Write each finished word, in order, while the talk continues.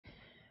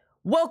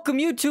Welcome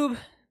YouTube,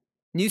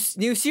 new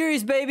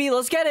series, baby.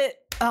 Let's get it.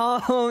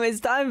 It's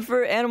time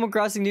for Animal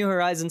Crossing New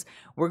Horizons.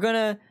 We're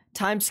gonna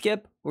time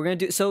skip. We're gonna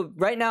do so.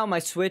 Right now, my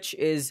Switch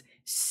is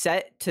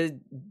set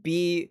to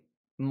be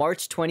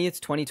March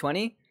 20th,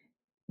 2020.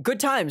 Good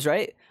times,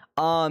 right?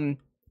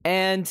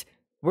 And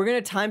we're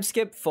gonna time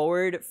skip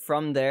forward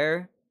from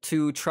there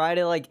to try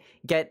to like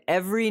get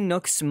every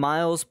Nook's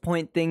Miles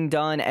point thing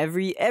done,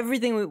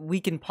 everything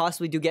we can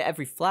possibly do, get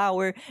every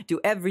flower,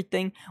 do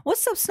everything.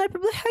 What's up, Sniper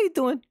Blade? How you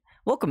doing?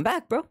 Welcome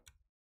back, bro.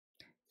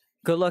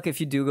 Good luck if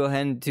you do go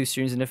ahead and do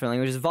streams in different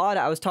languages. VOD,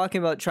 I was talking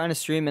about trying to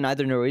stream in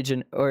either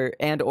Norwegian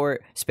or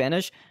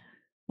Spanish.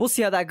 We'll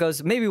see how that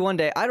goes. Maybe one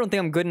day. I don't think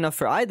I'm good enough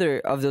for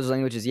either of those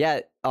languages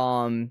yet.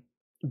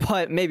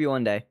 But maybe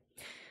one day.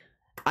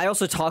 I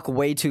also talk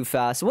way too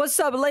fast. What's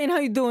up, Elaine? How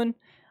you doing?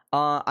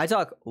 I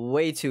talk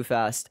way too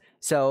fast.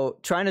 So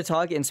trying to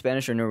talk in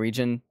Spanish or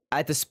Norwegian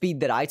at the speed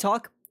that I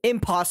talk,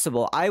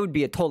 impossible. I would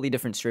be a totally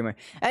different streamer.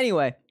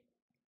 Anyway,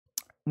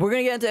 we're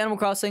gonna get into Animal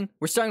Crossing.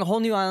 We're starting a whole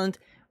new island.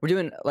 We're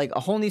doing like a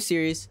whole new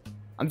series.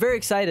 I'm very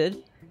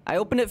excited. I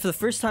opened it for the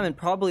first time in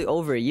probably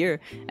over a year,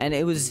 and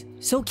it was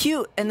so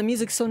cute, and the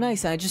music's so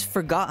nice, and I just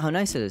forgot how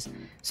nice it is.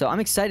 So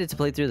I'm excited to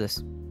play through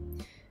this.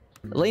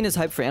 Elaine is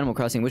hyped for Animal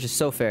Crossing, which is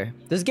so fair.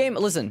 This game,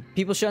 listen,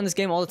 people shit on this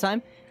game all the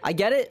time. I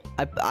get it.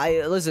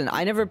 I listen,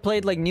 I never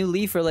played like New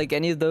Leaf or like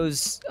any of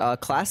those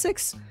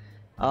classics.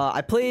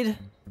 I played,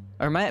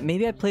 or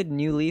maybe I played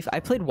New Leaf. I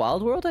played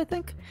Wild World, I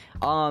think.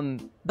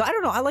 But I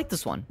don't know. I like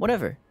this one.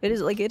 Whatever. It is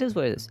like it is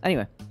what it is.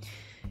 Anyway,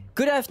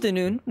 good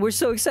afternoon. We're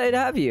so excited to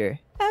have you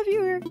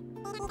here.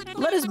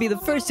 Let us be the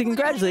first to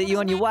congratulate you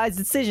on your wise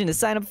decision to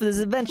sign up for this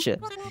adventure.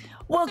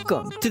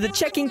 Welcome to the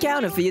check-in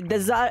counter for your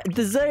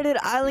deserted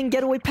island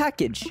getaway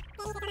package.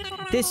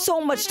 There's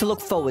so much to look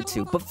forward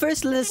to, but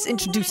first let's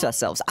introduce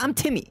ourselves. I'm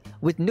Timmy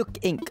with Nook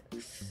Inc.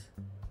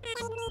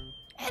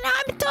 And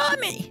I'm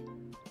Tommy.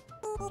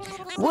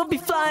 We'll be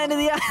flying to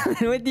the island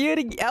with you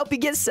to help you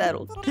get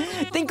settled.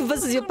 Think of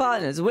us as your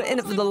partners. We're in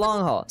it for the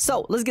long haul.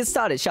 So, let's get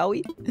started, shall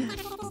we?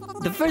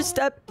 The first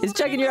step is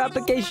checking your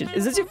application.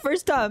 Is this your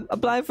first time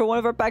applying for one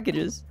of our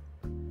packages?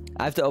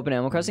 I have to open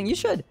Animal Crossing? You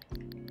should.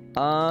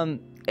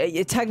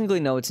 Technically,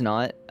 no, it's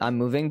not. I'm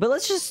moving, but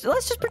let's just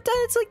pretend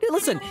it's like,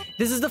 listen,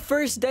 this is the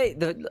first day.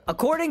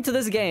 According to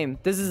this game,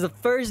 this is the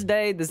first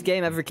day this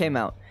game ever came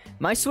out.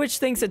 My Switch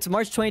thinks it's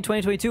March 20,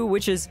 2022,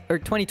 which is, or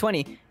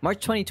 2020,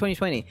 March 20,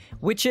 2020,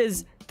 which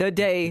is the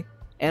day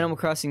Animal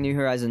Crossing New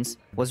Horizons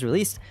was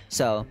released.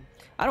 So,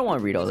 I don't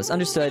want to read all this.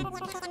 Understood.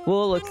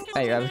 We'll look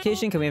at your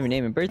application. Can we have your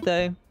name and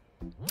birthday?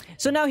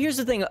 So now here's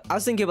the thing. I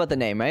was thinking about the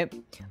name, right?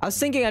 I was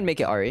thinking I'd make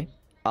it Ari.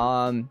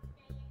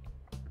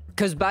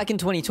 Because back in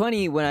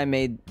 2020, when I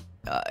made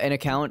an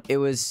account, it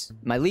was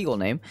my legal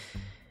name.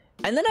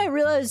 And then I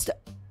realized,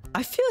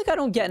 I feel like I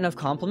don't get enough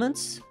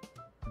compliments.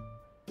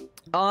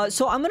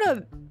 So I'm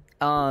gonna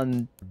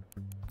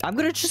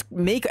just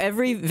make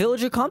every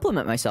villager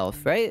compliment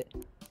myself, right?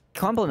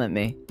 Compliment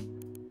me.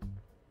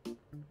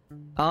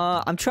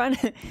 I'm trying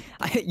to...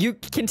 you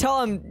can tell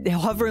I'm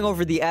hovering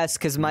over the S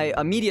because my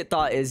immediate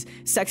thought is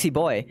sexy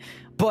boy.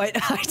 But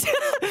I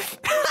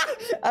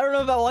don't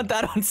know if I want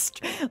that on...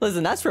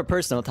 Listen, that's for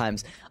personal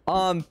times.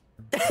 I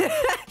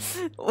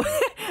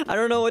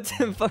don't know what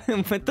to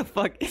fucking... What the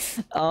fuck?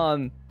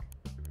 How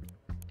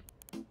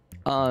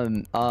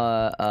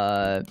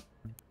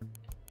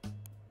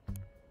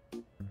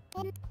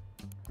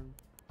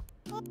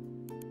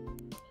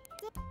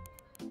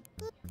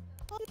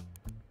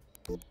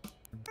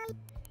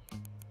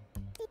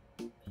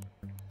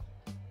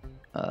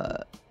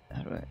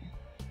do I...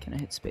 Can I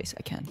hit space?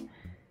 I can.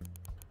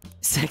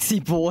 Sexy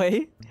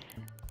boy?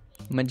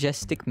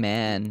 Majestic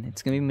man.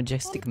 It's gonna be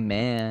Majestic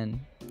Man.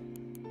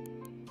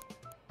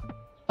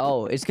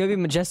 Oh, it's gonna be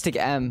Majestic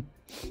M.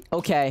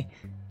 Okay.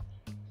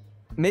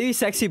 Maybe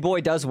Sexy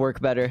Boy does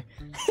work better.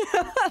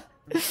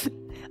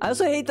 I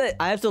also hate that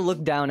I have to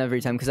look down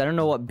every time because I don't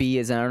know what B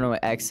is and I don't know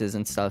what X is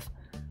and stuff.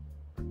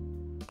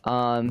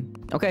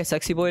 Okay,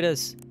 Sexy Boy it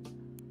is.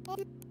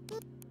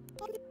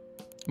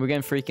 We're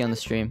getting freaky on the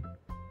stream.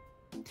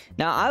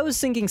 Now, I was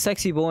thinking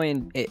Sexy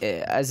Boy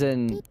as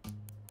in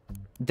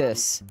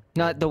this.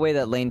 Not the way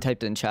that Lane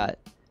typed in chat.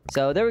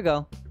 So, there we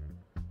go.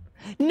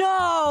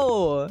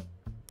 No!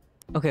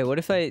 Okay, what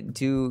if I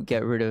do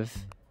get rid of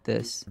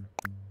this?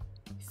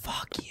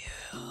 Fuck you.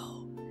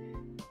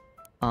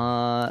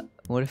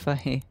 What if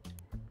I...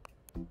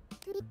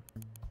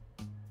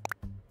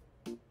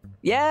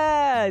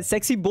 Yeah!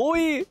 Sexy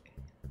Boy!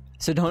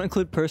 So, don't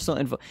include personal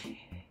info.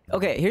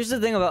 Okay, here's the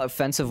thing about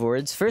offensive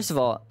words. First of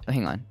all,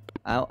 hang on.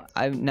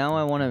 Now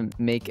I want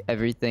to make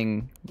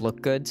everything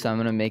look good, so I'm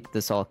gonna make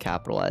this all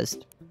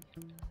capitalized.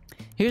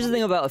 Here's the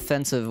thing about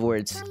offensive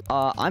words.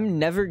 I'm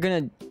never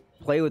gonna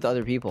play with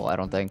other people, I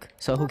don't think.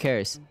 So who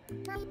cares?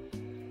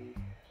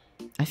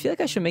 I feel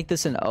like I should make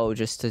this an O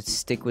just to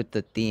stick with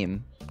the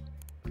theme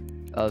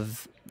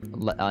of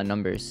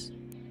numbers.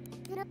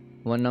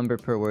 One number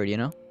per word, you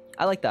know?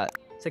 I like that.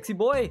 Sexy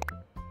boy!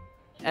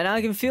 And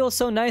I can feel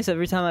so nice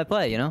every time I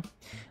play, you know?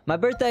 My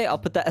birthday, I'll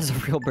put that as a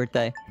real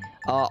birthday.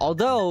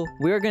 Although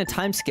we are gonna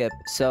time skip,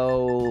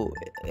 so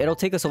it'll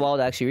take us a while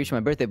to actually reach my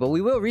birthday, but we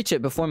will reach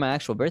it before my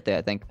actual birthday,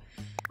 I think.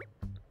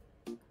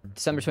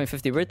 December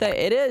 25th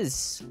birthday, it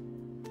is.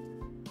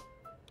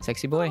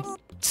 Sexy boy.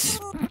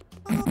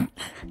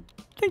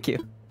 Thank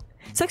you.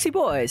 Sexy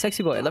boy,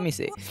 let me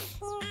see.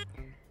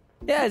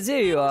 Yeah, I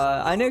see you.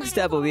 Our next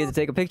step will be to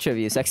take a picture of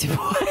you, sexy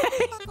boy.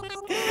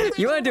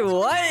 You wanna do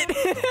what?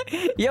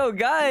 Yo,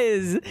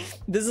 guys,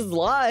 this is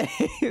live.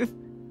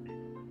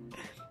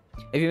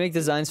 If you make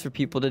designs for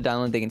people to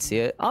download, they can see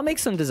it. I'll make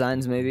some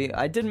designs, maybe.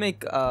 I did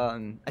make,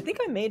 I think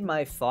I made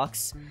my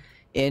fox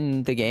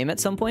in the game at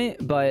some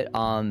point, but,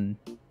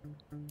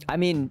 I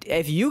mean,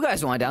 if you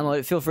guys want to download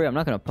it, feel free. I'm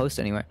not going to post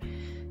anywhere.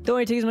 Don't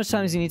worry, take as much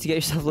time as you need to get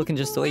yourself looking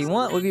just the way you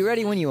want. We'll be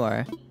ready when you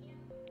are.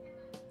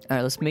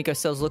 Alright, let's make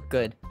ourselves look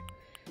good.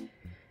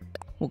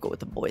 We'll go with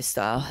the boy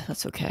style.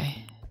 That's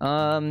okay.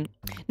 Now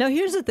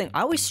here's the thing.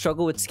 I always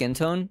struggle with skin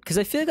tone, because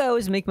I feel like I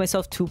always make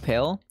myself too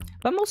pale.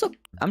 But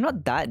I'm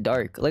not that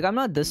dark. Like, I'm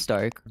not this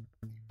dark.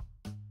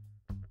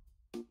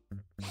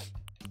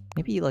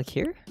 Maybe, like,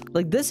 here?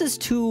 Like, this is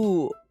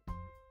too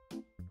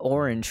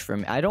orange for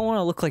me. I don't want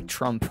to look like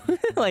Trump.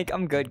 Like,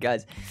 I'm good,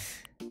 guys.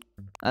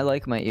 I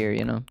like my ear,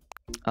 you know?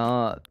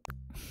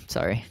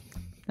 Sorry.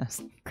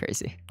 That's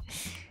crazy.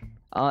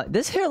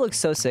 This hair looks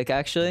so sick,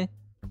 actually.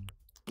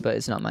 But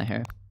it's not my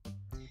hair.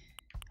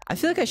 I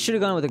feel like I should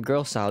have gone with a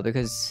girl style,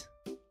 because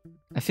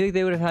I feel like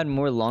they would have had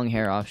more long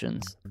hair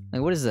options.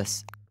 Like, what is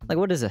this? Like,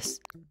 what is this?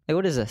 Like,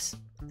 what is this?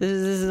 This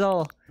is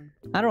all...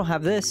 I don't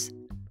have this.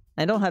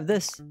 I don't have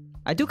this.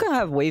 I do kind of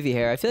have wavy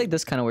hair. I feel like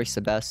this kind of works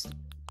the best.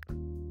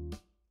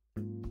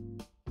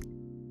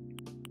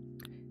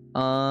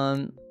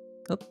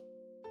 Oop.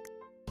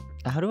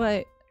 How do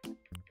I...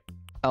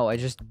 Oh, I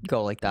just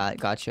go like that.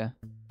 Gotcha.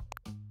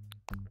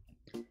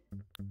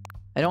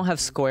 I don't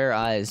have square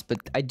eyes, but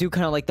I do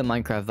kind of like the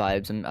Minecraft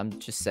vibes. I'm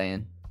just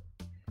saying.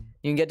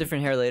 You can get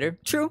different hair later.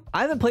 True.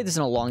 I haven't played this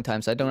in a long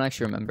time, so I don't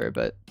actually remember,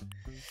 but...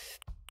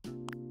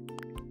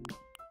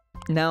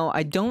 Now,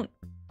 I don't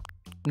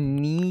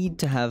need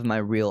to have my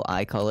real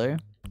eye color.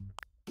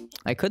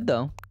 I could,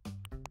 though.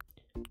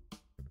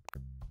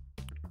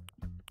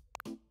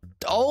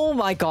 Oh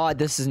my god,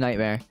 this is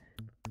nightmare.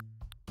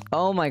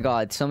 Oh my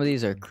god, some of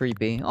these are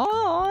creepy.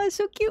 Oh, it's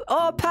so cute.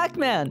 Oh,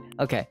 Pac-Man.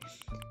 Okay,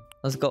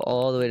 let's go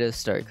all the way to the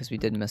start, because we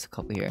did miss a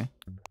couple here.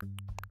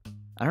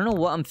 I don't know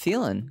what I'm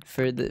feeling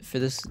for this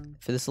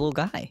little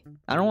guy.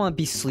 I don't want to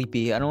be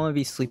sleepy. I don't want to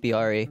be sleepy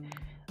Ari.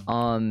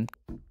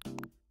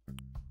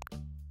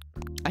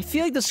 I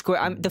feel like the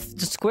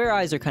square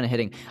eyes are kind of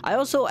hitting. I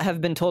also have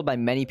been told by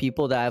many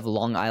people that I have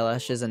long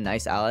eyelashes and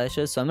nice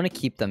eyelashes, so I'm gonna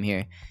keep them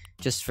here,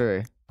 just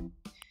for,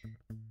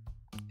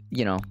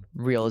 you know,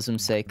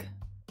 realism's sake.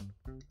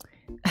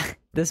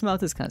 This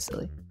mouth is kind of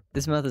silly.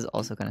 This mouth is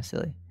also kind of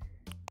silly.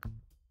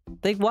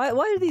 Like, why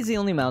are these the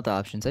only mouth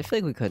options? I feel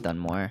like we could have done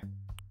more.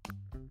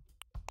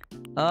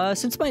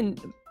 Since my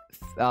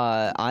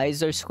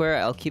eyes are square,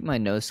 I'll keep my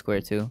nose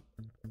square too.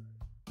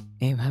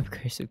 Aim up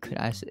cursive could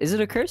I... Is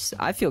it a curse?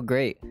 I feel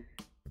great.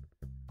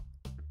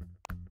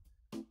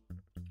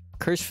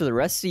 Curse for the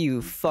rest of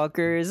you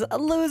fuckers.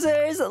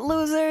 Losers!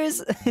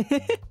 Losers!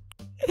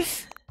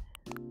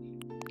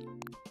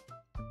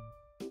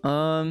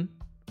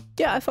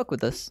 Yeah, I fuck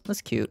with this.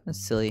 That's cute. That's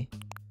silly.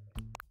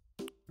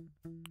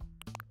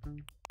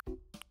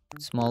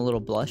 Small little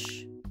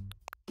blush.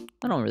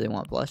 I don't really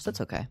want blush.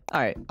 That's okay.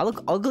 Alright, I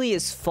look ugly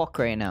as fuck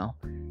right now.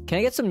 Can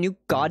I get some new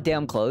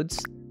goddamn clothes?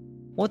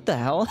 What the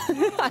hell?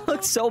 I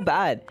look so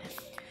bad.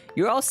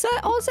 You're all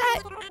set? All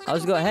set? I'll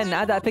just go ahead and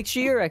add that picture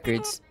to your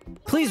records.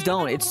 Please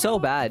don't. It's so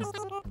bad.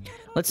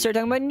 Let's start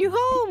talking about a new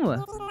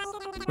home.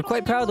 We're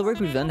quite proud of the work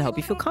we've done to help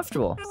you feel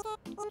comfortable.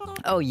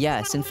 Oh,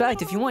 yes. In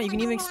fact, if you want, you can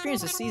even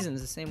experience the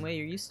seasons the same way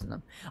you're used to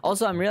them.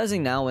 Also, I'm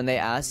realizing now when they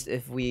asked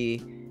if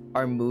we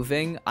are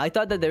moving, I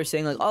thought that they were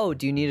saying like, oh,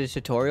 do you need a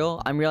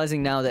tutorial? I'm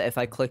realizing now that if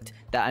I clicked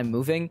that I'm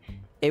moving,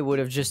 it would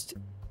have just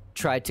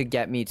tried to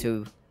get me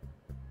to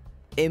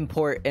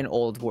import an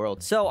old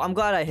world. So I'm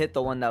glad I hit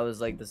the one that was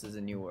like, this is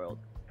a new world.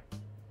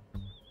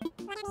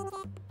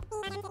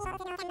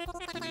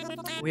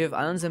 We have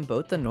islands in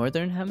both the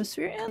northern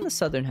hemisphere and the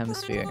southern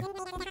hemisphere.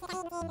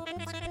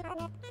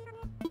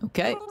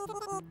 Okay.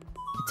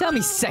 Tell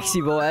me,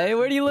 sexy boy,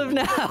 where do you live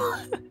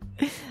now?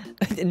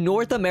 In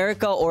North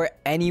America or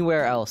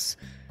anywhere else?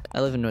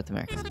 I live in North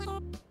America.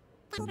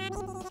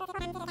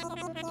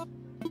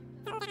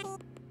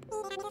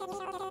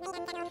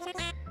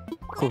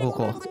 Cool, cool,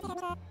 cool.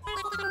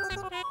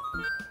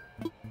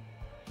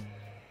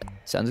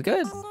 Sounds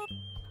good.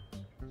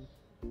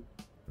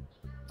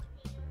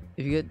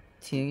 If you get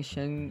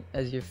Tiansheng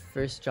as your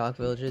first jock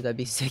villager, that'd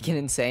be sick and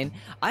insane.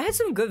 I had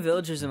some good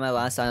villagers in my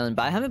last island,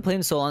 but I haven't played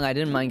in so long, I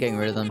didn't mind getting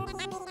rid of them.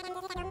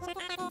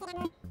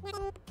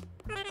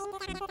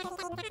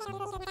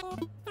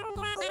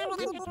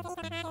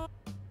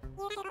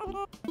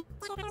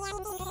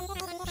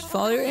 Just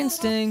follow your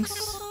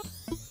instincts.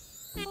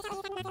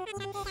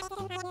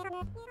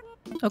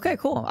 Okay,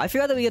 cool. I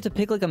forgot that we get to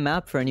pick like a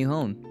map for a new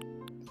home.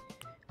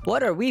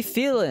 What are we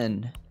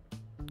feeling?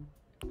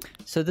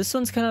 So this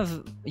one's kind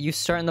of, you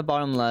start in the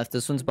bottom left,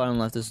 this one's bottom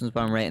left, this one's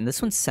bottom right, and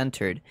this one's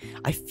centered.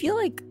 I feel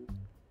like,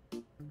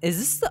 is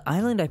this the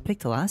island I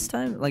picked last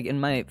time? Like in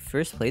my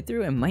first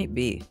playthrough? It might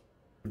be.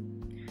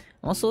 I'm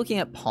also looking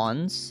at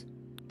pawns.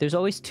 There's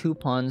always 2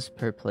 pawns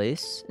per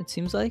place, it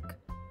seems like.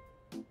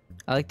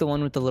 I like the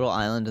one with the little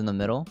island in the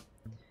middle.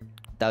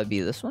 That would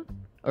be this one?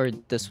 Or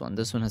this one.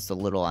 This one has the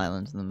little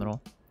island in the middle.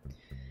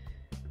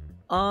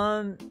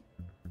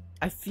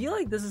 I feel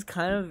like this is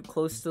kind of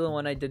close to the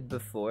one I did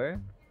before.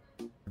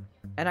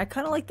 And I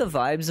kind of like the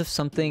vibes of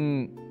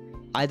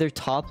something either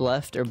top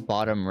left or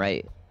bottom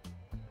right.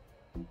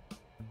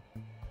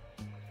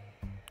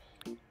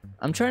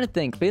 I'm trying to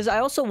think, because I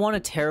also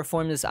want to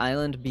terraform this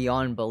island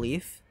beyond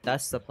belief.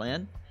 That's the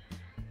plan.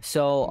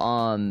 So,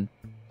 I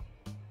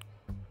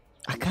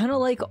kind of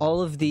like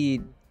all of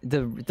the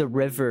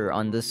river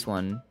on this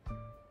one.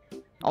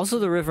 Also,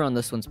 the river on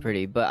this one's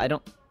pretty, but I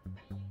don't...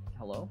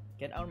 Hello?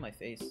 Get out of my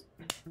face.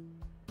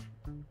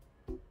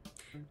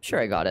 Sure,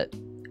 I got it.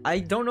 I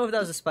don't know if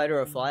that was a spider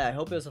or a fly. I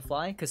hope it was a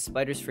fly, because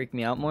spiders freak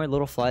me out more.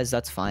 Little flies,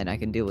 that's fine. I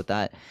can deal with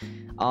that.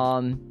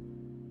 I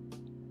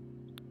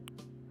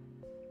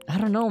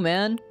don't know,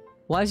 man.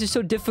 Why is it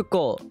so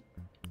difficult?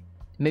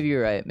 Maybe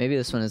you're right. Maybe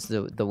this one is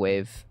the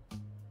wave.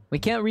 We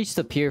can't reach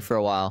the pier for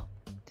a while.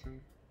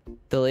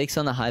 The lakes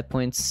on the high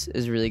points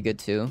is really good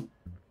too.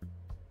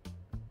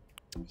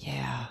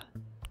 Yeah.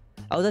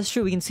 Oh, that's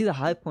true. We can see the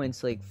high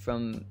points like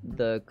from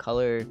the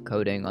color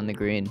coding on the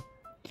green.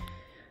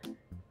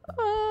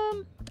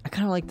 I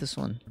kind of like this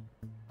one.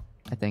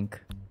 I think.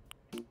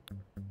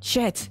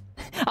 Shit.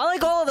 I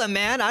like all of them,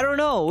 man. I don't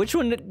know. Which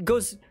one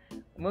goes...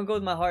 I'm gonna go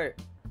with my heart.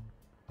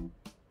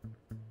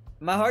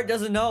 My heart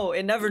doesn't know.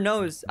 It never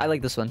knows. I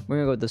like this one. We're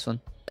gonna go with this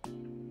one.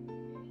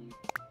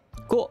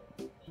 Cool.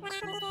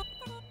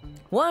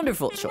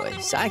 Wonderful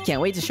choice. I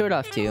can't wait to show it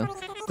off to you.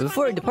 But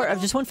before I depart, I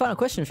have just one final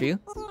question for you.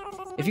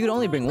 If you could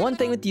only bring one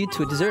thing with you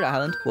to a desert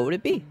island, what would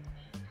it be?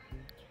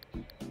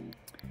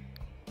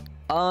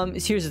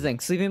 Here's the thing.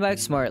 Sleeping bag,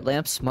 smart.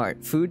 Lamp,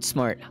 smart. Food,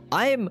 smart.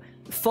 I am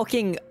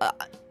fucking...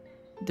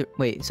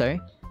 wait,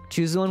 sorry?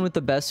 Choose the one with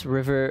the best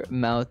river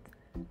mouth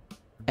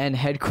and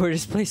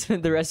headquarters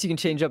placement. The rest you can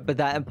change up, but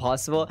that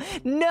impossible.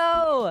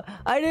 No!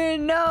 I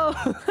didn't know!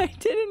 I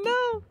didn't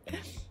know!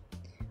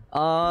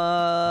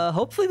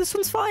 Hopefully this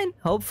one's fine.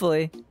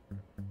 Hopefully.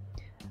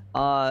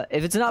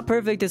 If it's not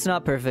perfect, it's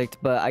not perfect,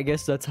 but I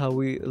guess that's how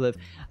we live.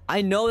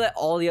 I know that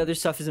all the other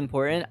stuff is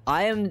important.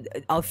 I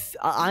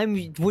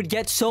would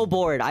get so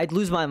bored. I'd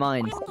lose my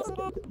mind.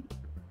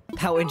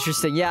 How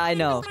interesting. Yeah, I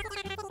know.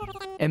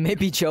 It may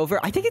be Jover.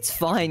 I think it's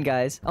fine,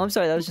 guys. Oh, I'm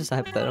sorry. That was just a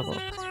hypothetical.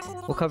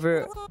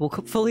 We'll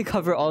fully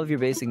cover all of your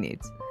basic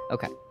needs.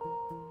 Okay.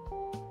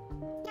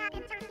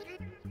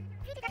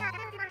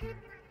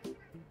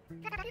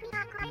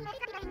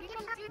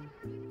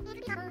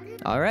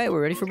 All right,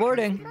 we're ready for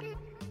boarding.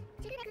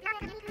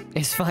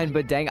 It's fine,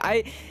 but dang,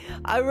 I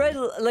read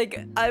like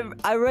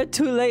I read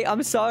too late.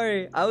 I'm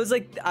sorry. I was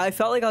like, I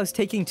felt like I was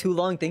taking too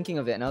long thinking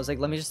of it, and I was like,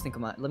 let me just listen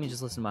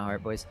to my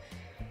heart, boys.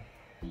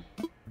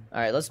 All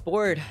right, let's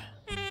board.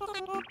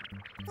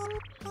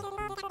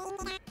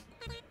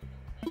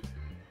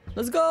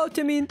 Let's go,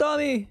 Timmy and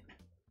Tommy.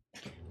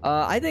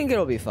 I think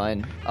it'll be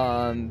fine.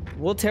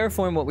 We'll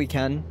terraform what we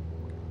can.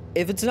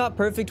 If it's not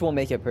perfect, we'll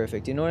make it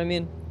perfect. You know what I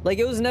mean? Like,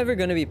 it was never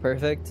gonna be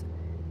perfect.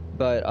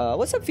 But,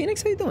 what's up,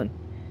 Phoenix? How you doing?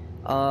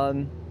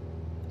 It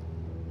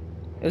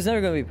was never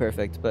gonna be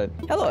perfect, but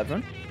hello,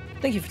 everyone.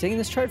 Thank you for taking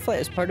this chartered flight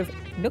as part of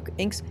Nook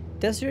Inc.'s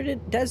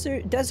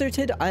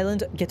Deserted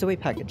Island Getaway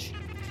Package.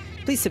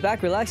 Please sit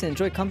back, relax, and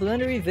enjoy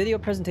complimentary video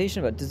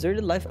presentation about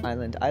Deserted Life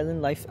Island.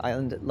 Life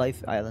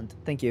Island.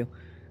 Thank you.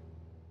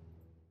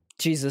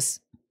 Jesus.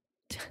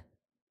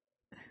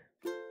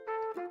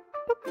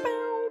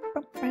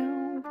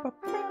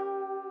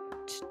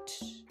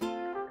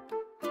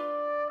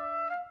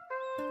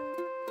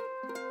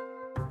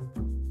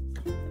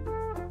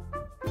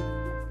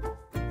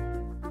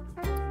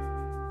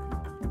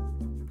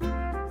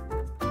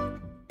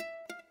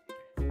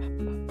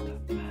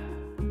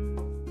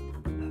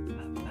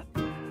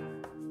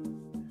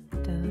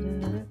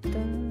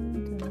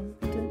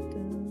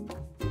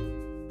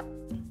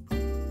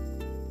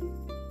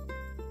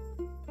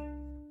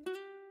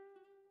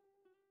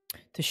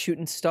 The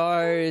shooting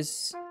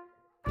stars.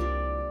 I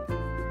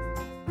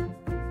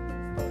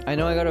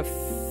know I gotta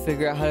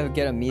figure out how to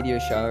get a meteor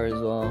shower as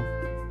well.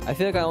 I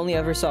feel like I only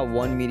ever saw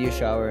one meteor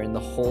shower in the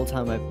whole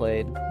time I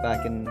played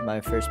back in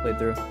my first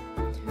playthrough.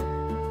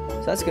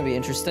 So that's gonna be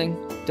interesting.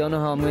 Don't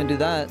know how I'm gonna do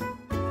that.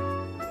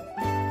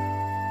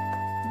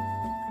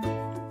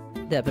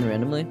 That happened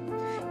randomly.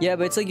 Yeah,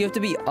 but it's like you have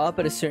to be up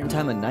at a certain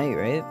time of night,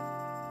 right?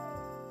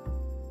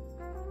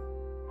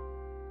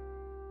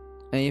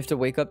 And you have to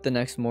wake up the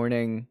next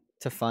morning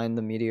to find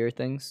the meteor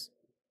things.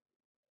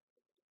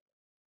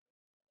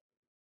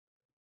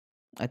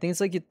 I think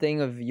it's like a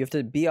thing of you have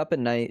to be up at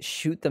night,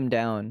 shoot them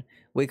down,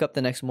 wake up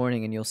the next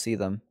morning, and you'll see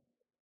them.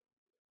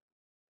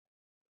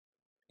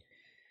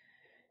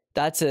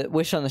 That's it.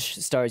 Wish on the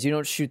stars. You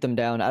don't shoot them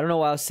down. I don't know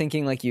why I was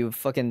thinking like you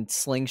fucking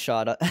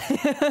slingshot.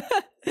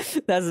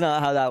 That's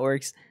not how that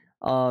works.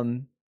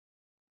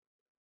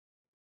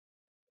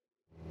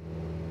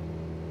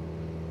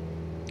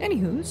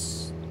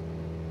 Anywho's,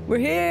 we're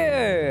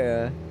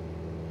here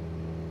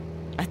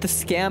at the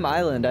scam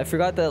island. I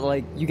forgot that,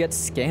 like, you get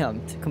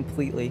scammed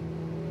completely.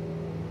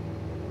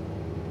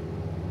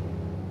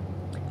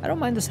 I don't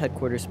mind this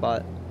headquarters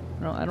spot.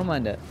 I don't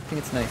mind it. I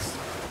think it's nice.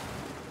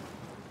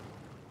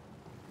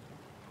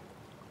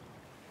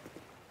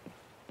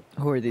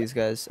 Who are these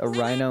guys? A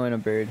rhino and a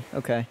bird.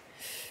 Okay.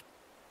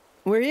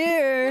 We're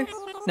here!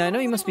 Now, I know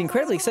you must be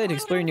incredibly excited to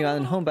explore your new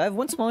island home, but I have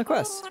one small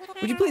request.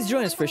 Would you please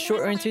join us for a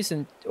short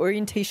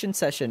orientation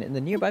session in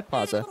the nearby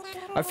plaza?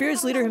 Our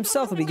fearless leader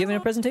himself will be giving a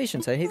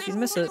presentation, so I hate if you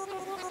miss it.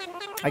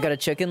 I got a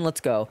chicken. Let's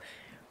go.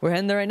 We're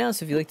heading there right now,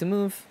 so if you'd like to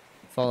move,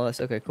 follow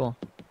us. Okay, cool.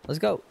 Let's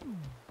go.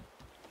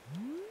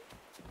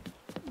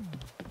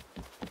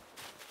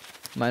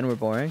 Mine were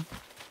boring.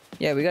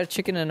 Yeah, we got a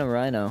chicken and a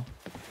rhino.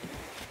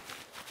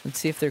 Let's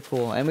see if they're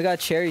cool. And we got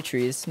cherry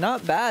trees.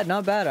 Not bad,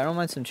 not bad. I don't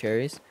mind some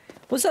cherries.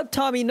 What's up,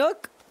 Tommy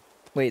Nook?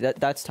 Wait,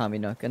 that's Tommy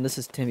Nook, and this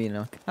is Timmy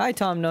Nook. Hi,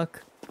 Tom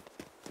Nook.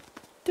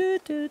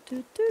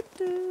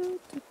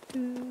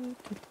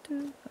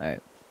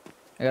 Alright.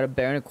 I got a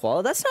bear and a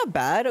koala. That's not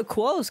bad. A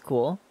koala's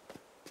cool.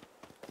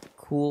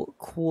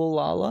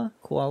 Koala?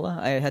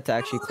 I had to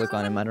actually click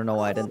on him. I don't know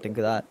why I didn't think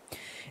of that.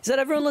 Is that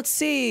everyone? Let's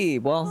see.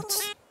 Well,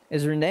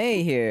 is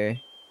Renee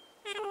here?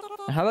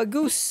 And how about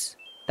Goose?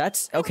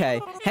 That's okay.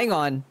 Hang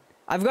on.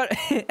 I've got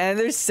and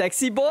there's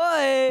Sexy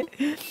Boy.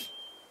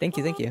 Thank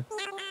you, thank you.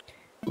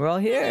 We're all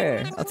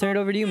here. I'll turn it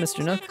over to you,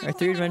 Mr. Nook. Our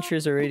 3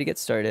 adventurers are ready to get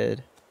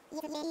started.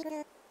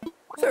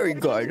 Very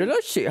good.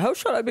 Let's see. How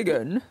shall I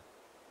begin?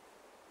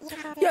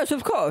 Yes,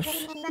 of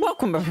course.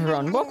 Welcome,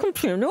 everyone. Welcome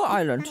to your new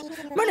island.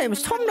 My name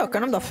is Tom Nook,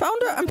 and I'm the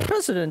founder and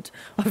president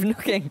of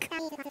Nook Inc.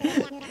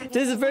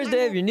 This is the first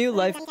day of your new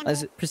life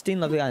as Pristine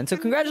Lovely Island. So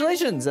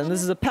congratulations, and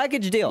this is a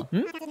package deal.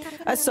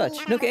 As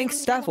such, Nook Inc.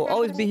 staff will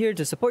always be here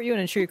to support you and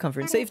ensure your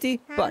comfort and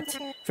safety. But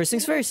first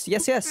things first,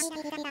 yes.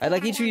 I'd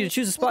like each of you to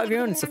choose a spot of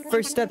your own. It's the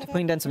first step to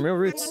putting down some real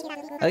roots.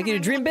 I'd like you to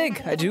dream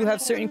big. I do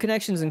have certain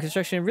connections in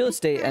construction and real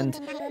estate, and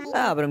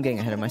but I'm getting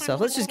ahead of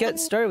myself. Let's just get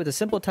started with a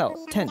simple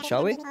tent,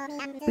 shall we?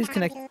 Please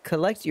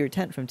collect your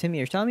tent from Timmy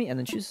or Tommy, and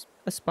then choose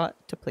a spot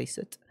to place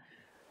it.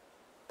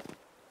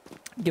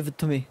 Give it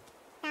to me.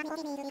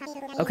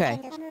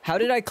 Okay, how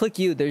did I click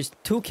you? There's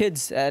 2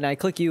 kids, and I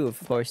click you, of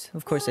course.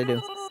 Of course I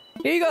do.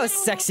 Here you go,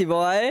 sexy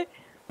boy!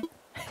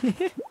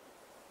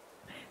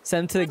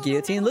 Send him to the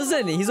guillotine.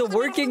 Listen, he's a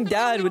working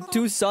dad with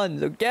 2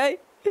 sons, okay?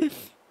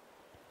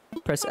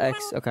 Press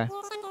X, okay.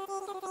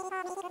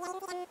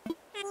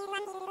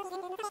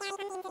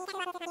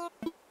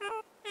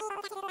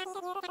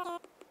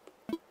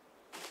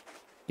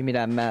 Give me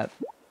that map.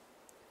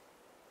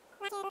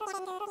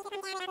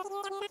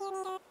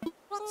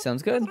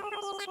 Sounds good.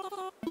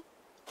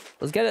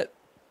 Let's get it.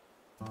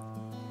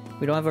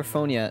 We don't have our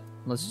phone yet.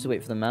 Let's just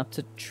wait for the map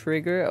to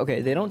trigger.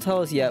 Okay, they don't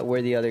tell us yet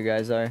where the other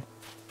guys are.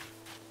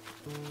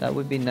 That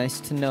would be nice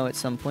to know at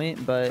some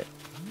point, but...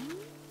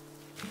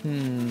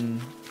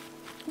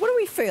 What are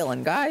we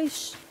failing,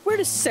 guys? Where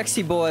does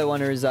Sexy Boy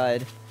want to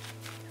reside?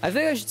 I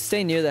think I should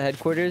stay near the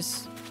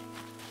headquarters.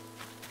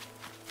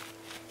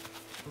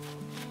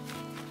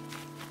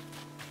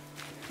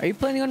 Are you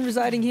planning on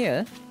residing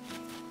here?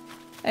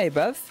 Hey,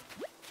 bruv.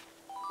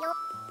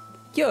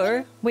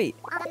 Wait,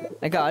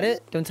 I got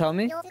it. Don't tell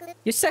me.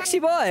 You're Sexy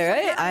Boy,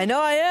 right? I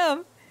know I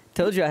am.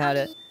 Told you I had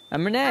it.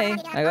 I'm Renee.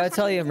 I gotta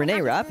tell you,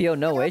 Renee rap? Yo,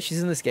 no way.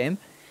 She's in this game.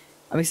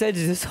 I'm excited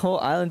to do this whole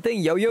island thing.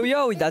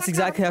 Yo. That's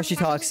exactly how she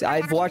talks.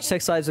 I've watched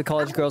Sex Lives with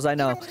College Girls. I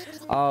know.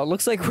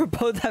 Looks like we're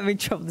both having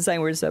trouble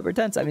deciding where to separate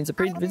tents. I mean, it's a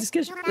pretty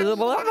discussion. No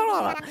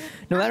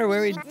matter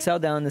where we settle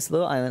down on this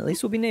little island, at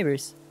least we'll be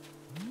neighbors.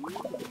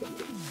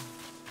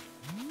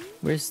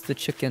 Where's the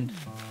chicken?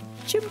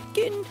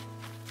 Chimpkin!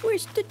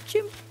 Where's the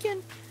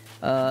chimpkin?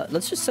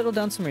 Let's just settle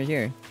down somewhere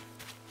here.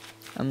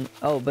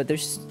 Oh, but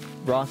there's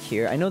rock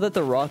here. I know that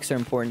the rocks are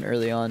important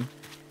early on.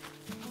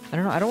 I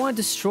don't know. I don't want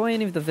to destroy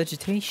any of the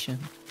vegetation.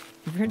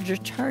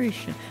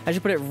 Vegetation. I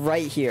should put it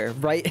right here.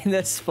 Right in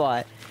this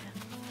spot.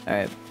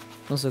 Alright.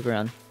 Let's look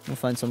around. We'll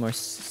find somewhere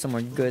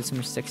good,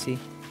 somewhere sexy.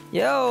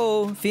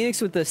 Yo!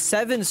 Phoenix with the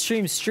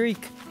 7-stream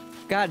streak.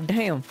 God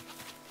damn.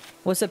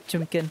 What's up,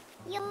 Chimpkin?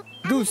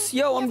 Goose.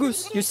 Yo, I'm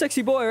Goose. You're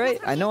Sexy Boy, right?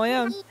 I know I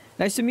am.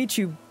 Nice to meet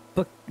you,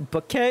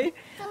 Bouquet.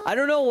 I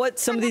don't know what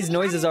some of these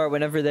noises are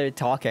whenever they're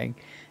talking.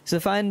 So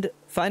find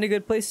a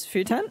good place for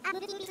your tent.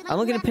 I'm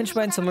looking to pinch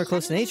mine somewhere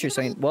close to nature.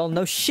 So well,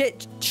 no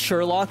shit,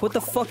 Sherlock. What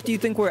the fuck do you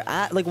think we're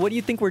at? Like, what do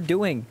you think we're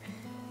doing?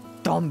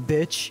 Dumb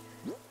bitch.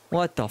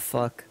 What the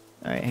fuck?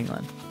 All right, hang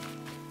on.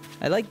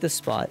 I like this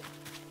spot.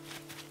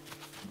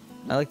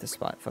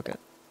 Fuck it.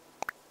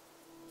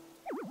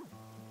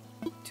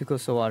 Too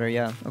close to water.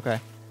 Yeah. Okay.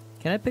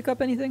 Can I pick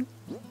up anything?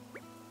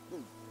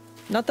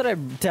 Not that I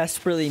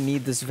desperately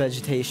need this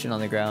vegetation on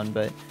the ground,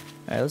 but...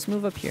 Alright, let's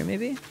move up here,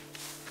 maybe?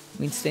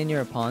 We can stay near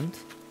a pond.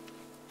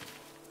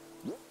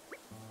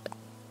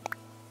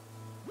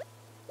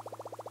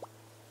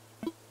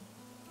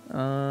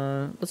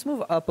 Let's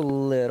move up a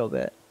little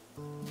bit.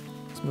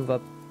 Let's Let's move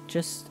up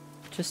just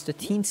a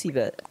teensy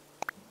bit.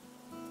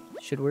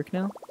 Should work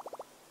now.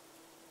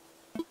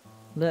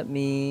 Let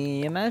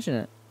me imagine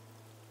it.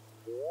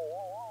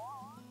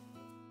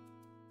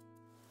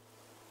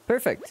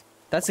 Perfect.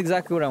 That's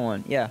exactly what I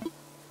want. Yeah.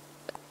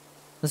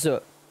 Let's do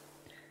it.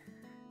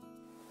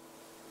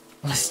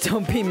 Let's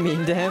don't be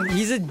mean to him.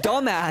 He's a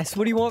dumbass.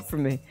 What do you want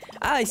from me?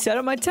 Ah, I set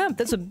up my temp.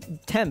 That's a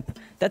temp.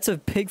 That's a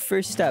big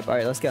first step. All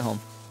right, let's get home.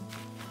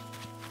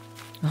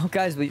 Oh,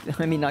 guys,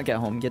 I mean, not get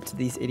home. Get to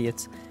these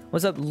idiots.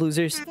 What's up,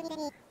 losers?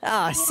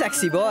 Ah,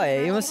 sexy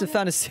boy. You must have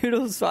found a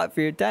suitable spot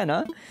for your den,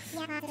 huh?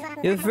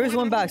 You're the first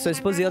one back, so I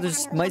suppose the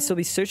others might still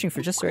be searching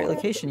for just the right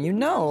location. You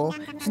know,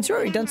 since you've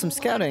already done some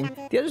scouting,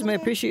 the others might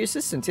appreciate your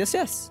assistance. Yes,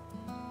 yes.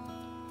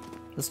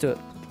 Let's do it.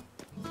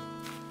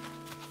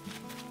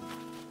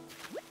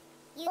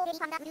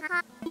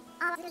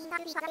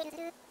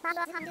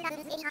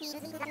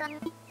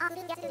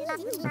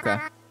 Okay.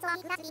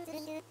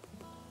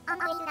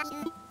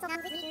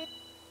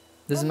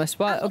 This is my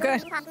spot. Okay.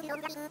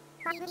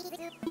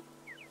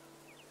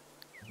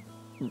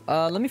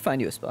 Let me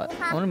find you a spot.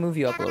 I want to move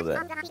you up a little bit.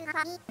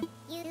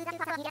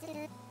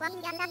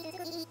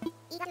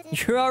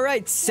 You're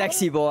alright,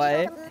 sexy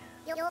boy.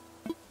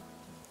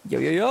 Yo,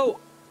 yo, yo.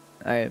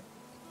 Alright.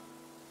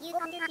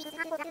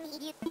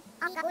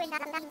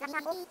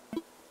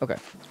 Okay,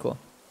 cool.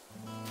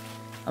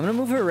 I'm gonna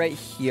move her right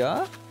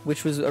here,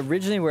 which was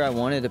originally where I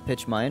wanted to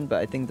pitch mine,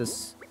 but I think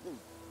this...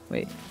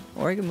 Wait,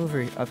 or I can move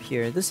her up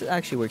here. This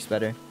actually works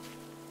better.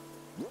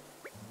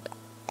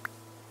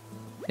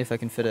 If I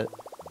can fit it.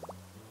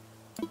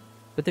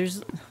 But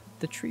there's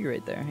the tree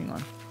right there. Hang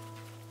on.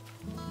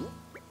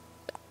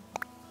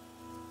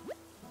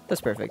 That's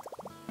perfect.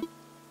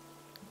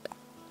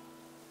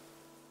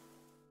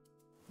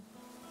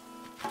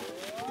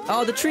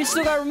 Oh, the tree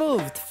still got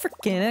removed.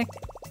 Freaking heck.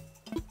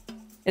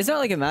 It's not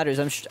like it matters.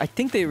 I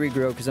think they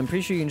regrow because I'm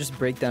pretty sure you can just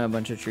break down a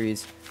bunch of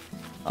trees.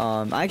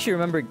 I actually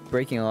remember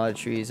breaking a lot of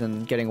trees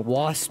and getting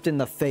wasped in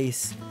the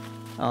face.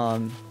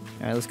 Alright,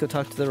 let's go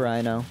talk to the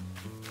rhino.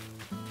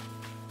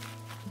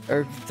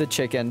 Or the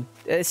chicken.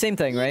 Same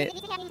thing, right?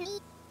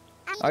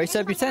 Alright,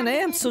 set up your tent.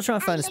 Hey, I'm still trying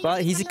to find a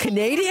spot. He's a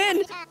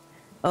Canadian?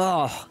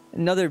 Oh,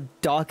 another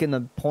dock in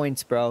the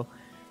points, bro.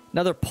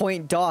 Another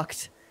point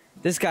docked.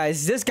 This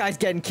guy's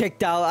getting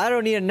kicked out. I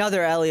don't need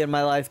another Ellie in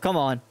my life. Come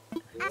on.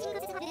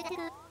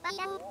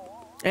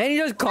 And he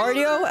does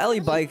cardio? Ellie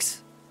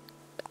bikes.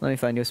 Let me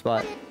find you a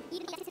spot.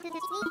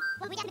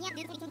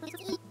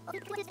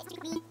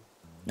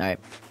 Alright.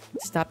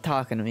 Stop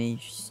talking to me, you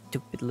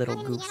stupid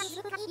little goose.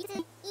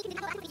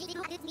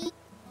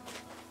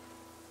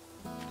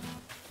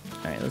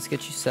 Alright, let's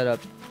get you set up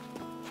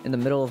in the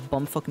middle of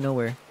bumfuck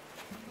nowhere.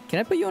 Can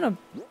I put you on a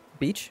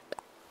beach?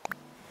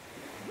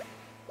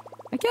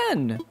 I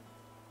can!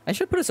 I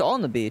should put us all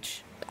on the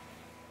beach.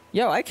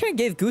 Yo, I kinda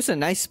gave Goose a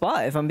nice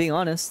spot, if I'm being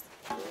honest.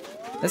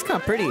 That's kinda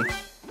pretty.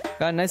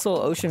 Got a nice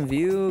little ocean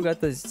view.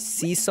 Got the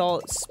sea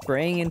salt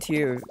spraying into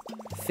your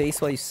face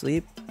while you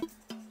sleep.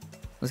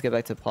 Let's get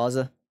back to the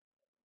plaza.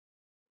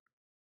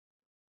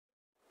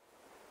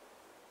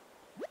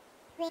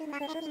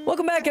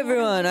 Welcome back,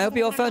 everyone! I hope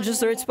you all found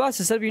just the right spots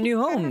to set up your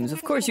new homes.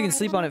 Of course, you can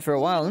sleep on it for a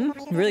while and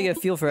really get a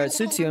feel for how it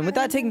suits you. And with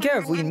that taken care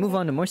of, we can move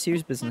on to more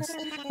serious business.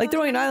 Like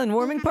throwing an island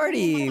warming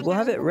party! We'll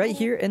have it right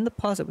here in the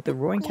plaza with the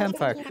roaring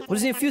campfire. We'll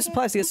just need a few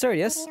supplies to get started,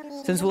 yes?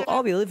 Since we'll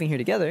all be living here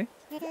together.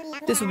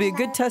 This will be a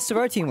good test of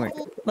our teamwork.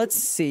 Let's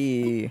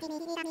see.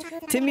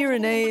 Timmy,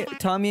 Renee,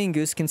 Tommy, and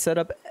Goose can set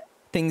up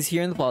things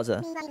here in the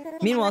plaza.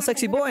 Meanwhile,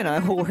 Sexy Boy and I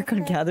will work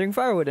on gathering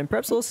firewood and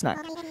perhaps a little snack.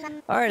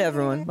 Alright,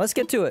 everyone, let's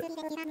get to it.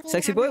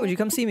 Sexy Boy, would you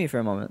come see me for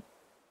a moment?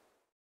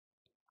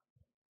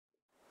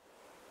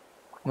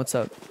 What's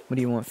up? What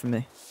do you want from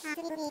me?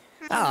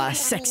 Ah,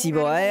 Sexy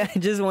Boy. I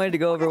just wanted to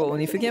go over what we'll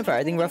need for campfire.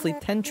 I think roughly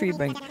 10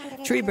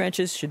 tree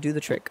branches should do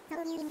the trick.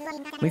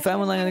 When you find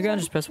one lying on the ground,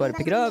 just press Y to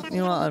pick it up.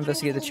 Meanwhile, I'll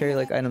investigate the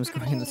cherry-like items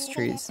growing in the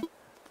trees.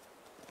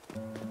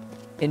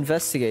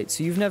 Investigate.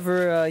 So you've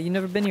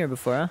never been here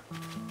before, huh?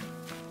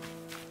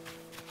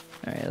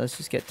 Alright, let's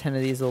just get 10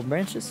 of these little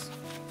branches.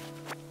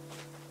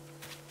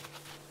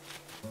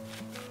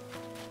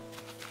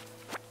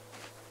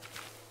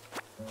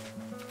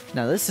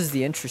 Now this is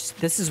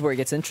this is where it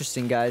gets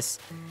interesting, guys.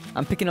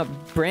 I'm picking up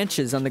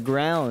branches on the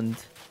ground.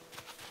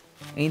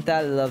 Ain't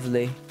that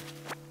lovely?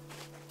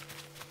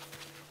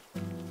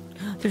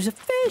 There's a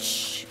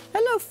fish!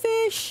 Hello,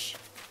 fish!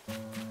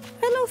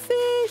 Hello,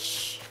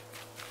 fish!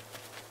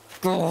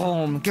 Go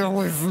home! Get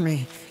away from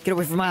me! Get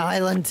away from my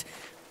island!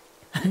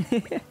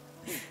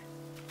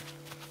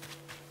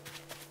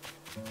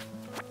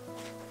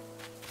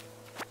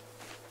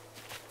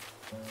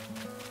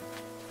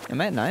 Am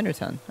I at 9 or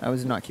 10? I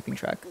was not keeping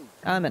track.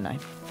 I'm at 9.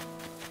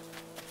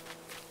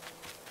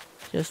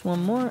 Just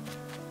one more.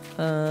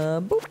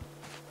 Boop.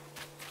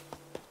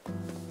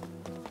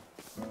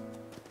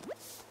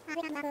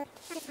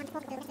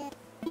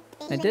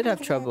 I did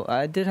have trouble.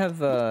 I did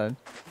have,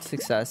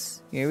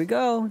 success. Here we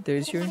go.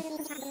 There's your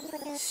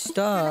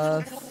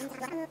stuff.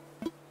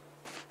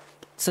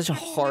 Such a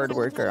hard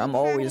worker. I'm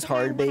always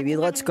hard, baby.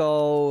 Let's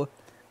go.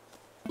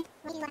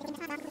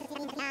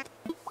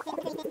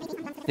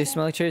 They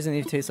smell like cherries and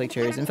they taste like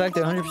cherries. In fact,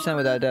 they're 100%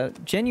 without a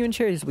doubt. Genuine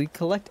cherries. We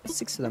collect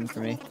 6 of them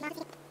for me.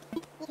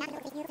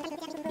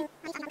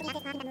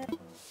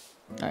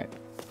 Alright.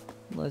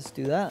 Let's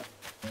do that.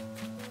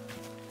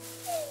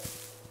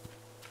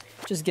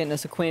 Just getting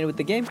us acquainted with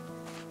the game.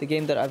 The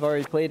game that I've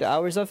already played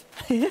hours of.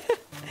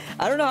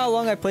 I don't know how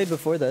long I played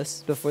before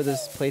this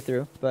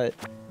playthrough, but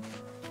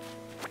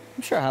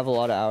I'm sure I have a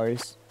lot of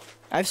hours.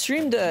 I've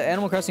streamed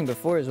Animal Crossing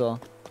before as well.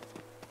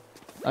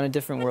 On a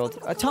different world.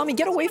 Tommy,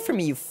 get away from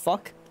me, you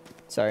fuck.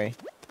 Sorry.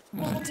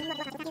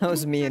 That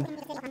was mean.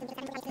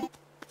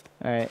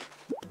 Alright.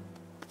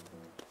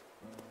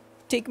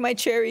 Take my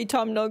cherry,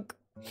 Tom Nook.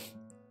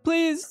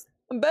 Please.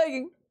 I'm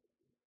begging.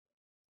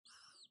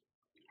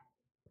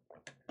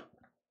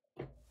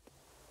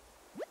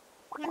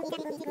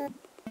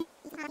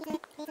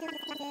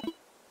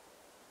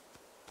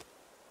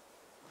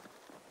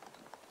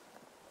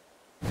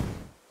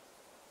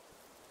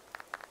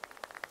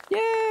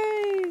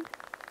 Yay!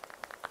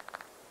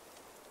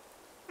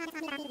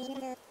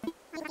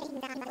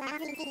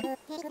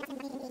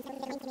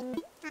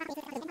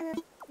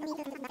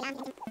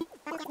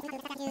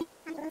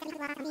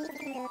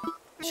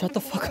 Shut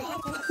the fuck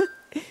up.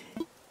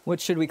 What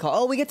should we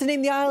call? Oh, we get to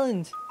name the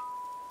island.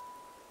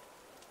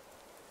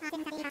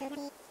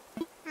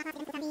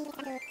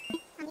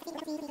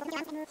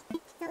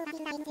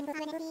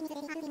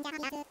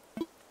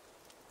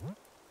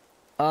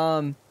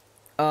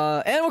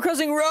 Animal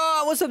Crossing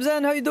Raw! What's up,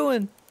 Zen? How you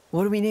doing?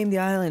 What do we name the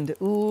island?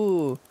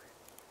 Ooh.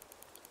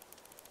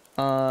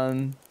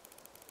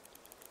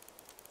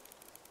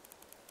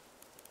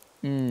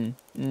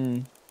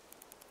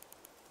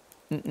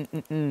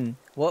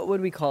 What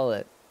would we call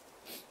it?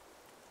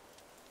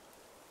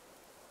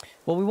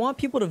 Well, we want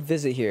people to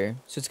visit here,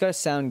 so it's gotta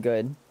sound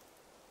good.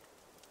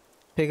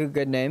 Pick a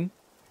good name.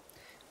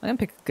 I'm gonna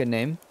pick a good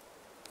name.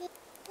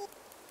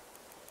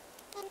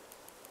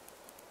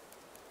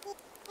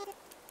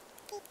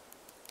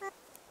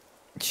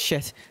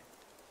 Shit.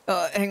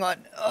 Hang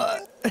on.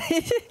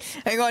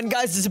 Hang on,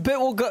 guys. This bit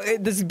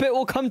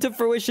will come to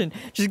fruition.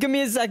 Just give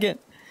me a second.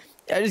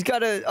 I just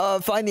gotta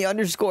find the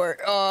underscore.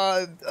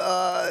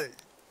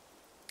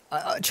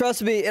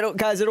 Trust me,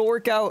 it'll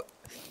work out.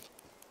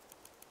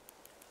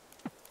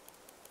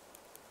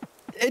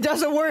 It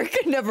doesn't work.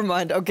 Never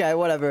mind. Okay,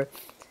 whatever.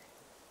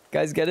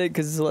 Guys, get it?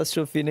 Because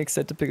Celestial Phoenix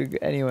said to pick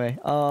a... Anyway,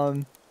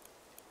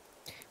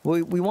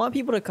 we want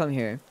people to come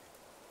here.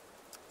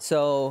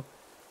 So,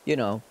 you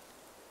know.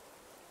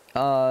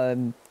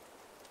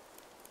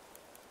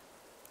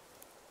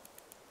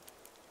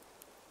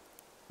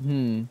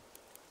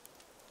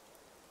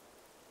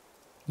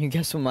 You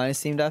guess what mine is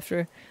themed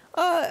after?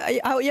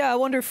 Yeah, I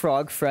wonder,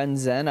 Frog Friend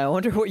Zen. I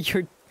wonder what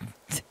your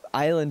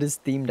island is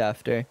themed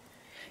after.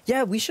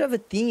 Yeah, we should have a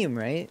theme,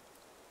 right?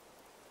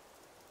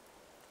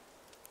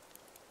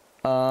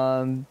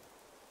 What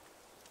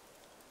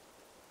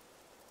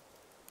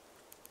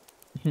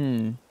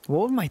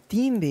would my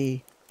theme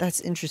be? That's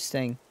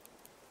interesting.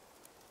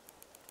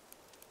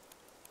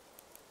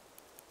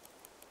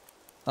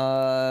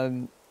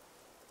 Let's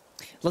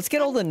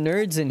get all the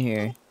nerds in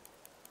here.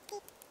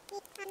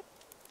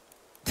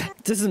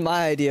 This is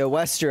my idea,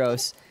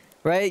 Westeros.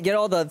 Right? Get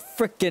all the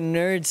frickin'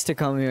 nerds to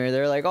come here.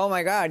 They're like, oh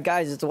my god,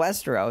 guys, it's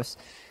Westeros.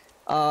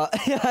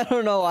 I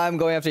don't know why I'm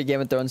going after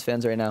Game of Thrones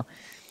fans right now.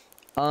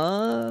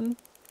 Trying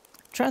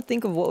to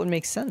think of what would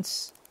make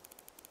sense.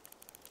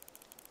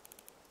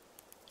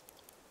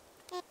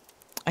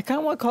 I kind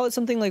of want to call it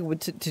something like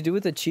to do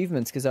with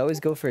achievements, because I always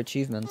go for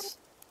achievements.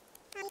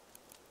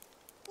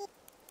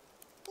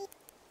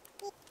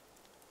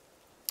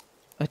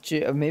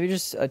 Maybe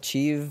just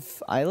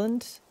Achieve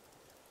Island?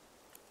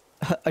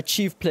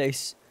 Achieve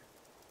Place.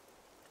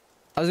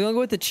 I was gonna go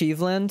with Achieve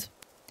Land,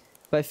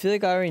 but I feel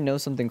like I already know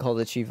something called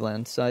Achieve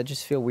Land, so I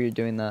just feel weird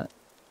doing that.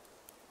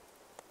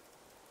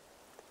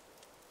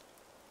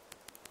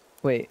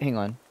 Wait, hang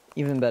on.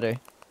 Even better.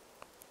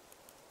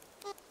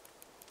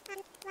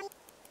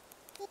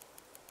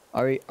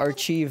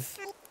 Archive.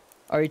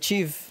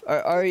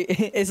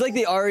 It's like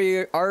the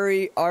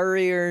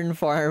Ariern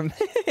farm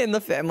in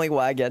the family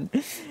wagon.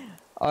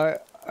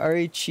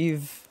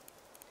 Archive.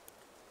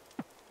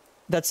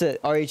 That's it.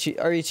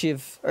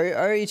 Archive.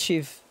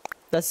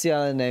 That's the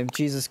island name.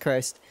 Jesus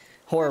Christ.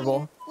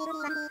 Horrible.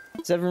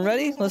 Is everyone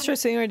ready? Let's try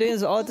saying our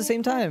names all at the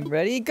same time.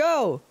 Ready?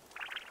 Go!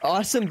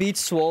 Awesome Beach,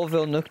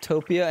 Swolville,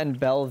 Nooktopia, and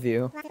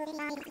Bellevue.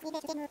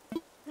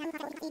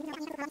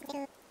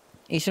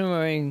 Each of them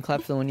are in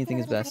clap for the one you think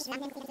is best.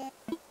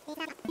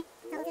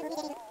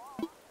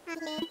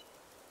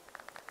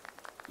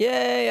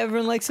 Yay!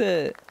 Everyone likes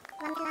it!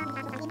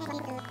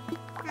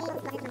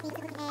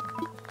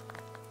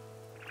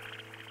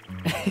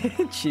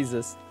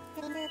 Jesus.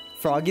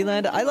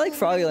 Froggyland? I like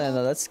Froggyland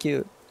though, that's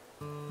cute.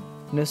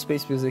 No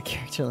space because of the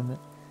character limit.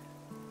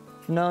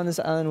 From now on, this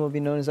island will be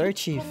known as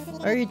Archive.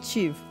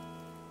 Archive.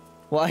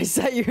 Why is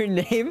that your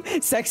name?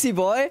 Sexy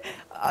boy?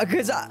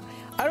 Because I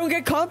don't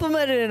get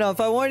complimented enough.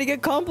 I want to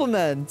get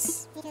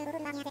compliments.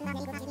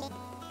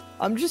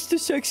 I'm just a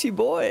sexy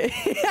boy.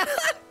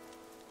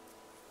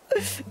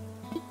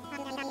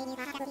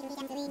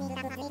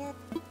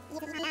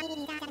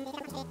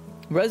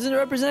 Resident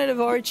representative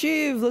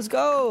Archive, let's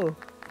go.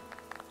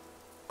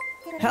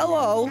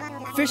 Hello,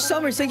 Fish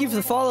Summers, thank you for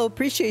the follow.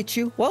 Appreciate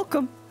you.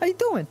 Welcome. How you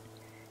doing?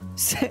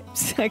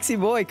 Sexy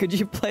boy, could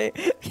you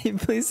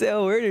please say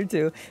a word or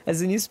two as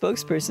the new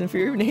spokesperson for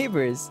your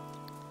neighbors?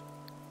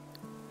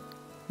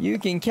 You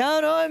can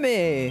count on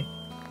me.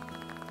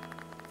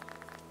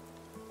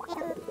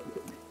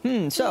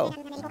 So,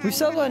 we've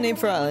settled on a name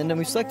for our island and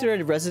we've selected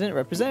our resident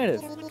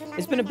representative.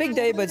 It's been a big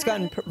day, but it's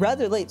gotten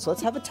rather late, so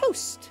let's have a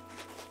toast.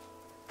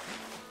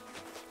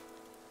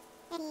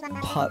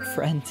 Hot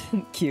friend.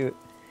 Cute.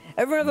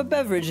 Everyone have a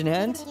beverage in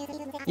hand?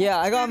 Yeah,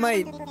 I got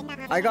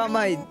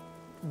my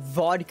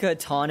vodka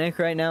tonic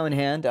right now in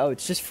hand. Oh,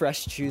 it's just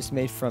fresh juice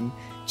made from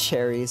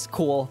cherries.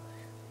 Cool.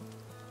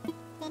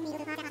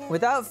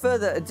 Without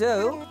further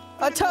ado,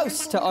 a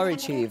toast to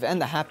Archive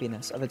and the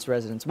happiness of its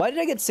residents. Why did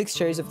I get 6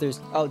 cherries if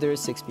there's... Oh, there is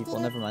 6 people.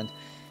 Never mind.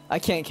 I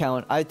can't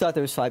count. I thought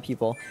there was 5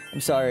 people.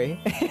 I'm sorry.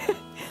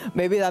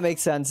 Maybe that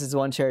makes sense. It's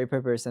 1 cherry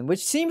per person,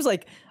 which seems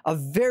like a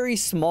very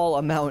small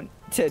amount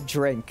to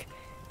drink.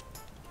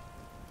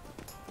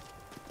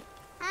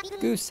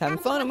 Goose, having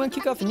fun? I'm gonna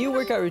kick off a new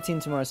workout routine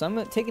tomorrow, so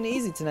I'm taking it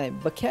easy tonight.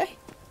 Okay?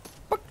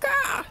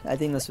 I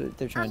think that's what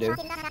they're trying to do.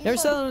 Never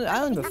settled on an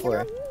island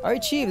before.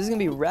 Alright, Chief, this is gonna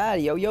be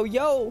rad. Yo, yo,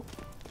 yo!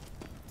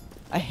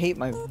 I hate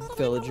my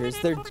villagers.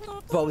 They're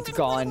both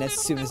gone as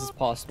soon as it's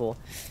possible.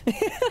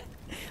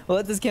 We'll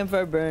let this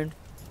campfire burn.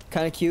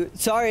 Kind of cute.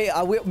 Sorry,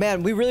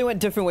 man, we really went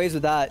different ways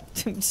with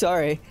that.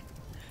 Sorry.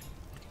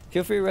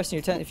 Feel free to rest in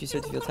your tent if you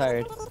start to feel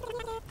tired.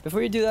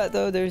 Before you do that,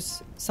 though,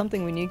 there's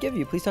something we need to give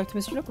you. Please talk to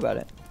Mr. Nook about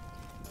it.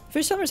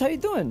 Fish Summers, how you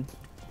doing?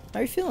 How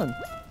are you feeling?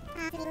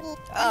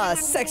 Ah,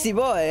 sexy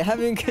boy,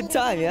 having a good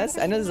time, yes?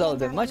 I know this is all a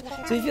bit much, so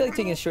if you feel like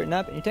taking a short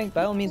nap in your tank,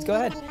 by all means, go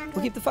ahead.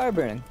 We'll keep the fire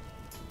burning.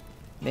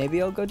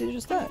 Maybe I'll go do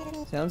just that.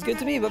 Sounds good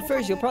to me, but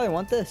first, you'll probably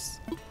want this.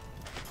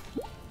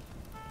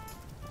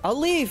 A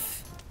leaf!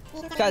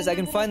 Guys, I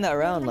can find that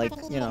around, like,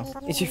 you know,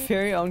 it's your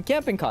very own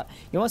camping cot.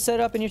 You want to set it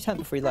up in your tent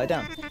before you lie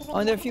down. Oh,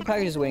 and there are a few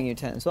packages waiting in your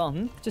tent as well,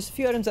 Just a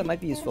few items that might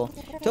be useful.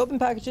 To open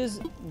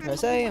packages,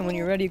 press A, and when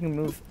you're ready, you can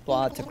move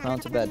blah to crown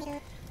to bed.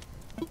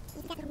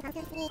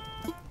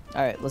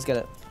 Alright, let's get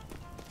it.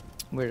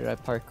 Where did I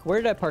park?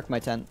 Where did I park my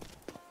tent?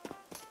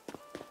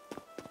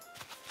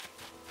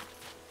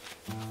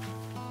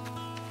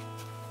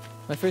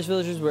 My first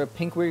villagers were a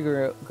pink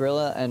weird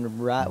gorilla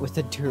and rat with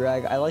a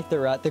durag. I like the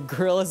rat. The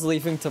gorilla's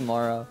leaving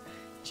tomorrow.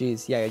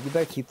 Jeez, yeah, you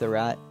better keep the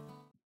rat.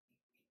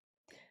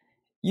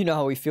 You know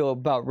how we feel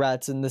about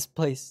rats in this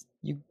place.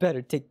 You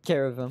better take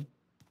care of them.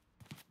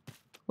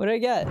 What did I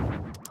get?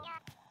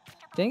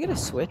 Did I get a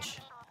switch?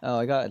 Oh,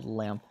 I got a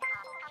lamp.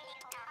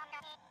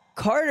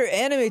 Carter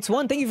Animates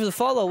 1, thank you for the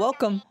follow.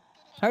 Welcome.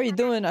 How are you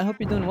doing? I hope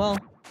you're doing well.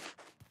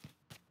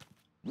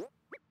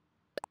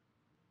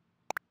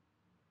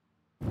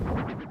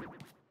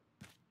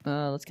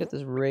 Let's get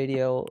this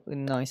radio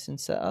nice and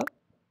set up.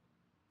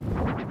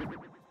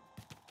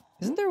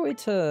 Isn't there a way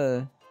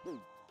to...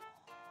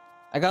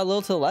 I got a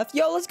little to the left.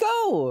 Yo, let's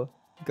go!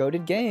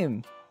 Goated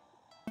game.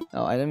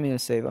 Oh, I didn't mean to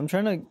save. I'm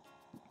trying to...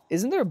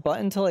 Isn't there a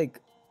button to,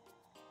 like...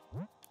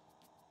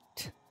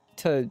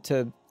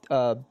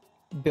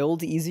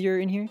 build easier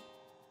in here?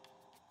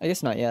 I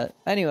guess not yet.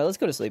 Anyway, let's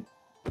go to sleep.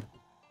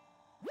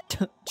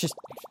 Just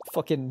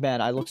fucking...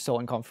 Man, I look so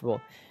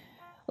uncomfortable.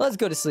 Let's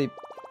go to sleep.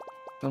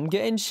 I'm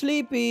getting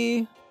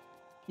sleepy.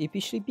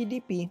 Eepy sleepy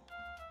deepy.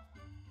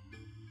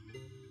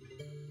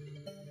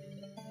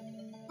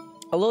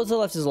 A little to the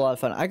left is a lot of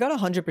fun. I got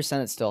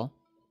 100% it still.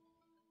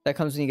 That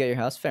comes when you get your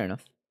house. Fair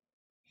enough.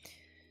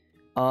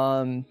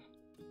 I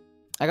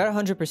got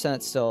 100%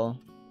 it still.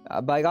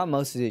 But I got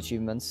most of the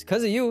achievements.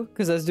 Because of you.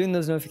 Because I was doing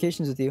those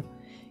notifications with you.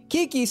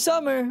 Kiki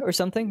Summer! Or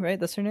something, right?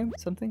 That's her name?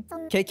 Something?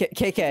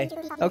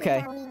 KK.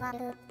 Okay.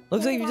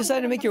 Looks like you've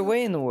decided to make your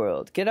way in the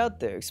world. Get out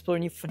there, explore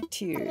new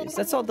frontiers.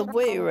 That's all the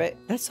way, right?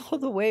 That's all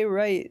the way,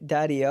 right,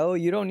 Daddy-O?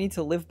 You don't need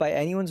to live by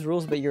anyone's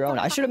rules but your own.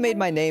 I should have made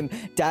my name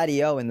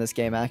Daddy-O in this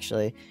game,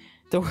 actually.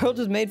 The world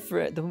was made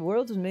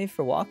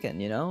for walking,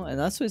 you know? And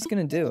that's what it's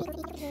gonna do.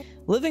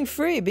 Living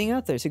free, being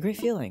out there, it's a great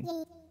feeling.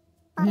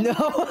 No!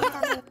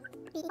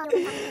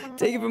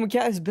 Take it from a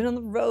cat who's been on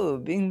the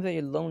road. Being that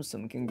you're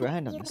lonesome can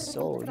grind on the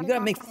soul. You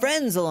gotta make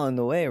friends along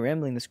the way.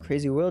 Rambling this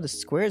crazy world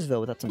is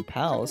Squaresville without some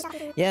pals.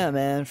 Yeah,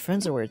 man,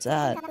 friends are where it's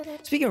at.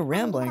 Speaking of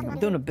rambling, I'm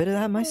doing a bit of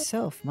that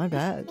myself. My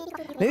bad.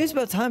 Maybe it's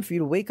about time for you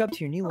to wake up to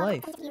your new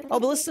life. Oh,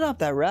 but listen up.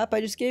 That rap I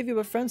just gave you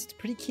about friends is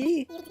pretty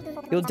key.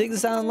 You'll dig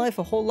this island life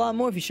a whole lot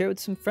more if you share it with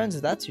some friends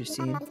if that's your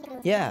scene.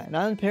 Yeah, an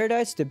island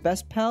paradise with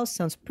best pals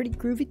sounds pretty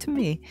groovy to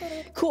me.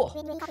 Cool.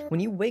 When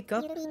you wake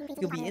up,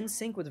 you'll be in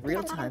sync with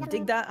real time.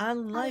 Dig that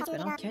island life,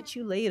 and I'll catch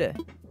you later.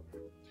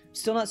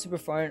 Still not super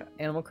far in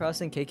Animal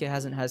Crossing. KK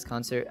hasn't had his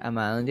concert at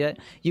my island yet.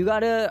 You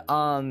gotta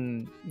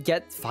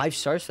get 5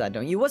 stars for that,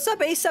 don't you? What's up,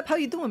 ASAP? How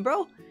you doing,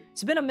 bro?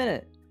 It's been a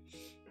minute.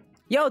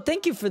 Yo,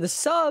 thank you for the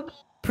sub.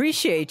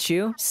 Appreciate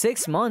you.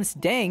 6 months,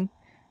 dang.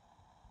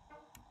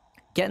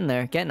 Getting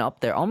there, getting up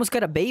there. Almost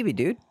got a baby,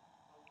 dude.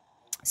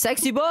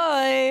 Sexy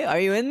boy, are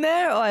you in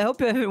there? Oh, I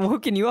hope I haven't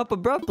woken you up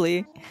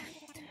abruptly.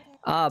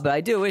 But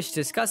I do wish to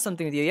discuss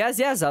something with you. Yes,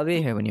 yes, I'll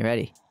be here when you're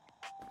ready.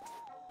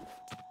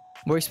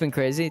 Work's been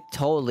crazy.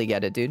 Totally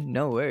get it, dude.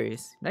 No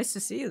worries. Nice to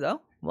see you,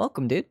 though.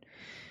 Welcome, dude.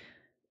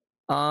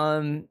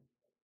 One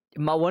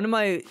of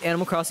my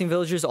Animal Crossing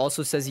villagers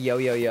also says yo,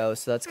 yo, yo,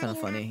 so that's kind of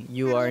funny.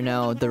 You are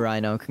now the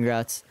rhino.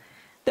 Congrats.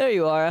 There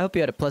you are. I hope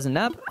you had a pleasant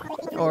nap.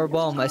 Or,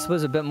 well, I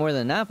suppose a bit more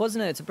than a nap,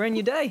 wasn't it? It's a brand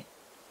new day.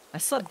 I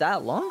slept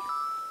that long?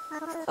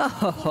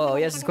 Oh,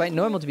 yes, it's quite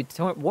normal to be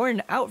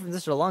worn out from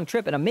such a long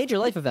trip and a major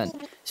life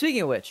event.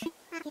 Speaking of which,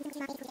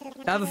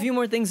 I have a few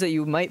more things that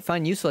you might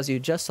find useful as you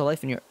adjust to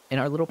life in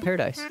our little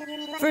paradise.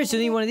 First, you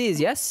need one of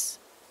these, yes?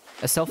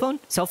 A cell phone?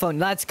 Cell phone,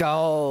 let's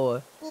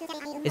go!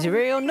 It's your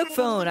very own Nook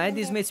phone. I had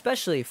these made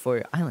specially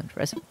for island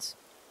residents.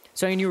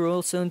 Starting a new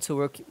role soon, so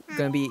we're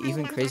gonna be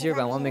even crazier,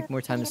 but I want to make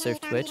more time to surf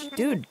Twitch.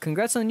 Dude,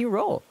 congrats on the new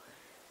role.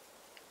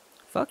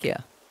 Fuck yeah.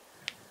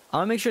 I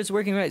want to make sure it's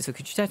working right, so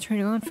could you turn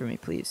it on for me,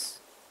 please?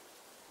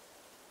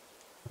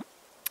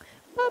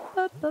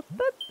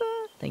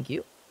 Thank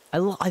you. I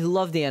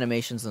love the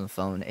animations on the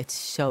phone. It's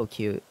so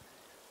cute.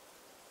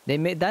 They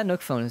made that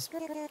Nook phone is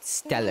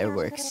stellar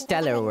work.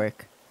 Stellar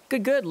work.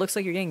 Good. Looks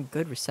like you're getting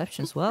good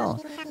reception as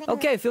well.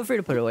 Okay, feel free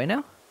to put it away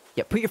now.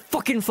 Yeah, put your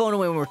fucking phone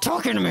away when we're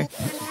talking to me.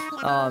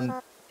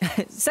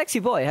 Sexy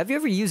boy, have you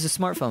ever used a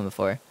smartphone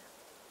before?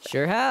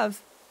 Sure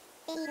have.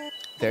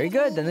 Very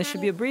good, then this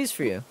should be a breeze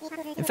for you.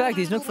 In fact,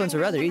 these Nook phones are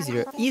rather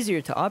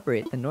easier to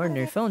operate than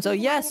ordinary phones. Oh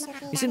yes,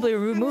 you simply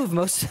remove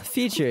most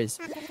features.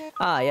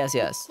 Ah,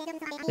 yes.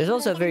 There's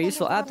also a very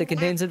useful app that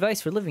contains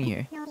advice for living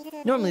here.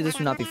 Normally this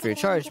would not be free of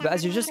charge, but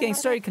as you're just getting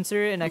started,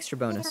 consider it an extra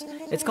bonus.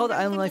 It's called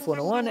Island Life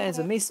 101, and it's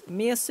a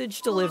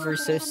message delivery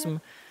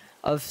system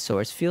of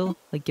sorts. Feel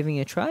like giving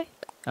it a try?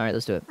 Alright,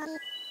 let's do it.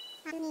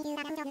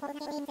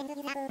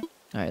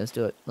 Alright, let's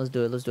do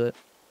it.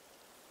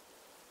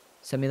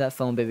 Send me that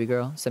phone, baby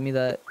girl. Send me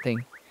that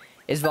thing.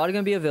 Is VOD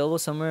gonna be available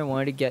somewhere? I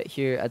wanted to get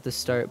here at the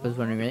start, but was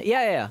wondering.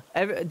 Yeah.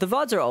 The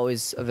VODs are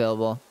always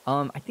available.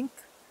 I think.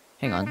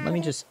 Hang on. Let me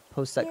just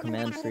post that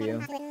command for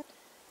you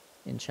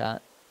in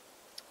chat.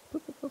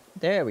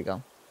 There we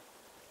go.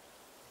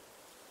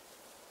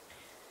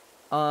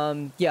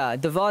 Yeah,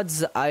 the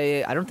VODs.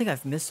 I don't think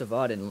I've missed a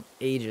VOD in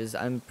ages.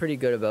 I'm pretty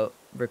good about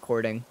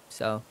recording,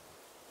 so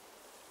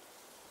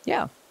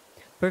yeah.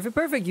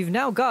 Perfect. You've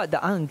now got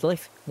the Island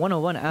Life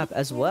 101 app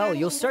as well.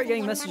 You'll start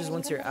getting messages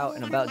once you're out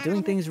and about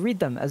doing things. Read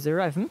them as they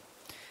arrive.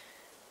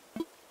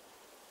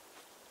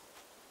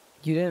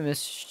 You didn't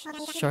miss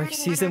Shark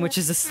Season, which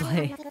is a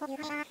slay.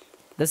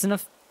 That's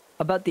enough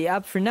about the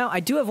app for now. I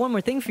do have one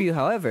more thing for you,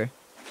 however.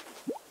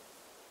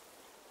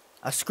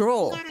 A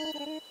scroll.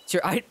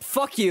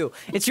 Fuck you.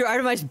 It's your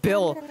itemized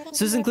bill.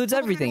 So this includes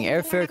everything.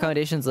 Airfare,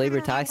 accommodations, labor,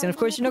 tax, and of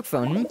course your Nook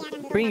phone.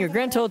 Bringing your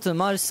grand total to the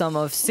modest sum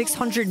of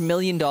 $600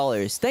 million.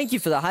 Thank you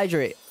for the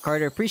hydrate,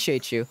 Carter.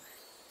 Appreciate you.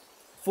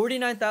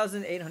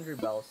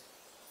 49,800 bells.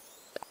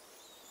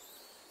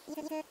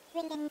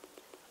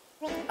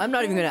 I'm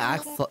not even gonna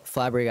act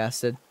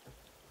flabbergasted.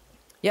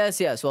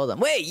 Yes, well done.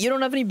 Wait, you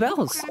don't have any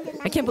bells.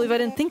 I can't believe I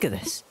didn't think of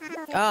this.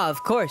 Ah,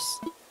 of course.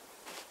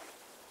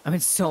 I'm in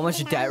so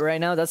much debt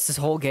right now. This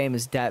whole game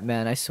is debt,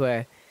 man. I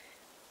swear.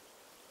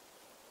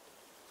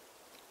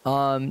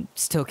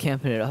 Still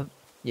camping it up.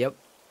 Yep.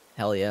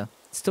 Hell yeah.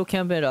 Still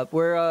camping it up.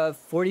 We're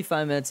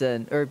 45 minutes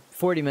in, or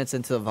 40 minutes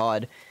into the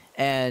VOD,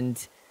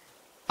 and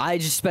I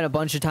just spent a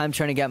bunch of time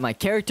trying to get my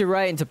character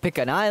right and to pick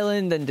an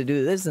island and to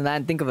do this and that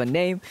and think of a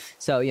name.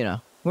 So, you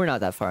know, we're not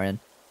that far in.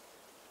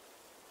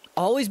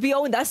 Always be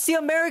owing. That's the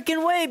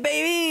American way,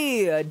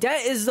 baby.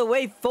 Debt is the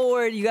way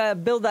forward. You gotta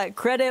build that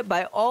credit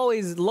by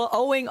always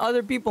owing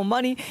other people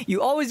money.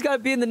 You always gotta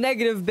be in the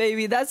negative,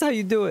 baby. That's how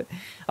you do it.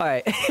 All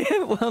right.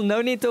 Well,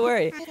 no need to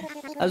worry.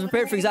 I was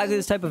prepared for exactly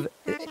this type of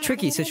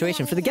tricky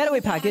situation. For the getaway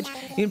package,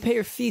 you can pay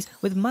your fees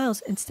with miles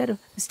instead of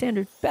the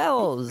standard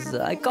bells.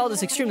 I call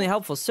this extremely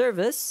helpful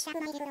service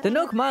the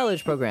Nook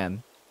Mileage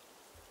Program.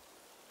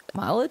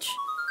 Mileage?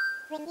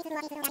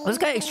 Well, this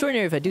guy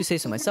extraordinary if I do say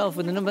so myself.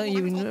 With the number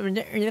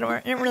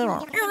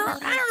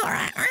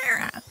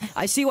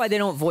I see why they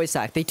don't voice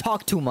act. They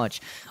talk too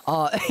much.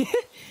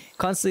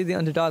 Constantly the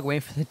underdog, waiting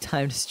for the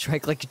time to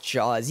strike like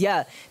Jaws.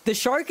 Yeah, the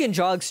shark in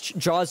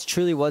Jaws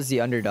truly was the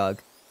underdog.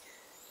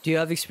 Do you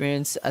have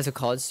experience as a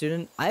college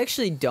student? I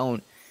actually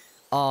don't.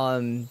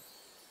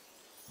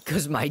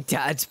 Because my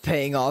dad's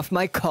paying off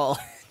my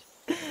college.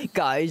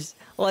 Guys,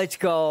 let's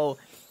go.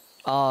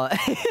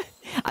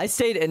 I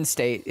stayed in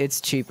state. It's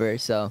cheaper,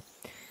 so.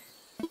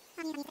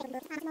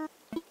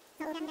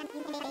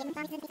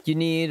 You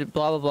need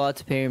blah blah blah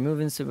to pay your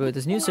movements with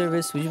this new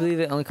service. Would you believe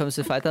it only comes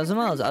to 5,000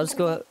 miles? I'll just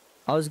go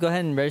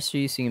ahead and register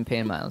you so you can pay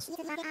in miles.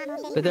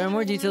 But there are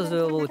more details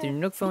available with your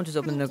Nook phone. Just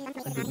open the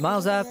Nook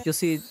Miles app. You'll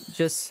see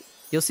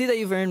that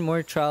you've earned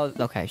more trial.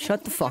 Okay,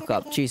 shut the fuck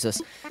up,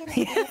 Jesus.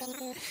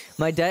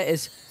 My debt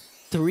is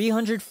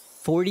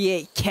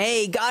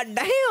 348K.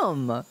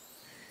 Goddamn.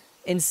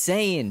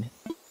 Insane.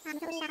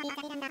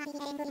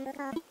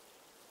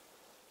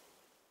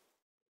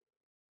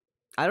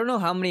 I don't know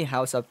how many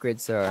house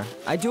upgrades there are.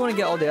 I do want to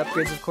get all the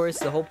upgrades, of course.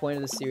 The whole point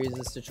of the series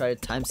is to try to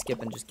time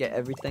skip and just get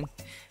everything.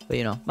 But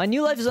you know, my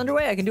new life is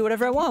underway. I can do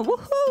whatever I want.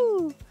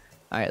 Woohoo!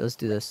 Alright, let's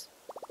do this.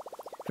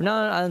 From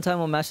now on, island time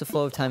will match the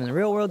flow of time in the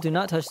real world. Do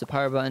not touch the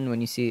power button when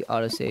you see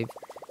autosave.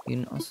 You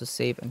can also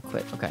save and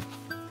quit. Okay.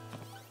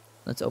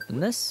 Let's open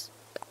this.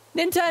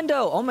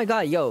 Nintendo! Oh my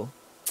god, yo.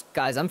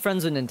 Guys, I'm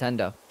friends with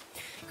Nintendo.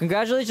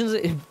 Congratulations,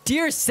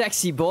 dear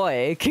sexy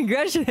boy.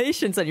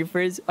 Congratulations on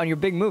your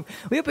big move.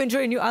 We hope you enjoy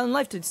your new island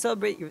life. To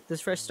celebrate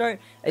this fresh start,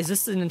 is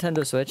this the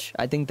Nintendo Switch?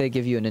 I think they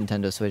give you a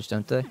Nintendo Switch,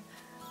 don't they?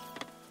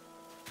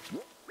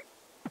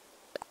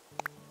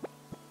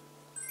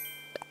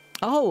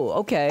 Oh,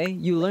 okay.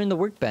 You learned the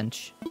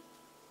workbench.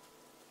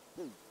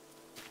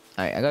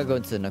 Alright, I gotta go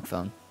into the Nook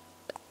phone.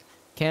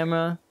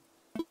 Camera.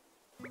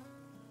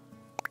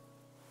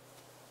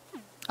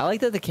 I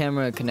like that the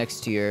camera connects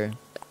to your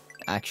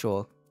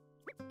actual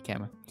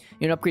camera. You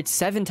can upgrade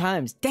 7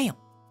 times. Damn!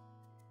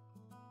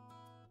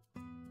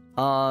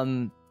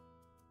 I'm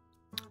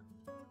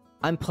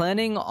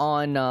planning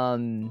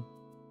on,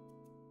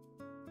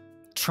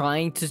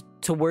 trying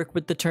to work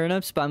with the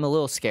turnips, but I'm a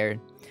little scared.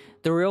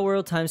 The real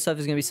world time stuff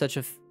is gonna be such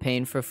a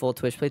pain for a full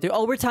Twitch playthrough.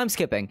 Oh, we're time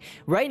skipping.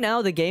 Right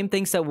now, the game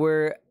thinks that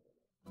we're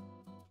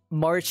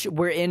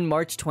in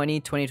March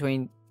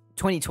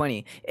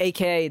 2020,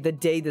 aka the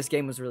day this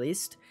game was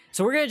released.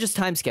 So we're gonna just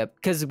time skip,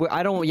 because if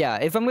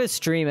I'm gonna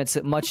stream, it's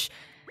much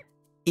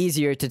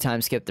easier to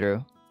time skip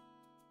through.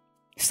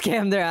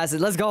 Scam their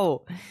asses, let's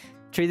go!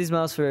 Trade these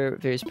miles for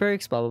various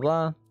perks, blah blah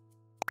blah.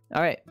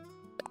 Alright.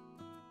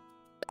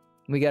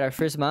 We got our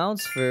first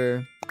miles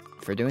for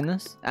doing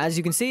this. As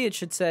you can see, it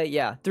should say,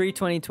 yeah,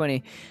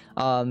 3/20/20.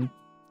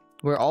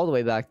 We're all the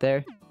way back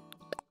there.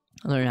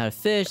 Learn how to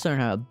fish, learn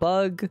how to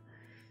bug.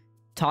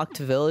 Talk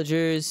to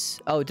villagers.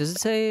 Oh, does it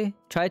say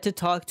try to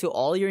talk to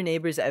all your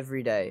neighbors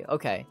every day?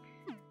 Okay.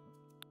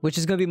 Which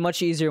is going to be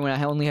much easier when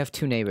I only have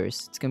 2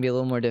 neighbors. It's going to be a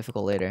little more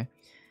difficult later.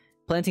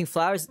 Planting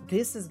flowers.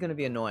 This is going to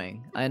be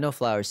annoying. I know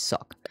flowers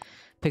suck.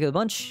 Pick a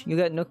bunch. You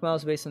get Nook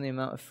miles based on the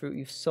amount of fruit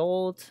you've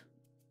sold.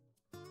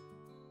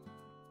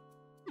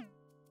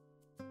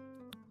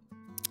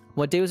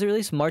 What day was it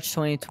released? March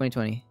 20,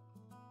 2020.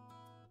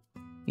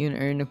 You can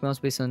earn Nook miles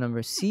based on the number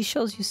of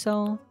seashells you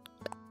sell.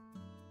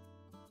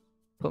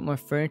 Put more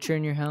furniture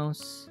in your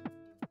house.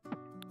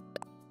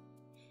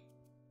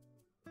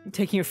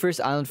 Taking your first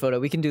island photo.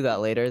 We can do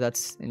that later.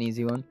 That's an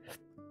easy one.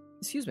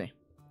 Excuse me.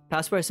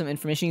 Passport has some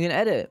information you can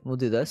edit. We'll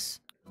do this.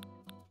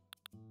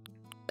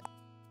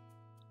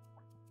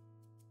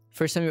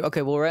 First time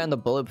okay, we'll write on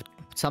the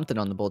something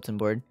on the bulletin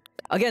board.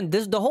 Again,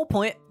 the whole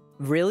point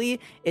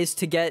really is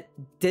to get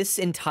this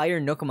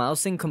entire Nook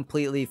Miles thing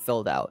completely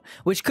filled out,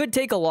 which could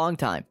take a long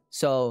time.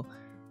 So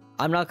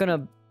I'm not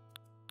gonna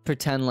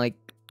pretend like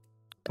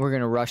we're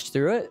gonna rush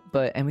through it,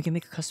 and we can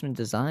make a custom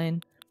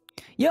design.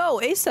 Yo,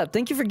 ASAP,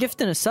 thank you for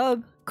gifting a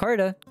sub.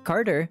 Carter.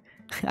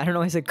 I don't know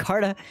why I said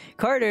Carter.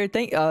 Carter,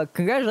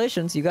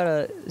 congratulations, you got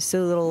a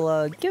silly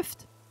little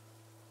gift.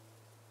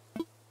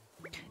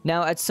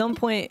 Now, at some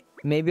point,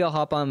 maybe I'll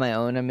hop on my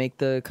own and make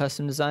the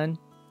custom design.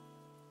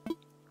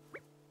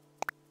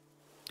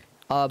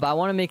 But I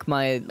want to make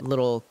my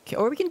little,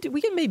 or we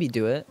can maybe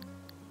do it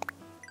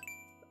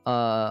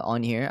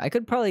on here. I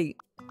could probably,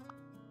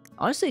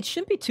 honestly, it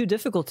shouldn't be too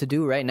difficult to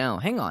do right now.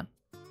 Hang on.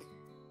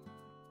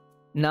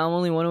 Now I'm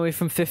only 1 away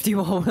from 50.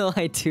 What will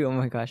I do? Oh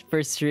my gosh.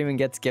 First stream and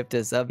get skipped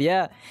a sub.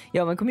 Yeah.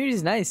 Yo, my community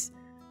is nice.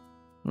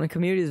 My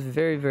community is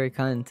very, very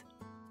kind.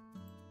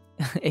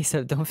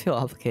 ASAP, don't feel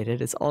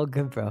obligated. It's all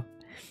good, bro.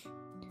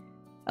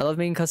 I love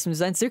making custom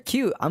designs. They're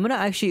cute. I'm gonna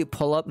actually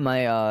pull up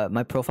my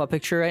my profile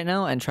picture right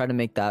now and try to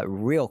make that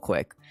real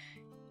quick.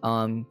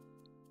 I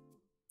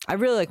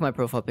really like my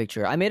profile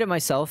picture. I made it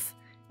myself,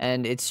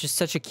 and it's just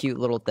such a cute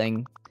little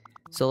thing.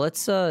 So let's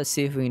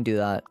see if we can do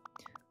that.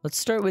 Let's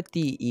start with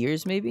the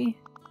ears, maybe.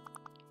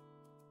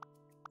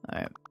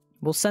 Alright.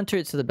 We'll center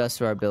it to the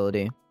best of our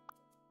ability.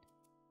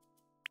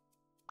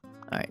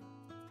 Alright.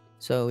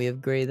 So we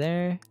have gray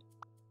there.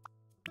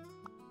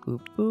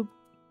 Boop, boop.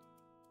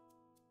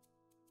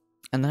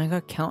 And then I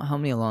gotta count how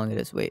many along it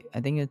is. Wait,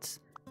 I think it's...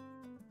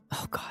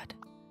 Oh, God.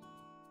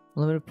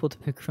 Limited pool to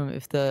pick from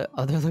if the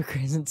other looker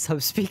isn't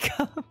sub-speak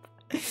up.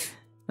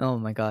 Oh,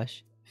 my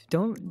gosh.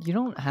 You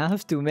don't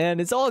have to,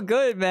 man. It's all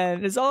good,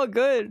 man. It's all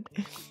good.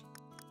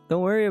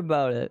 Don't worry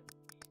about it.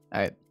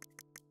 Alright.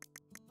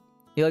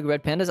 You like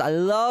red pandas? I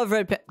love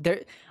red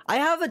panda. I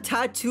have a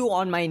tattoo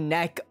on my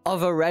neck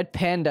of a red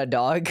panda,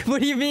 dog.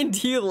 What do you mean,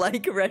 do you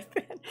like red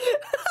panda?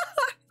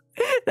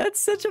 That's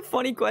such a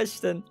funny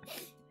question.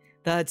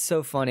 That's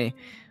so funny.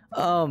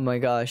 Oh my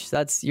gosh.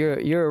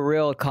 You're a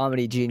real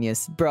comedy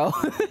genius, bro.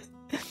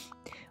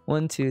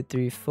 1, 2,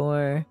 3,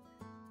 4.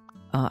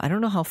 I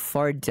don't know how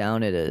far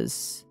down it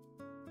is.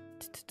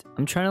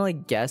 I'm trying to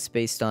like guess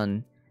based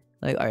on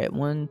like, all right,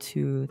 1,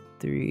 2,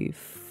 3,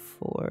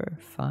 4,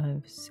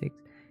 5, 6,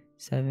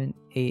 7,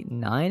 8,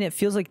 9. It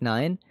feels like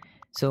 9.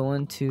 So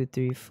 1, 2,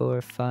 3,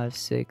 4, 5,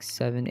 6,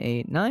 7,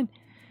 8, 9.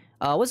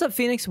 What's up,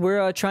 Phoenix?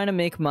 We're trying to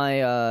make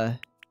my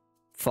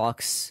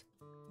fox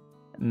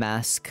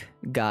mask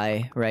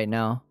guy right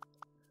now.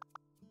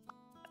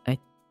 I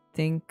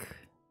think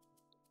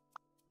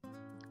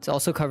it's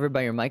also covered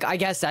by your mic. I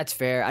guess that's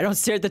fair. I don't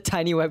stare at the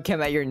tiny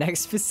webcam at your neck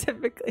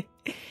specifically.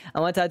 I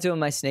want a tattoo of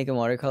my snake in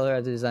watercolor. I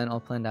have the design all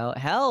planned out.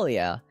 Hell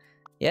yeah.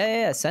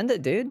 Yeah. Send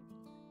it, dude.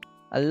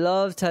 I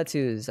love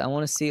tattoos. I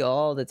want to see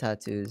all the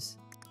tattoos.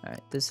 All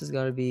right, this has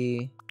got to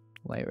be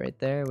white right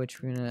there,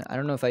 which we're gonna... I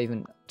don't know if I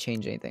even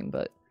change anything,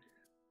 but...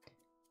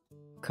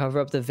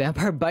 Cover up the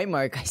vampire bite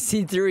mark. I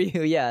see through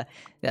you. Yeah,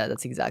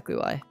 that's exactly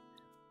why.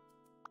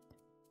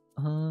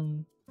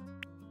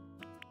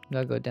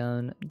 Gotta go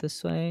down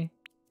this way.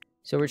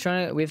 So we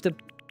have to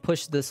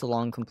push this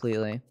along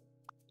completely.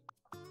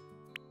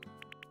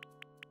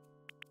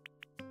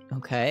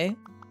 Okay,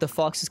 the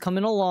fox is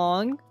coming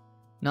along.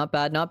 Not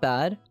bad, not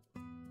bad.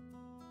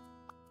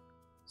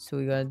 So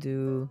we gotta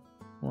do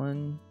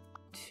 1,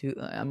 2.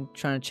 I'm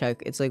trying to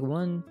check. It's like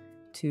 1,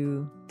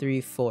 2,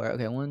 3, 4.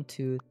 Okay, 1,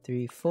 2,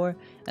 3, 4. And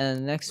then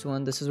the next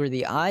one, this is where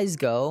the eyes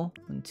go.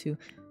 1, 2,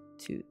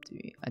 2,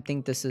 3. I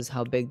think this is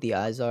how big the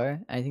eyes are.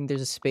 I think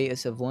there's a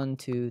space of 1,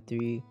 2,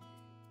 3,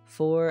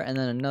 4, and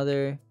then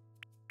another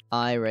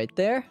eye right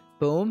there.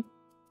 Boom.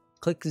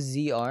 Click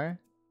ZR.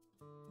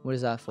 What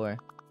is that for?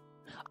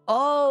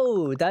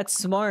 Oh, that's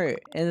smart.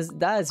 And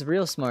that is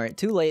real smart.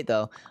 Too late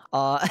though.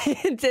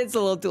 It's a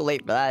little too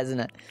late for that, isn't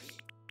it?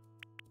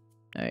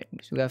 All right,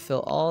 so we gotta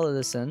fill all of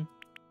this in.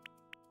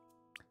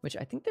 Which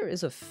I think there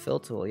is a fill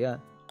tool, yeah.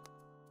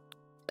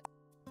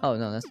 Oh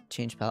no, that's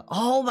change palette.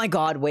 Oh my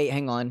god, wait,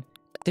 hang on.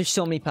 There's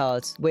so many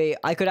palettes. Wait,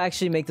 I could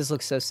actually make this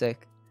look so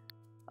sick.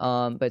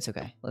 But it's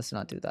okay. Let's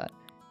not do that.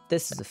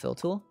 This is a fill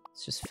tool.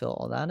 Let's just fill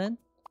all that in.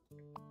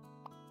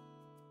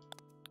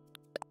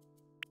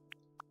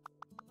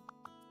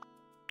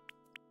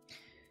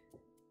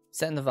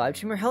 Setting the vibe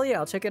streamer? Hell yeah,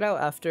 I'll check it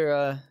out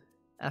after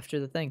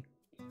the thing.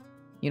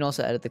 You can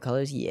also edit the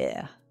colors.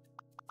 Yeah.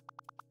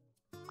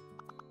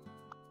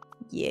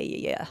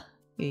 Yeah.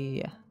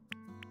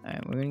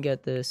 Alright, we're gonna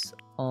get this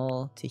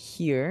all to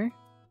here.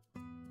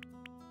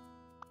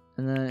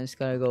 And then it's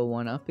gotta go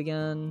one up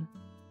again.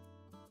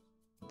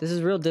 This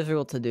is real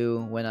difficult to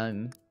do when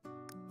I'm...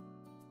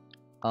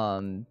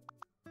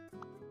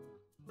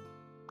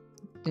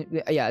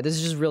 Yeah, this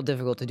is just real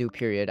difficult to do,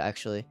 period,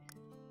 actually.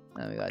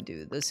 Now we gotta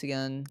do this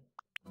again.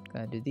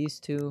 Gotta do these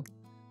two.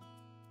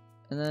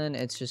 And then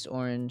it's just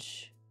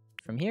orange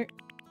from here.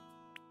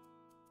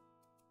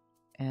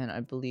 And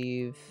I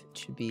believe it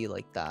should be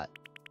like that.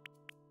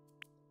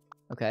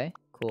 Okay,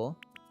 cool.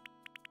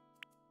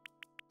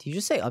 Did you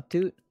just say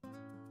updoot?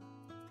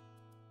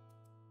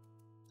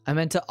 I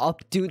meant to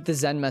updoot the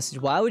Zen message.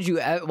 Why would you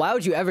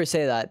ever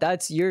say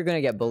that? You're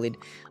gonna get bullied.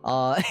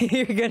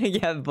 You're gonna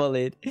get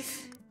bullied.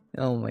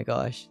 Oh my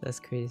gosh, that's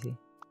crazy.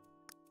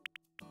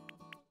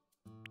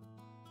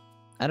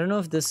 I don't know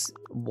if this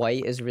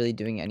white is really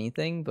doing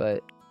anything,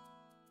 but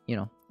you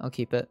know, I'll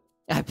keep it.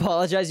 I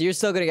apologize. You're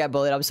still gonna get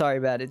bullied. I'm sorry,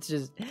 man. It's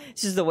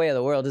just the way of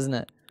the world, isn't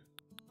it?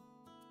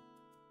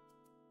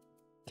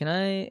 Can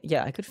I?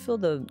 Yeah, I could fill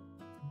the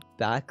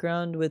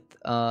background with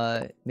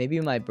maybe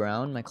my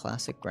brown, my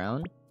classic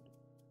brown.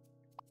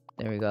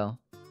 There we go.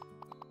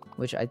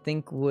 Which I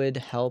think would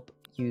help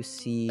you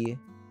see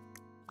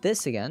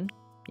this again.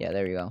 Yeah,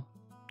 there we go.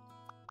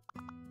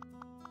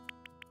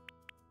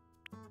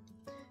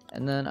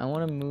 And then I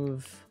want to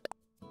move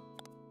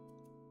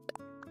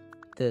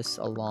this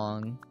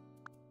along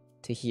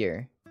to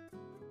here.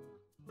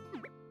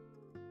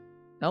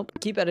 Nope,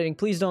 keep editing.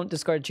 Please don't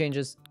discard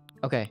changes.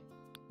 Okay,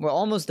 we're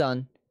almost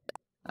done.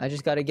 I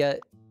just gotta get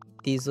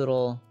these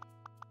little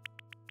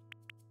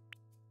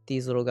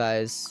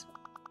guys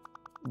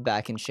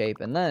back in shape,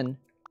 and then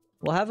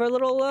we'll have our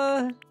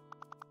little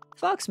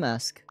fox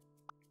mask.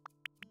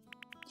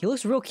 He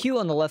looks real cute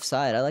on the left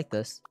side. I like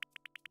this.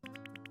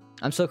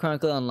 I'm so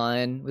chronically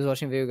online. Was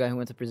watching a video guy who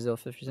went to Brazil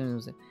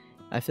 50%.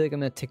 I feel like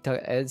I'm in a TikTok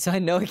ad, so I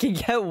know it can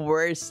get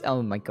worse.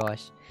 Oh my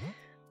gosh.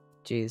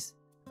 Jeez.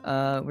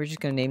 We're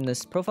just gonna name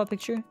this profile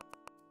picture.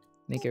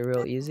 Make it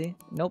real easy.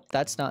 Nope,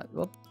 that's not.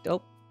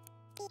 Nope.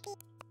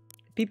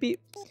 Beep beep.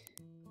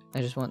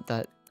 I just want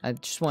that. I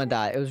just wanted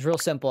that. It was real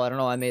simple. I don't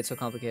know why I made it so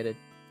complicated.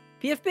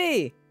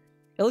 PFP!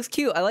 It looks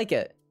cute. I like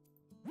it.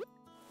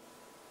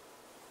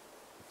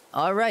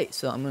 Alright,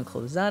 so I'm gonna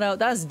close that out.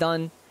 That's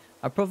done.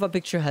 Our profile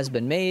picture has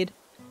been made.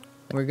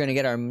 We're gonna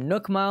get our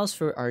Nook miles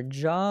for our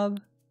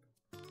job.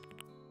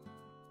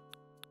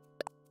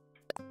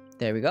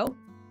 There we go.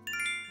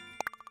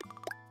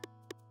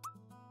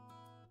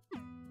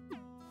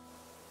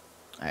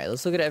 Alright,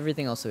 let's look at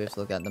everything else. So we have to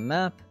look at the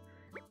map,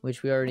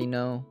 which we already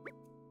know.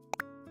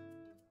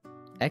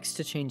 X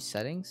to change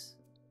settings?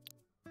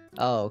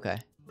 Oh, okay.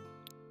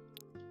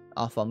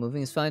 Off while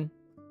moving is fine.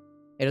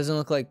 It doesn't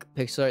look like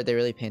pixel art. They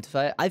really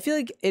paintify it. I feel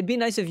like it'd be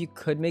nice if you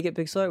could make it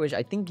pixel art, which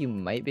I think you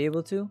might be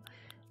able to.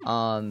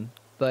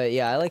 But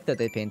yeah, I like that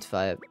they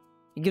paintify it.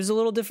 It gives a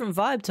little different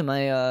vibe to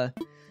my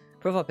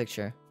profile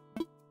picture.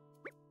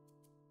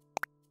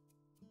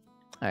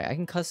 Alright, I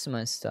can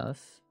customize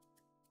stuff.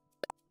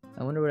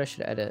 I wonder what I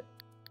should edit.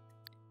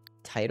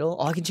 Title?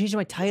 Oh, I can change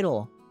my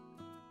title.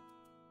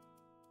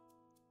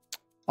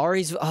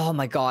 Ari's. Oh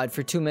my god!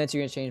 For 2 minutes,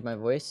 you're gonna change my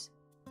voice?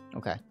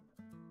 Okay.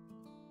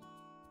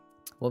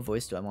 What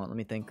voice do I want? Let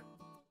me think.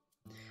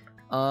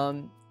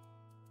 I'm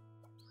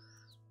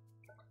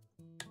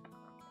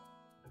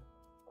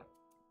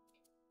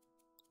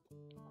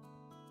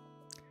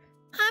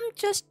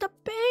just a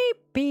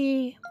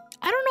baby.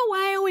 I don't know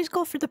why I always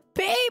go for the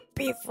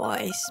baby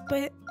voice,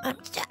 but I'm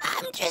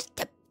just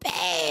a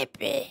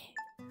baby.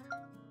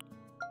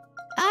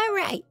 All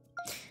right.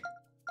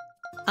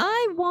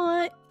 I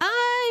want.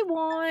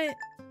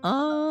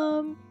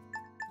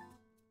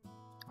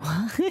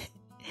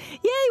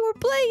 Yay, we're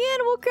playing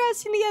Animal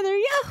Crossing together.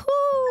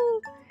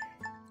 Yahoo!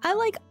 I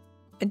like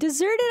a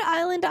deserted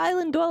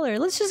island dweller.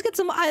 Let's just get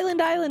some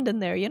island in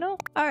there, you know?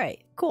 All right,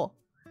 cool.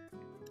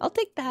 I'll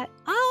take that.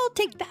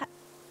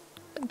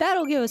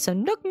 That'll give us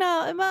some Nook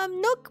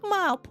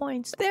Mile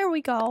points. There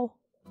we go.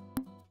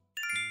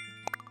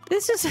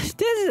 This is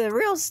a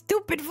real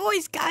stupid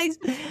voice, guys.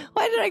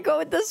 Why did I go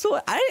with this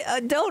one?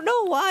 I don't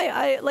know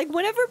why. Like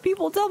whenever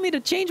people tell me to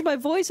change my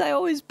voice, I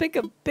always pick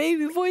a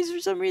baby voice for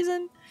some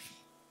reason.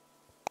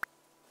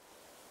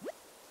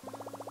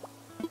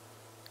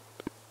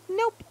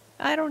 Nope,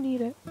 I don't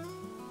need it.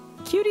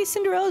 Cutie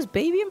Cinderella's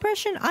baby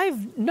impression?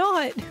 I've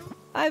not.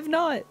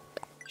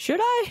 Should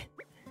I?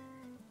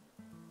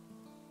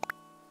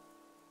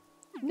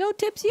 No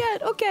tips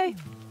yet. Okay.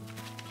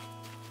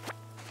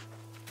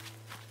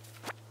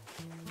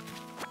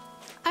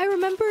 I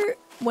remember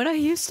when I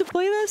used to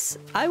play this,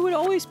 I would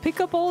always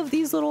pick up all of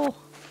these little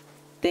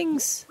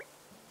things.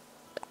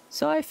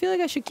 So I feel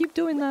like I should keep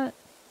doing that.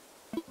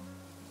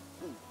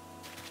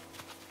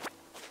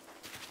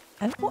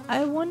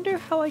 I wonder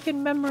how I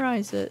can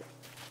memorize it.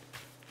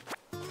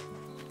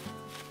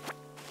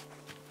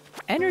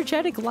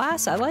 Energetic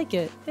lass, I like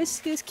it. It's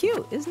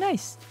cute. It's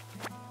nice.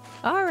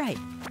 Alright.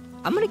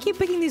 I'm gonna keep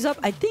picking these up.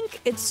 I think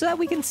it's so that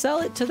we can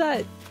sell it to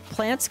that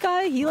plants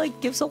guy. He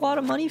like gives a lot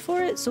of money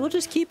for it. So we'll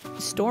just keep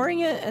storing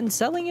it and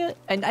selling it.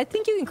 And I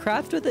think you can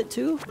craft with it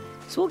too.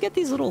 So we'll get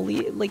these little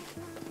like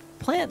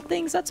plant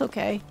things. That's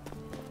okay.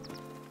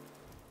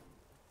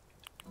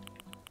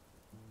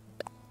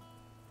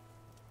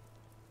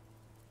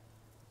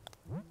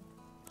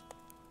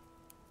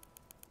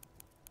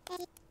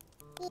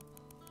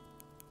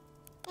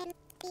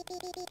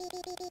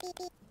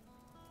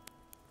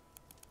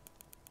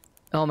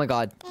 Oh my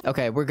god.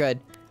 Okay, we're good.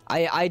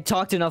 I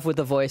talked enough with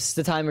the voice.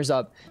 The timer's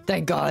up.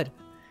 Thank god.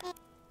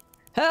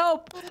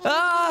 Help!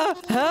 Ah!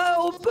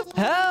 Help!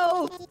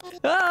 Help!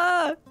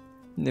 Ah!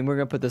 And then we're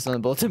gonna put this on the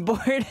bulletin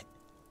board.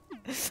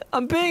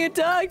 I'm being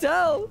attacked!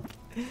 Help!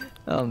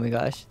 Oh my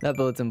gosh. That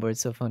bulletin board's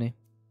so funny.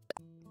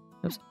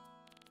 Oops.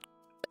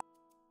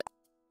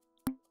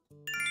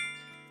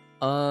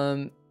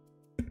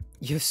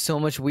 You have so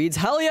much weeds.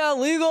 Hell yeah!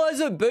 Legalize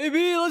it,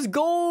 baby! Let's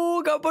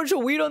go! Got a bunch of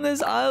weed on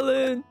this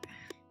island.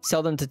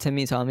 Sell them to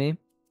Timmy Tommy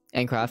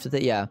and craft with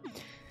it. Yeah,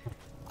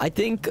 I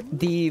think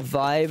the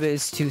vibe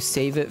is to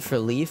save it for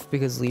Leaf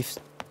because Leaf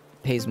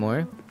pays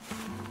more.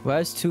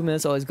 Whereas 2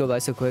 minutes always go by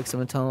so quick.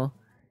 Someone tell him.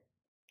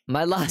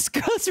 My last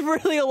girl's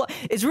really a lot.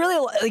 It's really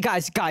a lot.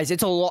 Guys,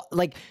 it's a lot.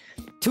 Like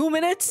 2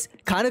 minutes,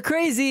 kind of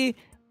crazy.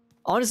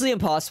 Honestly,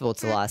 impossible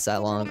to last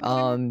that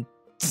long.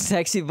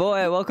 Sexy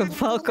boy, welcome.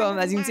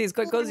 As you can see, it's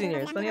quite cozy in here.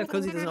 It's funny how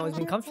cozy doesn't always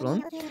mean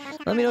comfortable.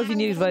 Let me know if you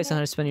need advice on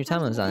how to spend your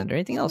time on this island or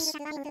anything else.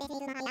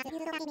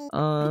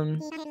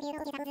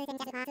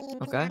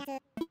 Okay.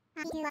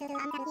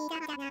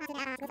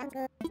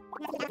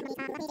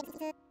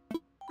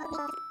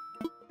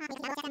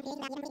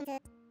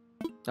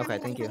 Okay,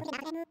 thank you.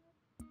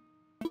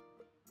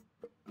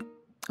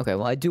 Okay,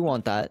 well, I do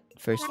want that,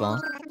 first of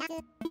all.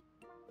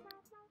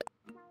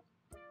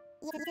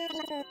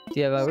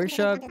 DIY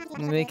workshop.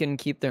 They can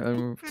keep their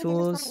own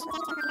tools.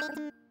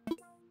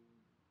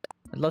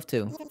 I'd love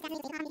to.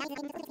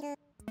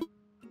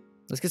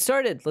 Let's get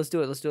started. Let's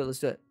do it.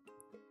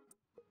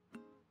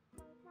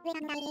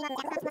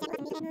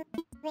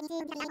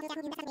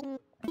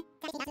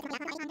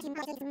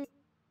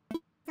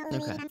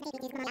 Okay.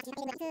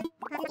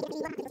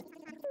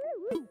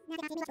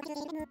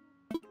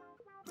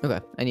 Okay,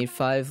 I need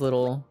 5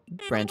 little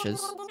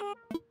branches.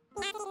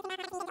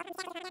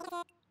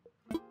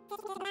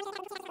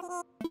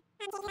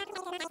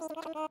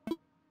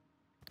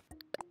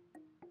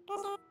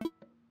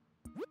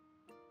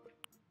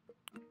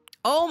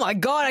 Oh my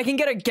god, I can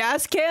get a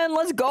gas can?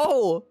 Let's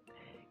go!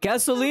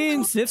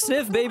 Gasoline, sniff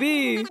sniff,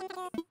 baby!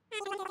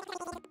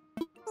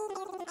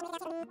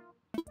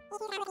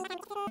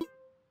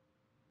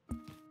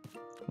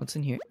 What's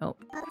in here? Oh.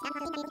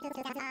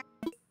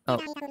 Oh.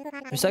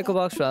 Recycle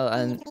box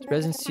and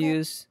resins to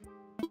use.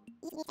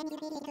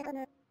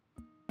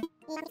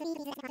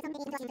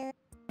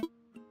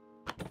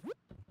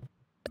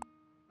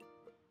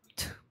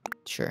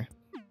 Sure.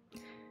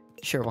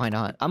 Sure, why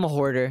not? I'm a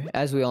hoarder,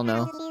 as we all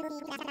know.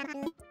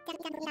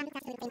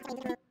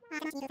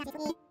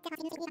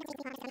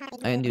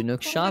 I can do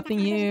Nook shopping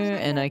here,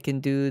 and I can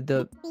do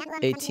the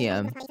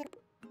ATM.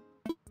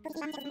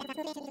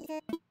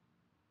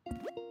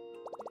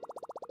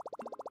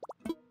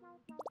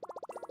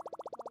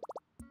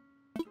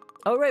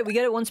 Oh, right, we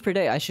get it once per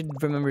day. I should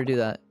remember to do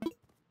that.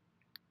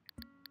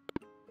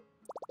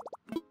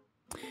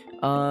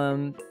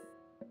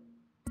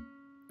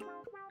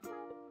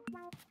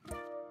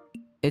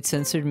 It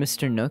censored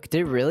Mr. Nook.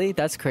 Did it really?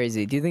 That's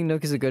crazy. Do you think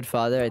Nook is a good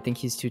father? I think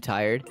he's too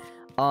tired.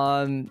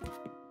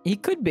 He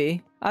could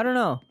be. I don't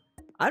know.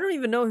 I don't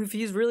even know if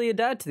he's really a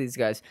dad to these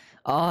guys.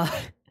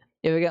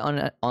 If I get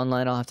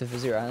online, I'll have to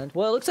visit your island.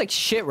 Well, it looks like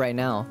shit right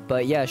now,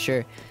 but yeah,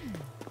 sure.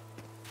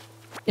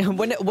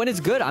 When it's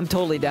good, I'm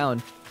totally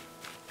down.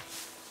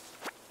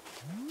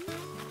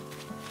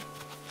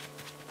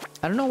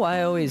 I don't know why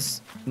I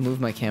always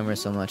move my camera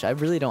so much. I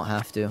really don't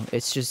have to.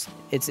 It's just,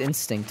 it's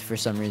instinct for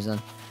some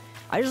reason.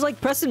 I just like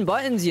pressing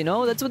buttons, you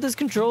know? That's what this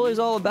controller is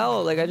all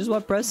about. Like, I just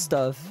want to press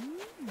stuff.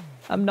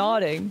 I'm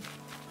nodding.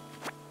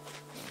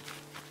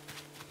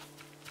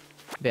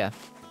 But yeah.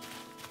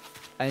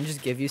 I can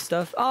just give you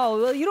stuff.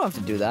 Oh, well, you don't have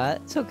to do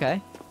that. It's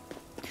okay.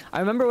 I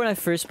remember when I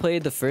first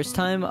played the first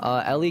time,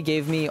 Ellie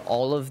gave me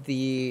all of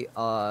the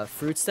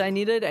fruits that I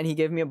needed, and he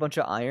gave me a bunch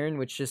of iron,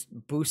 which just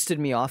boosted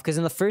me off. Because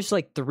in the first,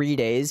 like, 3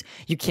 days,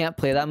 you can't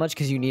play that much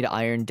because you need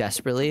iron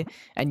desperately,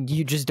 and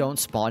you just don't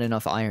spawn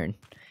enough iron.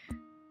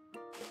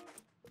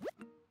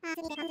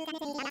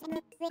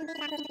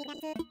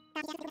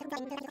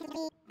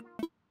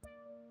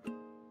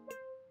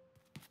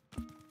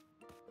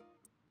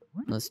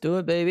 Let's do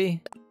it,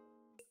 baby.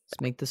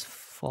 Let's make this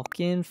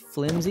fucking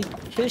flimsy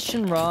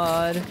fishing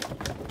rod.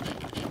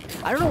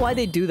 I don't know why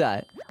they do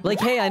that. Like,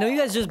 hey, I know you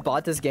guys just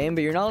bought this game,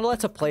 but you're not allowed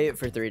to play it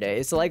for 3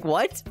 days. So, like,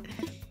 what?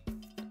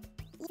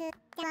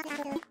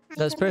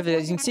 That's perfect.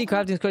 As you can see,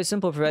 crafting is quite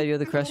simple, provided you have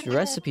the correct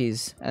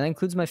recipes. And that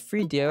includes my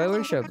free DIY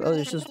workshop. Oh,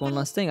 there's just one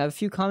last thing. I have a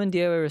few common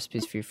DIY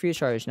recipes for you, free of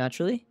charge,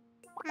 naturally.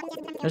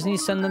 Just need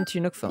to send them to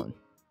your Nook phone.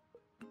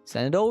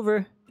 Send it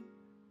over.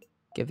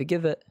 Give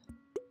it.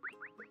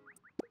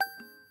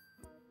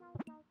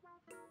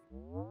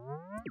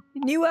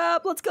 New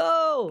app, let's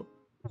go!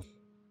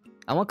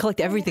 I want to collect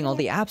everything, all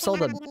the apps, all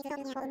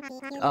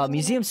the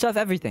museum stuff,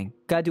 everything.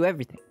 Gotta do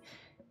everything.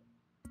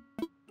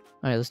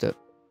 Alright, let's do it.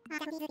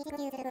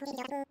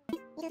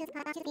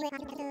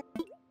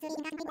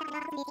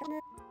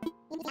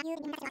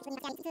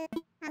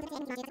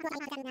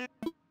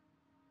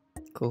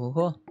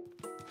 Cool.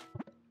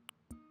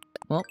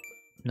 Well,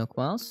 Nook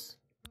Mouse.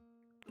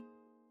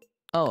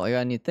 Oh, I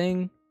got a new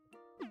thing.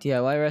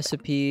 DIY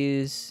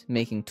recipes,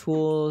 making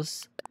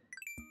tools.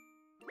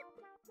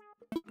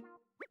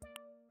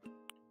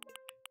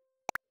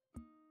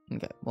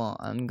 Okay, well,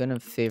 I'm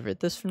gonna favorite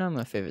this for now. I'm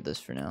gonna favorite this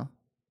for now.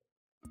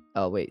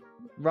 Oh, wait.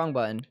 Wrong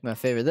button. I'm gonna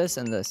favorite this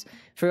and this.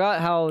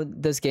 Forgot how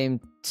this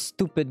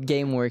stupid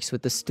game works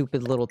with the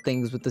stupid little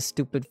things, with the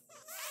stupid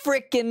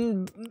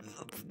freaking...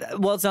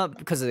 Well, it's not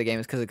because of the game,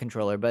 it's because of the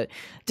controller, but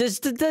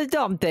just the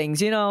dumb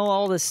things, you know?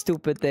 All the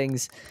stupid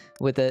things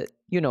with it.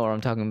 You know what I'm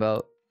talking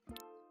about.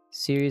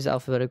 Series,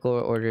 alphabetical,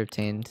 order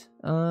obtained.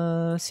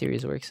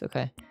 Series works,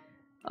 okay.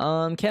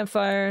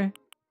 Campfire.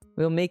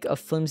 We'll make a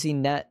flimsy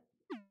net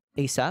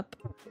ASAP.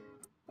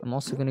 I'm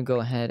also gonna go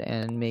ahead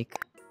and make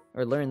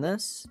or learn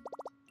this.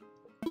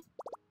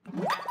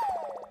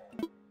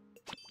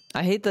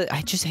 I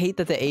just hate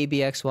that the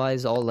ABXY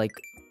is all like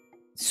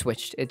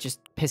switched. It just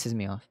pisses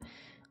me off.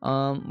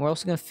 We're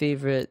also gonna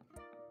favorite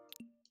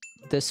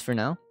this for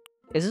now.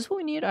 Is this what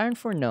we need iron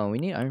for? No, we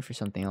need iron for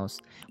something else.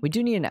 We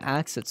do need an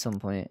axe at some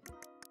point.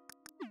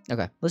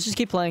 Okay, let's just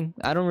keep playing.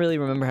 I don't really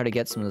remember how to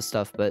get some of this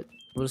stuff, but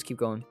we'll just keep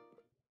going.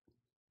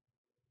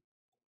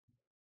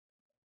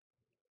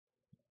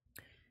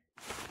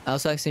 I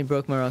also accidentally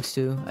broke my rocks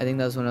too. I think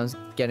that was when I was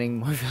getting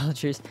more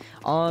villagers.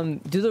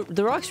 Do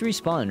the rocks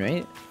respawn,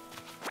 right?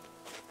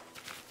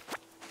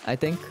 I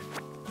think.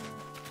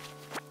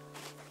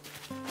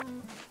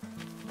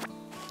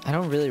 I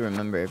don't really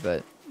remember,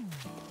 but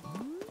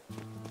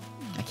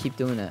I keep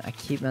doing it. I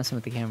keep messing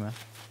with the camera.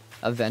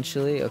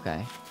 Eventually,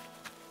 okay.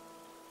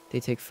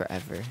 They take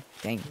forever.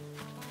 Dang.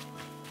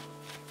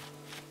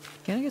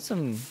 Can I get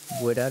some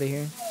wood out of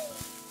here?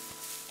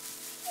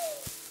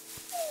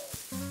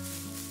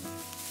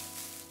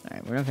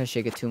 Alright, we're not gonna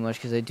shake it too much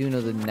because I do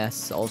know the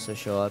nests also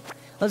show up.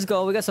 Let's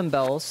go, we got some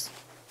bells.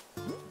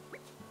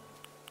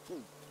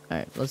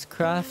 Alright, let's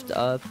craft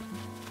up.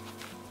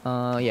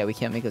 Yeah, we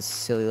can't make a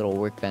silly little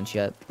workbench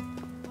yet.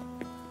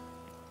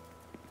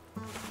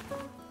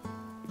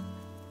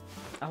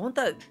 I want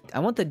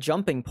the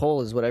jumping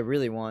pole is what I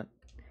really want.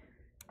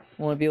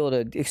 I want to be able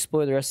to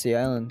explore the rest of the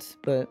island,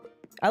 but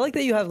I like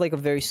that you have like a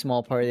very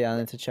small part of the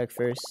island to check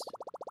first.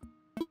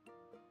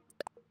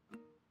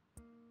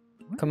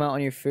 Come out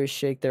on your first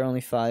shake, there are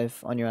only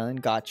 5 on your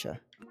island. Gotcha.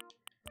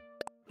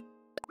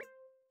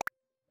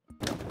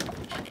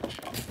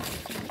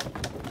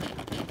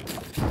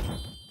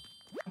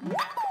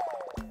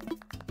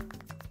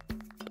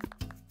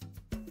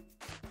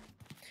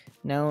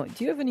 Now,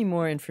 do you have any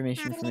more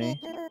information for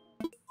me?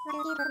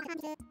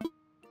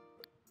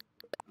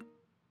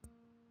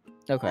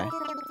 Okay.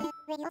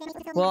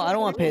 Well, I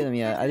don't want to pay them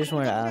yet. I just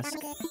wanted to ask.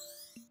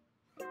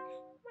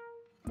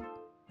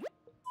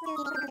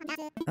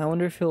 I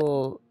wonder if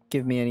he'll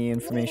give me any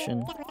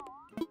information.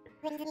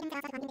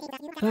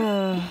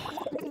 Okay,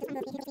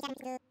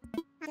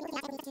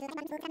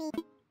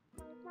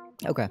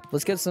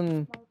 let's get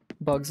some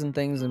bugs and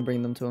things and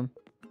bring them to him.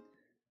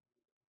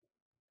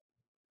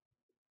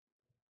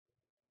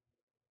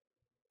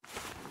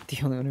 The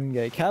only one who can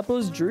get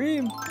Capo's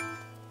dream.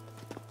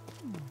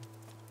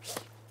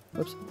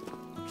 Whoops.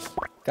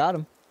 Got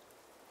him.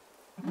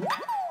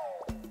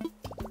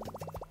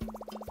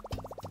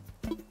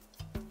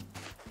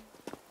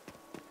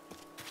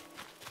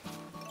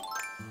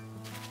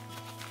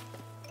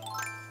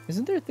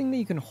 Isn't there a thing that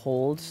you can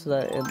hold so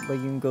that it, like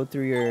you can go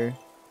through your...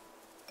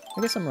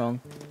 I guess I'm wrong.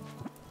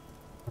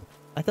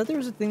 I thought there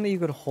was a thing that you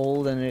could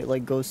hold and it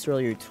like goes through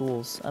all your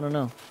tools. I don't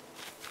know.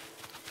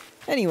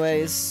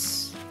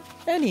 Anyways.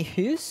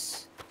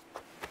 Anywho's.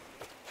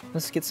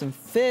 Let's get some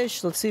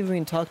fish. Let's see if we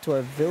can talk to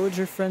our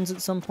villager friends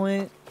at some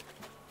point.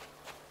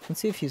 Let's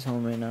see if he's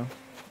home right now.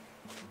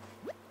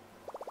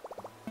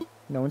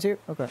 No one's here?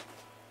 Okay.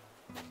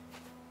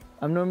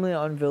 I'm normally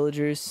on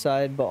villager's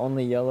side, but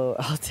only yellow.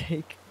 I'll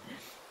take.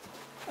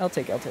 Alright,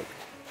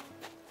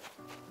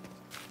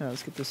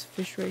 let's get this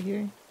fish right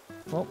here.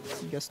 Well,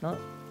 I guess not.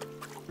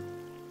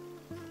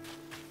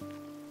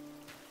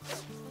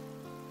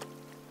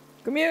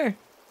 Come here!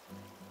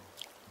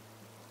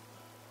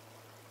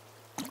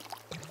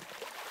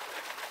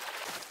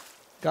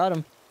 Got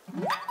him.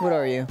 What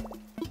are you?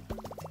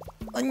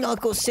 A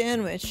knuckle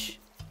sandwich.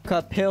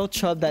 Got pale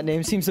chub, that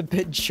name seems a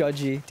bit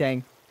judgy.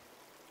 Dang.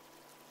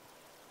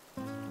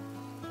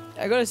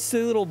 I got a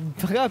silly little...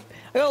 I got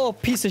a little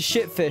piece of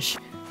shit fish.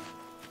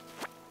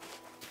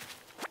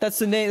 That's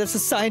the name, that's the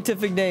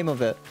scientific name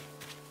of it.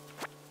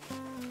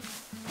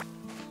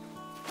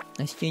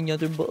 I see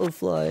another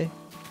butterfly.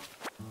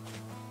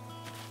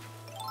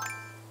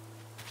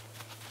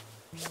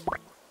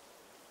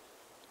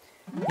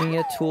 You can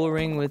get a tool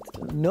ring with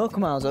Nook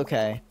Miles,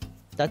 okay.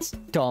 That's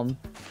dumb.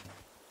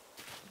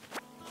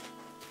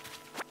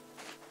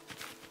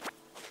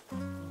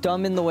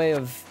 Dumb in the way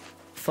of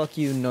fuck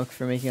you, Nook,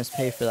 for making us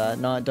pay for that.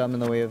 Not dumb in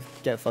the way of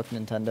get fucked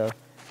Nintendo.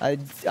 I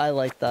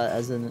like that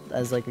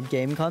as like a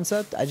game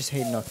concept. I just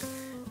hate Nook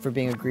for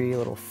being a greedy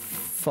little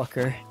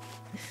fucker.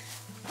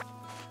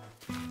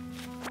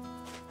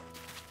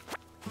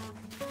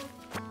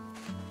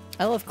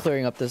 I love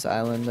clearing up this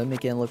island and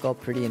making it look all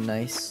pretty and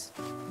nice.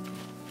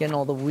 Getting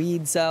all the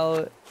weeds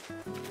out.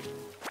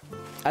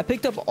 I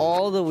picked up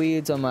all the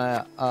weeds on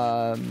my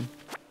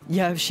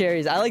yeah,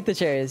 cherries. I like the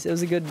cherries. It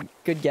was a good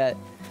get.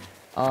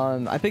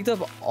 I picked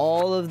up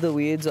all of the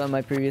weeds on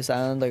my previous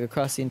island, like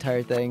across the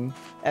entire thing,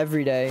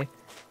 every day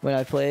when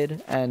I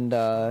played, and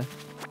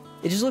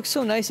it just looks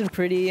so nice and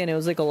pretty, and it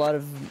was like a lot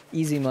of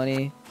easy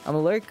money. I'm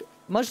a lurk.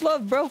 Much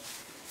love, bro.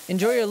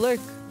 Enjoy your lurk.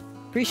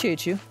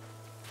 Appreciate you.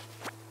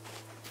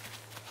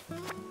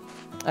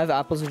 I have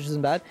apples, which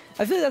isn't bad.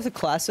 I feel like that's a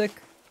classic.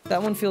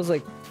 That one feels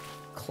like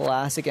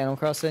classic Animal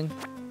Crossing.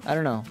 I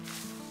don't know.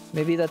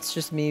 Maybe that's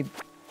just me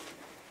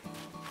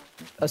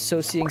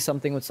associating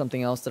something with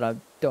something else that I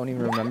don't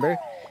even remember.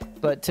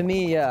 But to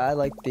me, yeah, I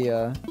like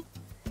the,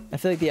 I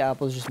feel like the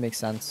apples just make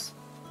sense.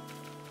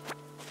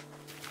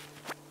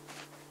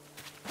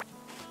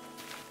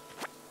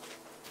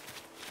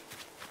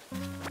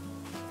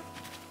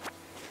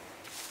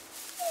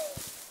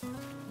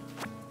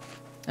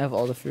 I have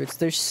all the fruits.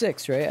 There's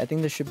 6, right? I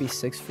think there should be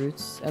 6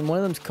 fruits. And one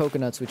of them's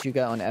coconuts, which you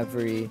get on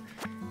every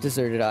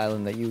deserted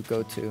island that you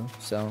go to.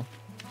 So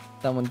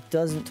that one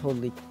doesn't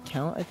totally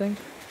count, I think.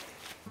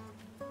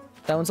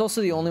 That one's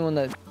also the only one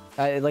that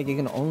like you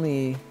can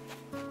only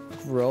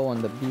grow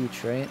on the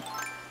beach, right?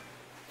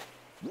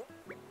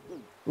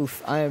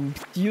 Oof, I am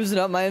using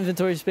up my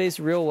inventory space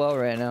real well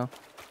right now.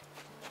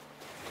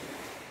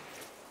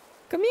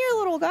 Come here,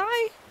 little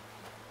guy.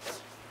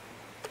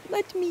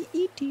 Let me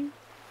eat you.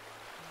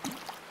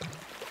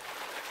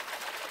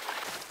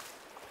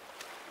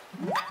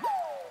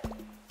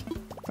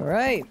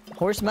 Alright,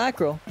 horse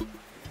mackerel.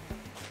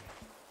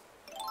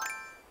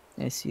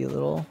 I see a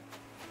little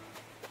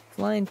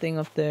flying thing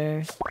up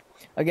there.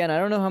 Again, I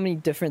don't know how many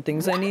different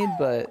things I need,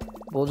 but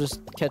we'll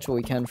just catch what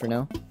we can for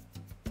now.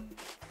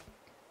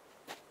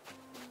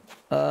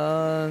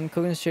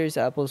 Coconuts, cherries,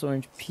 apples,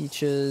 orange,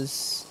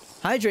 peaches.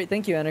 Hydrate,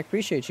 thank you, Anik.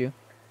 Appreciate you.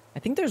 I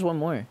think there's one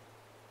more.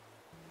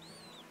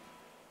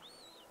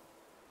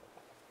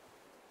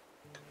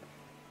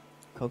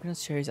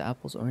 Coconuts, cherries,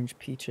 apples, orange,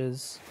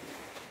 peaches.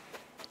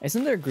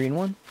 Isn't there a green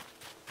one?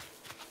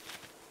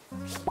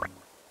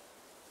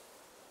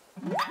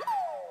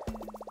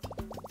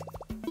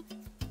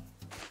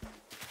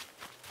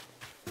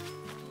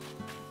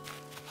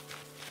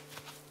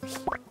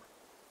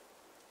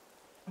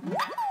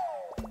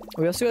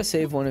 We also gotta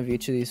save one of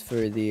each of these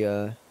for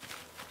the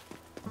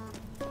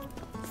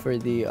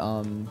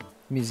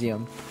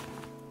museum.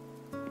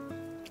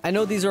 I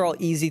know these are all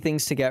easy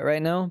things to get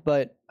right now,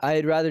 but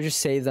I'd rather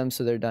just save them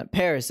so they're done.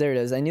 Paris, there it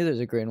is. I knew there's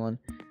a green one.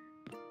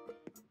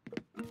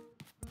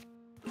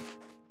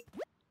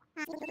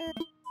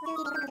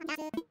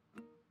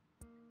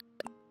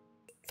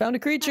 Found a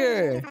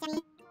creature!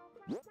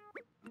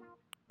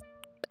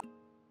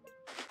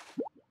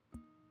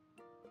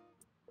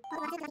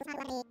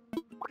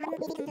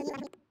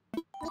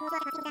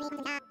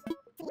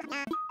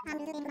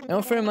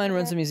 No friend of mine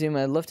runs a museum.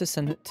 I'd love to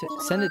send it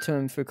to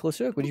him for a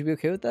closer look. Would you be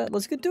okay with that?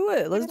 Let's go do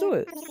it. Let's do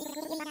it.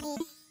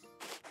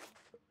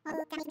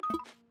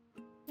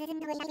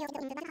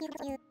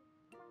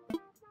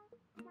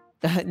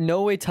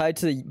 No way tied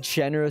to the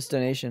generous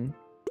donation.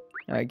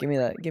 All right, give me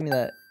that. Give me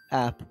that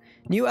app.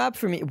 New app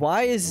for me.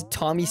 Why is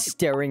Tommy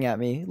staring at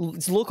me?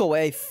 Let's look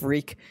away,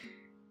 freak.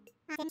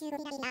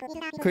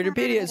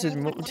 Critterpedia is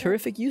a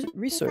terrific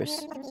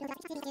resource.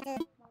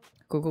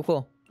 Cool, cool,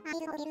 cool.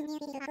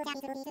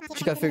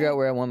 Just gotta figure out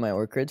where I want my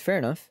orchid. Fair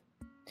enough.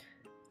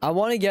 I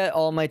want to get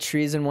all my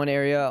trees in one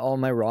area, all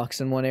my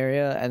rocks in one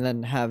area, and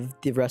then have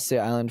the rest of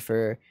the island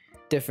for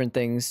different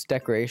things,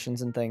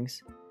 decorations and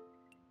things.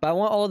 But I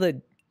want all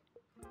the,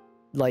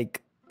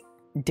 like,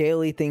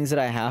 daily things that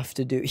I have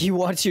to do. He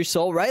wants your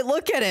soul, right?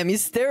 Look at him.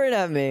 He's staring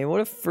at me. What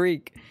a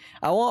freak.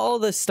 I want all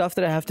the stuff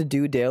that I have to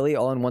do daily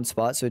all in one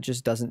spot so it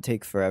just doesn't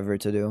take forever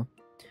to do.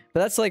 But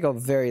that's like a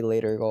very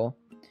later goal.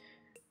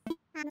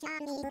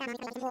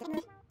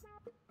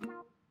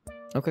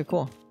 Okay,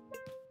 cool.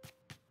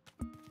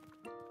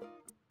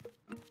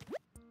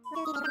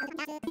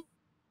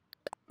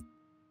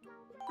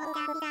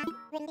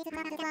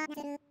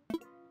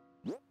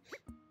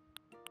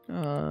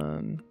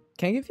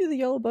 Can I give you the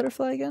yellow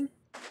butterfly again?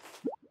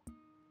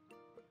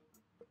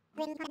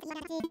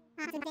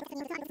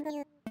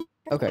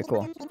 Okay,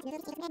 cool.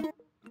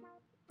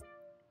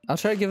 I'll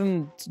try to give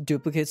him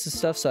duplicates of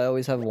stuff, so I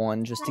always have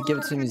one, just to give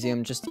it to the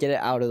museum, just to get it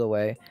out of the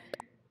way.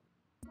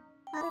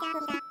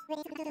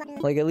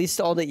 Like, at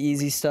least all the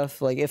easy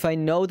stuff. Like, if I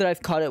know that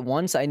I've caught it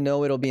once, I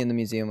know it'll be in the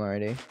museum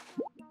already.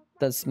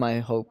 That's my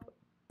hope.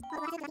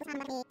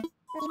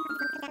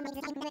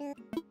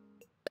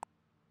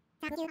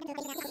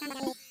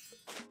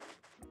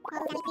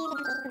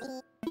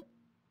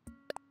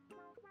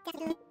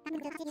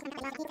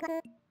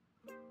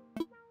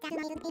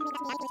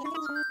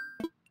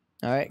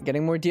 Alright,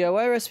 getting more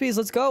DIY recipes,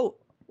 let's go!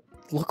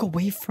 Look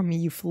away from me,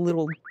 you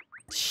little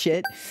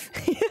shit.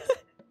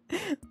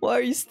 Why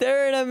are you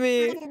staring at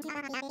me?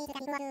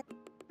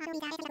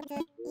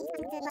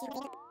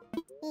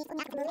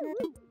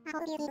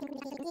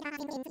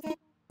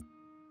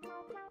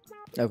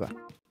 Okay.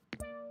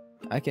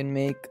 I can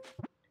make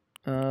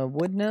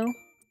wood now.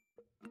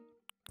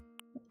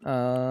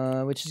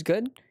 Which is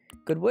good.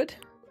 Good wood.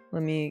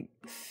 Let me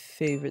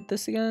favorite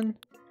this again.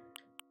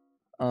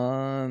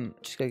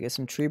 Just gotta get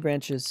some tree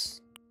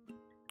branches.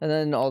 And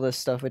then all this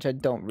stuff, which I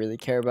don't really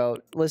care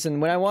about.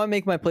 Listen, when I want to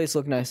make my place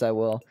look nice, I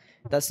will.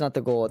 That's not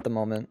the goal at the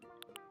moment.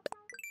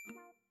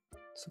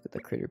 Let's look at the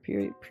crater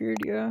period,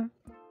 yeah.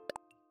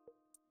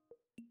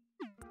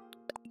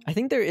 I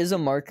think there is a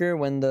marker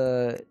when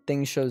the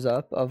thing shows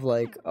up of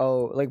like,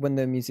 oh, like when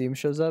the museum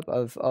shows up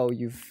of, oh,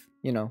 you've,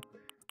 you know,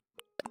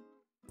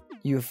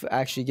 you've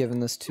actually given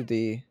this to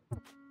the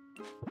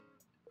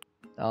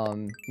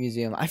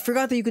museum. I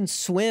forgot that you can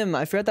swim.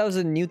 I forgot that was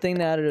a new thing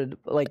that added,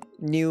 like,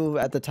 new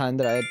at the time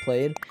that I had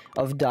played,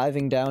 of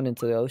diving down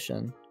into the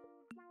ocean.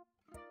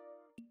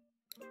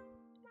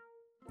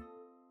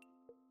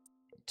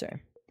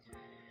 Sorry.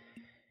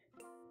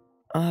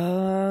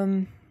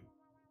 I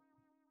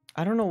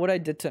don't know what I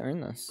did to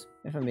earn this,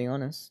 if I'm being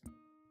honest.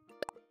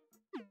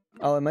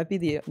 Oh, it might be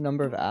the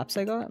number of apps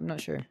I got? I'm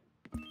not sure.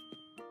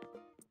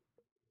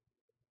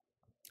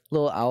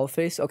 Little owl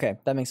face? Okay,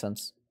 that makes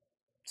sense.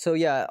 So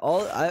yeah,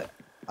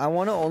 I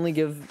want to only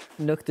give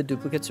Nook the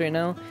duplicates right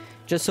now,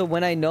 just so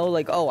when I know,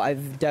 like, oh,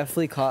 I've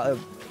definitely caught a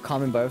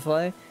common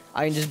butterfly,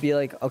 I can just be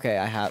like, okay,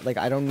 I have, like,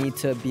 I don't need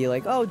to be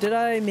like, oh, did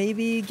I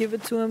maybe give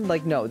it to him?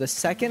 Like, no, the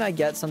second I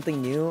get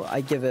something new,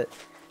 I give it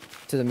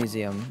to the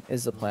museum,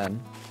 is the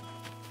plan.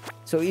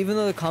 So even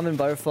though the common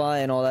butterfly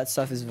and all that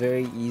stuff is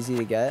very easy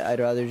to get, I'd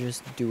rather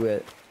just do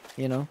it,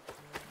 you know,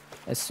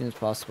 as soon as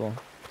possible.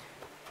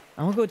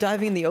 I want to go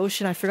diving in the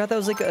ocean. I forgot that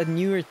was like a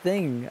newer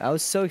thing. I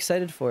was so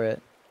excited for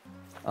it.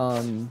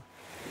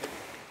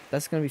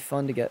 That's gonna be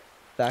fun to get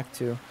back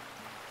to.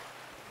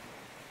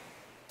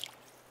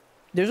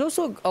 There's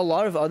also a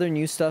lot of other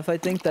new stuff, I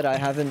think, that I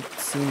haven't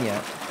seen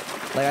yet.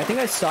 Like, I think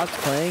I stopped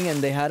playing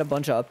and they had a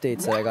bunch of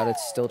updates that I gotta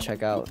still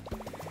check out.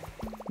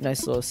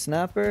 Nice little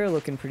snapper,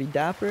 looking pretty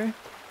dapper.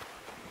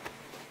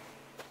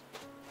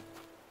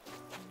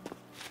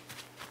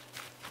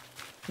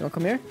 You wanna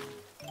come here?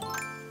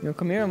 You wanna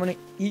come here? I'm gonna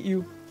eat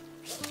you.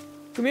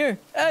 Come here!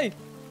 Hey!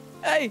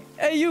 Hey!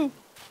 Hey, you!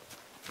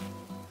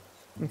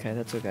 Okay,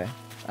 that's okay.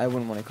 I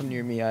wouldn't want to come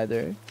near me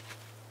either.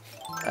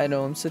 I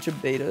know, I'm such a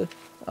beta.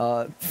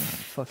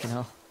 Fucking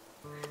hell.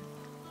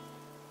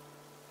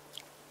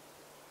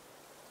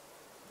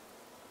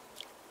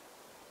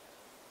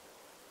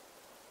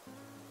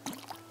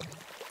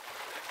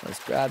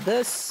 Let's grab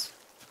this.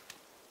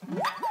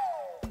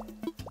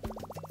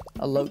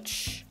 A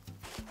loach.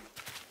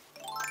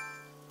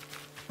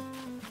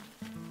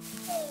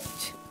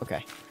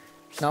 Okay.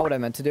 Not what I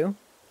meant to do.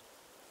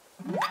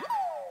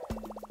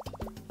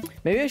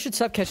 Maybe I should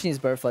stop catching these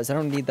butterflies. I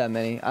don't need that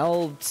many.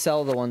 I'll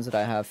sell the ones that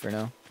I have for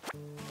now.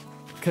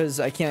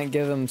 Because I can't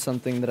give him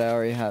something that I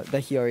already have,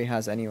 that he already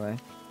has anyway.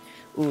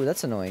 Ooh,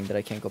 that's annoying that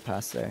I can't go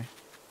past there.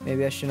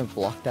 Maybe I shouldn't have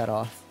blocked that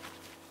off.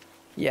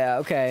 Yeah,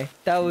 okay.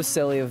 That was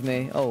silly of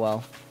me. Oh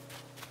well.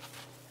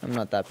 I'm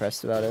not that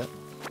pressed about it.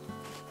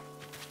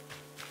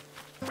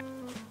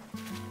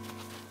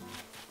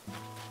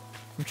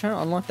 I'm trying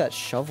to unlock that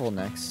shovel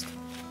next.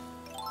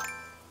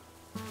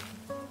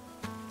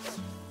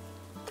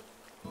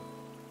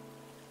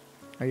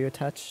 Are you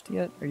attached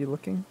yet? Are you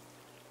looking?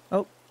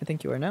 Oh, I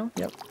think you are now.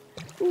 Yep.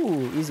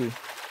 Ooh, easy.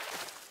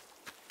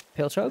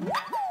 Pale chug?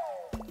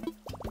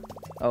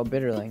 Oh,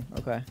 bitterling.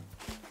 Okay.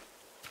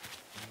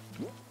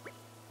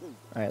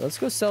 Alright, let's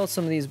go sell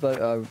some of these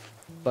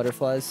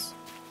butterflies.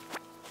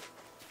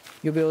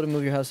 You'll be able to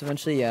move your house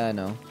eventually? Yeah, I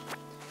know.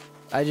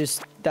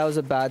 That was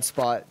a bad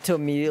spot to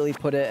immediately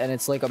put it, and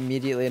it's like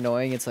immediately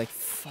annoying. It's like,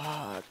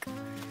 fuck.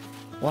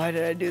 Why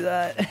did I do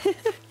that?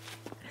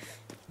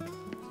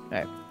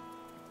 Alright.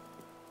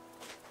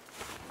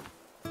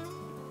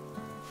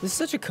 This is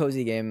such a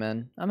cozy game,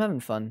 man. I'm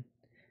having fun.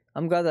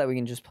 I'm glad that we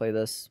can just play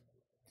this.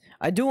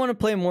 I do want to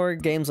play more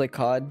games like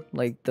COD,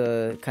 like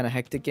the kind of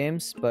hectic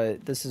games,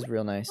 but this is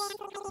real nice.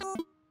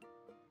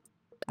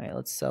 Alright,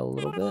 let's sell a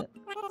little bit.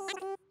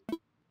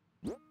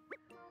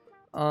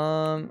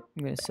 I'm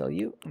gonna sell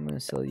you. I'm gonna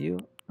sell you.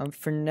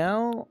 For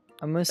now,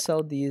 I'm gonna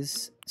sell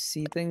these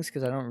sea things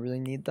because I don't really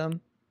need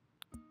them.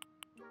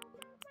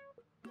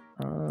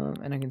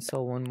 And I can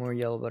sell one more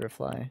yellow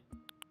butterfly.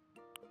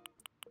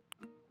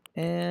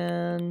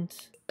 And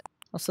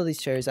I'll sell these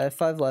cherries. I have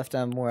 5 left. I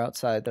have more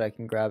outside that I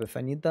can grab if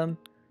I need them.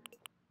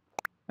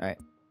 Alright.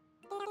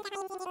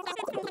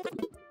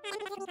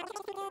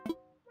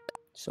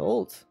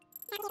 Sold.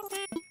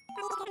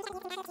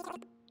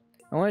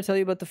 I want to tell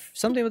you about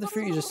something about the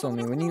fruit you just told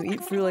me. When you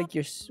eat fruit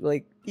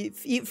like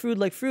eat fruit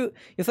like fruit,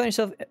 you'll find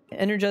yourself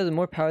energized with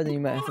more power than you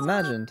might have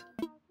imagined.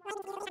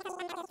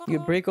 You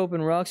could break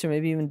open rocks or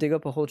maybe even dig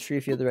up a whole tree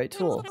if you have the right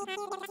tool.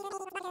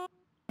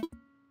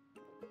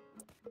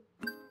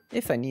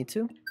 If I need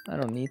to. I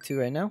don't need to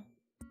right now.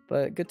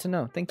 But good to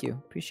know. Thank you.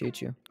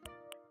 Appreciate you.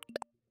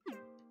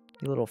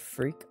 You little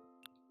freak.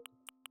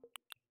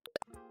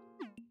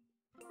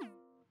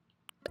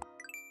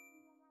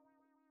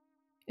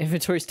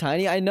 Inventory's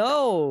tiny? I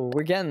know!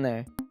 We're getting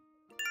there.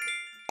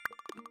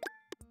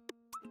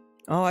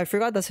 Oh, I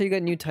forgot that's how you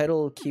get new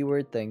title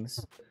keyword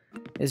things.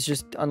 It's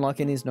just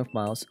unlocking these Nook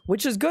Miles.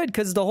 Which is good,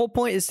 because the whole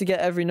point is to get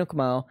every Nook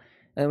Mile.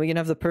 And we can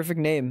have the perfect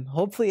name.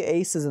 Hopefully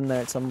Ace is in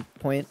there at some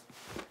point.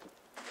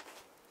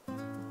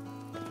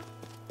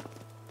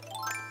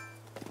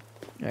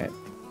 Alright.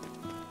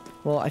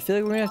 Well, I feel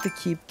like we're gonna have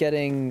to keep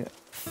getting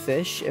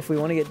fish if we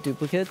want to get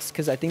duplicates,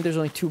 because I think there's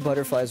only 2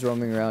 butterflies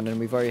roaming around and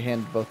we've already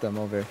handed both them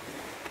over.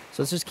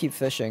 So let's just keep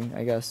fishing,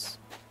 I guess.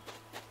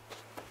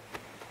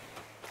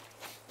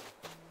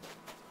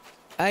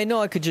 I know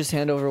I could just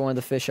hand over one of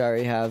the fish I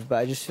already have, but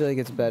I just feel like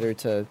it's better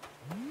to...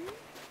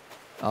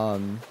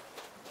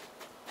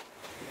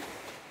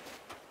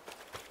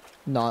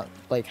 not,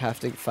 like, have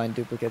to find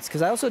duplicates.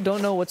 Because I also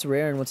don't know what's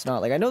rare and what's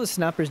not. Like, I know the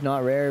snapper's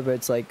not rare, but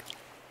it's like...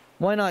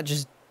 why not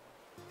just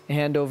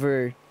hand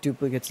over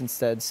duplicates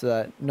instead, so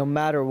that no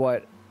matter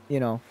what, you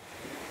know...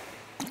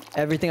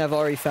 everything I've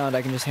already found,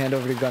 I can just hand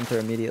over to Gunther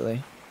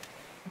immediately.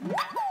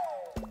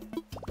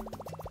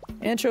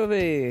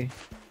 Anchovy!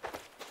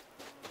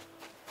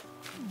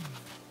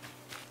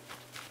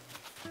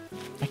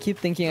 I keep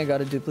thinking I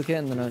got a duplicate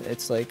and then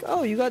it's like,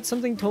 oh, you got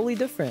something totally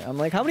different. I'm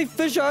like, how many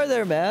fish are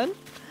there, man?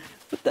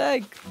 What the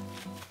heck?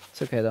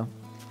 It's okay, though.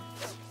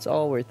 It's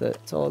all worth it.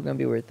 It's all gonna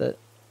be worth it.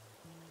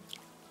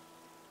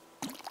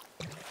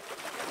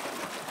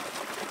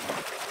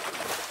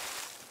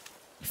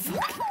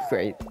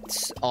 Great.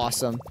 It's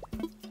awesome.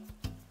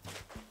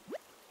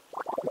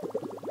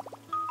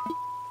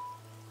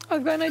 Oh,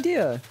 I've got an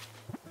idea.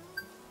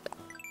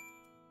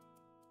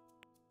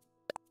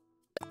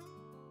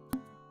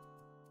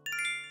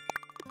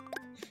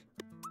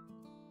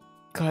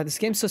 God, this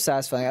game's so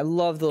satisfying. I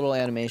love the little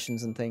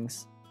animations and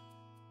things.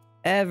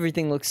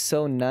 Everything looks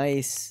so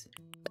nice.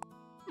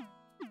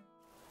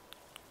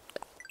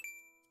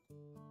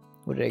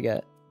 What did I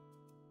get?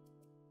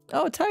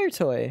 Oh, a tire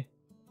toy.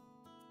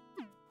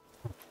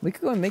 We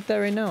could go and make that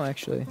right now,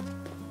 actually.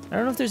 I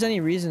don't know if there's any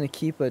reason to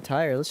keep a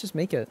tire. Let's just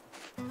make it.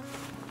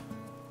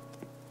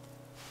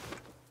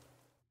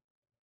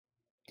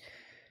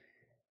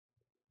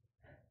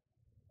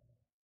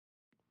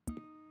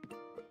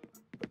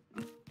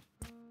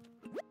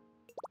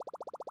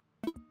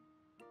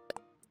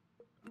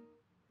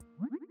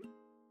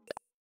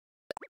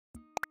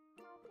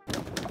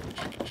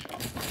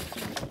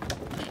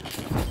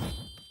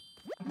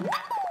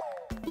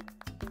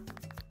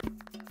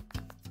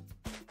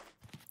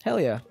 Hell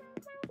yeah.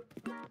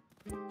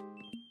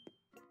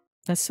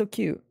 That's so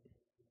cute.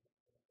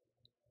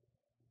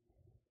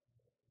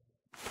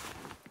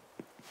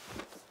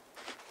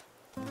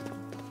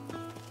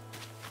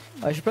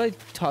 I should probably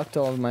talk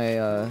to all of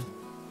my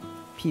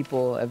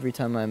people every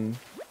time I'm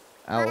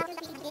out.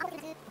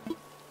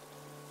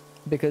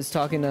 Because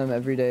talking to them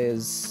every day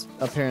is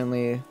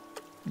apparently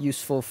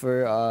useful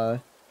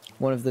for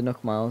one of the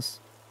Nook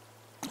Miles.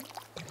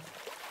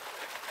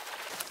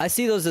 I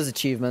see those as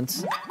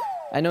achievements.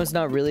 I know it's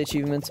not really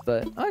achievements,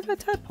 but... Oh, I got a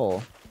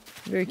tadpole.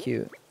 Very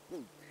cute.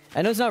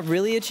 I know it's not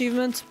really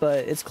achievements,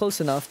 but it's close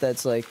enough that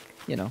it's like,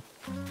 you know.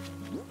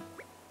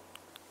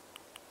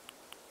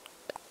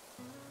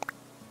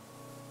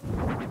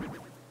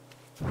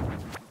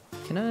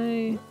 Can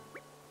I...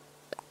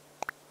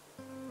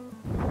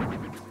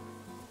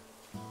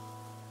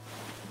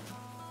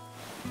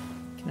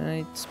 Can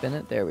I spin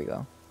it? There we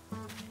go.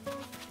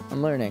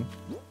 I'm learning.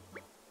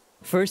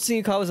 First thing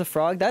you caught was a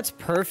frog? That's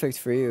perfect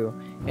for you.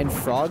 In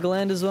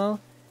Frogland as well?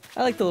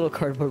 I like the little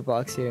cardboard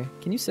box here.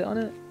 Can you sit on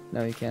it?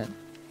 No, you can't.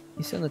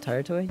 You sit on the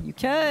tire toy? You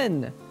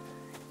can!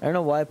 I don't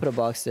know why I put a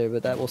box there,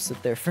 but that will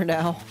sit there for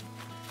now.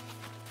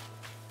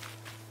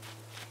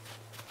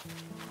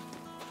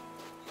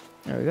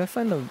 Alright, we gotta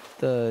find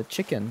the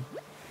chicken.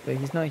 But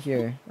he's not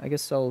here. I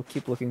guess I'll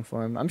keep looking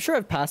for him. I'm sure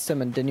I've passed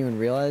him and didn't even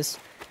realize.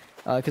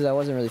 Because I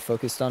wasn't really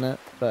focused on it.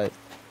 But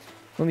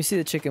when we see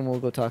the chicken,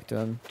 we'll go talk to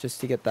him. Just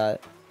to get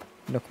that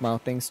Nook Mile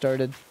thing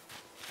started.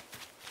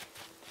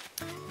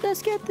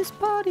 Let's get this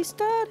party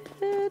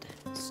started.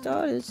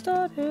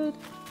 Started.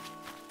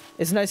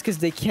 It's nice because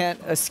they can't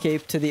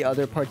escape to the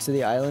other parts of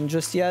the island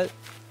just yet.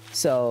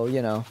 So,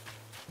 you know,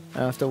 I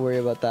don't have to worry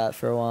about that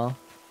for a while.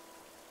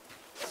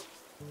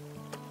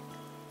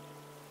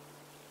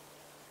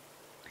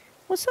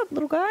 What's up,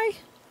 little guy?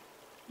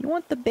 You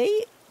want the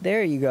bait?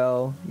 There you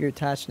go. You're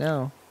attached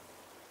now.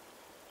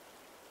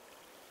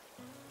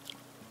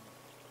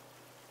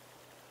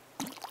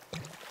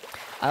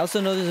 I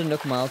also know there's a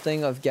Nook Mile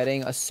thing of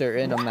getting a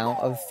certain amount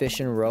of fish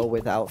in a row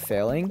without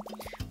failing,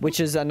 which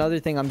is another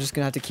thing I'm just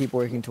gonna have to keep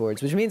working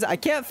towards, which means I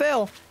can't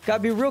fail.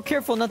 Gotta be real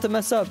careful not to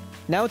mess up.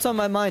 Now it's on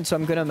my mind, so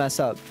I'm gonna mess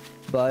up.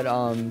 But,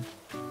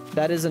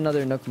 that is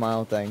another Nook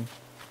Mile thing.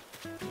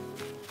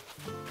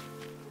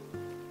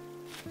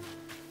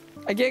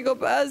 I can't go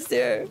past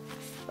here.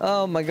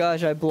 Oh my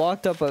gosh, I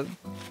blocked up a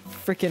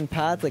freaking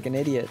path like an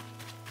idiot.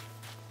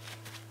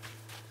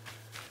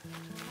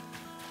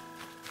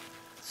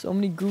 So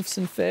many goofs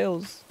and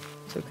fails.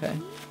 It's okay.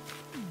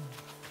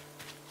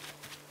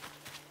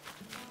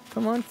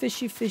 Come on,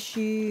 fishy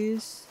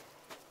fishies.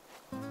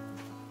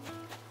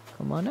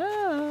 Come on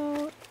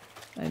out.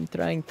 I'm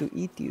trying to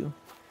eat you.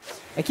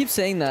 I keep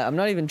saying that. I'm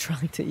not even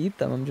trying to eat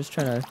them. I'm just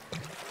trying to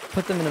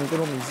put them in a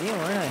little museum,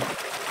 aren't I?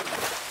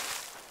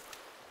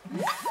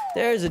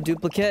 There's a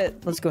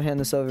duplicate. Let's go hand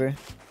this over.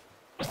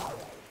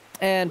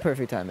 And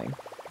perfect timing.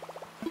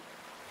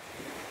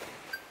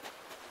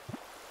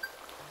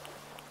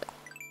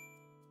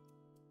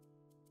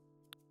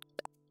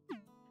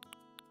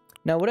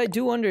 Now, what I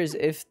do wonder is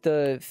if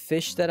the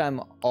fish that I'm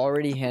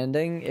already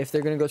handing, if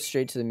they're gonna go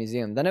straight to the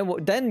museum.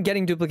 Then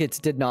getting duplicates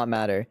did not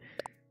matter.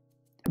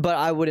 But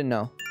I wouldn't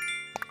know.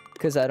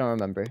 Because I don't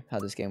remember how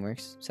this game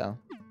works, so.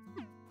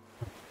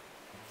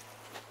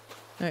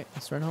 Alright,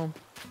 let's run home.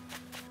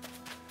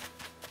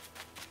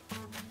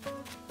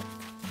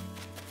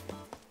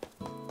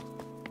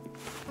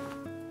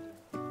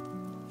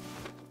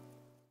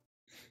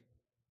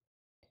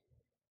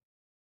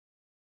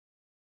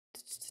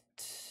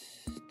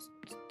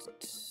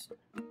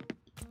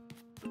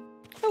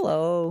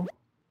 Hello.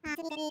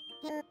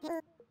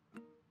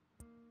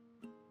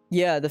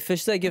 Yeah, the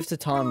fish that I give to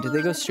Tom, do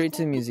they go straight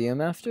to the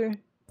museum after?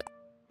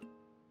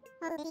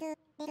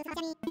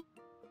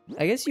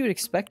 I guess you would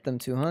expect them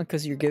to, huh?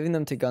 Because you're giving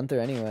them to Gunther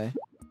anyway.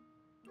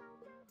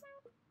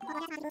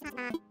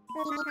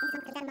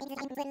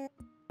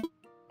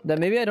 Then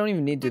maybe I don't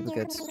even need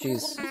duplicates.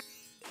 Jeez.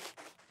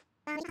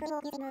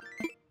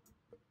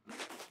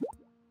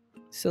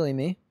 Silly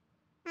me.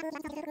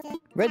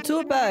 Red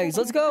tulip bags,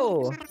 let's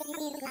go!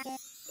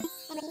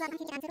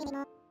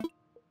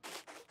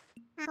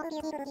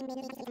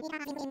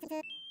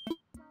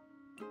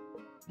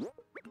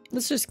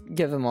 Let's just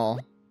give them all.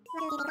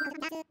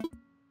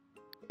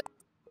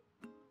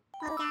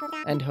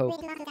 And hope.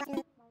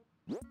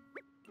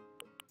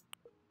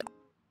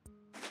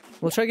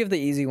 We'll try to give the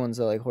easy ones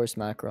though, like horse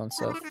mackerel and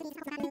stuff.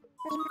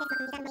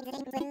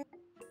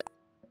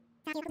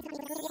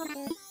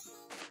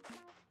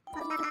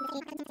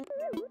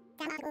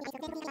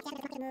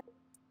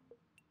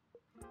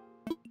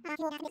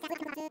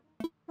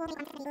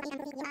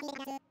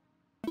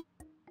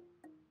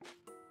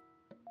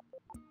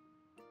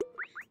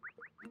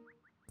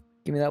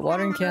 Give me that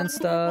watering can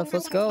stuff.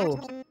 Let's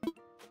go.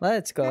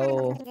 Let's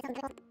go.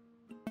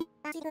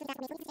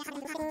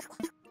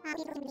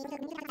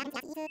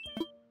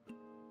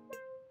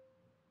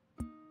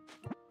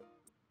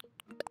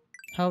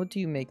 How do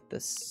you make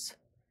this?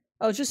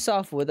 Oh, just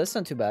soft wood. That's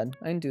not too bad.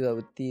 I can do that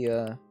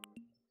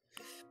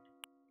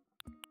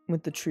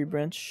with the tree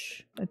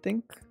branch, I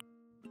think.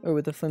 Or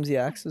with the flimsy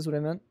axe is what I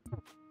meant.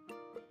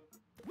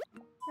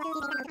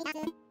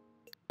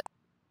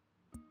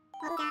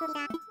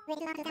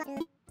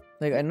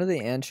 Like, I know the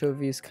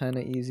anchovy is kind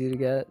of easy to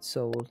get,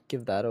 so we'll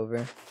give that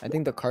over. I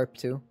think the carp,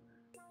 too.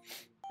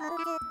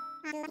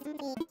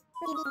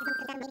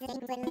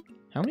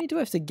 How many do I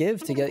have to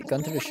give to get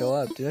Gunther to show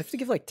up? Do I have to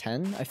give, like,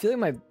 10? I feel like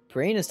my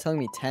brain is telling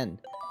me 10.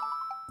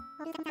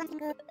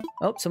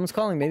 Oh, someone's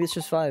calling. Maybe it's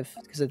just 5,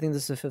 because I think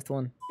this is the 5th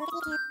one.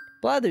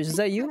 Blathers, is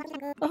that you?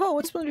 Oh,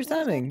 what's Splinter's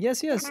timing?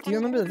 Yes, yes. Do you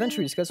remember the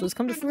adventure we discussed was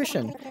come to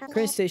fruition?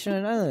 Crane station on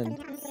an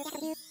island.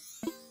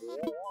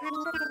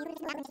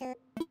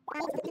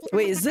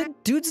 Wait, is the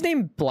dude's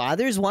name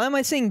Blathers? Why am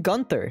I saying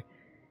Gunther?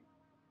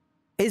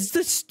 Is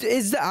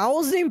the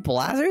owl's name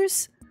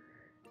Blathers?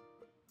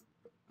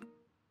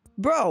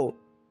 Bro.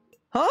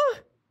 Huh?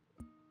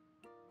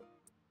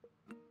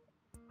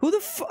 Who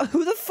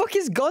the fuck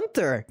is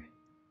Gunther?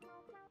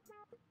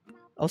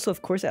 Also,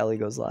 of course, Ellie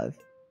goes live.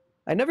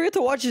 I never get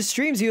to watch his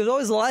streams. He was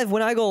always live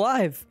when I go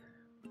live.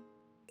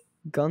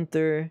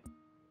 Gunther,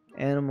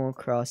 Animal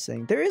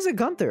Crossing. There is a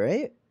Gunther,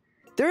 right?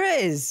 There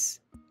is.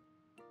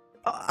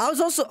 I was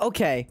also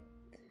okay.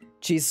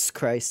 Jesus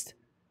Christ.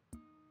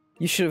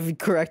 You should have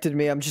corrected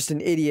me. I'm just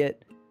an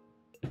idiot.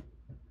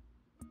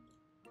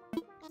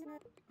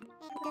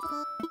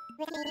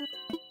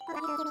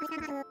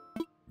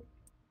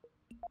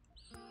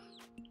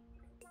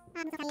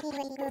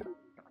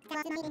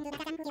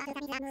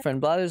 Friend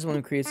Blathers, one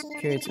who creates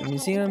a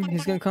museum.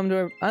 He's gonna come to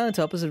our island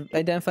to help us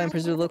identify and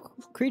preserve local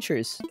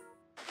creatures.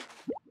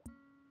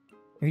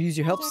 You use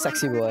your help,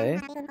 sexy boy.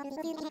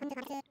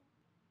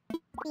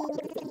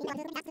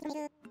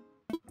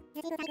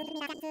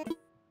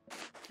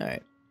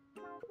 Alright.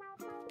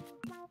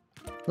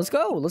 Let's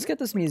go! Let's get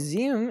this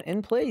museum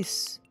in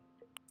place.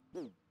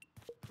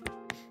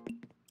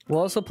 We'll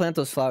also plant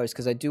those flowers,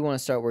 because I do want to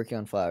start working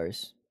on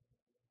flowers.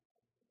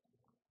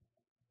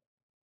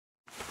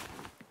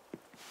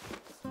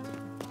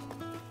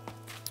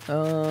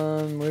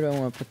 Where do I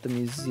want to put the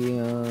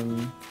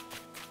museum?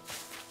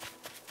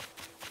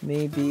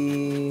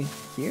 Maybe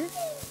here?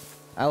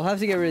 I'll have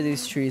to get rid of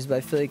these trees, but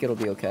I feel like it'll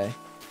be okay.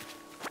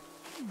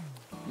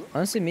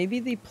 Honestly, maybe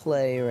the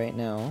play right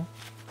now.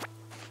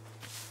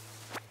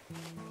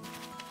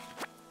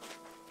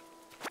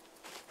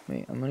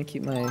 Wait, I'm gonna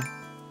keep my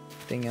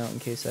thing out in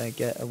case I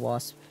get a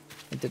wasp.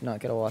 I did not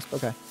get a wasp.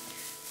 Okay.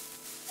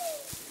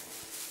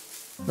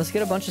 Let's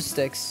get a bunch of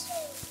sticks.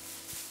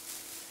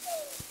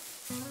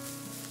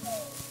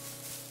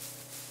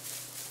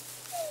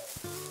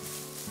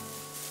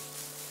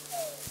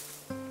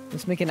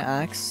 Let's make an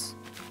axe.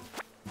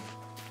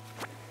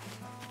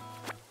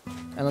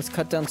 And let's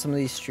cut down some of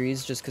these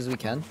trees just because we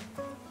can.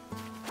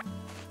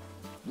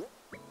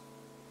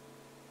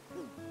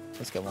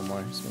 Let's get one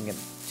more so we can get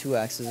 2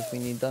 axes if we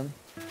need them.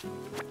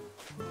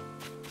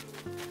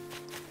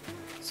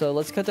 So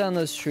let's cut down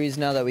those trees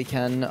now that we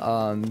can,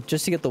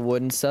 just to get the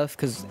wood and stuff,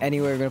 because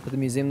anyway we're going to put the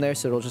museum there,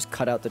 so it'll just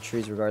cut out the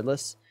trees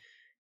regardless.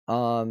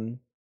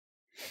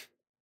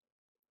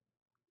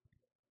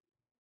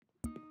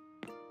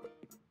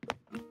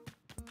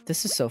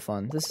 This is so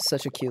fun. This is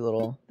such a cute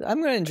little... I'm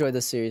going to enjoy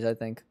this series, I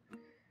think.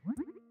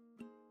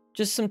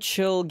 Just some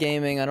chill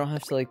gaming. I don't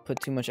have to like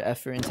put too much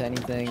effort into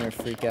anything or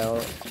freak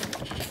out.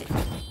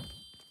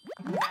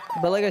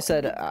 But like I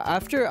said,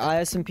 after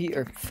ISMP,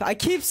 or I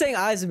keep saying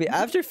ISMP,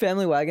 after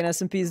Family Wagon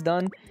SMP is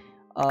done,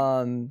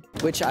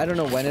 which I don't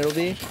know when it'll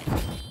be,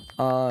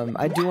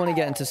 I do want to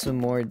get into some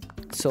more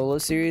solo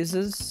series,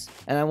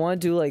 and I want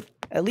to do like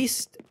at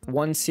least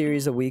 1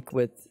 series a week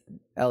with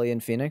Ellie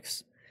and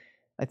Phoenix.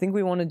 I think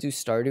we want to do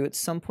Stardew at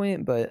some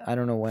point, but I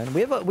don't know when.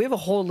 We have a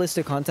whole list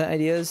of content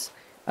ideas.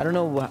 I don't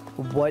know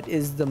what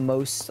is the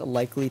most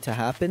likely to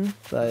happen,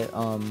 but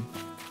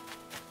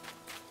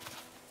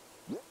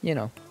you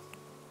know.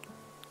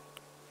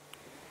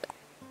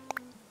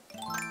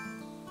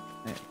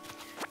 Right.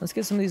 Let's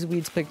get some of these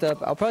weeds picked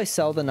up. I'll probably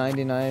sell the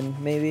 99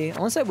 maybe,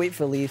 unless I wait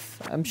for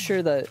Leaf. I'm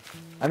sure that,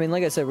 I mean,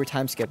 like I said, we're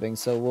time skipping,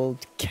 so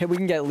we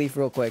can get Leaf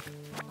real quick.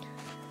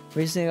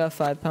 Recently got a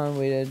 5-pound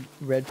weighted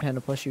red panda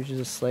plushie, which is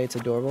a sleigh. It's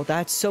adorable.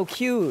 That's so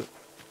cute.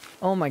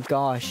 Oh my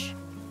gosh.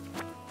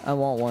 I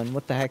want one.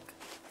 What the heck?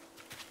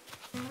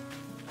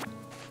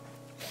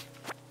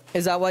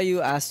 Is that why you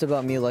asked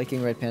about me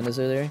liking red pandas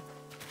earlier?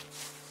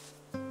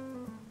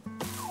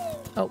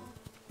 Oh.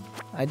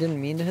 I didn't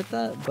mean to hit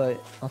that,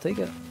 but I'll take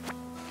it.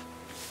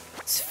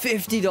 It's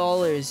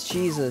 $50.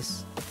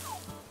 Jesus.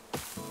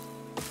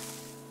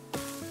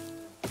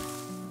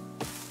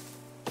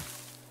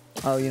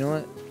 Oh, you know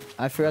what?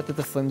 I forgot that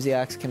the flimsy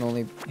axe can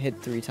only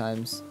hit 3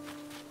 times.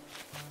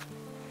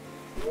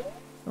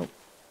 Oh.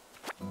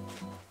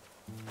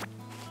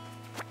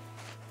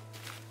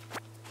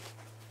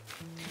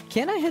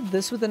 Can I hit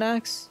this with an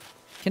axe?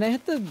 Can I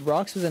hit the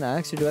rocks with an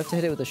axe, or do I have to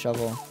hit it with a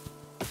shovel?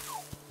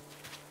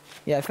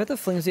 Yeah, I bet the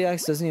flimsy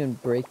axe doesn't even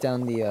break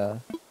down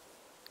the,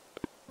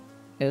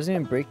 it doesn't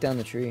even break down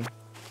the tree.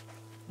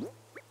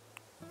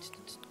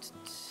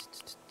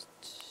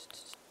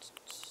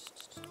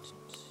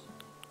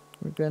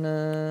 We're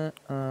gonna,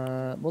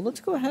 well, let's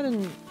go ahead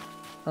and,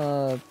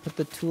 put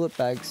the tulip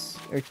bags,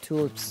 or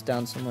tulips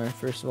down somewhere,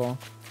 first of all.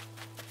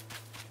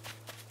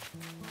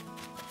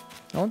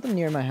 I want them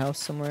near my house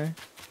somewhere.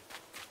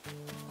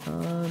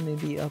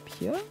 Maybe up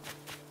here?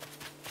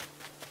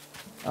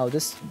 Oh,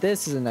 this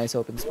is a nice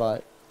open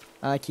spot.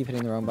 I keep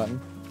hitting the wrong button.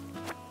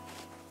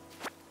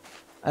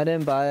 I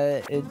didn't buy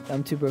it.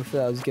 I'm too broke for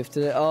that. I was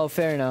gifted it. Oh,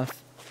 fair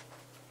enough.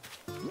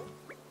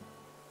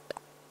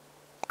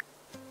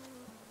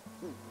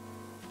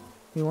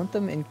 We want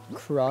them in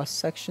cross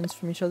sections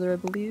from each other, I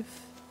believe.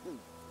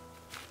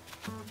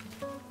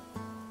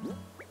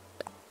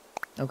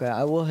 Okay,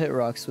 I will hit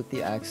rocks with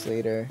the axe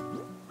later.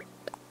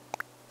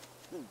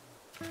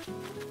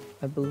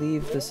 I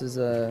believe this is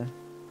a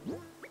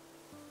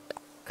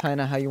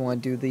kind of how you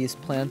want to do these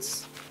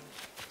plants.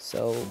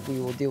 So we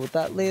will deal with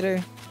that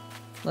later.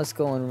 Let's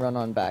go and run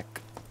on back.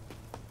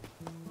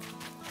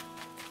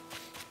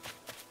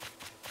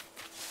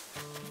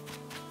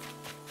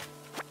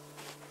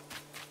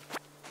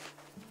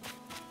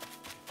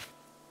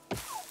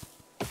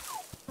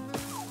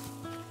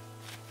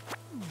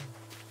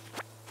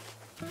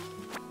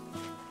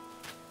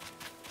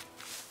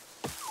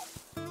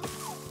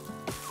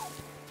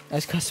 I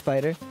just got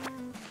spider.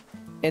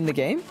 In the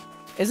game?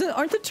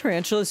 Aren't the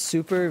tarantulas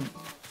super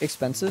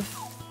expensive?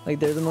 Like,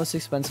 they're the most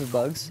expensive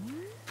bugs.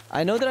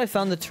 I know that I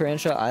found the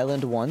tarantula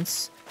island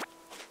once,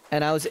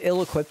 and I was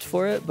ill-equipped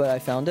for it, but I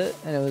found it,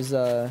 and it was,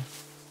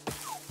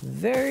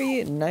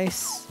 very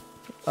nice,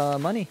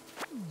 money.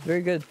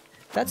 Very good.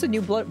 That's a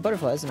new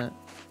butterfly, isn't it?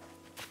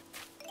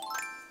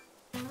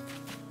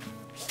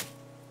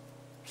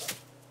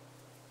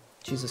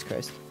 Jesus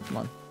Christ. Come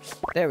on.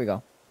 There we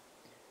go.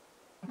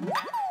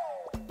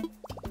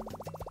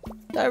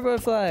 Dire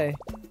butterfly!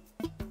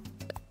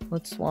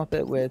 Let's swap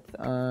it with,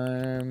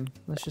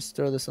 let's just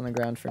throw this on the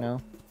ground for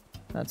now.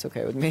 That's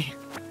okay with me.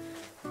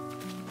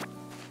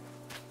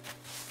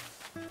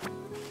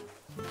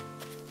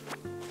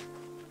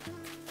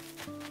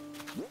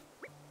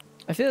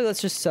 I feel like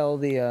let's just sell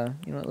the, you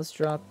know what, let's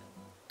drop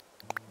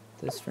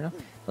this for now.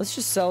 Let's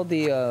just sell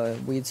the,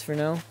 weeds for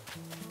now.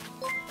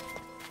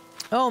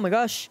 Oh my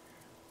gosh!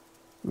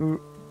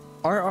 Rahid?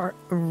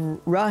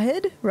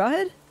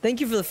 Rahid?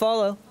 Thank you for the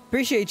follow.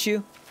 Appreciate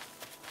you.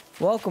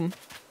 Welcome.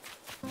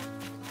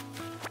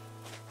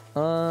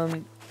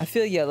 I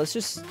feel, yeah, let's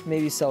just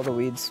maybe sell the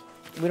weeds.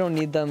 We don't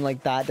need them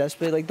like that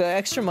desperately. Like, the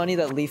extra money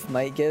that Leaf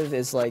might give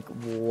is like,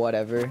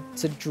 whatever.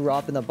 It's a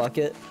drop in the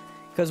bucket.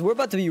 Because we're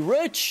about to be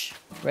rich!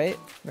 Right?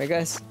 Right,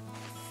 guys?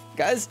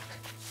 Guys?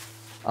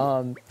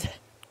 Let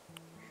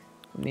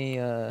me,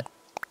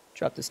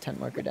 drop this tent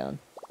marker down.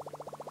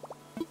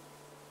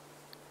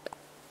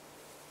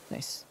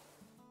 Nice.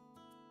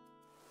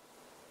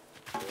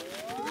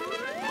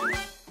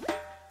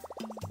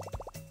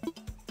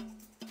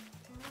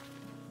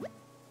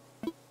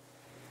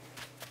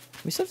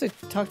 We still have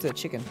to talk to the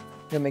chicken.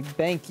 Gonna make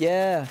bank,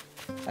 yeah.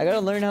 I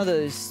gotta learn how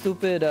the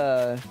stupid,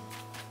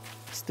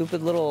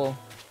 stupid little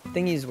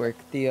thingies work.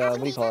 The, what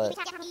do you call it?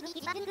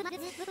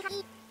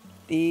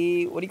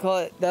 The, what do you call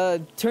it?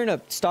 The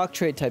turnip stock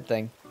trade type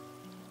thing.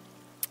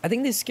 I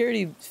think these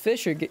scaredy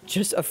fish are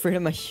just afraid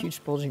of my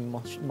huge bulging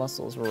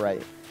muscles.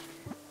 Right.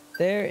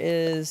 There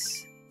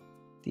is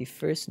the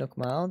first Nook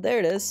Mile. There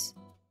it is.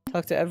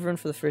 Talk to everyone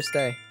for the first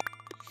day.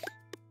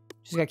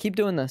 Just gotta keep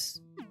doing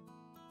this.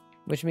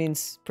 Which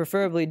means,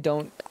 preferably,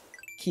 don't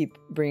keep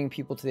bringing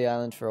people to the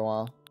island for a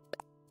while.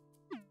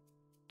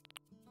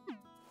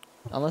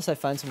 Unless I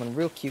find someone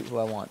real cute who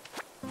I want.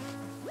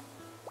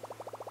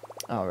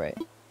 Alright.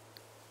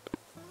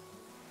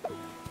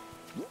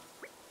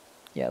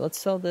 Yeah, let's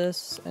sell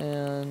this,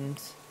 and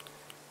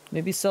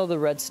maybe sell the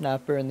red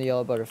snapper and the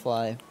yellow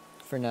butterfly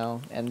for now,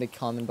 and the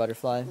common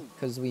butterfly,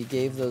 because we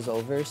gave those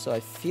over, so I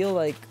feel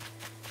like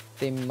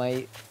they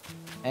might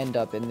end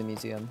up in the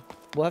museum.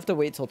 We'll have to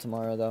wait till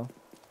tomorrow, though.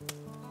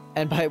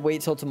 And by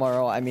wait till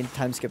tomorrow, I mean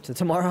time skip to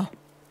tomorrow.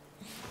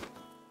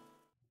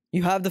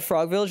 You have the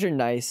frog villager?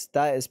 Nice.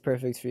 That is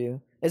perfect for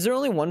you. Is there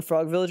only one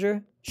frog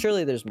villager?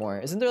 Surely there's more.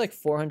 Isn't there like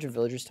 400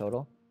 villagers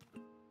total?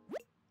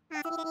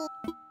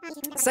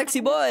 Sexy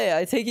boy!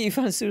 I take it you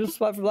found a suitable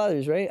spot for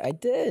blathers, right? I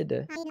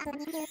did.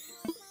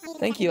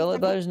 Thank you. I'll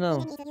let blathers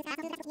know.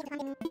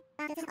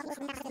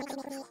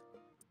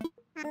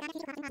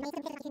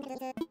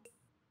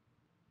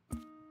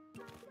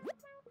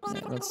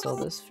 Right, let's sell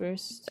this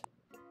first.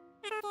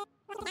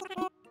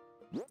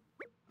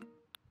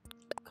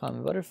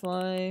 Common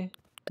butterfly,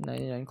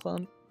 99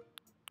 clump,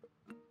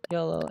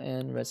 yellow,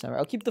 and red snapper.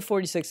 I'll keep the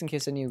 46 in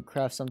case I need to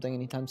craft something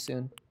anytime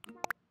soon.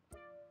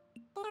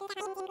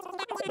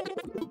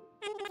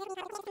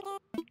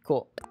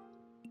 Cool.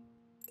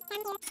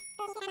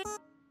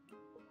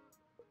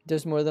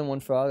 There's more than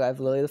one frog. I have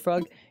Lily the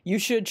frog. You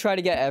should try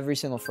to get every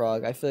single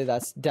frog. I feel like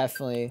that's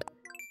definitely...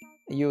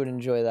 You would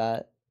enjoy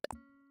that.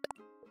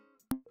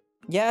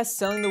 Yes,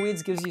 selling the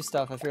weeds gives you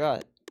stuff. I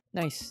forgot.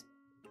 Nice.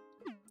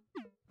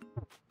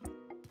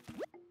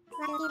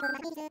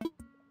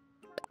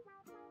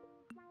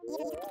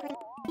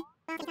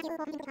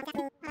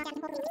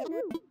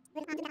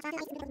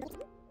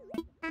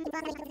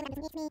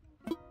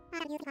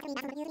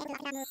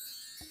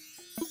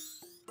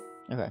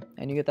 Okay,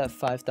 and you get that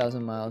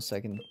 5,000 miles so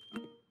I can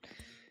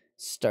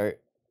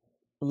start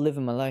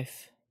living my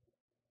life.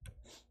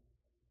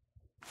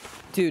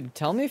 Dude,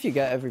 tell me if you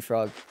get every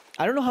frog.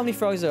 I don't know how many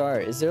frogs there are.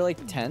 Is there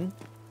like 10?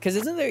 Because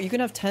isn't there, you can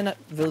have 10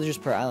 villagers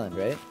per island,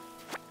 right?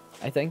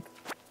 I think.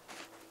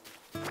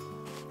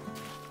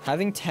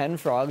 Having 10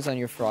 frogs on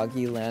your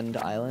Froggy Land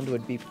island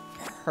would be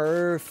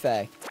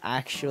perfect.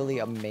 Actually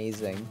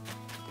amazing.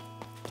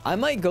 I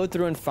might go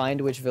through and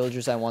find which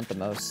villagers I want the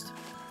most.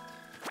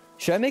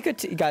 Should I make a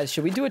guys,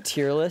 should we do a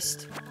tier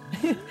list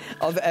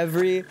of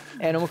every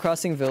Animal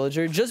Crossing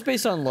villager just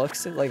based on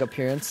looks, like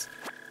appearance?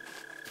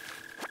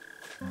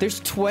 There's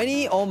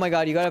 20? Oh my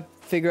god, you gotta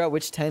figure out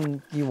which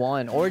 10 you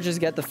want, or just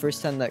get the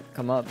first 10 that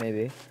come up,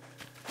 maybe.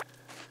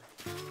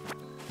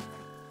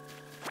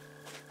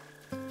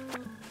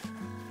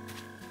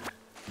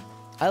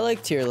 I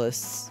like tier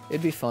lists.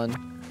 It'd be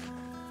fun.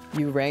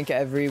 You rank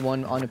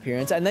everyone on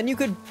appearance, and then you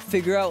could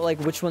figure out like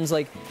which ones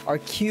like are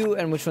cute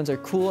and which ones are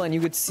cool, and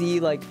you could see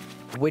like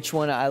which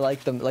one I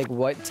like them, like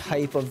what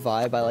type of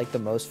vibe I like the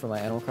most for my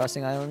Animal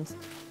Crossing islands.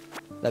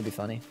 That'd be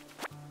funny.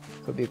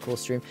 Could be a cool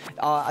stream.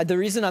 The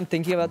reason I'm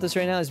thinking about this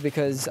right now is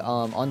because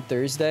on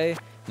Thursday,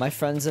 my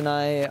friends and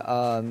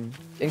I,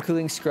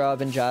 including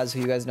Scrub and Jazz,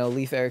 who you guys know,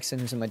 Leaf Erickson,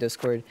 who's in my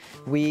Discord,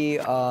 we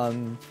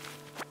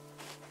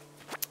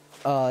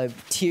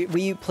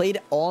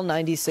played all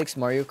 96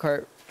 Mario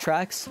Kart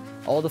tracks,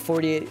 all the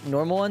 48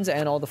 normal ones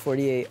and all the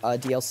 48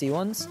 DLC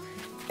ones,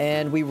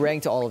 and we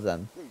ranked all of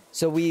them.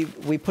 So we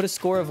put a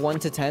score of 1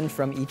 to 10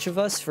 from each of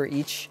us for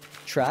each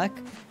track.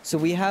 So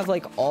we have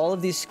like all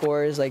of these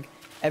scores, like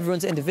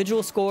everyone's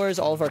individual scores,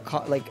 all of our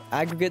like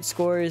aggregate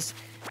scores,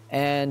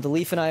 and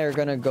Leaf and I are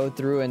gonna go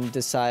through and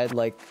decide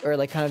like, or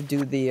like kind of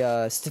do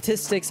the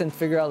statistics and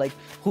figure out like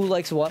who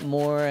likes what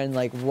more and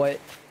like what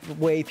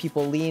way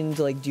people leaned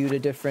like due to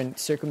different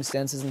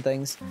circumstances and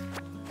things.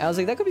 And I was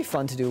like, that could be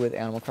fun to do with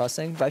Animal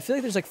Crossing, but I feel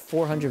like there's like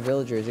 400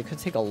 villagers. It could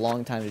take a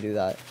long time to do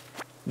that.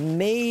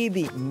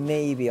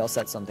 Maybe I'll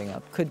set something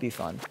up. Could be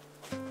fun.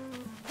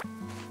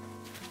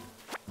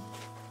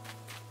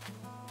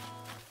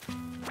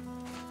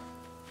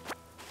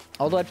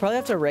 Although I'd probably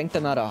have to rank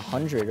them out of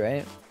 100,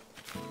 right?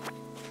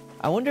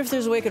 I wonder if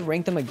there's a way I could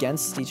rank them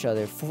against each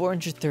other.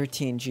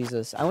 413,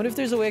 Jesus. I wonder if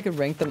there's a way I could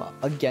rank them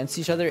against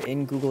each other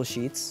in Google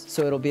Sheets.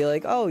 So it'll be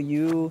like, oh,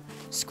 you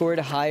scored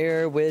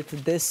higher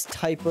with this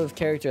type of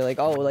character. Like,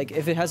 oh, like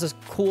if it has a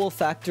cool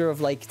factor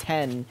of like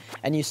 10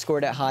 and you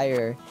scored it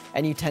higher,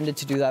 and you tended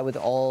to do that with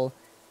all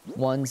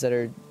ones that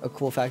are a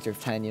cool factor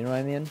of 10, you know what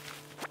I mean?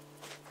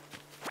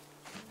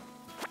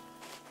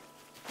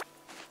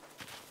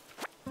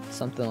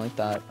 Something like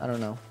that. I don't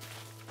know.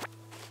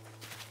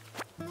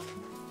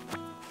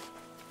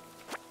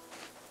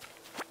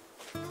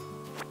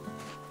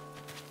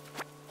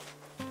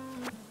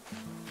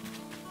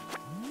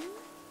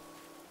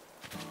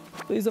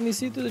 Please let me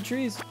see through the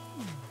trees.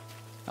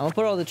 I'm gonna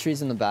put all the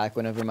trees in the back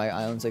whenever my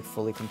island's like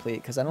fully complete,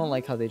 because I don't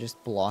like how they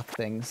just block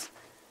things.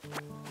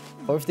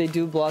 Or if they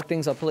do block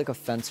things, I'll put like a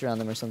fence around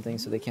them or something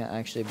so they can't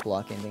actually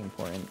block anything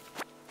important.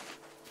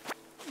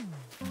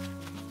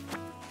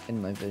 In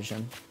my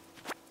vision.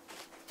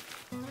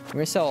 I'm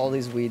gonna sell all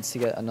these weeds to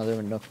get another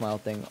Nook Mile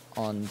thing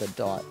on the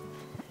dot.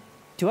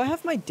 Do I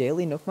have my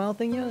daily Nook Mile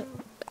thing yet?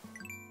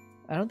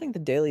 I don't think the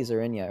dailies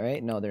are in yet,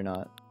 right? No, they're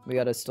not. We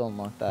gotta still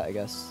unlock that, I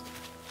guess.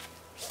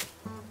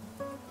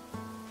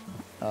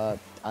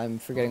 I'm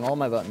forgetting all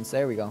my buttons.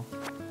 There we go.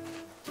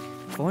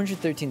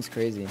 413 is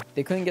crazy.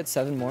 They couldn't get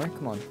 7 more?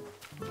 Come on.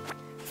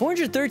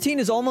 413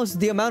 is almost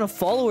the amount of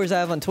followers I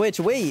have on Twitch.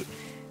 Wait.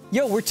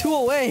 Yo, we're 2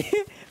 away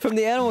from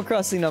the Animal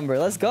Crossing number.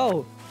 Let's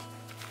go.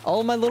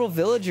 All of my little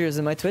villagers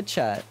in my Twitch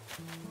chat.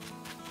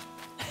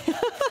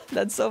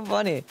 That's so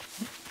funny.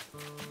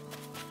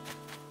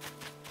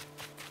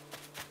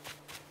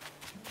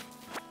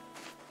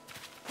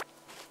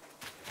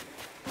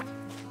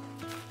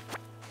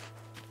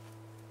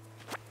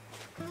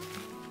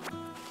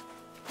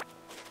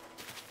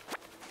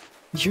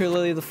 You're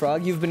Lily the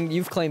Frog.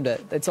 You've claimed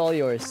it. It's all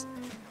yours.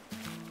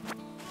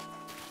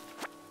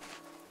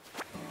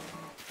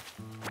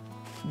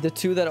 The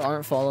 2 that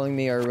aren't following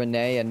me are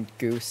Renee and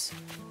Goose.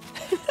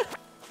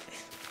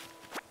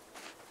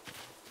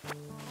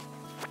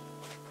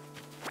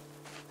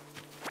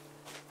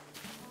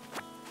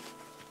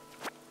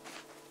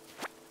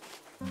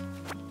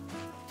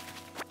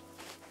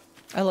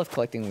 I love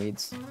collecting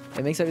weeds.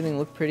 It makes everything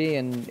look pretty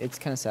and it's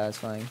kind of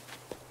satisfying.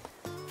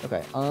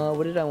 Okay,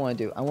 what did I want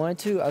to do? I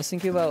was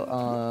thinking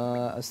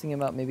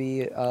about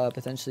maybe,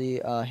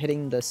 potentially,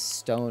 hitting the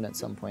stone at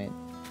some point.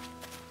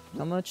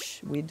 How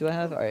much weed do I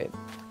have? Alright.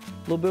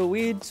 A little bit of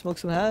weed, smoke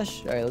some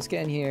hash. Alright, let's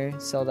get in here,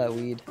 sell that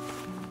weed.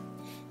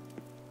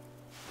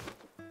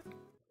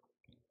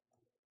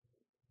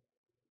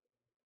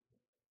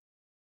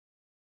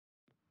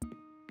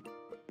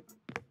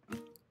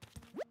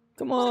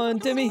 Come on,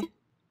 Timmy!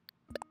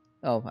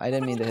 Oh, I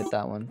didn't mean to hit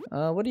that one.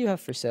 What do you have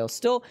for sale?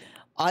 Still,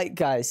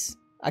 guys,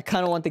 I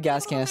kind of want the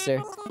gas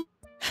canister.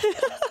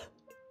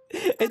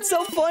 It's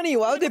so funny.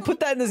 Why would they put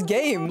that in this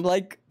game?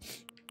 Like,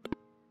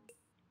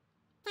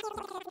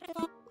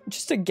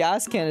 just a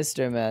gas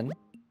canister, man.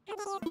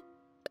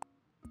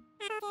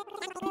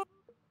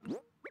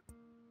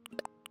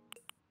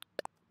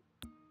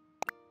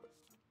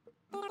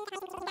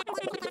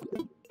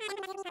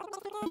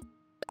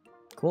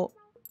 Cool.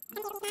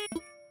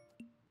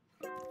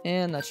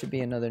 And that should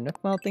be another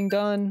Nook Mile thing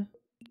done.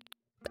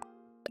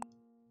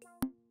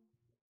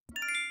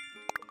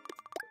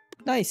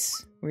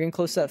 Nice. We're getting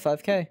close to that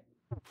 5K.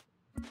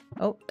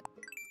 Oh.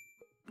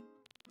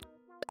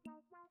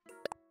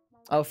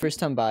 Oh, first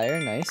time buyer.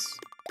 Nice.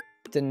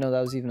 Didn't know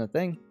that was even a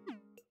thing.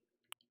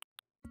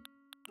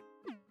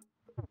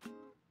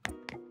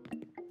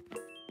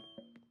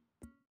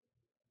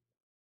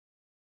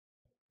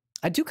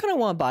 I do kind of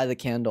want to buy the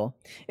candle.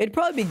 It'd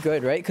probably be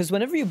good, right? Because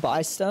whenever you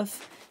buy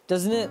stuff,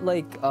 doesn't it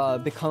like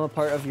become a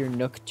part of your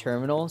Nook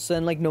terminal? So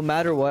then like no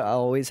matter what, I'll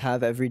always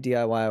have every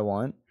DIY I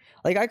want.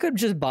 Like I could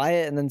just buy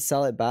it and then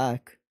sell it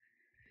back.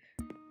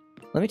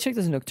 Let me check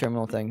this Nook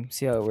terminal thing,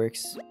 see how it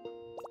works.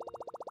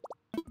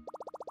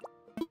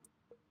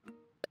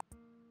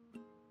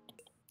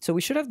 So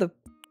we should have the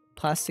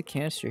plastic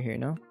canister here,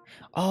 no?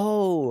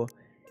 Oh,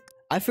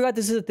 I forgot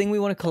this is a thing we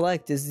want to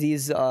collect, is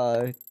these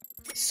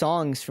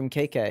songs from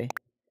KK.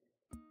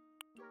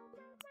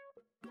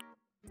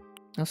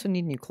 I also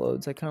need new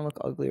clothes. I kind of look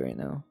ugly right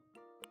now.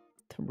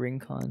 To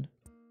RingCon.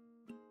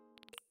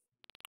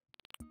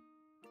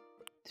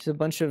 There's a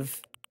bunch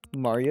of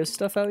Mario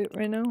stuff out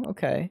right now?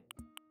 Okay.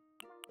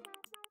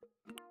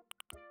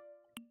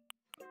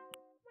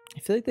 I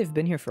feel like they've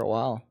been here for a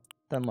while.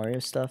 That Mario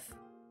stuff.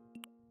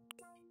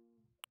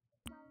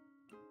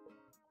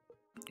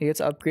 It gets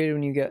upgraded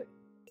when you get...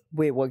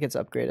 Wait, what gets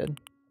upgraded?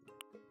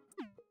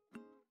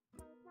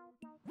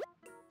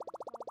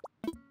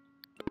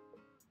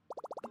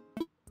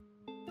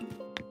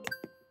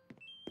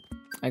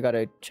 I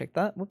gotta check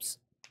that. Whoops.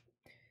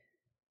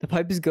 The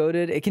pipe is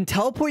goated. It can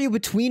teleport you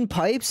between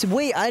pipes?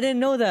 Wait, I didn't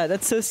know that.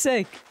 That's so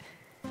sick.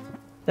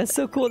 That's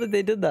so cool that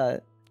they did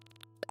that.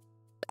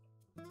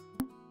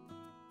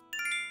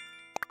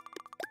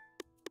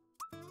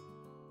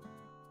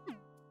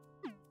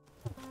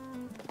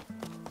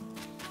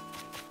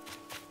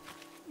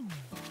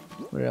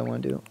 What did I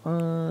want to do?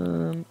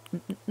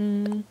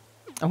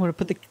 I want to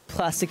put the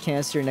plastic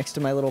canister next to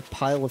my little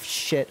pile of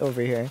shit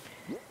over here.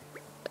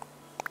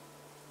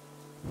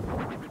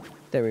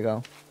 There we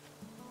go.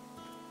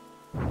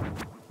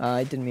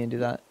 I didn't mean to do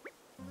that.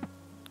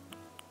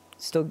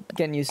 Still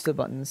getting used to the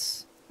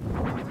buttons.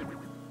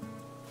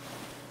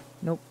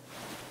 Nope.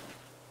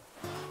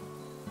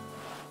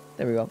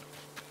 There we go.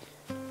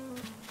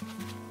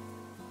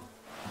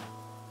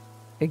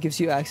 It gives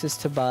you access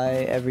to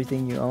buy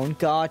everything you own.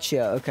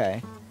 Gotcha,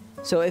 okay.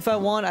 So if I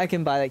want, I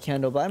can buy that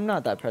candle, but I'm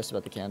not that pressed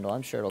about the candle.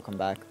 I'm sure it'll come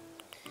back.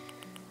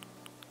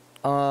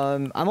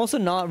 I'm also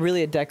not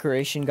really a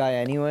decoration guy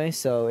anyway,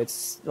 so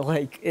it's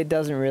like it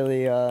doesn't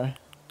really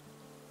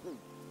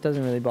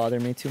bother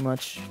me too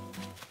much.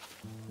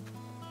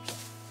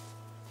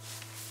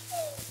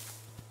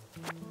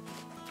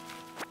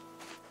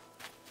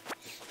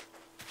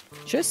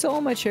 Should I sell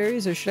all my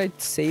cherries or should I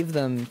save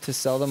them to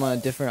sell them on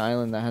a different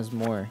island that has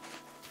more?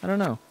 I don't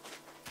know.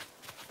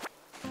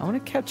 I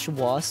want to catch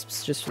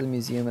wasps just for the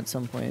museum at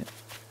some point.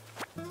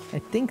 I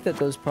think that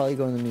those probably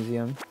go in the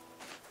museum.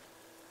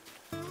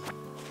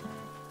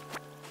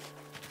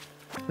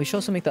 We should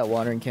also make that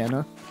watering can,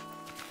 huh?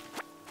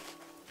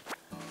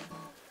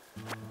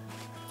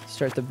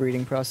 Start the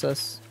breeding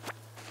process.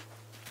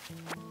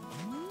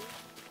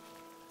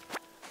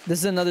 This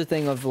is another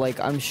thing of like,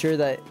 I'm sure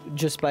that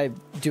just by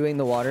doing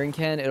the watering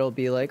can, it'll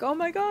be like, oh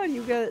my god,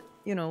 you get,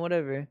 you know,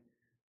 whatever.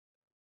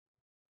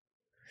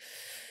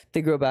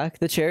 They grow back?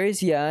 The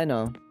cherries? Yeah, I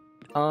know.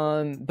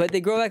 But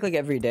they grow back like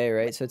every day,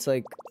 right? So it's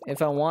like,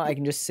 if I want, I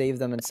can just save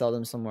them and sell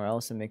them somewhere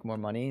else and make more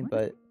money.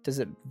 But does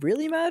it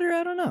really matter?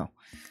 I don't know.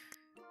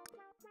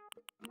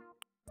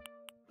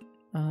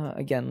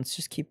 Again, let's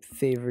just keep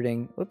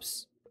favoriting.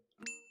 Whoops.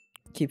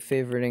 Keep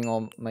favoriting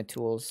all my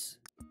tools.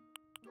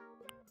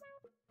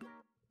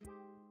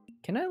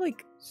 Can I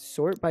like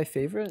sort by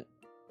favorite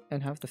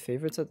and have the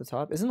favorites at the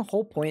top? Isn't the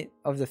whole point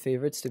of the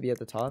favorites to be at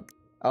the top?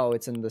 Oh,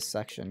 it's in this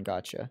section.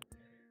 Gotcha.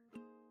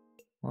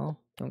 Well,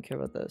 don't care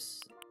about this.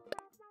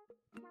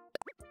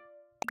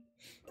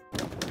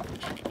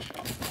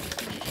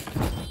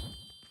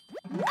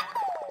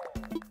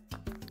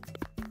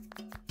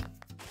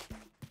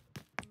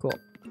 Cool.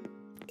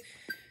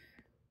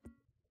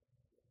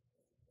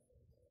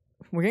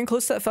 We're getting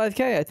close to that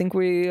 5K. I think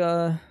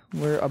we're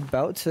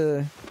about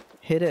to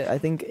hit it. I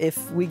think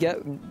if we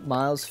get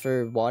miles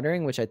for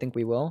watering, which I think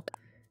we will,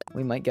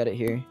 we might get it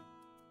here.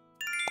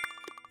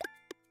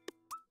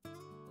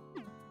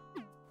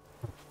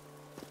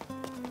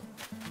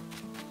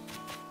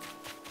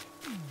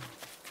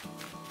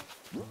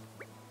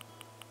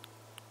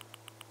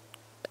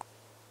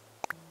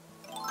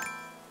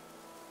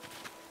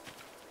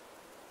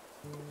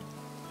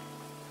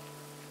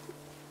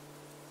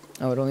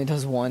 Oh, it only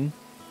does one.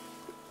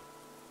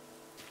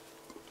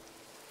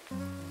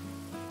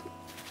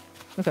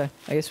 Okay,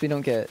 I guess we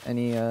don't get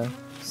any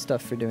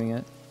stuff for doing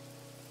it.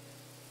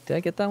 Did I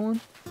get that one?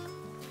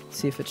 Let's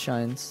see if it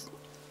shines.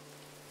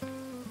 I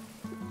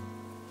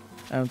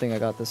don't think I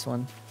got this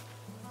one.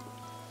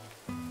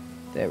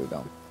 There we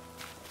go.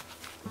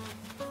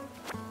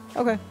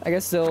 Okay, I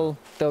guess they'll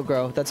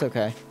grow. That's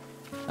okay.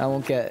 I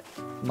won't get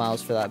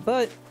miles for that,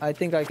 but I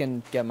think I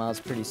can get miles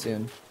pretty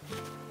soon.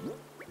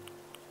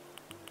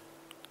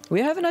 We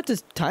haven't had to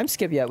time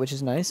skip yet, which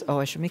is nice. Oh,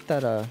 I should make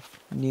that a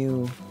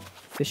new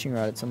fishing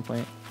rod at some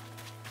point.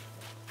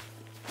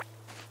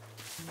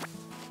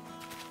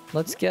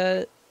 Let's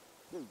get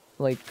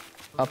like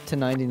up to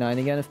 99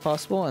 again if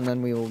possible, and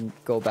then we will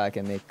go back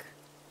and make...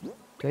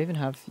 Do I even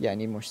have... Yeah, I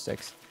need more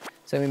sticks.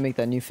 So we make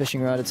that new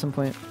fishing rod at some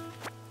point.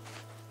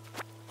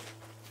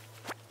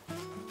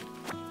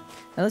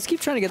 And let's keep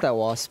trying to get that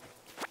wasp.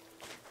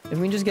 If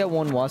we can just get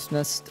one wasp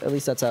nest, at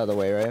least that's out of the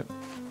way, right?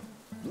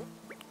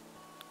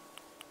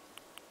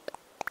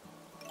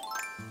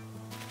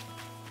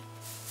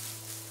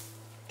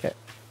 Okay.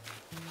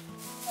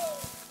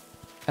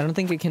 I don't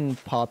think it can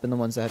pop in the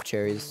ones that have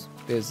cherries,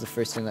 because the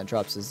first thing that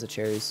drops is the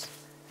cherries.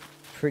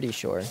 Pretty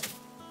sure.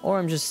 Or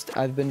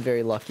I've been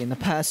very lucky in the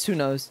past, who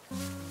knows?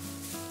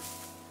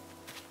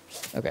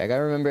 Okay, I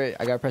gotta remember,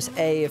 I gotta press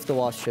A if the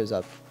wasp shows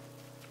up.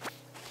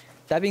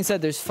 That being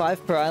said, there's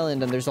 5 per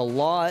island, and there's a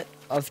lot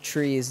of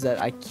trees that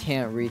I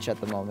can't reach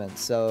at the moment,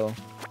 so...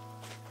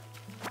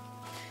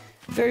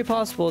 Very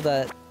possible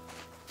that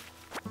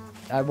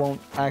I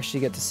won't actually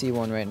get to see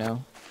one right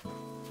now.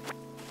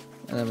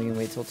 And then we can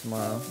wait till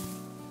tomorrow.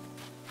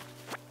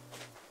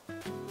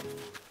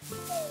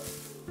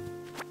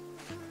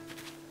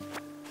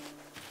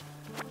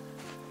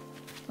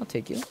 I'll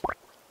take you.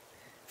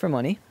 For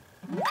money.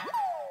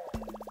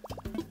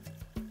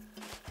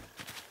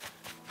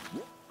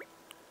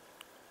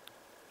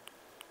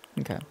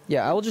 Okay.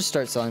 Yeah, I will just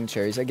start selling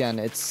cherries. Again,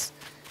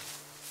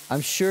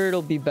 I'm sure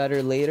it'll be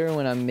better later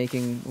when I'm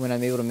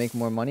able to make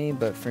more money,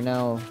 but for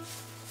now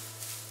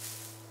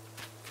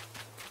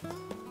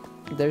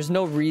there's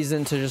no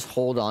reason to just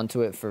hold on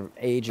to it for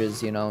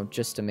ages, you know,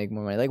 just to make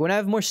more money. Like when I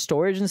have more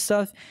storage and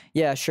stuff,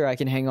 yeah, sure, I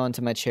can hang on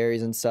to my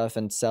cherries and stuff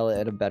and sell it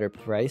at a better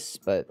price,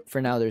 but for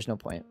now there's no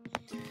point.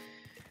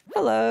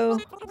 Hello.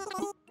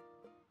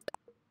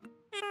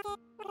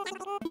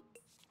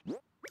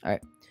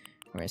 Alright,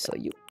 we're gonna sell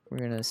you. We're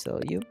gonna sell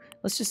you.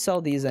 Let's just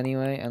sell these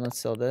anyway, and let's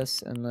sell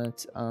this, and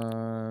let's,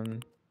 I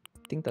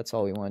think that's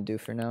all we want to do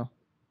for now.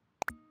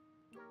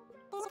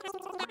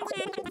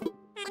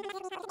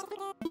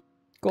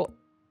 Cool.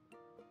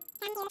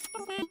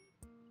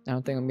 I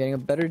don't think I'm getting a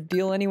better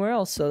deal anywhere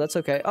else, so that's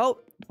okay. Oh,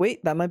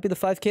 wait, that might be the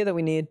 5K that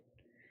we need.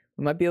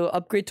 We might be able to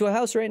upgrade to a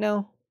house right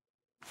now.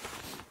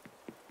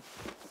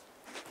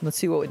 Let's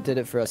see what did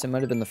it for us. It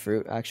might have been the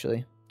fruit,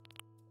 actually.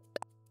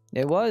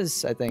 It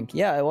was, I think.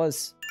 Yeah, it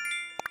was.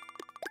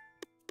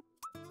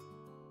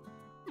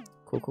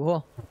 Cool, cool,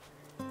 cool.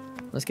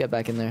 Let's get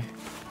back in there.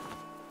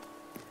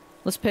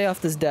 Let's pay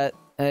off this debt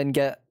and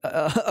get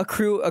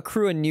accrue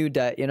a new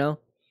debt, you know?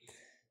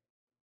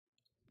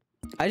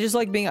 I just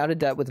like being out of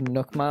debt with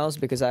Nook miles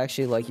because I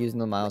actually like using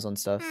the miles on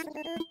stuff.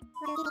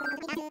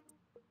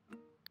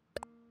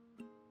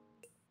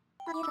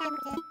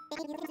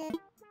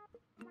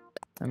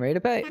 I'm ready to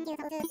pay.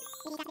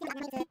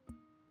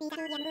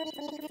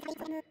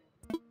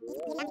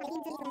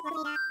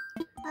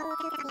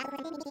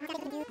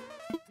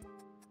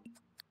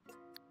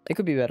 It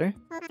could be better.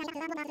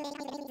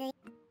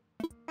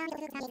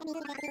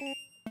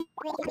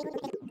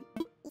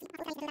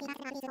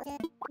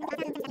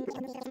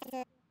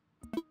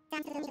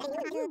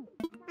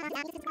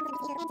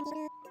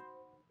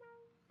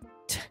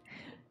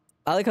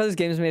 I like how this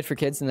game is made for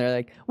kids and they're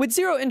like, with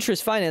 0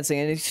 interest financing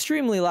and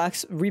extremely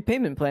lax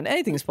repayment plan,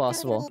 anything is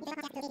possible.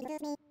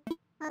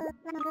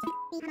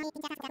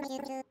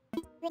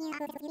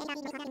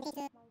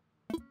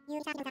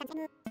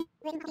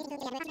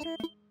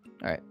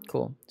 Alright,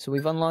 cool. So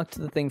we've unlocked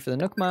the thing for the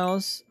Nook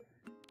miles.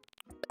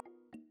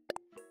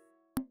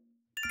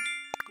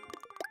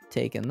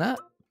 Taking that.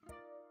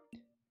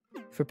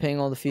 For paying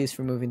all the fees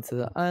for moving to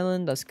the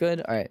island. That's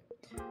good. Alright.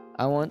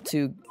 I want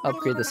to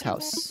upgrade this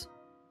house.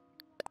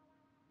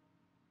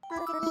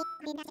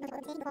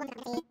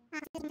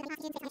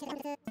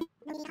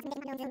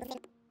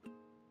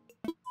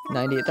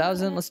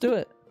 98,000. Let's do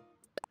it.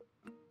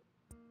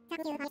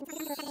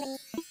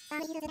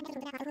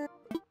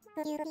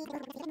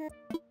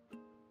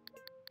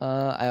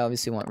 I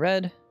obviously want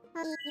red.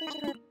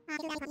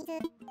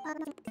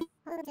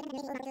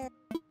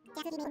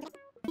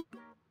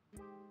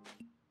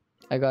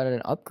 I got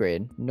an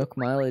upgrade. Nook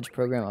mileage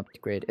program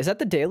upgrade. Is that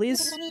the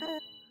dailies?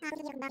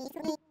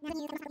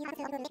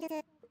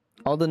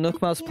 All the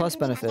Nook Miles Plus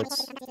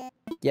benefits.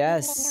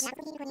 Yes.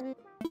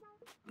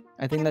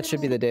 I think that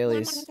should be the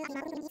dailies.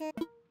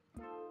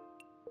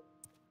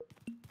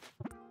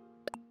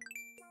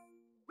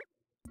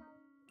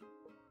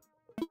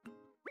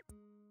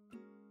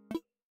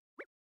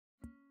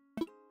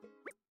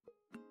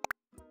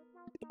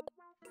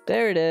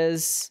 There it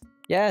is.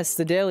 Yes,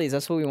 the dailies.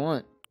 That's what we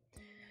want.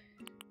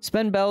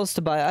 Spend bells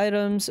to buy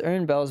items.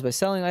 Earn bells by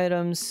selling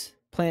items.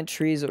 Plant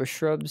trees or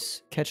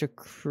shrubs. Catch a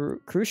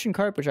crucian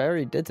carp, which I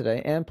already did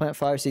today. And plant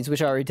flower seeds,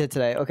 which I already did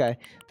today. Okay,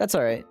 that's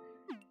alright.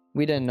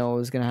 We didn't know what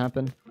was going to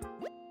happen.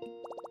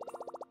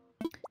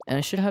 And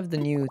I should have the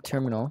new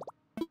terminal.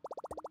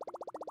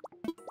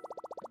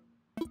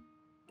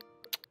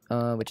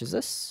 Which is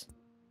this.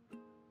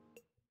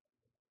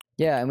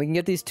 Yeah, and we can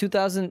get these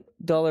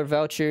 $2,000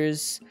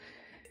 vouchers.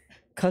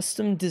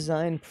 Custom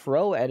Design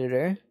Pro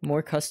Editor.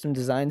 More custom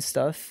design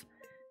stuff.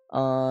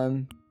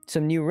 Some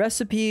new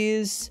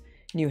recipes.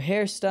 New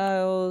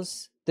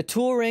hairstyles. The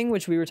tool ring,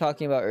 which we were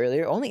talking about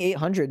earlier, only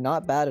 800,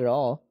 not bad at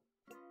all.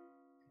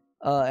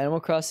 Animal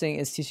Crossing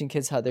is teaching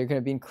kids how they're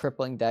going to be in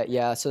crippling debt.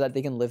 Yeah, so that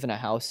they can live in a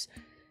house.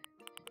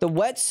 The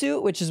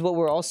wetsuit, which is what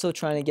we're also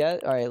trying to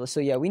get. All right, so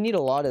yeah, we need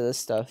a lot of this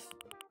stuff.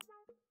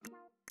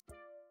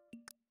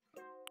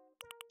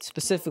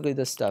 Specifically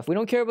this stuff. We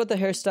don't care about the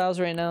hairstyles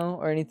right now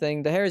or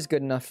anything. The hair is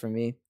good enough for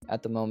me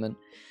at the moment.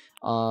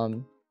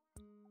 Pocket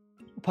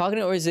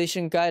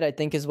organization guide, I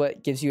think, is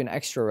what gives you an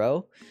extra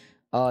row.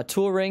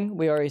 Tool ring,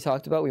 we already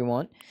talked about, we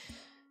want.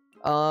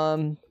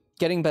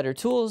 Getting better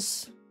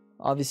tools,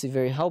 obviously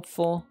very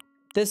helpful.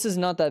 This is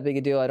not that big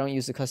a deal. I don't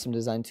use the custom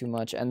design too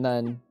much. And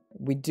then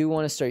we do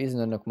want to start using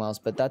the Nook Miles,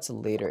 but that's a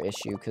later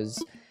issue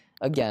because,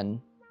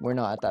 again, we're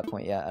not at that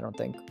point yet, I don't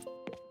think.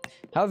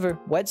 However,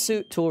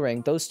 wetsuit, tool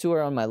ring, those two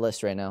are on my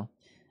list right now.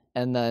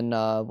 And then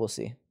we'll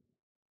see.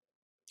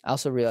 I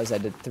also realized I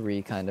did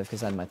 3 kind of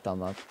because I had my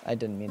thumb up. I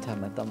didn't mean to have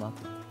my thumb up.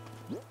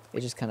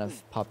 It just kind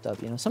of popped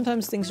up, you know.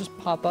 Sometimes things just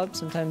pop up.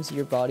 Sometimes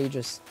your body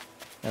just...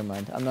 Never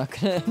mind. I'm not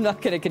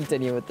gonna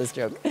continue with this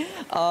joke.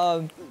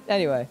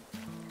 Anyway,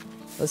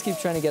 let's keep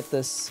trying to get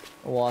this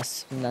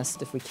wasp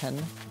nest if we can.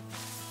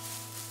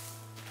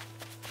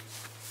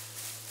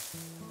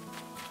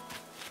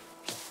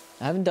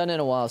 I haven't done it in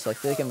a while, so I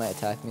feel like it might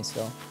attack me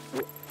still.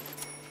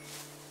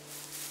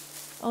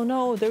 Oh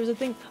no, there was a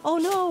thing. Oh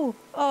no!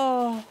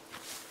 Oh,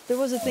 there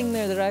was a thing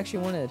there that I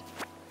actually wanted.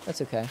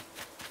 That's okay.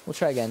 We'll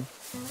try again.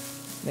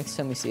 Next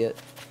time we see it.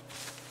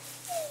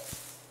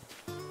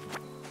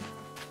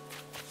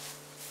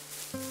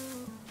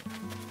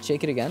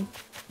 Shake it again.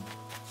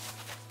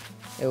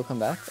 It will come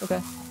back.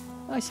 Okay.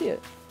 Oh, I see it.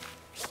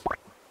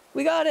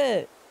 We got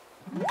it!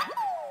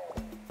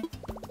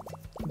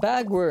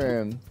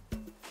 Bagworm.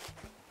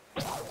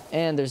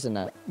 And there's the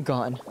nut.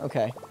 Gone.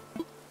 Okay.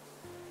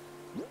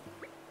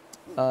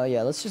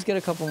 Yeah, let's just get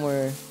a couple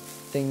more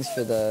things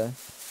for the...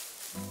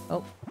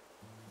 Oh.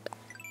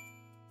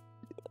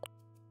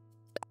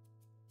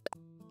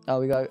 Oh,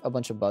 we got a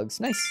bunch of bugs.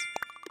 Nice.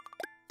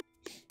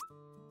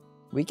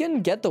 We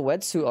can get the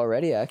wetsuit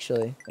already,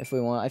 actually, if we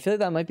want. I feel like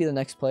that might be the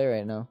next play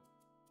right now.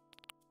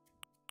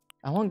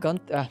 I want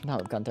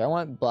not Gunther. I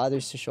want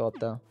Blathers to show up,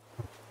 though.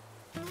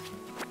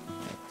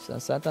 So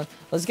that's that done.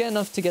 Let's get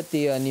enough to get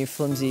the new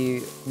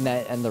flimsy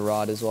net and the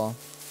rod as well.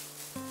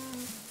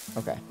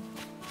 Okay.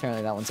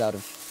 Apparently that one's out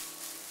of...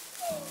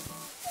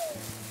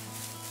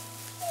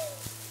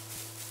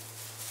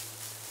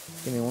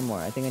 Give me one more.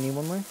 I think I need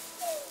one more.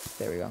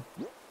 There we go.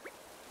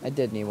 I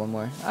did need one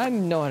more. I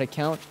know how to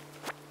count.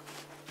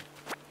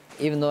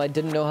 Even though I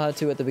didn't know how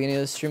to at the beginning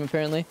of the stream,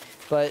 apparently.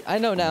 But I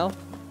know now.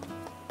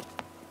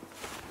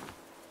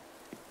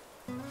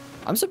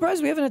 I'm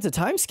surprised we haven't had to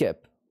time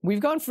skip. We've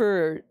gone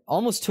for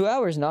almost 2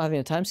 hours not having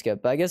a time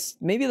skip, but I guess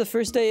maybe the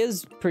first day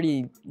is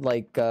pretty,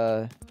 like,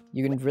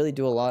 you can really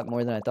do a lot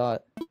more than I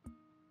thought.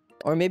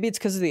 Or maybe it's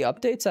because of the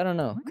updates? I don't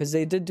know. Because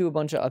they did do a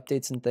bunch of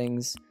updates and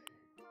things,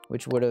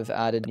 which would have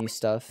added new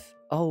stuff.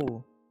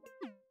 Oh.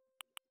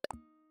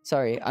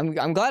 Sorry,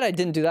 I'm glad I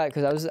didn't do that,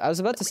 because I was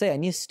about to say, I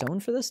need a stone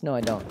for this? No,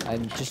 I don't. I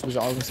just was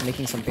always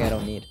making something I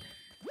don't need.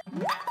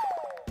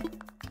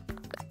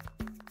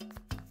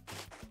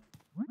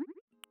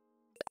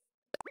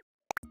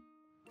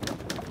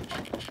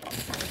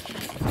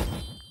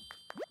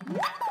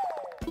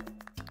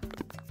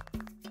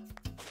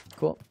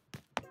 Cool.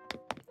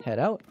 Head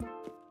out.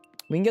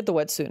 We can get the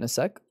wetsuit in a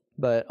sec,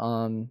 but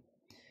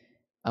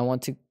I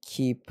want to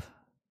keep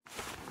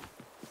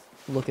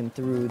looking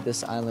through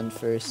this island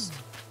first.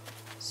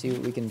 See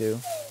what we can do.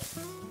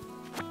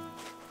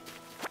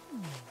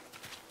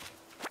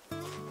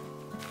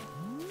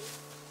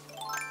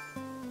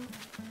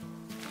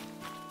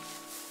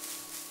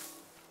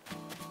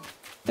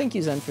 Thank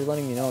you, Zen, for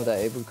letting me know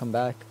that it would come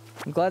back.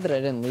 I'm glad that I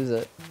didn't lose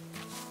it.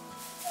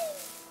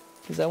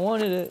 Because I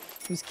wanted it.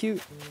 It was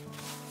cute.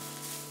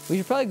 We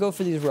should probably go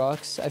for these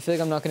rocks. I feel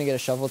like I'm not going to get a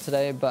shovel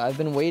today, but I've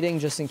been waiting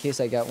just in case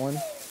I get one.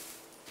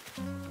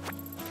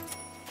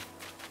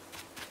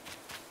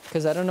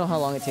 Because I don't know how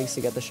long it takes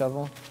to get the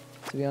shovel,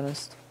 to be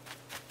honest.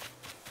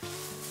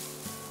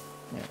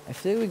 Yeah, I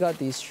feel like we got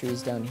these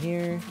trees down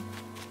here.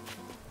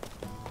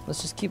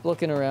 Let's just keep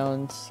looking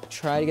around.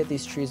 Try to get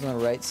these trees on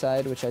the right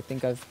side, which I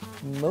think I've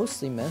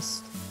mostly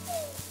missed.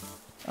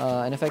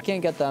 And if I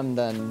can't get them,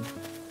 then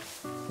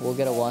we'll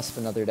get a wasp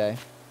another day.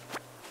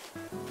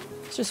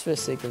 It's just for the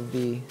sake of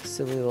the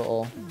silly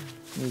little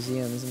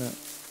museum, isn't it?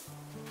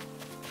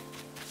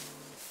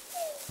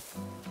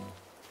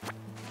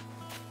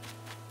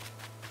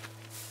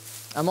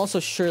 I'm also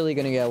surely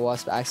gonna get a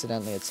wasp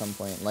accidentally at some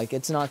point. Like,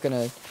 it's not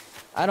gonna...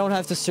 I don't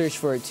have to search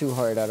for it too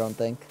hard, I don't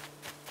think.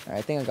 Alright,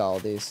 I think I got all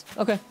these.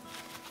 Okay.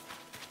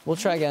 We'll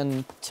try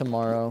again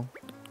tomorrow.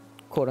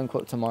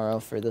 Quote-unquote tomorrow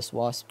for this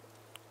wasp.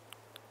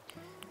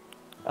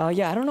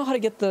 Yeah, I don't know how to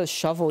get the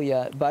shovel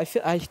yet, but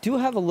I do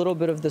have a little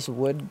bit of this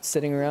wood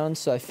sitting around,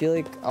 so I feel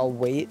like I'll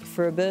wait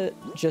for a bit,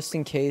 just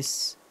in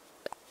case,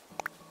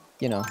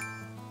 you know,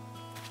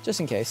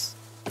 just in case.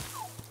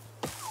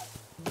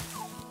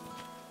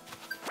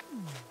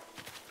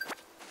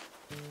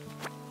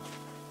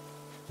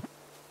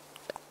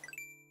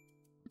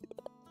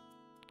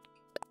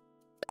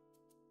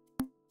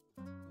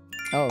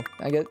 Oh,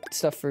 I get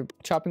stuff for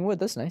chopping wood.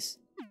 That's nice.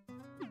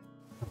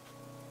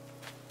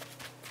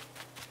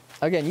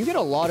 Again, you get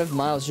a lot of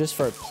miles just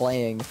for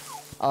playing.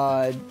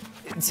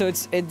 So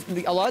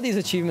a lot of these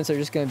achievements are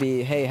just going to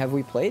be, hey, have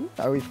we played?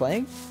 Are we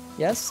playing?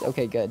 Yes?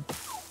 Okay, good.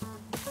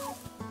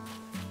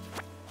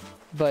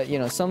 But, you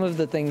know, some of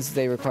the things,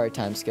 they require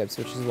time skips,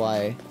 which is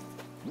why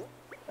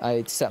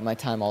I set my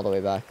time all the way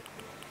back.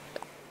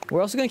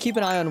 We're also going to keep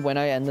an eye on when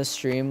I end the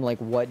stream, like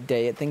what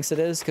day it thinks it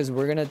is, because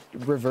we're going to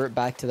revert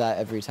back to that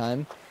every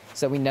time,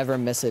 so that we never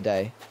miss a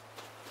day.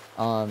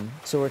 So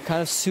we're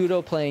kind of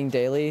pseudo-playing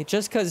daily,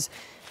 just because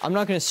I'm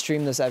not going to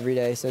stream this every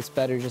day, so it's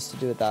better just to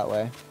do it that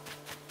way.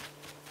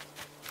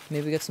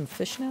 Maybe we get some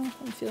fish now,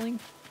 I'm feeling?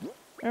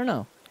 I don't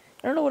know.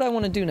 I don't know what I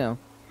want to do now.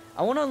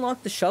 I want to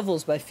unlock the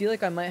shovels, but I feel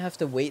like I might have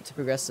to wait to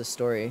progress the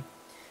story.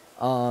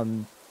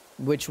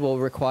 Which will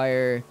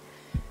require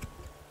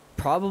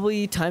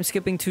probably time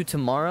skipping to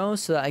tomorrow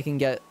so that I can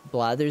get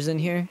Blathers in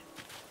here.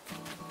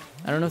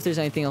 I don't know if there's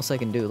anything else I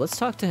can do. Let's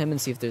talk to him and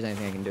see if there's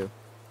anything I can do.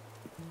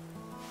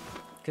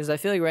 Because I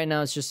feel like right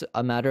now it's just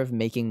a matter of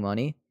making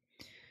money.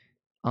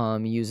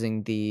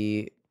 Using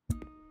the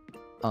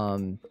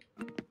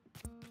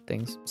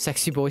things.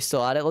 Sexy boy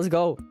still at it. Let's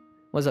go.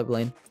 What's up,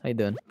 Blaine? How you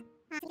doing?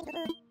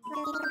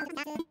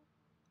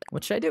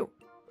 What should I do?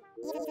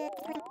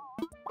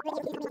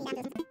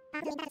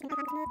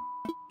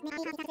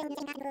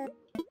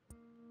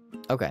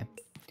 Okay.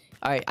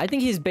 Alright, I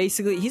think he's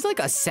like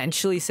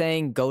essentially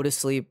saying go to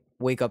sleep,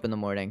 wake up in the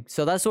morning.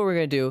 So that's what we're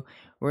gonna do.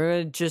 We're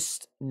gonna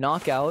just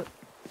knock out.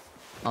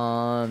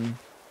 Well,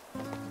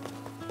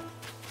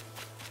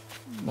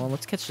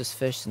 let's catch this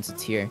fish since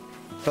it's here.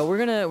 But we're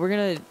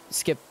gonna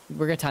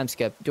time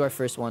skip, do our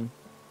first one.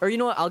 Or you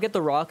know what, I'll get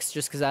the rocks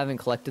just because I haven't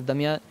collected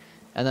them yet.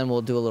 And then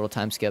we'll do a little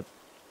time skip.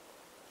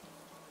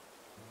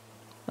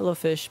 Hello,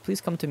 fish.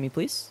 Please come to me,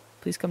 please.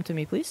 Please come to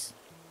me, please.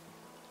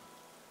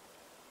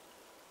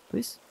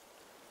 Please?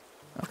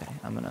 Okay,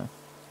 I'm gonna...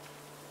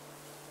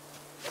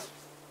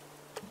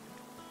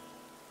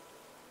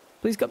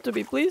 Please come to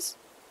me, please.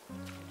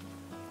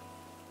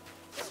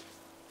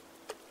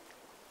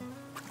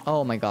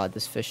 Oh my god,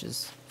 this fish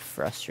is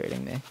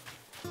frustrating me.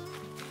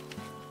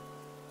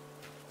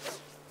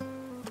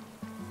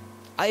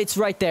 It's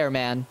right there,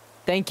 man.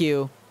 Thank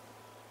you.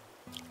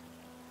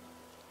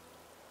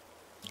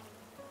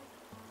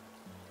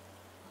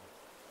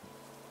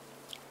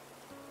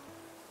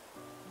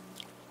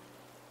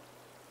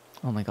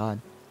 Oh my god.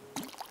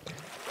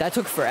 That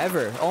took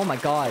forever. Oh my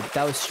god,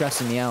 that was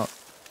stressing me out.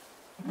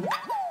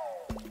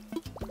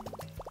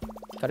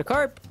 Got a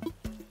carp.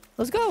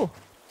 Let's go.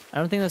 I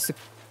don't think that's the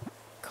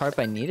carp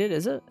I needed,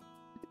 is it?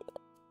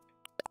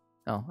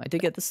 Oh, I did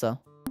get this though.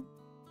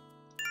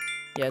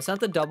 Yeah, it's not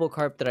the double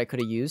carp that I could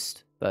have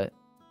used, but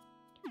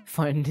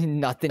fun,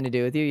 nothing to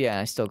do with you. Yeah,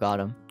 I still got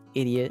him.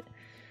 Idiot.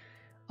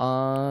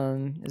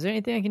 Is there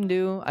anything I can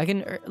do?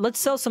 Let's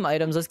sell some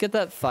items. Let's get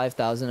that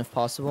 5,000 if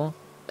possible.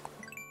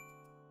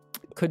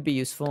 Could be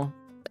useful.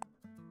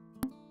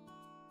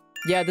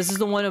 Yeah, this is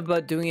the one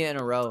about doing it in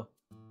a row.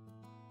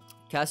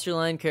 Cast your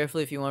line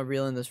carefully if you want to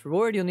reel in this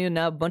reward. You'll need to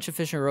nab a bunch of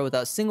fish in a row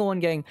without a single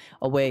one getting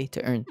away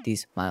to earn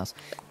these miles.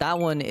 That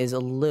one is a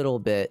little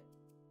bit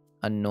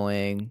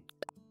annoying.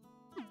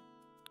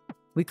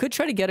 We could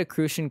try to get a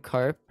crucian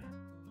carp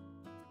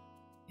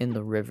in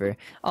the river.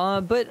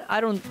 But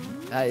I don't...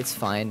 it's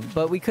fine.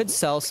 But we could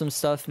sell some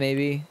stuff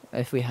maybe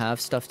if we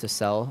have stuff to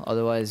sell.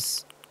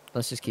 Otherwise...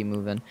 let's just keep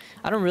moving.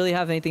 I don't really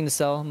have anything to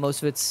sell.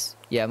 Most of it's...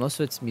 yeah, most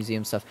of it's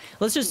museum stuff.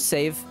 Let's just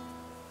save.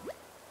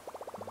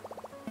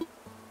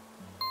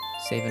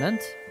 Save and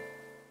end.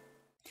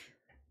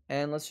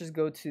 And let's just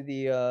go to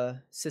the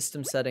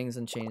system settings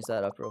and change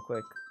that up real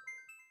quick.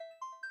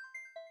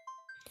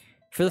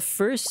 For the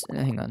first...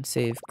 hang on.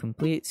 Save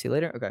complete. See you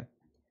later. Okay.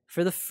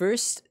 For the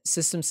first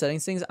system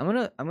settings things, I'm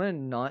gonna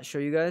not show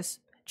you guys.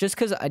 Just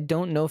because I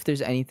don't know if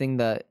there's anything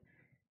that...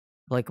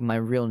 like my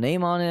real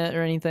name on it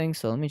or anything.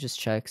 So let me just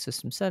check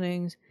system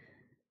settings.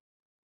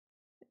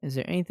 Is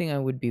there anything I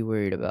would be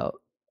worried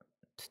about?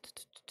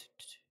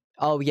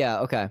 Oh yeah,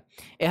 okay.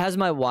 It has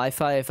my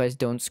Wi-Fi if I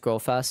don't scroll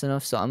fast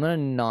enough, so I'm gonna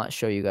not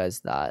show you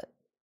guys that.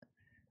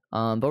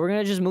 But we're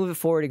gonna just move it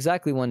forward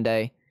exactly one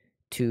day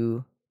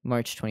to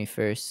March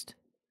 21st,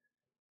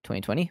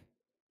 2020.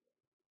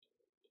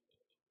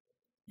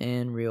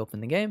 And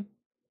reopen the game.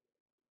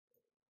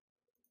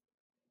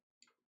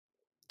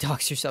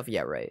 Dox yourself,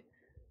 yeah, right.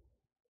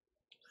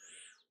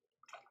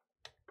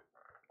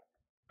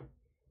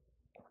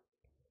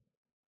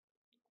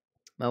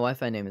 My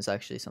Wi-Fi name is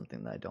actually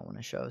something that I don't want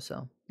to show,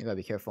 so you gotta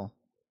be careful.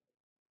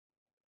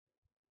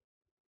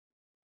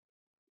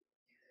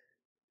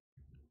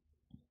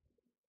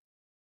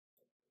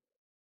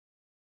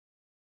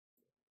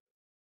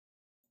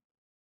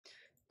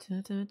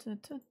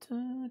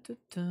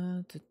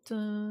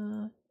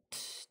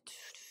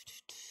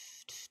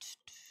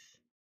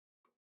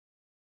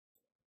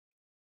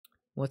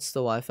 What's the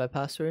Wi-Fi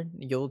password?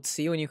 You'll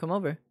see when you come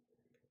over.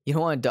 You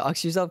don't want to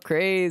dox yourself?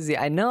 Crazy.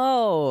 I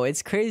know.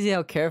 It's crazy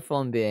how careful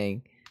I'm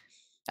being.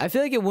 I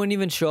feel like it wouldn't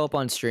even show up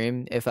on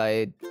stream if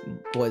I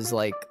was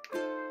like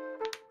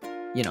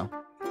you know.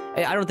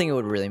 I don't think it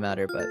would really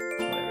matter, but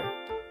whatever.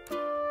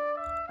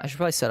 I should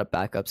probably set up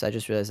backups. I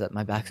just realized that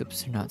my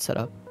backups are not set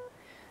up.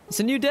 It's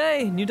a new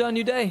day! New dawn,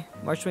 new day.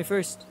 March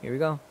 21st. Here we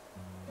go.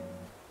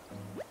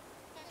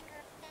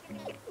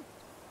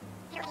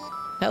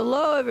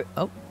 Hello,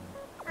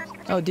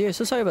 Oh dear,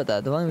 so sorry about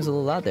that. The volume was a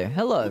little loud there.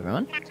 Hello,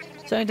 everyone.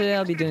 Starting today,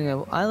 I'll be doing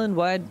an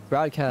island-wide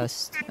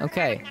broadcast.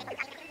 Okay.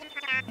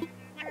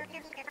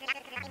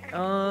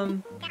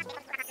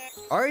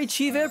 RE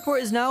Chief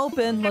Airport is now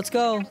open. Let's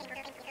go.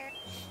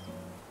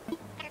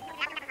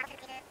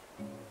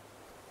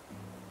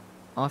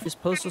 Office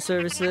Postal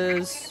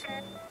Services.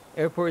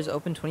 Airport is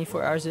open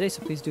 24 hours a day,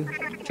 so please do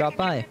drop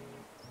by.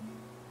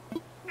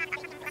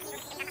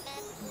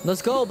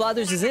 Let's go.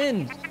 Blathers is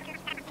in.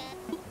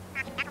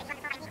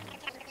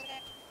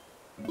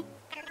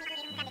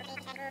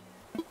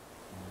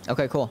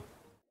 Okay, cool.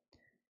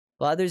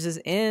 Blathers is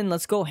in.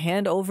 Let's go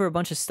hand over a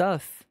bunch of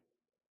stuff.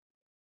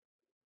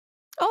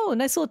 Oh,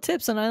 nice little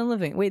tips on island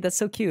living. Wait, that's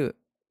so cute.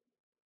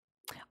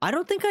 I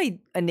don't think I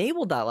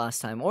enabled that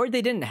last time, or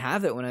they didn't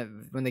have it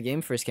when the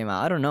game first came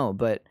out. I don't know,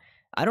 but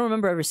I don't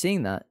remember ever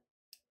seeing that.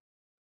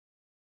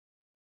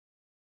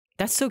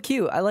 That's so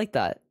cute. I like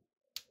that.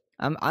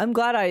 I'm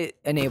glad I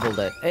enabled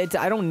it.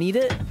 I don't need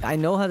it. I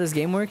know how this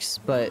game works,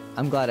 but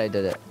I'm glad I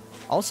did it.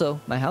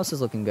 Also, my house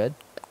is looking good.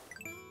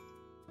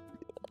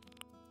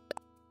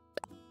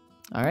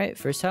 All right,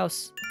 first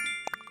house.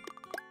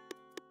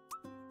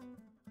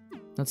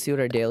 Let's see what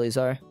our dailies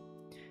are.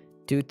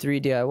 Do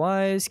 3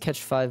 DIYs,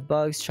 catch 5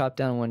 bugs, chop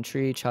down 1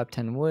 tree, chop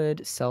 10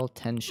 wood, sell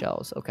 10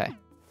 shells. Okay.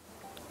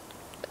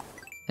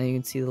 And you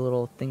can see the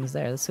little things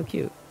there. That's so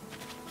cute.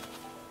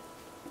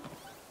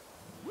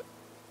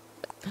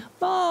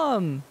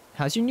 Mom!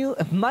 How's your new...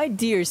 My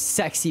dear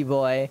sexy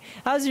boy.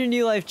 How's your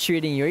new life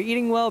treating you? Are you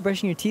eating well,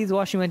 brushing your teeth,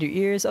 washing around your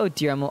ears? Oh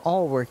dear, I'm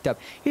all worked up.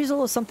 Here's a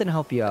little something to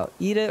help you out.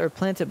 Eat it or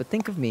plant it, but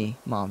think of me,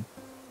 Mom.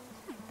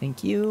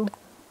 Thank you.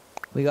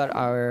 We got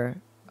our...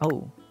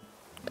 Oh.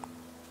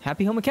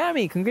 Happy Home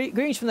Academy!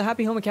 Greetings from the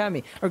Happy Home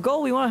Academy. Our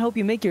goal, we want to help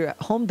you make your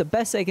home the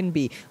best it can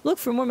be. Look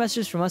for more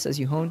messages from us as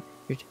you hone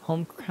your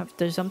home craft.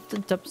 There's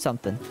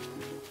something.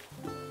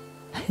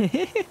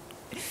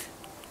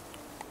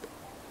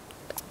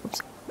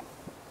 Oops.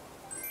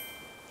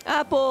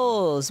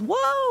 Apples!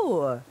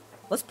 Whoa!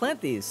 Let's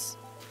plant these.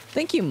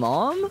 Thank you,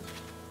 Mom.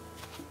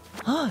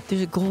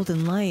 There's a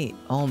golden light.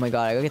 Oh my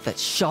god, I gotta get that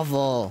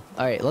shovel.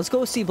 Alright, let's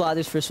go see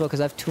Blathers first of all,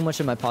 because I have too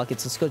much in my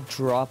pockets. Let's go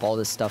drop all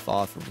this stuff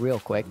off real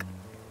quick.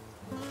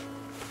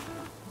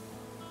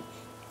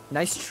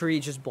 Nice tree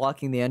just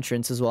blocking the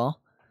entrance as well.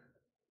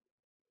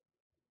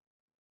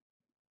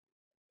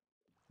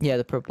 Yeah,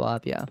 the purple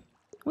app, yeah.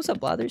 What's up,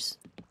 Blathers?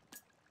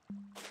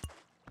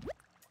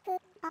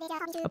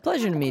 A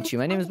pleasure to meet you.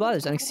 My name is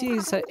Blathers. I'm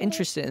exceedingly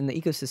interested in the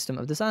ecosystem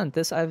of this island.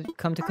 I've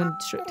come to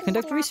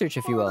conduct research,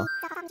 if you will.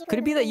 Could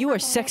it be that you are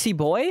Sexy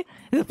Boy?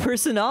 The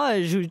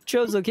personage who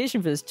chose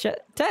location for this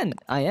 10.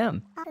 I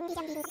am.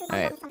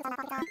 Alright.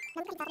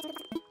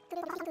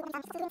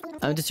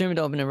 I'm determined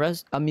to open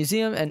a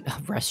museum and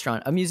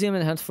restaurant. A museum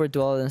and henceforth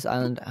dwell on this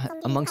island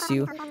amongst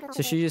you.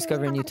 So should you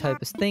discover a new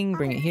type of thing,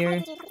 bring it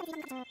here.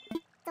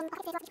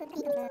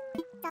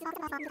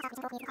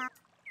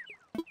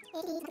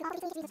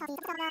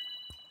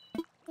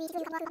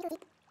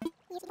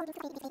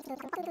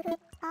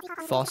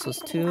 Fossils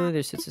too.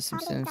 There's some.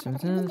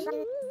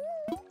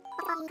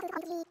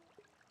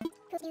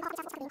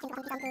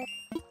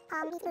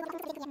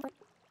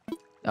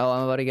 Oh,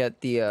 I'm about to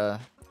get the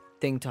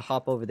thing to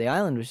hop over the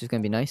island, which is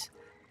gonna be nice.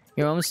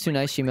 Your mom was too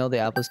nice. She mailed the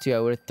apples to you. I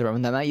would have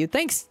thrown them at you.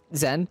 Thanks,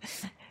 Zen.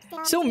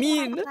 So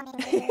mean.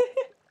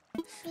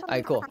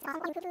 Alright, cool.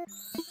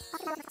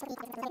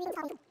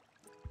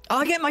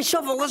 I'll get my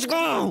shovel. Let's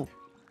go.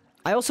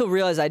 I also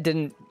realized I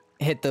didn't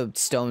hit the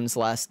stones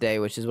last day,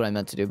 which is what I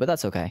meant to do, but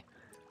that's okay.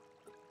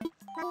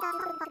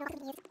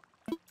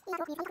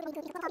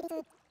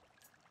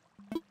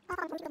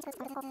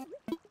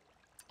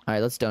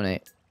 Alright, let's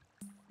donate.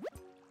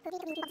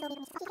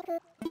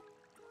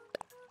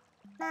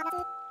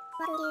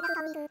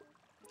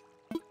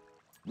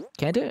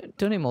 Can I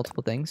donate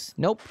multiple things?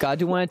 Nope, gotta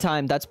do one at a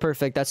time. That's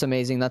perfect. That's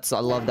amazing. I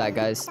love that,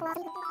 guys.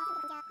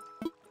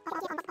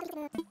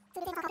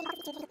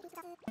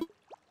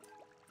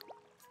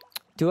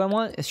 Do I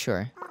want?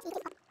 Sure.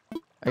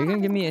 Are you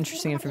gonna give me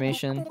interesting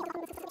information?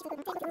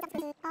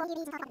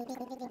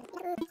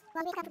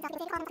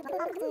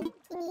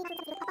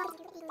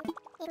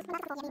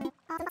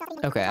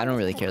 Okay, I don't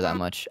really care that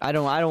much. I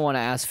don't want to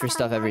ask for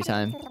stuff every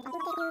time.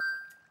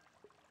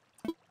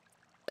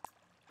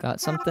 Got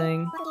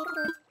something.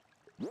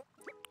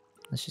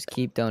 Let's just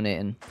keep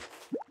donating.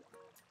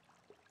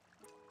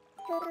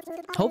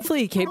 Hopefully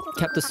he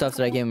kept the stuff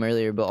that I gave him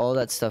earlier, but all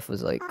that stuff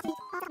was like...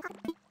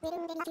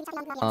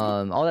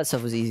 all that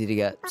stuff was easy to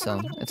get, so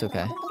it's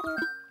okay.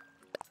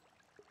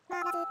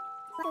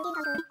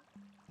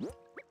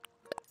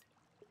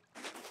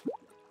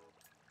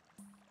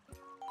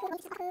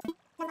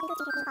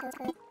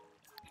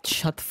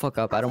 Shut the fuck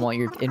up, I don't want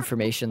your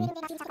information.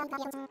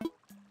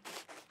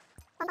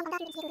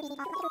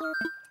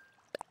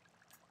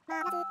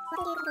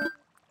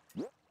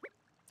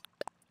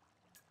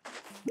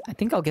 I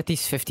think I'll get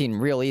these 15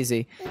 real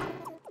easy.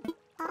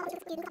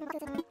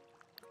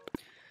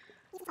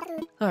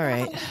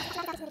 Alright.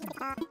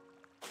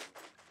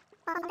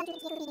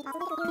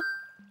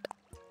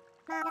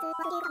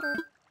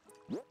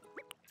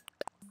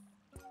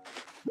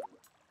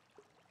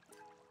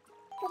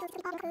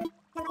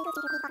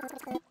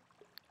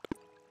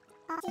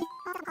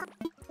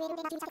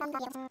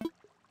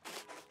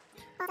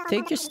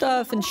 Take your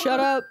stuff and shut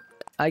up.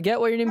 I get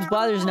why your name's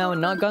Blathers now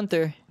and not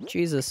Gunther.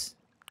 Jesus.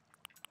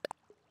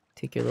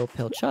 Take your little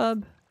pale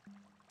chub.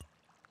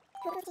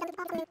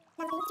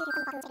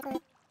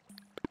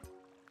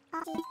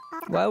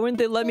 Why wouldn't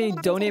they let me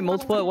donate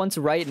multiple at once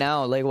right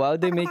now? Like, why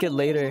would they make it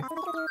later?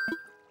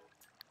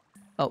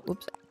 Oh,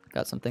 oops.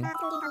 Got something.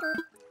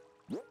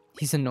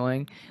 He's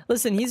annoying.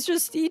 Listen, he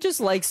just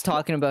likes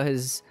talking about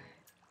his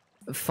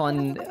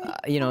fun,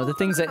 you know, the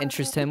things that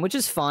interest him, which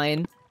is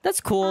fine.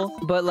 That's cool,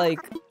 but like,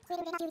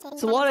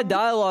 it's a lot of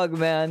dialogue,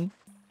 man.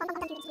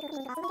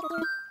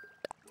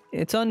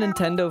 It's on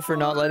Nintendo for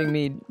not letting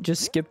me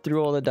just skip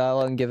through all the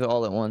dialogue and give it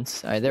all at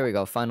once. Alright, there we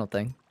go. Final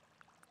thing.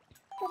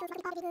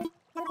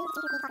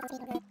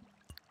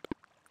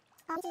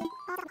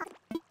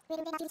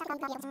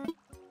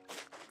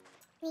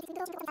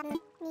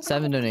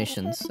 7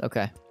 donations.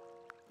 Okay.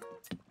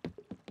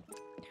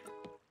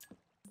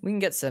 We can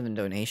get 7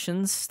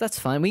 donations. That's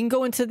fine. We can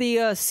go into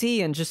the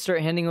sea and just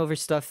start handing over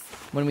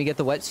stuff when we get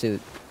the wetsuit.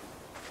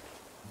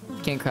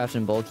 Can't craft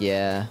in bulk.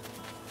 Yeah.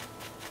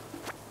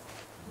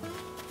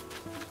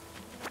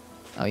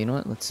 Oh, you know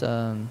what? Let's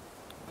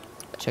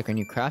check our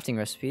new crafting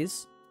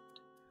recipes.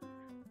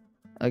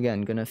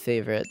 Again, gonna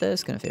favorite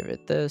this, gonna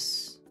favorite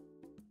this.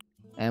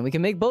 And we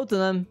can make both of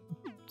them.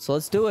 So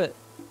let's do it.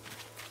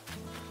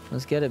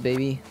 Let's get it,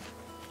 baby.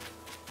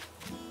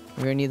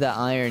 We're gonna need that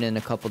iron in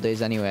a couple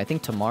days anyway. I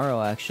think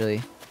tomorrow,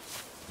 actually.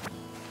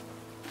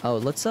 Oh,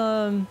 let's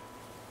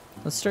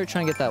start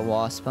trying to get that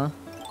wasp, huh?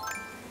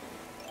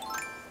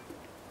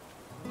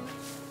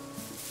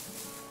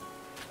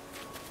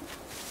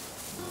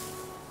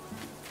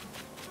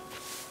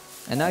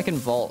 And now I can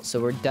vault, so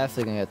we're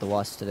definitely gonna get the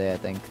wasp today, I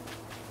think.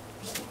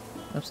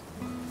 Oops.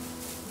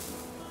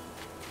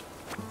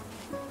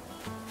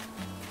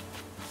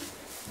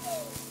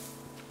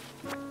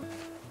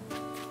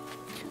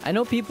 I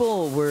know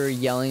people were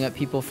yelling at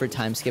people for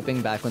time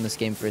skipping back when this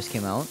game first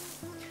came out.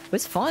 But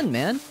it's fun,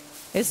 man.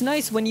 It's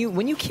nice when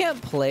you can't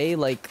play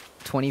like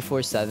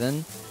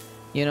 24/7,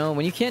 you know,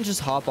 when you can't just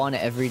hop on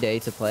every day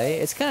to play.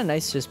 It's kind of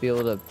nice to just be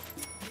able to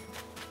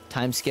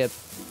time skip,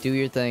 do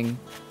your thing,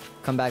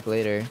 come back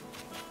later.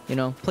 You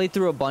know, play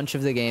through a bunch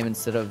of the game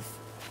instead of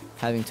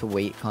having to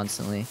wait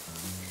constantly.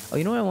 Oh,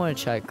 you know what I want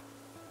to check?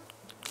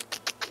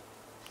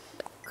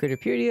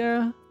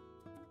 Critterpedia.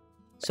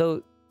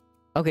 So,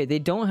 okay, they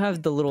don't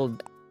have the little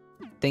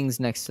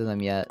things next to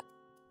them yet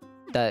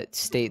that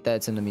state that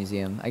it's in the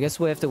museum. I guess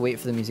we have to wait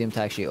for the museum to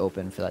actually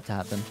open for that to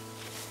happen.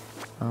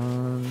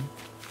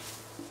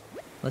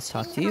 Let's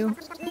talk to you.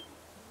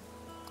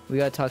 We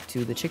gotta talk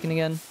to the chicken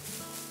again.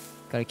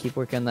 Gotta keep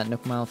working on that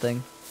Nook Mile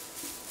thing.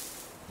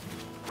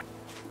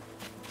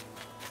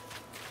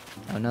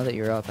 Oh, now that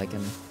you're up, I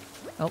can...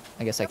 Oh,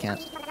 I guess I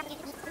can't.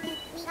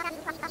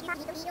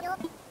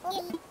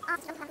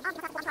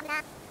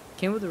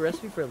 Came with a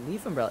recipe for a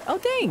leaf umbrella. Oh,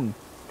 dang!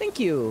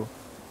 Thank you!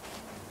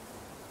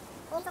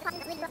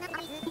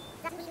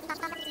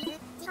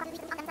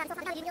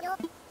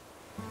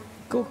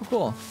 Cool, cool,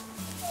 cool.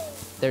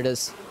 There it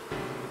is.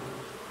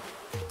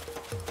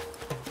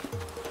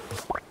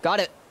 Got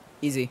it!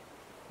 Easy.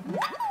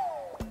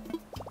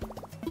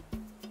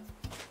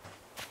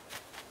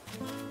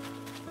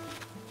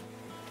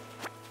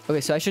 Okay,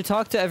 so I should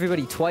talk to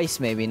everybody twice,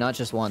 maybe, not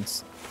just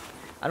once.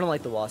 I don't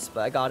like the wasp,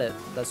 but I got it.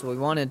 That's what we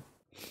wanted.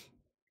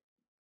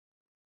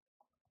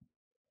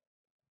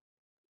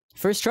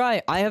 First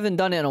try. I haven't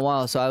done it in a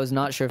while, so I was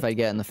not sure if I'd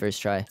get it in the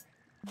first try.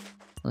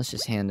 Let's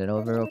just hand it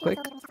over real quick.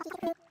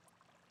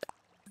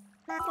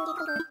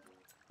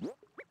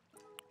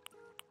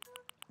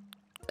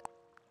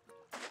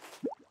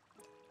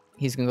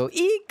 He's gonna go,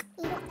 eek!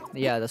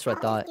 Yeah, that's what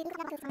I thought.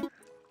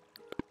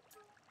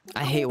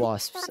 I hate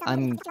wasps.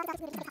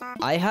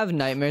 I have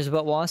nightmares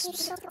about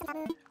wasps.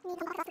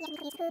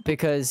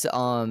 Because,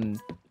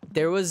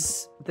 there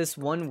was this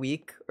one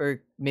week,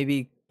 or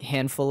maybe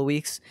handful of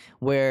weeks,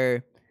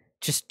 where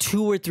just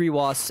 2 or 3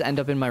 wasps end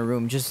up in my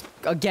room, just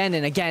again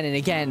and again and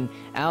again.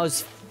 And I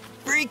was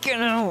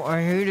freaking out.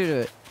 I hated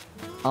it.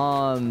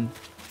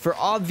 For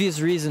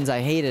obvious reasons,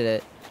 I hated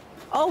it.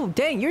 Oh,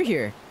 dang, you're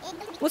here.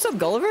 What's up,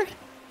 Gulliver?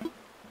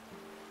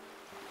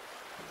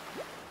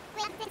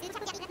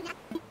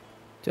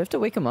 Do I have to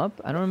wake him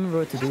up? I don't remember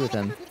what to do with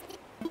him.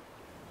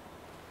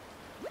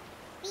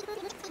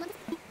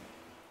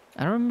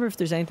 I don't remember if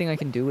there's anything I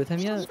can do with him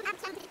yet.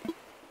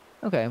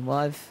 Okay, well,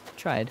 I've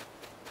tried.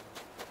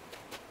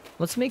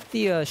 Let's make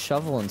the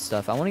shovel and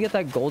stuff. I want to get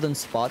that golden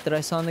spot that I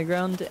saw on the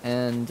ground,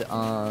 and we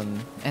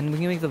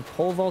can make the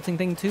pole vaulting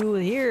thing too.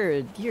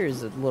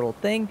 Here's a little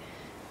thing.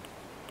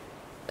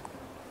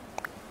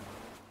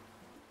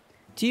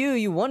 To you,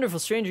 you wonderful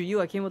stranger, you,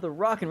 I came with a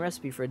rockin'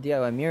 recipe for a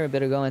DIY mirror a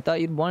bit ago, and I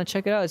thought you'd want to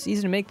check it out. It's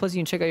easy to make, plus you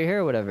can check out your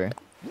hair or whatever.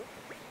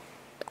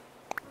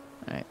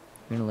 Alright,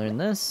 we're gonna learn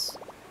this.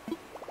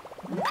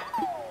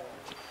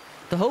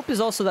 The hope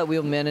is also that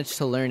we'll manage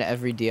to learn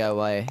every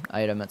DIY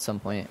item at some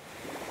point.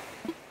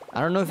 I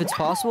don't know if it's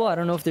possible. I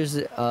don't know if there's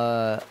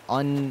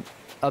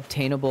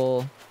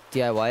unobtainable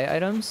DIY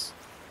items,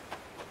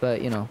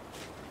 but you know.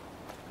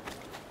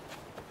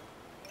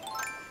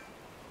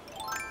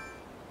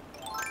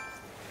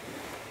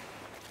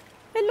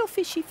 Hello,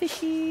 fishy,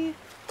 fishy.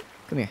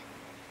 Come here.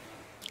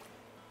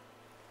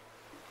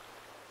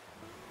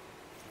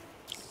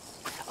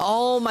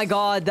 Oh my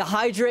god, the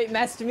hydrate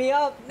messed me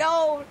up.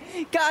 No!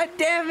 God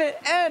damn it,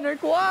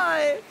 Enric,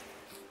 why?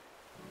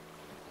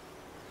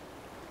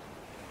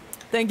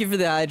 Thank you for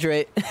the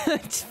hydrate.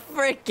 It's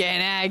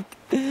freaking heck.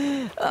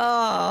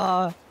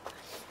 Oh.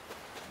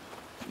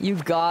 You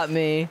got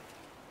me.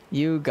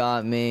 You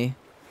got me.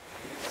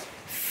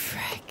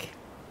 Frick.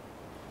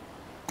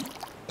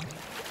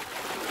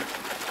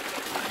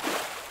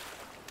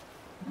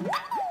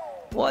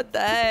 What the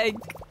heck?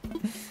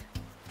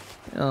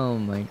 Oh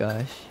my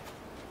gosh.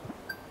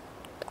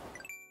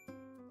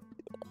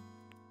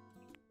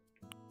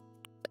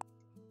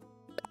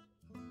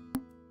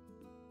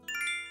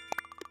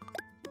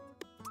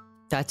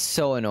 That's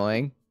so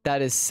annoying.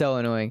 That is so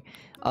annoying.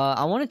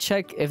 I want to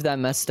check if that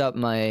messed up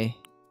my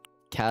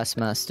cast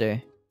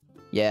master.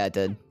 Yeah, it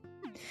did.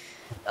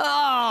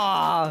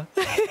 Ah!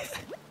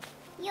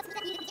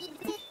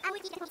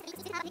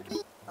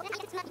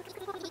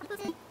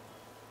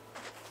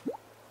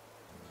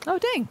 Oh,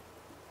 dang.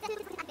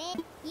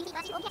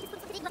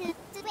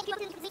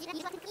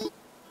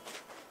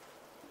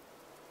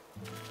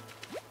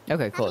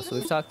 Okay, cool. So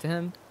we've talked to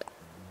him.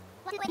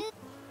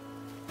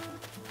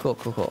 Cool,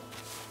 cool, cool.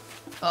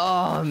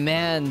 Oh,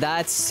 man.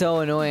 That's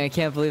so annoying. I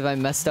can't believe I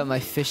messed up my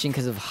fishing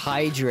because of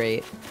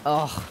hydrate.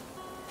 Oh.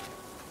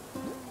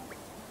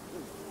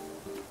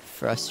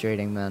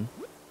 Frustrating, man.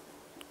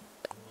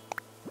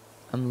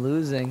 I'm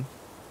losing.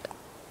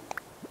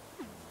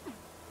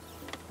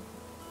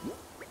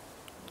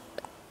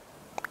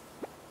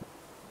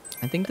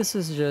 I think this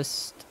is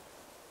just...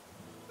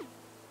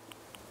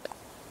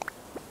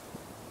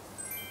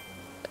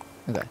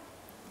 Okay.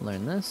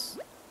 Learn this.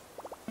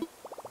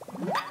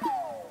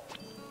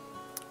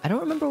 I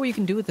don't remember what you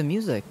can do with the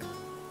music.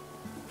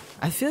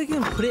 I feel like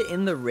you can put it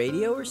in the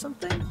radio or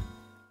something?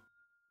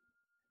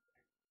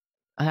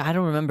 I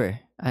don't remember.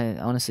 I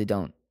honestly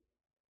don't.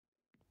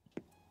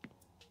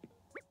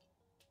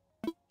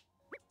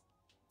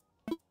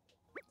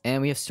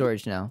 And we have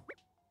storage now.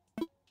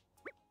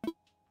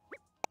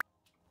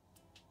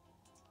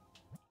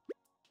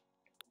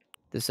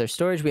 This is our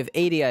storage. We have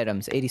 80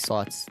 items, 80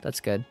 slots. That's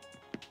good.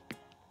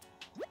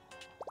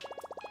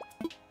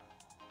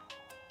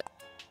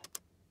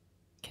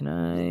 Can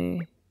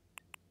I...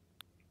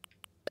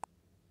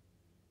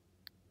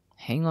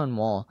 Hang on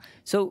wall.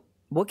 So,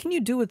 what can you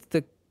do with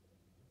the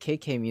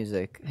KK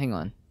music? Hang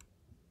on.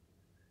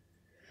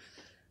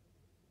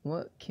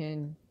 What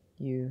can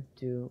you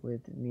do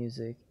with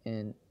music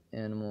in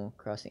Animal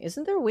Crossing?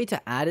 Isn't there a way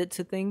to add it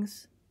to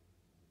things?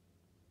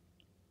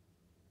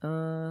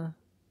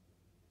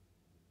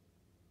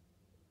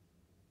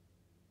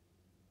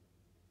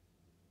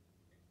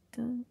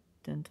 Dun,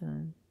 dun,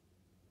 dun.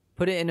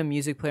 Put it in a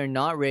music player,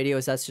 not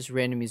radios. That's just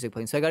random music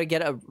playing. So I gotta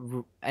get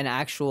an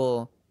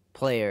actual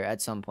player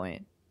at some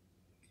point.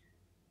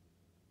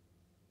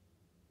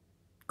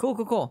 Cool,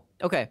 cool, cool.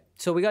 Okay,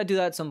 so we gotta do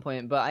that at some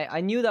point. But I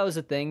knew that was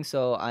a thing,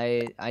 so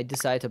I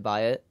decided to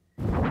buy it.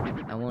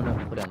 I want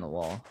to put it on the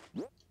wall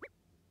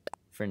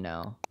for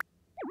now.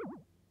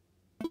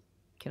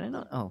 Can I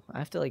not? Oh, I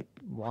have to like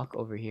walk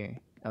over here.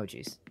 Oh,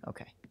 jeez.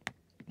 Okay.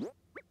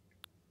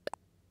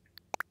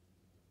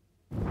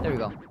 There we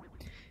go.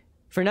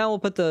 For now, we'll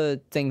put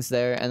the things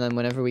there, and then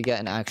whenever we get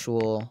an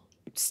actual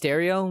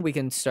stereo, we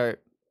can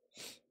start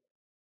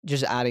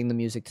just adding the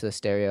music to the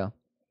stereo.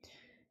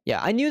 Yeah,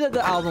 I knew that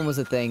the album was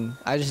a thing.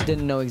 I just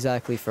didn't know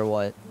exactly for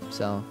what,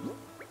 so...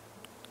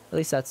 At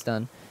least that's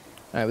done.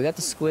 Alright, we got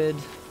the squid.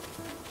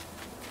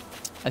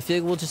 I feel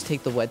like we'll just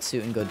take the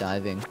wetsuit and go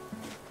diving.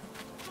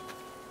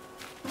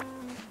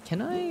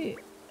 Can I...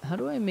 How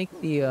do I make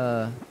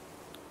the,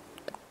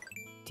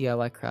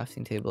 DIY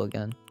crafting table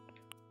again?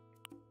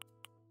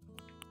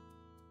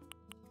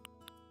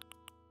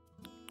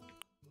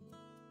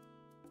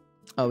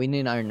 Oh, we need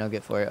an iron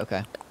nugget for it.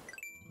 Okay.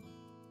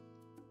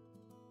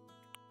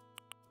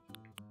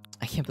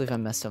 I can't believe I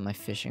messed up my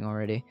fishing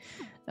already.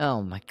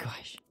 Oh my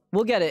gosh.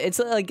 We'll get it. It's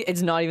like,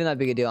 it's not even that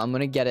big a deal. I'm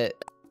gonna get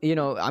it. You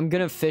know, I'm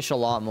gonna fish a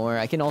lot more.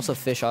 I can also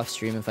fish off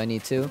stream if I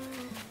need to.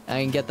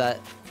 I can get that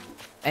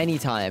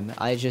anytime.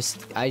 I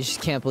just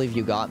can't believe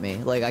you got me.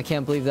 Like, I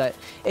can't believe that.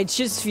 It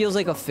just feels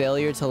like a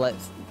failure to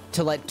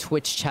let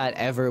Twitch chat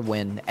ever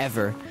win.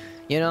 Ever.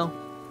 You know?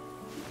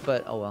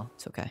 But, oh well.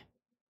 It's okay.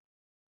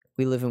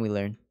 We live and we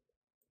learn.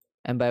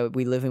 And by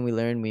we live and we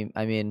learn,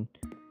 I mean,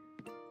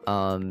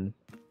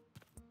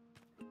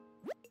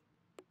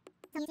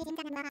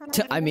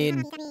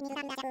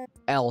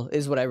 L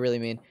is what I really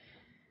mean.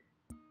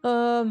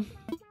 We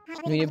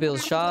need to build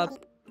a shop.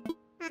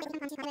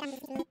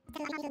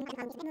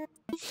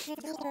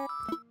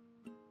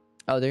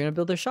 Oh, they're gonna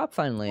build their shop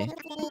finally.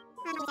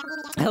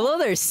 Hello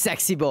there,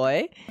 sexy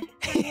boy.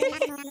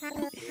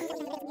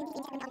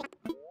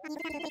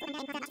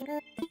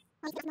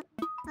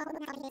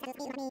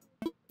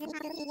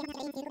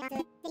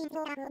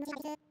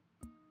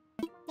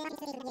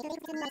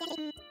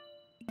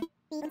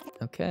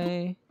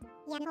 Okay.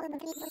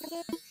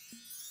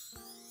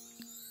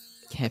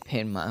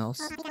 Campaign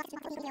miles.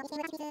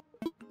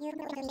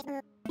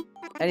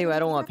 Anyway, I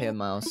don't want to pay in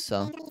miles,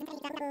 so.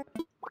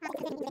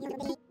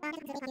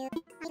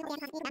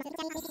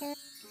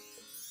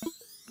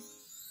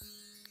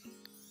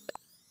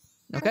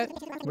 Okay,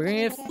 we're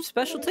gonna get a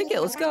special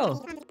ticket. Let's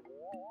go.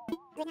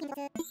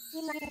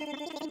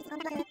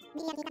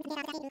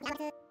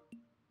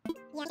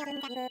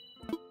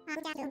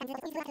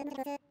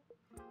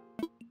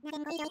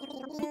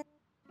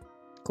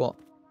 Cool.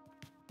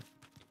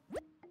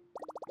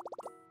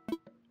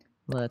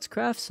 Let's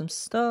craft some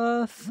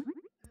stuff.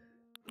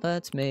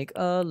 Let's make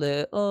a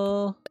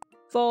little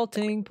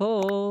vaulting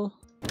pole.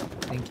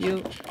 Thank you.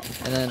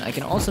 And then I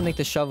can also make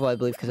the shovel, I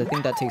believe, because I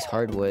think that takes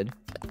hardwood.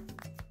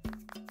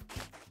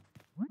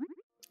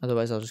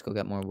 Otherwise, I'll just go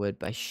get more wood,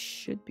 but I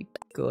should be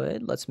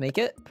good. Let's make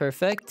it.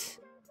 Perfect.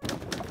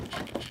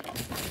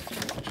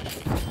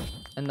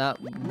 And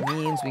that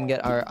means we can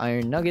get our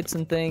iron nuggets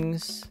and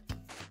things.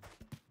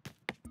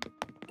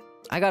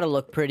 I gotta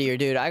look prettier,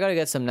 dude. I gotta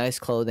get some nice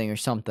clothing or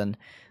something.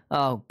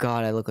 Oh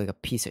god, I look like a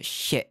piece of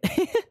shit.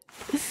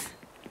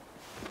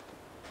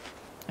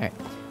 Alright.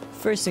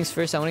 First things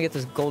first, I want to get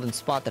this golden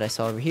spot that I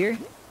saw over here.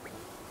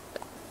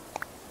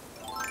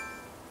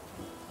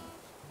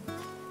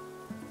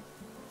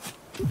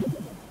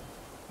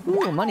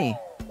 Ooh, money.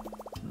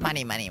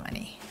 Money, money,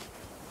 money.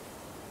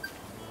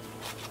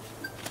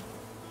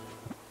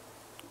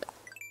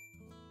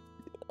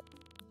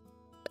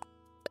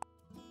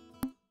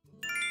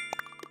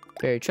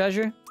 Buried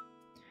treasure.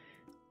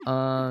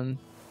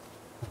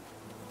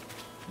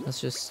 Let's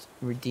just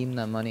redeem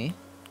that money.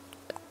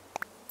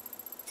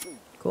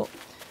 Cool.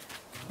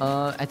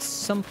 At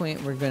some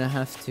point, we're gonna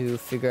have to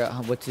figure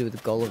out what to do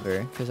with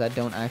Gulliver, because I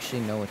don't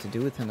actually know what to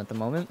do with him at the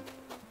moment.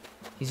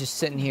 He's just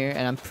sitting here,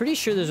 and I'm pretty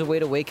sure there's a way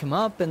to wake him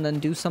up and then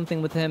do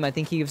something with him. I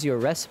think he gives you a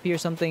recipe or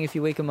something if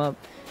you wake him up,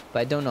 but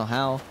I don't know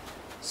how.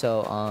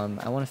 So,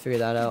 I want to figure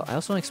that out. I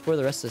also want to explore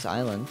the rest of this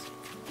island.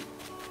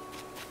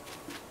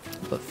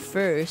 But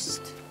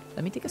first,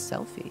 let me take a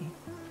selfie.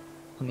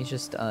 Let me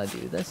just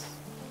do this.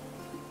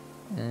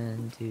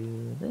 And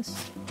do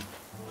this.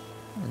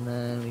 And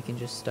then we can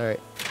just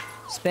start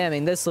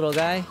spamming this little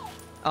guy.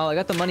 Oh, I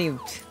got the money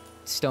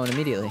stone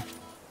immediately.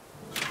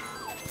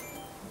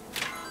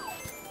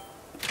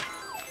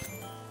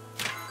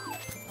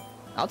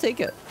 I'll take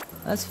it.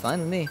 That's fine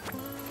with me.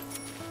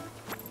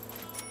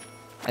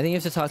 I think you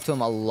have to talk to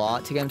him a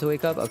lot to get him to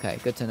wake up. Okay,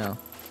 good to know.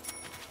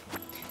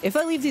 If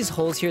I leave these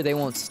holes here, they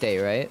won't stay,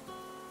 right?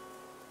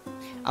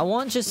 I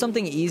want just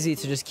something easy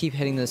to just keep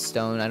hitting this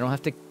stone. I don't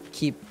have to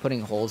keep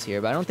putting holes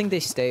here, but I don't think they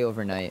stay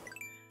overnight.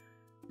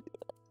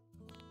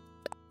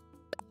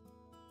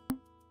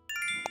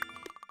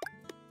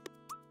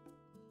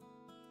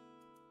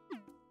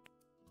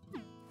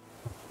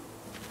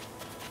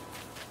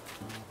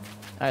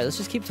 Alright, let's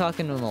just keep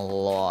talking to him a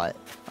lot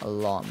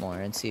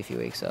more, and see if he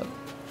wakes up.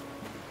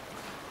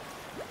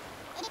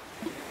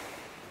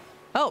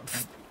 Oh,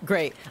 pff,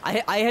 great.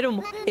 I hit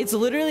him. It's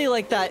literally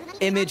like that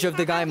image of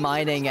the guy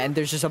mining, and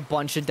there's just a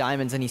bunch of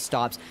diamonds, and he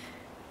stops.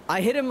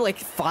 I hit him like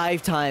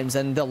 5 times,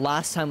 and the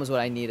last time was what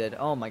I needed.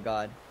 Oh my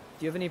god.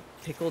 Do you have any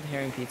pickled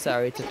herring pizza? I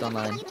already tipped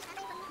online.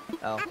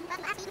 Oh.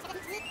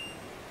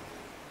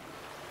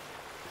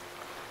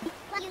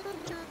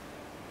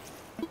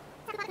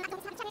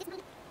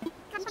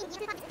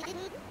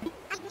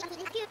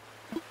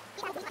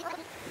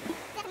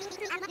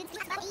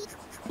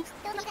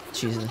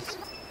 Jesus.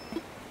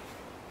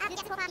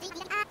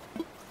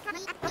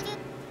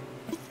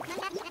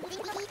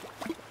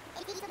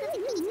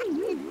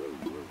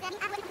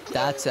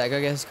 That's it. I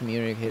gotta get his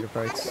communicator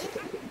parts.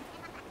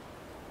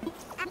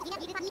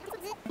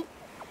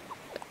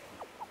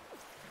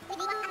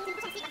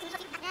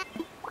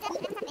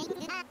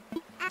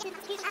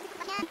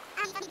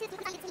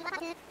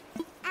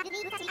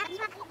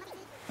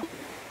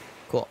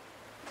 Cool.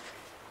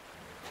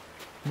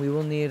 We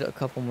will need a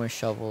couple more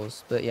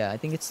shovels, but yeah, I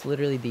think it's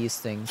literally these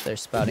things that are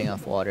spouting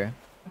off water.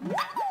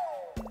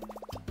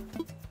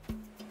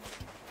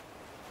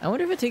 I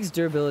wonder if it takes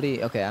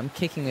durability. Okay, I'm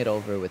kicking it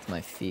over with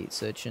my feet,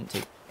 so it shouldn't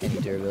take any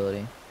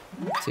durability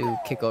to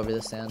kick over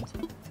the sand.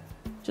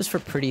 Just for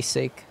pretty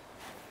sake.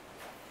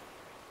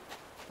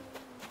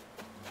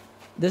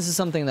 This is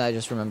something that I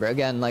just remember.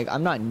 Again, like,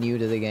 I'm not new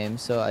to the game,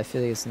 so I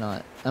feel like it's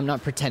not... I'm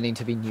not pretending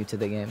to be new to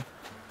the game.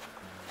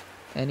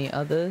 Any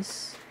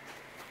others?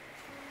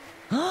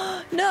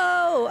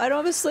 No! I don't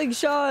have a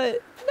slingshot!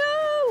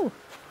 No!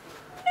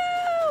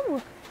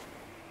 No!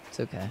 It's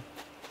okay.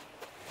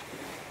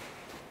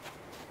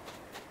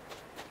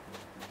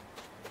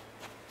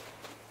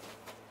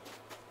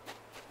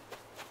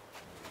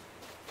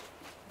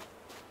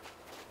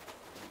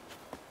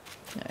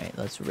 Alright,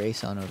 let's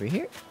race on over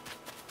here.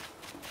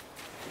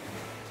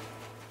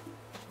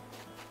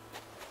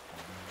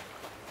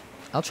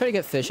 I'll try to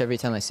get fish every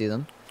time I see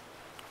them.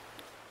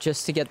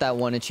 Just to get that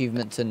one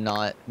achievement to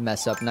not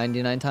mess up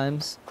 99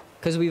 times.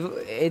 Because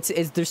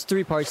there's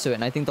 3 parts to it,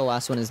 and I think the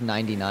last one is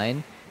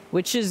 99.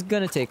 Which is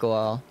gonna take a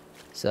while.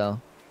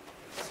 So.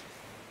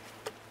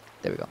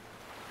 There we go.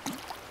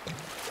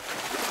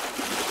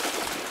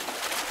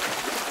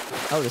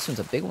 Oh, this one's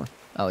a big one.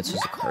 Oh, it's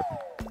just a carp.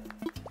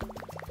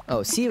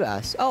 Oh, sea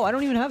bass. Oh, I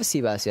don't even have a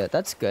sea bass yet.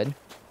 That's good.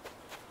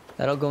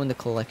 That'll go in the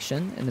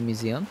collection in the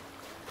museum.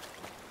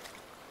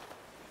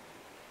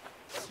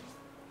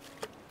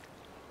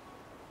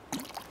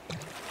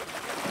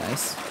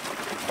 Nice.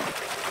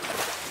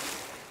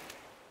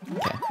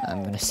 Okay,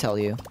 I'm gonna sell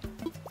you.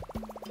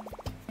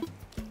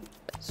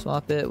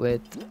 Swap it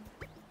with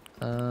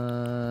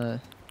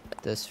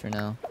this for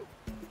now.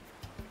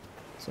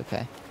 It's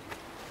okay.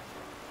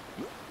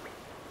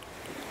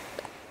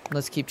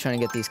 Let's keep trying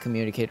to get these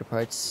communicator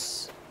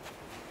parts.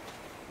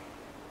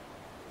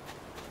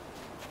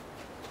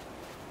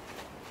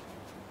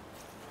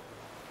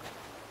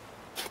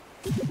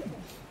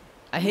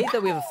 I hate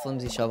that we have a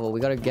flimsy shovel. We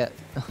gotta get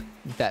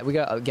that. We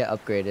gotta get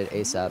upgraded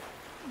ASAP.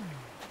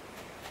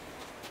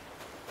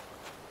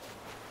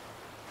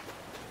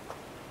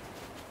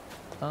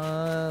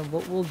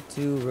 What we'll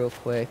do real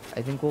quick,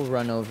 I think we'll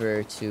run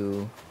over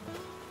to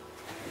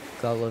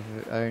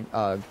Gulliver,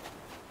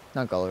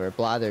 not Gulliver,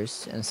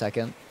 Blathers in a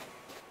second.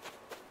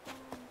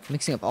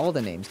 Mixing up all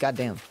the names,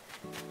 goddamn.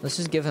 Let's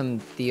just give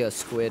him the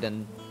squid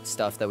and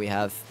stuff that we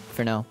have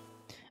for now.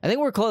 I think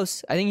we're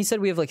close. I think he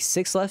said we have like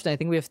 6 left, and I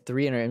think we have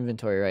 3 in our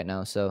inventory right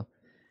now, so.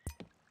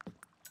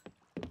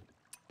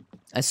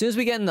 As soon as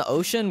we get in the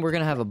ocean, we're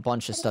gonna have a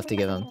bunch of stuff to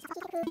give him.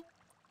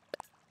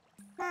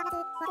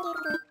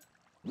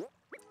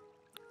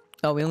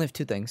 Oh, we only have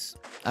 2 things.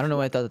 I don't know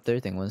what I thought the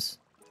 3rd thing was.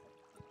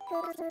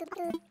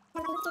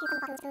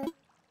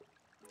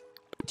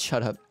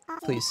 Shut up,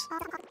 please.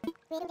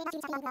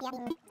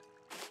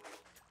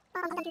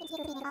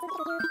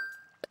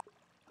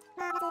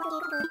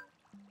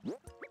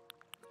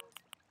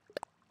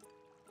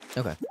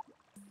 Okay.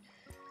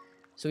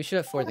 So we should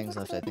have 4 things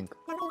left, I think.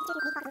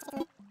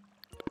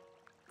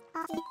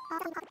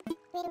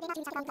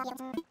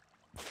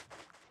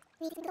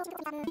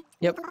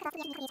 Yep.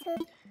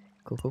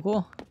 Cool, cool,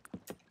 cool.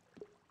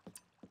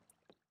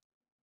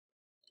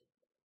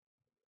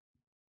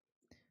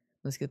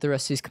 Let's get the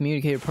rest of these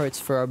communicator parts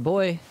for our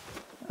boy.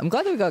 I'm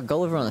glad that we got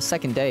Gulliver on the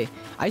 2nd day.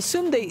 I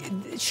assume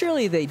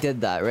surely they did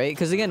that, right?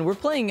 Because again, we're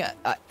playing,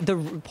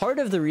 the part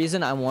of the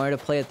reason I wanted to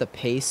play at the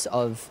pace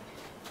of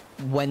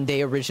when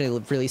they originally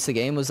released the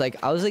game was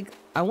like, I was like,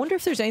 I wonder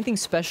if there's anything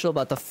special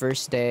about the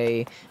first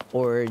day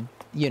or,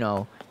 you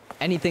know,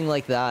 anything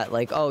like that.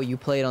 Like, oh, you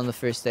played on the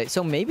first day.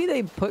 So maybe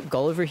they put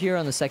Gulliver here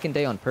on the 2nd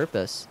day on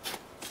purpose.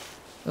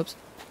 Oops.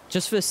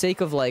 Just for the sake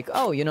of like,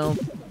 oh, you know,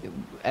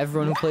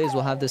 everyone who plays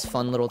will have this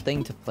fun little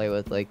thing to play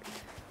with. Like,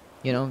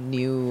 you know,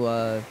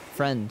 new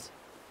friend.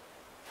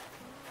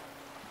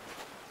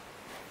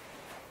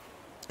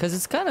 Because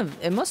it's kind of,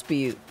 it must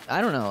be,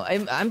 I don't know.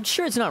 I'm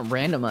sure it's not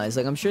randomized.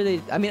 Like, I'm sure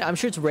I'm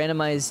sure it's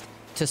randomized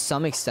to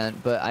some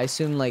extent, but I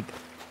assume, like,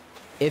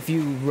 if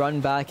you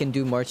run back and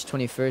do March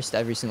 21st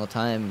every single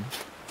time,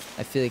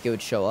 I feel like it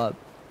would show up.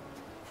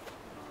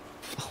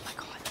 Oh my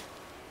god.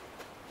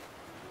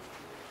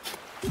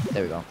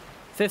 There we go.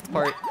 5th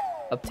part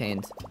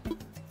obtained.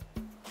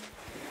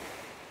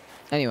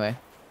 Anyway,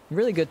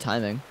 really good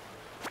timing.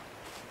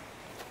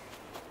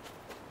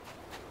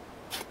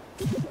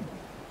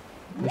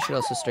 We should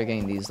also start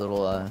getting these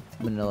little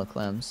manila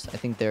clams. I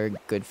think they're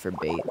good for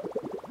bait.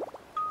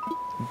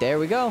 There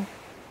we go.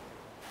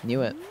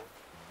 Knew it.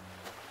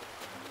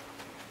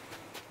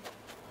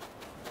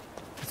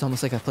 It's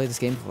almost like I've played this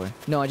game before.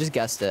 No, I just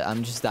guessed it.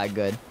 I'm just that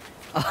good.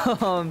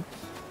 Hello,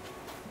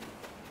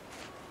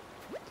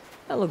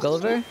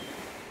 Gulliver.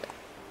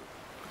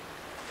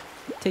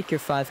 Take your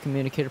 5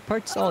 communicator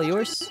parts, all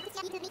yours.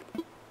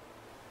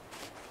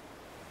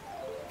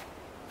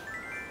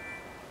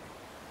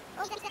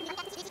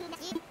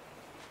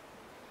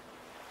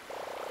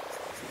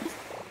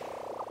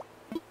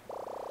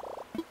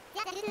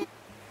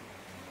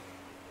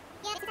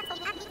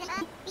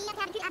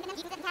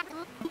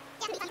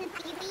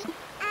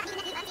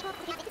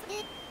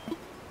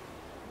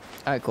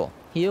 Alright, cool.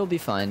 He'll be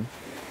fine.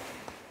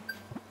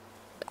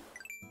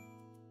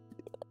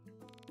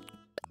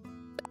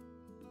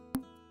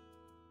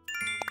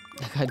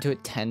 I gotta do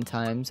it 10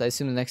 times. I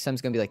assume the next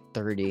time's gonna be like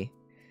 30.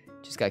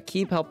 Just gotta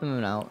keep helping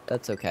him out.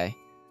 That's okay.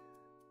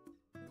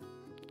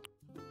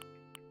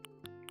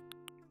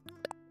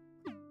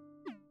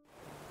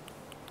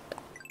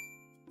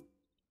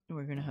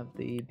 We're gonna have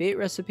the bait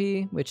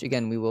recipe, which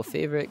again we will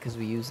favorite because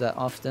we use that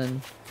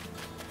often.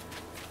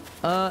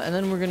 And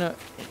then we're gonna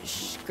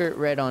skirt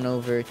right on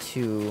over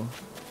to...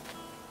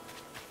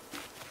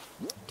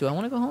 Do I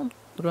want to go home?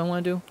 What do I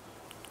want to do?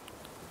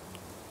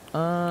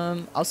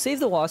 I'll save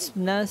the wasp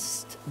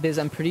nest because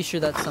I'm pretty sure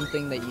that's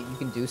something that you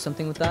can do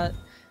something with that.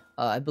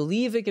 I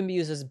believe it can be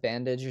used as a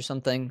bandage or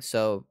something,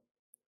 so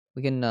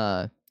We can,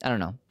 I don't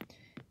know.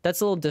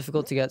 That's a little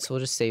difficult to get, so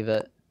we'll just save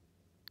it.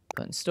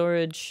 Put in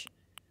storage.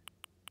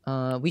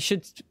 We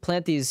should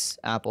plant these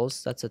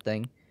apples. That's a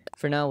thing.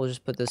 For now, we'll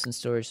just put this in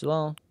storage as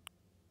well.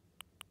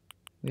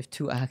 We have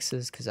 2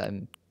 axes because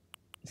I'm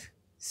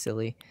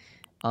silly.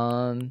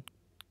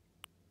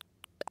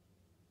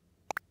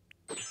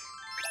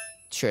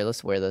 Sure,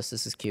 let's wear this.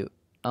 This is cute.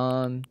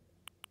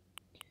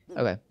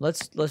 Okay,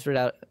 let's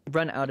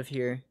run out of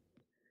here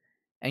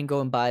and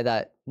go and buy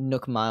that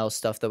Nook Mile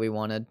stuff that we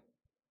wanted.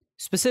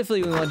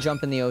 Specifically, we want to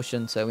jump in the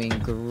ocean so we can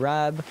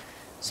grab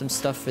some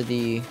stuff for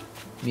the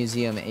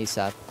museum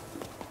ASAP.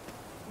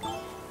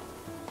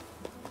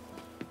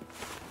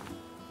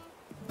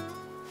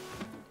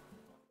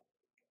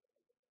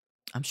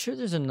 I'm sure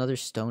there's another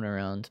stone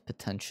around,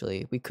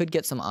 potentially. We could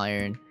get some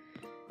iron.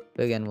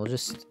 But again, we'll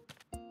just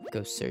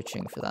go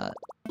searching for that.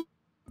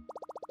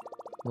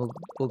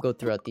 We'll go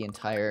throughout the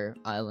entire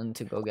island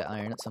to go get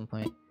iron at some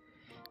point.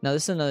 Now,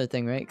 this is another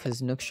thing, right?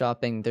 Because Nook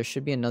Shopping, there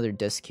should be another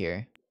disc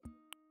here.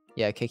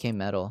 Yeah, KK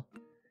Metal.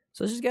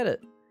 So let's just get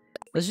it.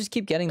 Let's just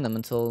keep getting them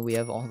until we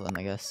have all of them,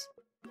 I guess.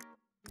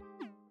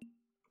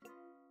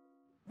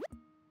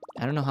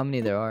 I don't know how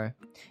many there are.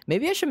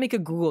 Maybe I should make a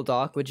Google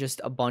Doc with just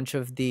a bunch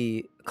of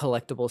the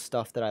collectible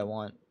stuff that I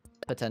want,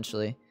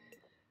 potentially.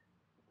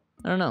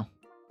 I don't know.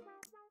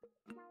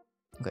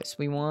 Okay, so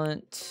we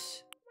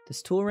want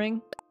this tool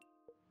ring.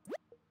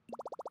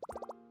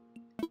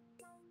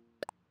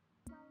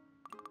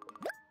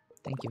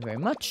 Thank you very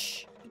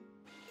much.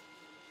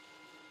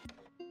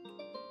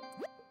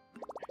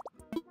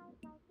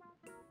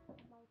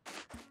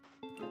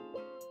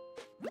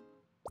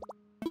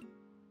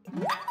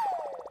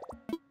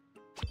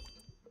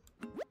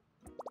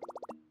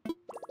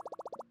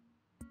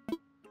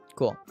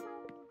 Cool.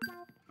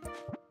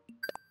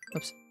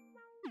 Oops.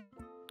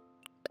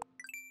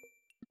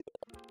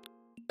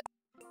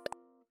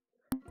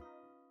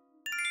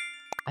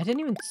 I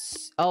didn't even...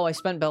 Oh, I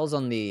spent bells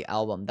on the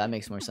album. That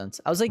makes more sense.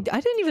 I was like, I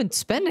didn't even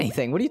spend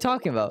anything. What are you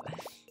talking about?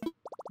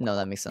 No,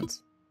 that makes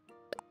sense.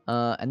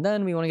 And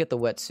then we want to get the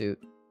wetsuit.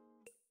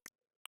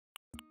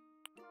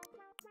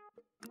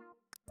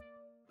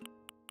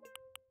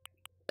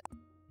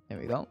 There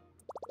we go.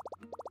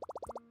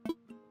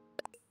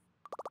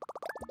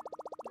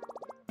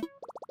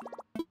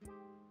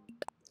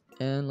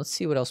 And let's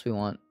see what else we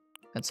want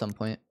at some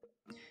point.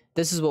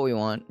 This is what we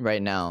want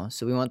right now.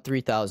 So we want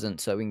 3,000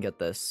 so we can get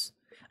this.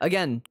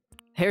 Again,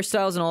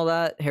 hairstyles and all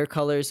that, hair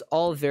colors,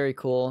 all very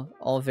cool,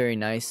 all very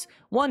nice.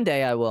 One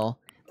day I will,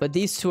 but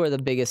these two are the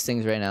biggest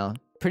things right now.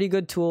 Pretty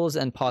good tools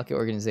and pocket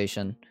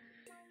organization.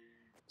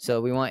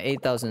 So we want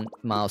 8,000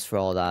 miles for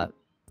all that.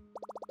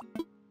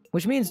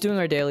 Which means doing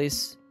our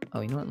dailies.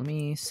 Oh, you know what? Let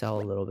me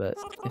sell a little bit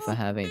if I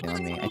have anything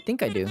on me. I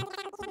think I do.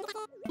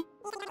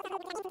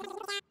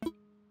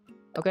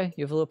 Okay,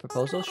 you have a little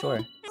proposal? Sure.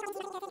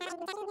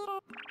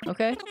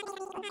 Okay.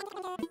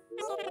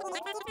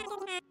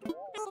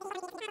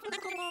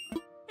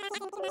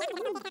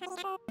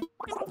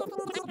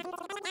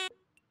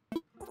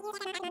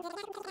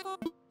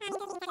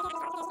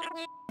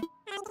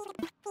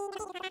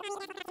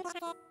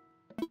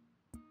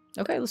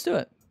 Okay, let's do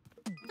it.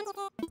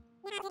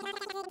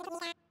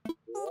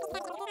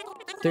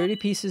 30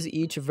 pieces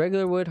each of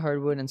regular wood,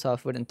 hardwood, and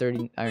softwood, and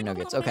 30 iron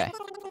nuggets. Okay.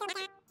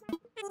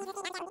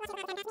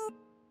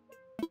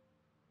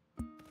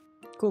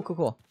 Cool, cool,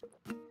 cool.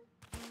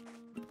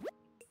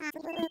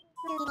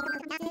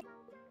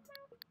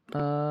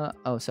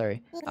 Oh,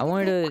 sorry. I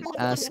wanted to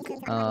ask,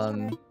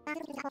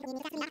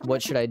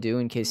 what should I do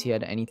in case he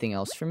had anything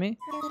else for me?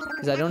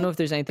 Because I don't know if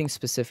there's anything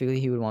specifically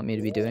he would want me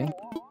to be doing.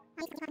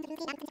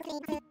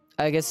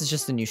 I guess it's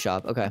just a new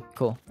shop. Okay,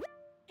 cool.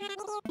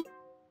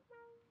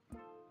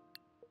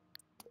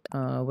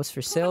 What's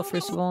for sale,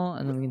 first of all?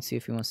 And then we can see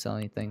if we want to sell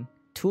anything.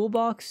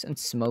 Toolbox and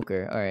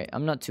smoker. Alright,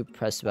 I'm not too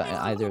pressed about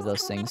either of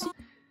those things.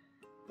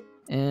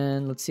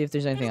 And let's see if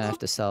there's anything I have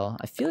to sell.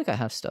 I feel like I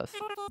have stuff.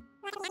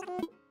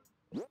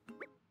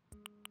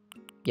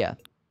 Yeah.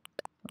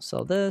 I'll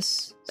sell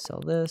this.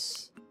 Sell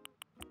this.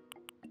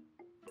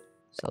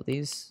 Sell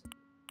these.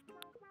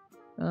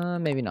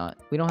 Maybe not.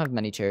 We don't have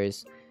many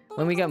cherries.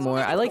 When we get more,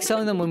 I like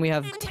selling them when we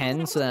have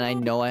 10, so that I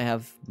know I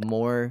have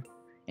more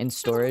in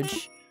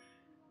storage.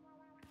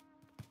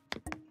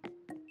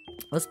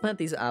 Let's plant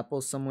these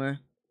apples somewhere.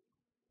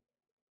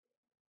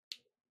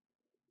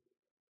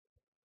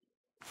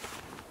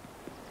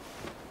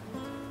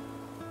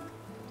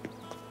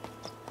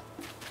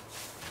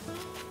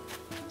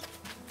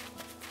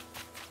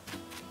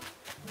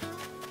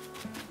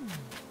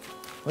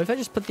 What if I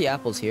just put the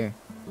apples here?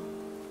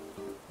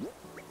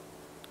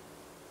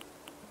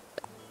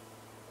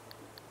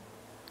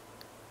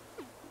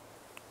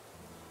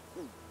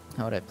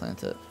 How would I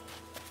plant it?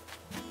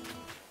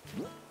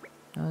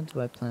 How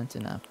do I plant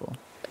an apple?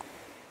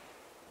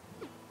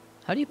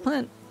 How do you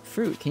plant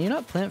fruit? Can you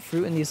not plant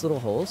fruit in these little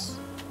holes?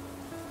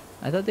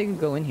 I thought they could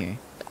go in here.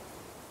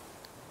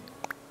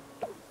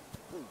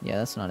 Yeah,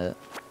 that's not it.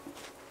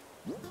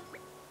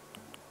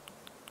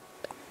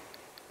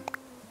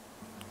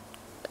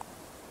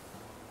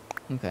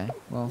 Okay,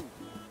 well,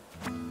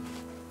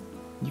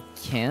 You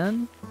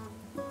can?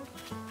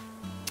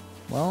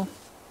 Well,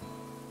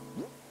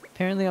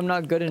 apparently I'm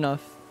not good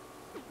enough.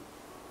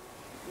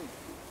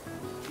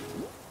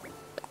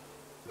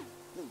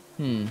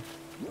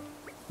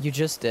 You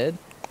just did?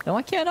 Now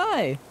why can't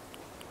I?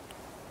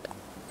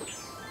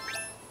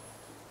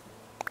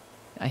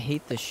 I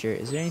hate this shirt.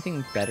 Is there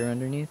anything better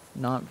underneath?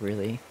 Not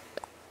really.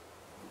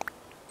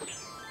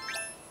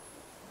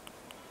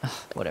 Ugh,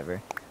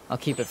 whatever. I'll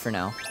keep it for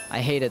now. I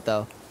hate it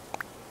though.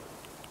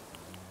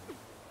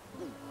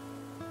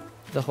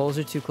 The holes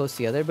are too close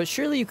together, but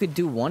surely you could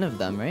do one of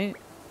them, right?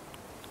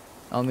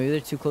 Oh, maybe they're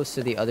too close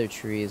to the other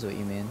tree is what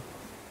you mean.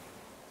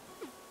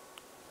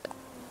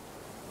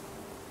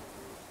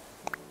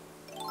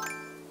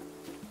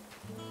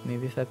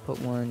 Maybe if I put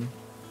one...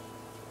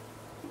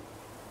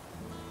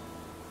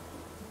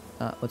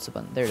 what's the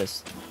button? There it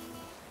is.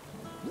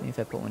 Maybe if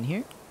I put one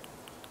here.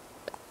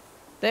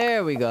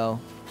 There we go.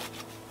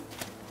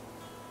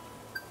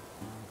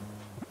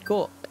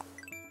 Cool.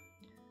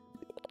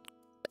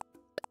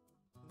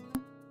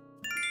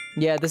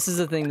 Yeah, this is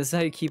the thing. This is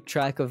how you keep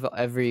track of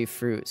every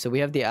fruit. So we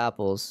have the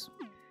apples.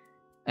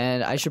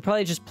 And I should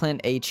probably just plant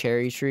a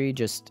cherry tree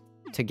just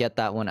to get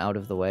that one out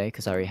of the way,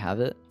 because I already have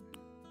it.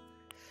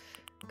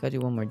 Gotta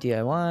do one more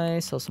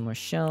DIY, sell some more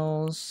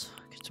shells,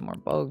 get some more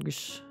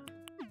bugs.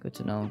 Good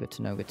to know, good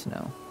to know, good to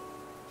know.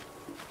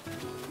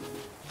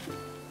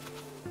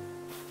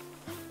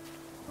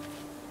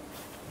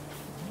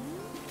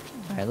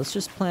 Alright, let's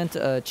just plant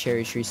a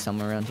cherry tree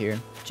somewhere around here,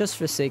 just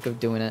for the sake of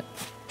doing it.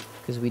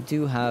 Because we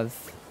do have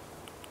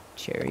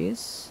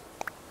cherries.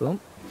 Boom.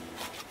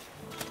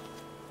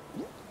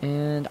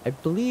 And I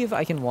believe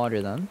I can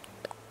water them.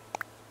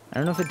 I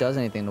don't know if it does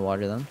anything to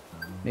water them.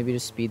 Maybe it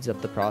just speeds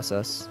up the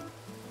process.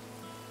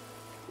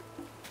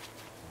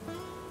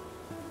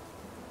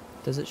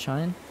 Does it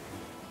shine?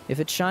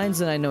 If it shines,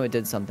 then I know it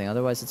did something.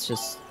 Otherwise, it's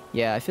just...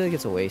 Yeah, I feel like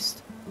it's a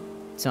waste.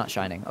 It's not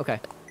shining. Okay.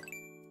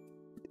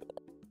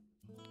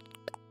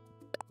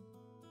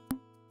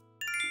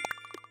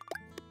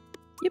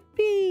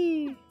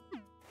 Yippee!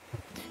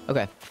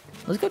 Okay.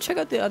 Let's go check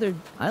out the other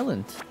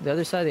island. The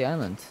other side of the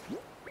island.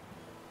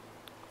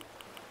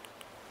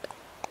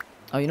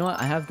 Oh, you know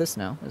what? I have this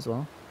now as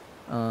well.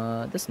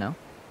 This now.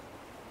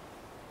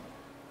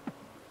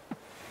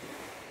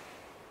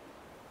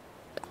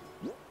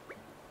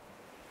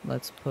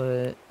 Let's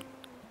put...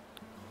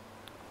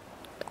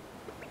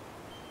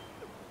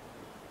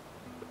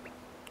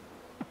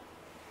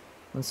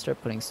 Let's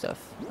start putting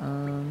stuff.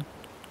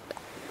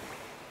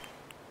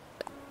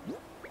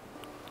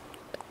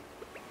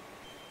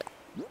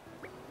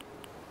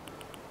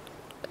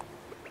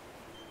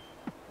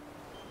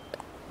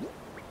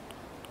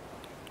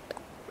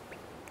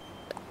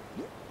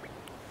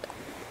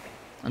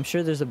 I'm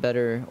sure there's a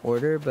better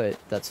order, but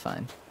that's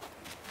fine.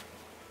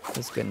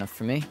 That's good enough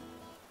for me.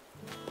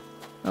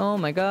 Oh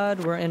my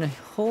god, we're in a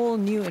whole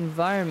new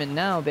environment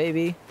now,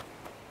 baby.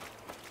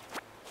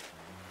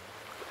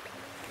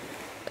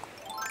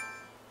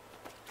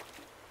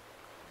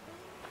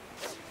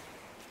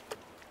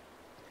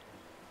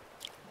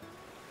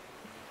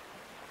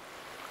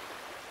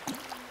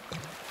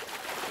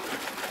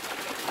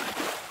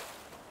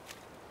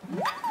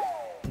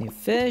 New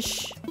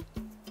fish.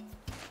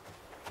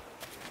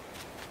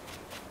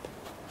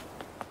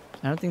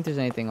 I don't think there's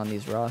anything on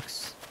these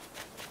rocks.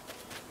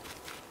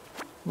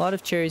 A lot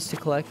of cherries to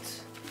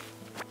collect,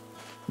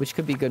 which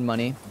could be good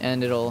money,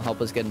 and it'll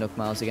help us get Nook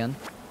Miles again.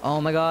 Oh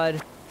my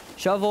god.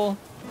 Shovel.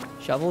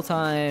 Shovel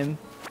time.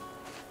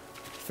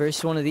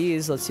 First one of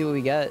these. Let's see what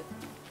we get.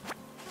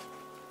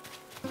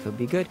 Could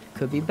be good.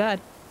 Could be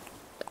bad.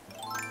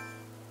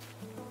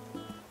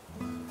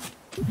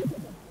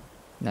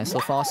 Nice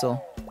little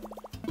fossil.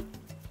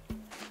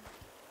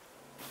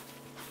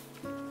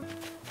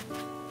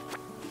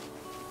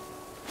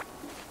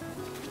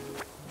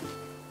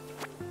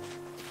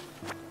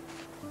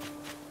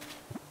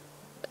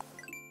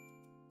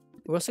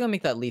 We're also gonna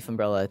make that leaf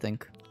umbrella, I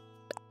think.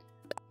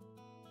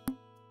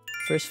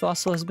 First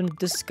fossil has been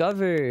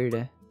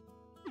discovered.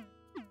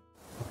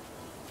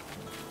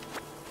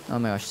 Oh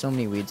my gosh, so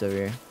many weeds over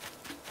here.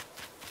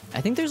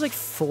 I think there's like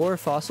 4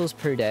 fossils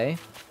per day.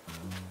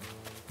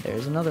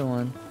 There's another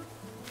one.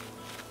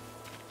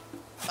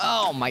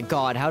 Oh my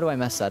god, how do I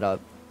mess that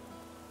up?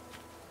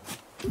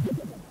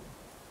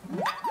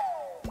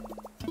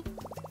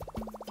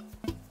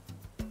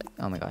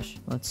 Oh my gosh,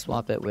 let's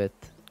swap it with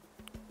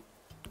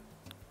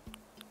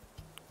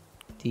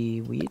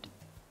the weed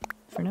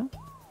for now.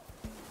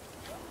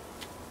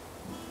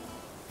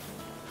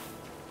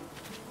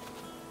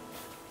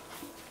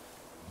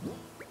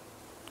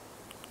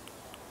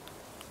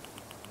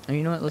 And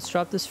you know what, let's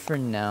drop this for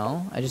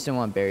now. I just didn't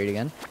want buried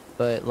again.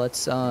 But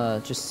let's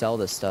just sell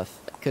this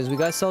stuff. Because we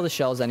gotta sell the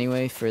shells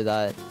anyway for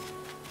that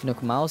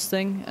Nook Miles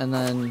thing. And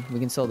then we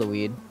can sell the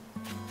weed.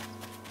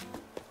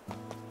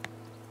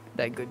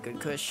 That good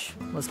kush.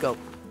 Let's go.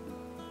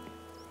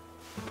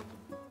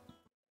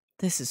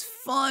 This is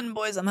fun,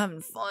 boys. I'm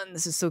having fun.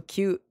 This is so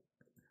cute.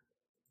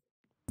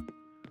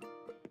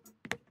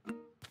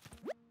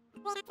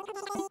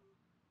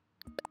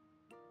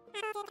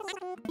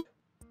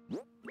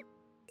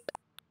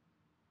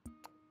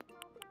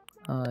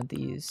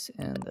 These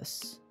and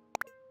this.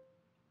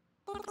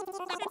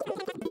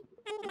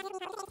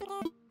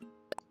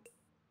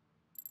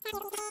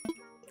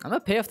 I'm gonna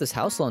pay off this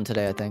house loan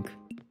today, I think.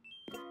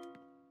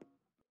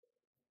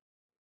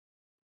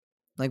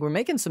 Like, we're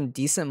making some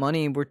decent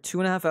money. We're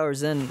 2.5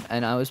 hours in,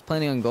 and I was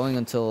planning on going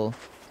until...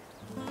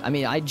 I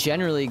mean, I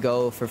generally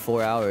go for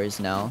 4 hours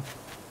now.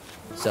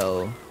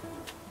 So,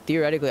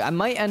 theoretically, I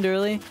might end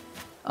early.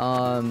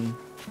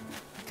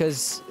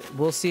 Because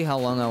we'll see how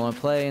long I want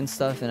to play and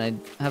stuff, and I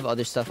have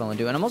other stuff I want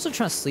to do. And I'm also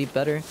trying to sleep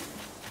better.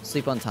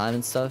 Sleep on time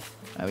and stuff.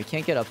 Alright, we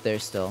can't get up there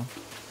still.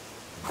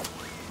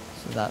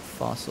 So that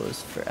fossil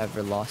is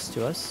forever lost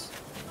to us.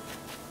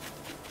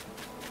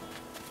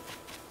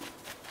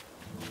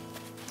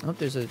 Oh,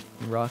 there's a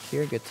rock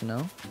here. Good to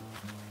know.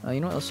 You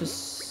know what? Let's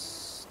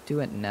just do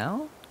it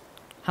now.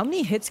 How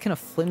many hits can a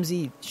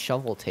flimsy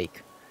shovel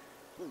take?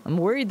 I'm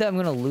worried that I'm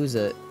gonna lose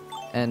it.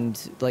 And,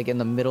 like, in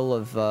the middle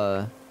of,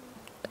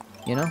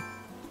 you know?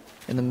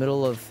 In the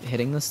middle of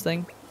hitting this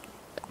thing.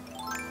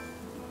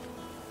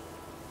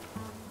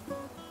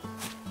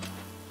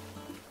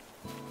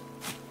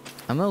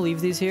 I'm gonna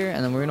leave these here,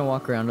 and then we're gonna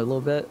walk around a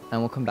little bit,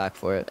 and we'll come back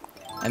for it.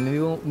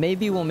 And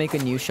maybe we'll make a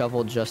new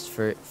shovel just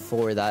for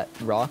that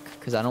rock,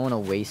 because I don't want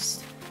to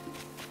waste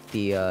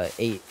the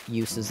 8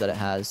 uses that it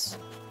has.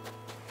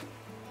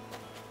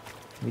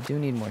 We do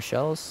need more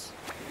shells.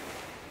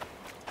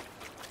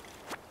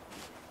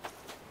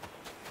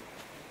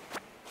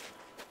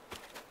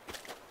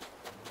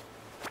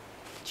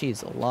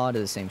 Jeez, a lot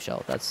of the same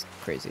shell. That's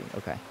crazy.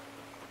 Okay.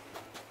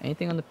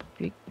 Anything on the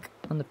peak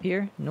on the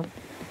pier? Nope.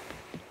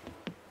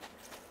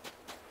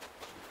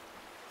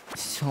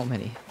 So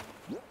many.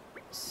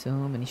 So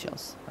many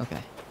shells.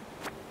 Okay.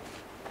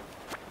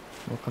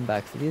 We'll come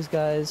back for these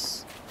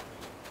guys.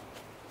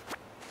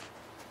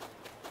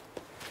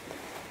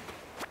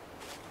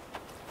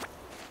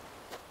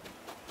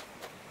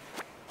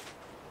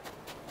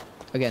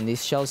 Again,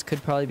 these shells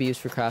could probably be used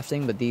for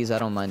crafting, but these I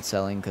don't mind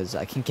selling because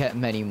I can get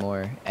many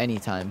more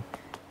anytime.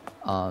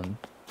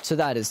 So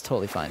that is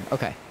totally fine.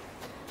 Okay.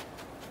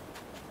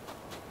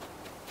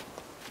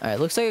 Alright,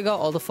 looks like I got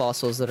all the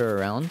fossils that are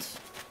around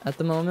at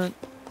the moment.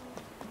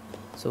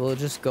 So we'll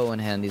just go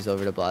and hand these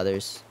over to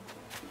Blathers.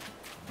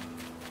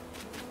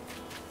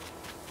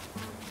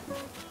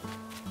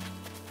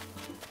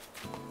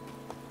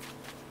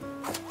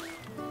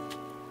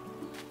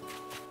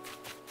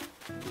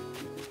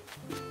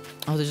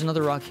 Oh, there's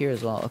another rock here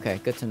as well. Okay,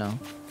 good to know.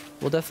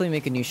 We'll definitely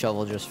make a new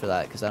shovel just for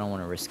that, because I don't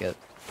want to risk it.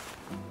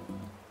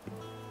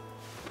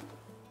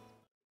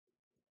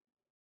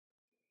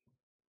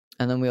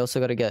 And then we also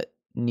got to get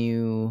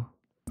new...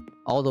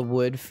 all the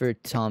wood for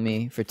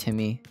Timmy.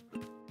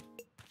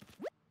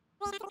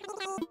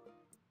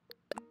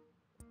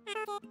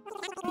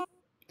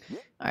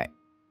 Alright.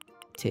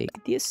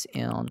 Take this,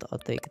 and I'll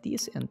take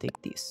this, and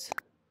take this.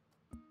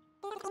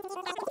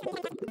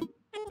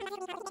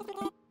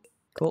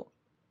 Cool.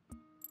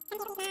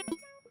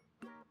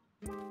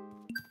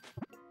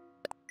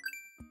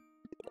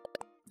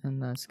 And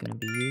that's gonna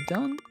be you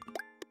done.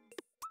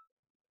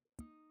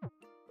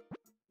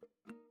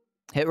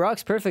 Hit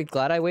rocks, perfect.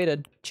 Glad I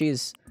waited.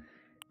 Jeez.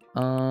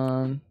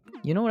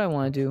 You know what I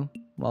want to do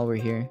while we're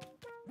here?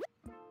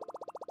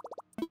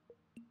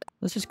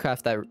 Let's just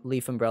craft that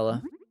leaf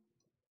umbrella.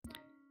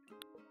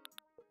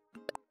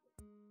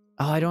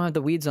 Oh, I don't have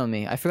the weeds on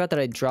me. I forgot that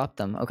I dropped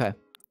them. Okay.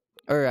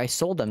 Or I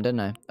sold them,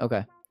 didn't I?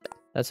 Okay.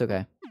 That's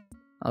okay.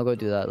 I'll go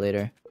do that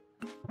later.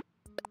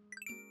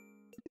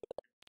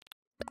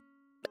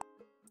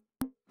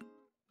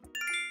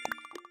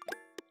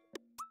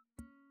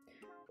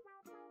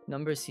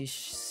 Number of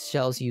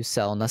seashells you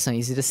sell, and that's not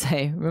easy to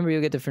say. Remember,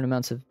 you'll get different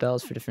amounts of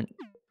bells for different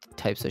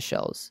types of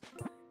shells.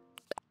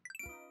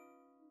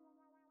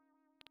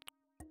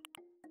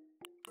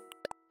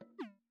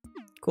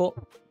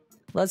 Cool.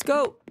 Let's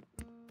go!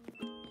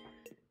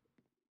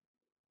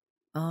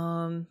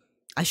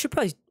 I should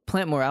probably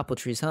plant more apple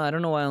trees, huh? I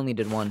don't know why I only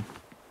did one.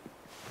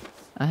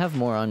 I have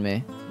more on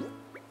me.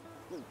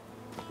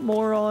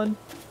 Moron!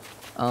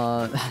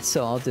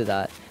 So I'll do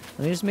that.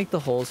 Let me just make the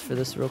holes for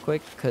this real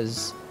quick,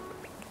 because...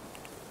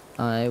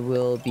 I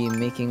will be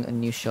making a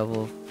new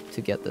shovel to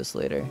get this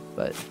later,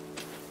 but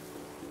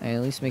I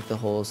at least make the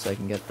holes so I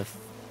can get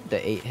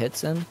the 8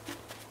 hits in.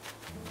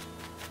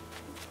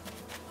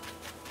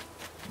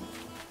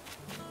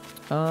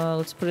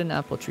 Let's put an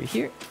apple tree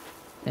here,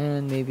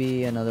 and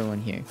maybe another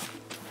one here.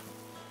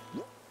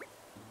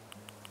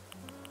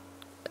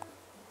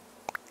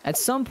 At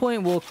some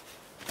point, we'll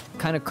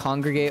kind of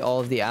congregate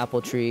all of the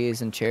apple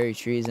trees and cherry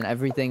trees and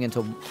everything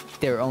into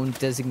their own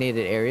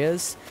designated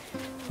areas.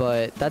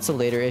 But that's a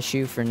later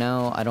issue. For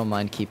now, I don't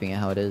mind keeping it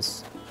how it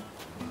is.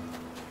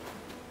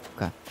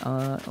 Okay.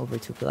 Over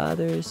to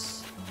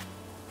Blathers.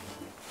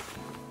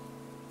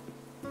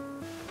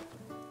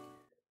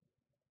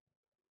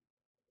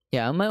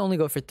 Yeah, I might only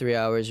go for 3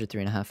 hours or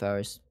 3.5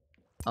 hours.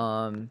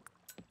 I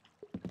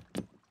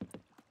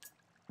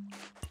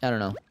don't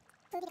know.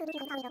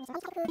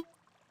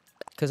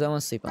 Because I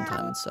want to sleep on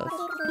time and stuff.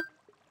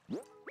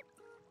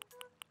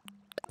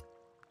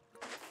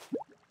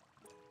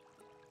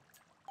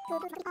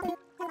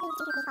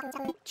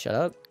 Shut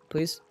up,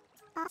 please.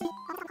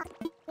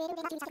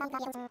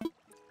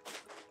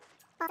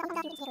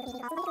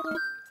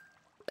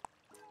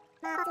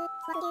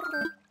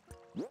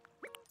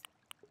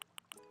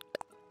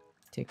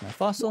 Take my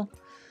fossil.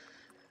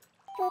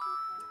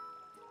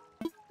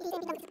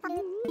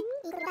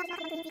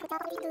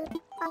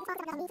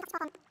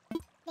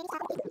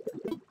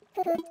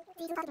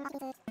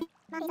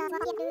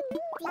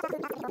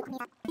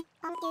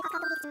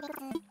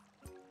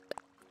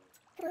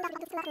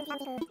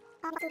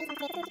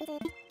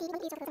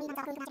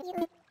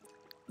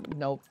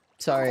 Nope,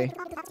 sorry.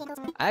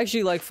 I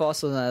actually like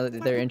fossils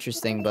and they're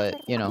interesting,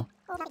 but you know.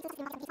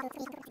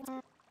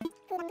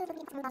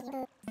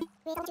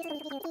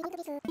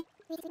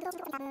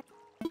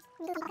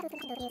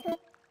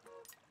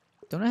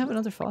 Don't I have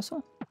another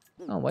fossil?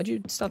 Oh, why'd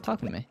you stop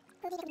talking to me?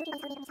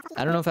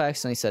 I don't know if I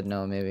accidentally said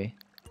no, maybe.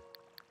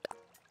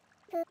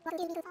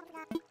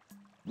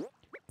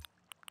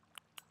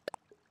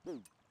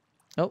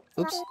 Oh,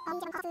 oops.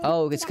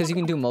 Oh, it's because you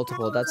can do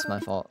multiple. That's my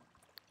fault.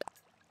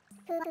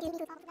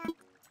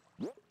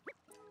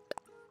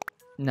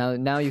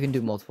 Now you can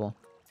do multiple.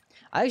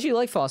 I actually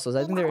like fossils.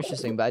 I think they're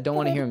interesting, but I don't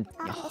want to hear them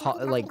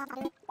like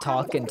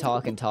talk and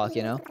talk and talk,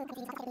 you know?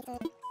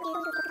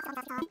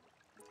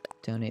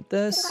 Donate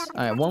this.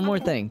 Alright, one more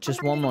thing.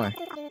 Just one more.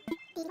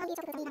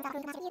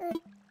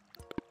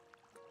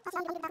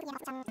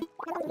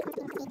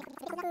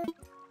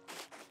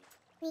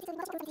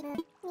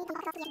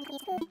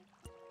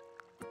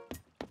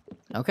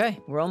 Okay,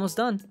 we're almost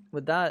done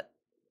with that.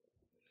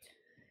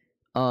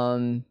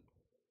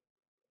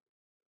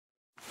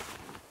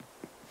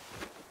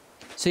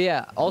 So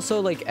yeah,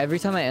 also like every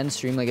time I end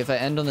stream, like if I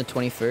end on the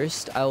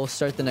 21st, I will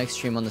start the next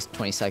stream on the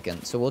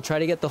 22nd. So we'll try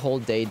to get the whole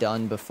day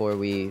done before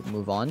we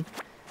move on,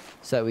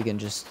 so that we can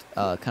just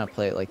kind of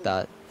play it like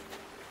that.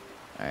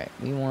 All right,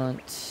 we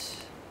want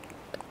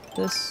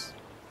this.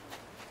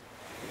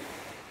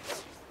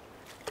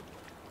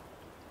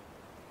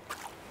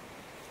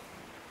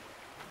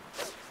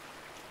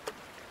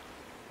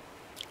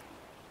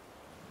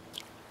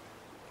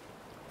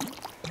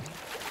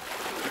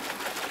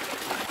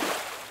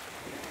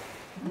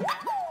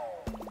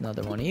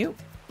 Another one of you.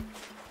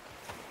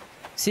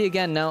 See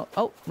again now.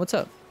 Oh, what's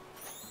up?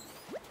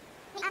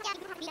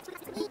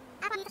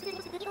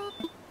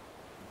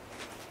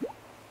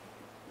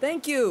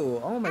 Thank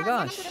you. Oh my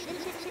gosh.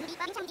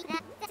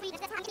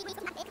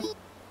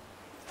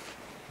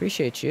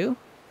 Appreciate you.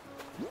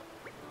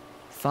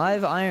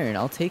 5 iron.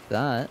 I'll take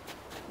that.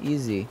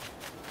 Easy.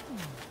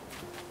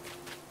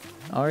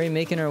 Already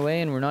making our way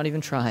and we're not even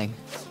trying.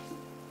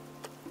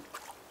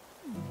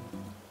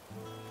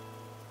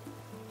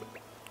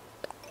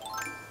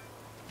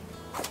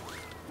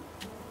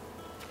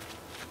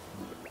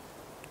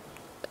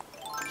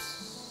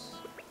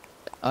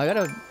 Oh, I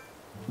gotta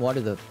water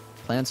the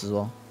plants as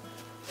well.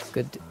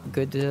 Good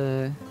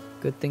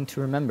thing to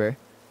remember.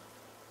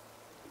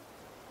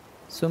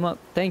 Swim up.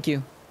 Thank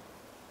you.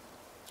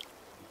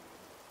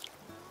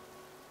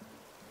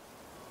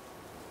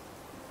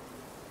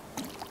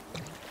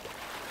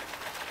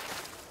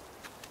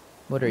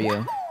 What are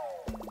you?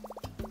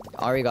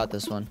 Already got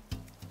this one.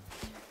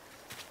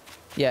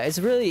 Yeah, it's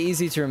really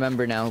easy to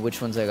remember now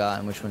which ones I got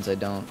and which ones I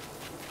don't.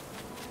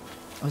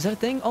 Oh, is that a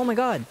thing? Oh my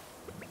god.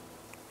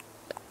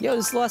 Yo,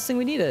 this is the last thing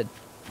we needed.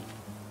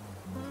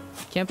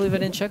 Can't believe I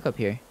didn't check up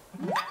here.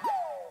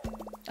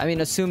 I mean,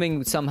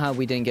 assuming somehow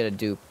we didn't get a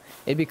dupe.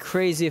 It'd be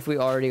crazy if we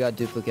already got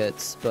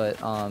duplicates, but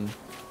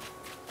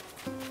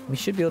we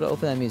should be able to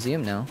open that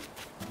museum now.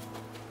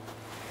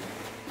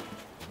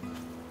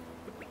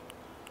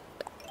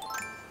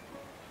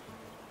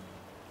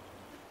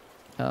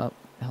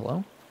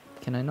 Hello?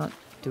 Can I not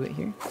do it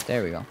here?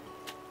 There we go.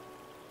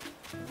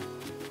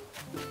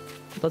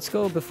 Let's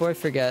go, before I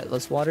forget,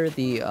 let's water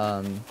the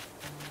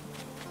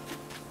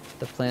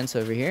plants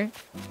over here.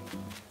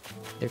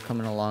 They're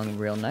coming along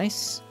real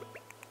nice.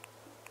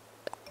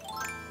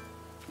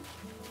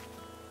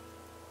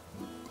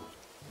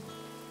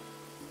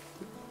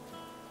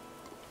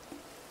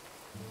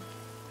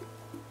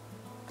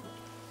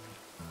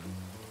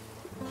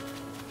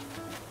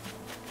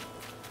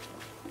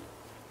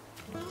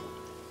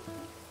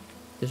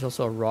 There's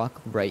also a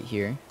rock right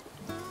here.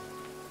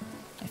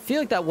 I feel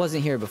like that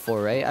wasn't here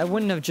before, right? I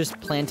wouldn't have just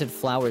planted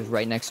flowers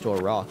right next to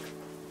a rock.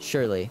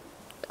 Surely.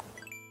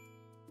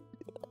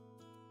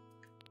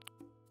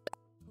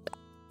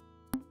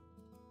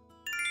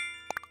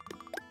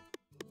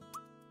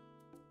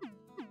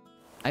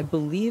 I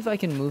believe I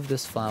can move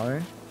this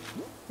flower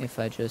if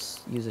I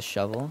just use a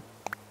shovel.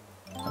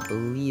 I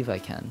believe I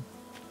can.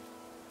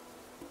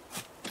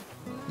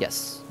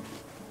 Yes.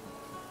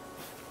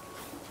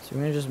 So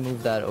we're gonna just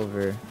move that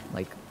over,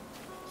 like,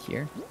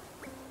 here.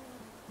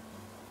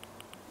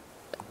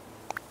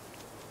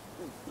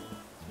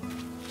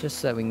 Just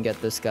so that we can get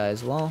this guy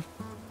as well.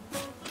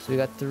 So we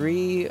got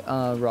 3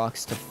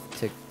 rocks to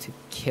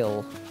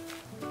kill.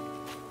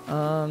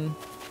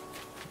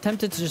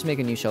 tempted to just make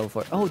a new shovel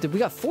for it. Oh, we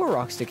got 4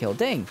 rocks to kill.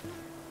 Dang.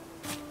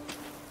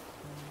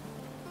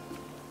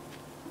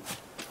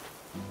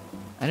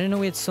 I didn't know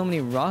we had so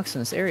many rocks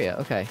in this area.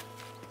 Okay.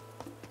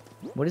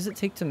 What does it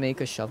take to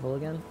make a shovel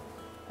again?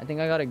 I think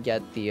I gotta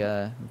get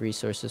the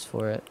resources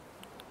for it.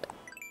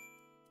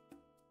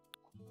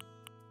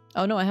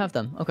 Oh, no, I have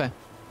them. Okay.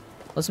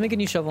 Let's make a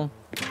new shovel,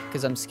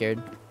 because I'm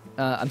scared.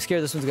 I'm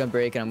scared this one's gonna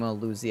break and I'm gonna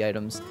lose the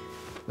items,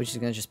 which is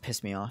gonna just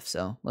piss me off,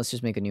 so let's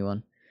just make a new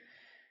one.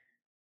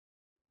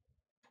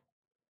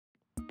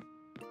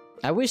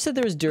 I wish that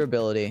there was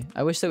durability.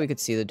 I wish that we could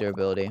see the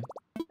durability.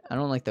 I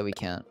don't like that we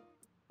can't.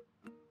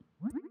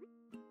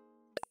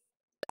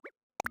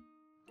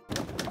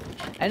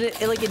 And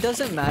it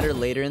doesn't matter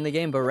later in the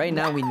game, but right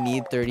now we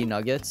need 30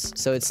 nuggets,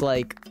 so it's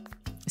like...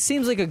 It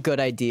seems like a good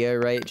idea,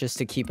 right? Just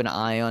to keep an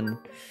eye on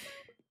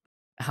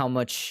how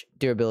much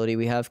durability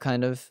we have,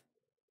 kind of.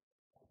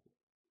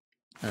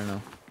 I don't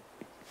know.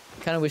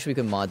 Kind of wish we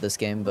could mod this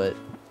game, but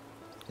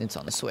it's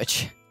on the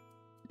Switch.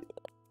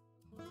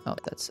 Oh,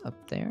 that's up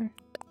there.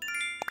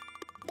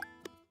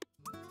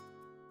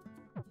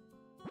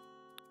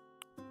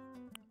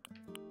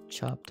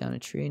 Chop down a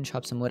tree and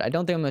chop some wood. I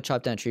don't think I'm gonna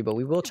chop down a tree, but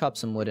we will chop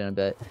some wood in a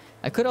bit.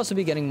 I could also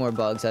be getting more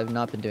bugs. I've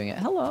not been doing it.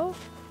 Hello!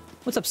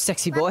 What's up,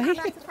 sexy boy?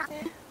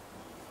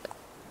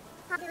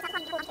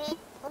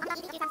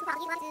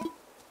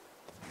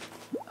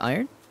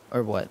 Iron?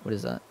 Or what? What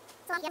is that?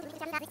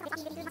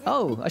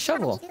 Oh, a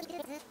shovel.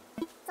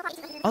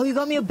 Oh, you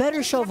got me a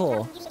better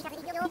shovel.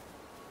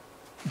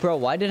 Bro,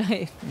 why did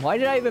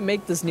I even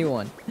make this new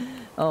one?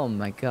 Oh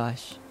my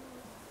gosh.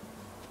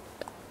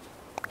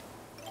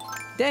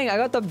 Dang, I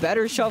got the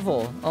better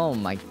shovel. Oh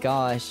my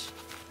gosh.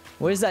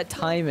 What is that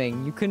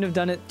timing? You couldn't have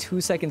done it 2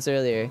 seconds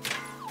earlier.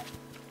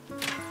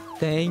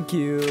 Thank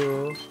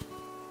you.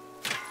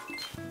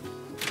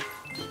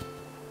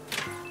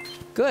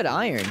 Good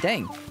iron,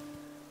 dang.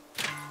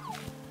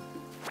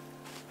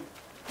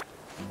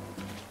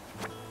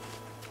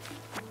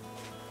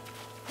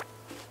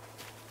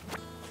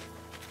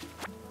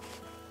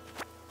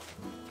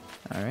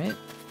 All right.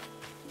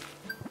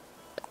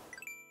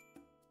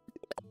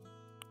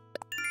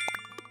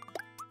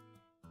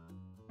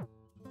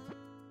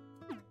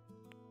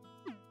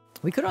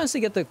 We could honestly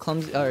get the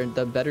clumsy or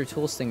the better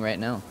tools thing right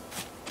now.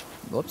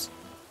 Whoops.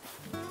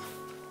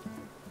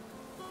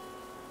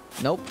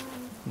 Nope.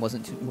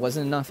 Wasn't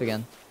enough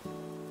again.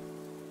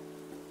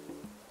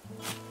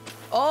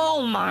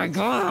 Oh my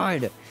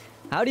god!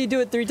 How do you do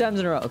it 3 times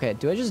in a row? Okay,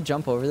 do I just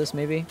jump over this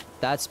maybe?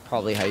 That's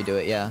probably how you do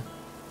it, yeah.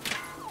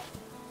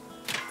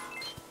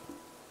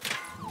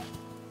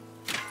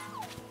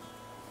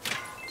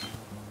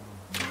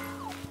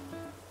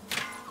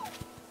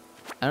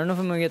 I don't know if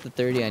I'm gonna get the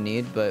 30 I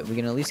need, but we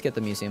can at least get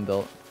the museum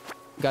built.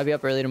 Gotta be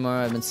up early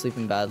tomorrow. I've been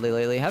sleeping badly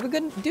lately. Have a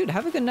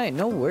good night.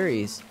 No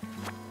worries.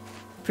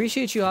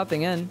 Appreciate you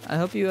hopping in. I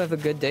hope you have a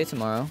good day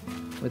tomorrow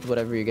with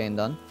whatever you're getting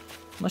done.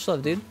 Much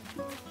love, dude.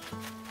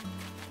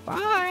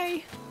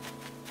 Bye.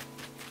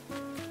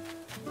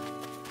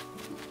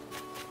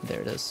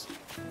 There it is.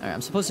 All right,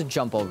 I'm supposed to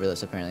jump over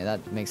this apparently.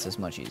 That makes this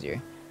much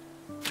easier.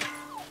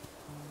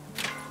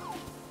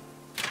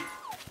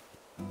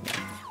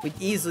 We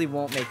easily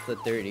won't make the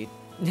 30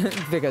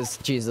 because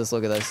Jesus,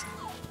 look at this.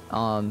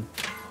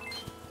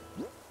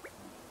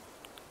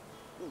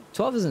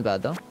 12 isn't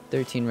bad though.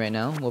 13 right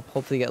now. We'll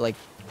hopefully get like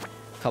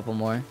a couple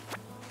more.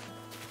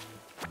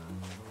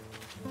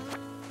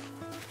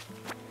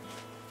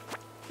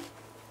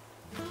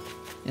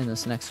 In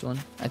this next one.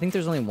 I think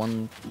there's only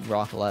 1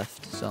 rock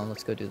left, so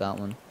let's go do that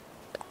one.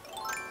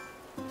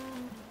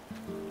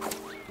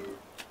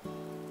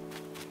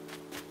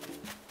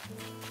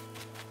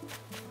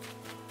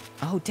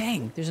 Oh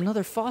dang, there's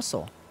another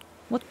fossil.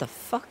 What the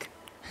fuck?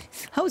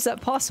 How is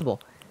that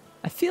possible?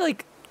 I feel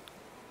like...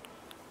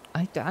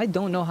 I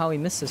don't know how we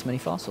missed this many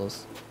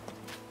fossils.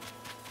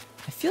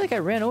 I feel like I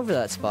ran over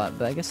that spot,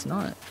 but I guess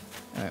not.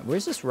 Alright,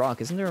 where's this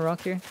rock? Isn't there a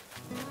rock here?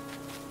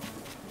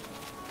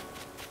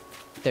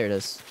 There it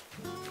is.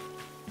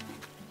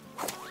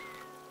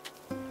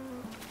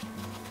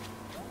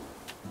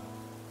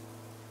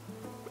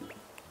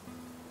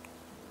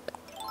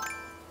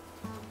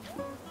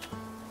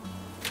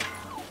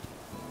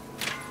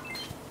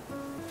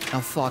 Oh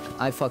fuck,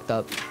 I fucked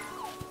up.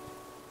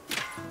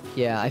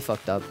 Yeah, I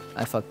fucked up.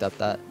 I fucked up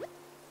that.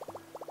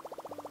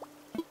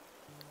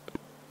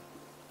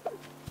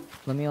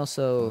 Let me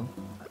also...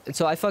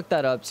 So I fucked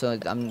that up, so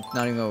I'm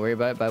not even gonna worry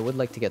about it, but I would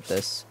like to get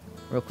this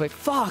real quick.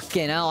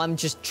 Fucking hell, I'm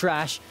just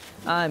trash.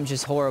 I'm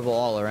just horrible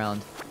all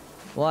around.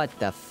 What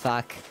the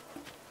fuck?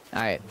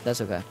 Alright,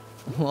 that's okay.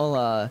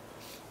 Well,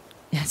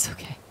 it's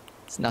okay.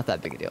 It's not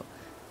that big a deal.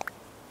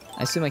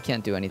 I assume I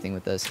can't do anything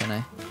with this, can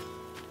I?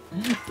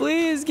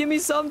 Please, give me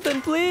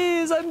something,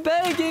 please! I'm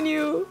begging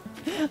you!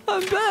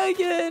 I'm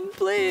begging,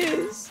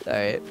 please!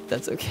 Alright,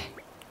 that's okay.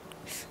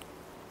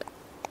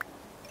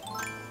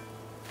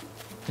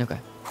 Okay.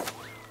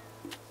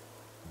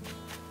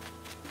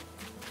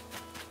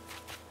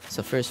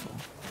 So first of all,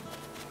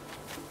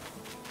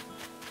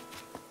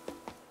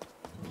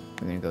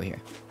 we're gonna go here.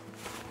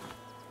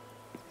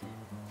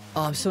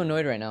 Oh, I'm so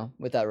annoyed right now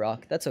with that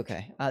rock. That's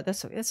okay.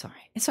 It's all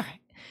right. It's all right.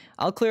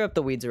 I'll clear up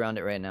the weeds around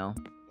it right now,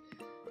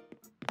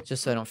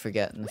 just so I don't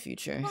forget in the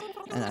future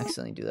and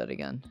accidentally do that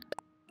again.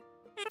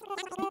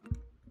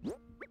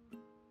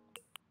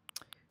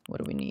 What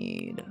do we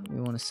need?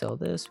 We want to sell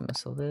this. We want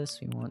to sell this.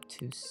 We want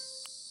to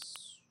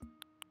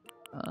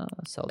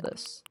sell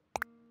this.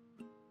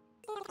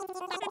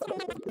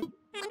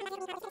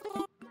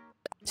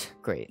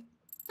 Great.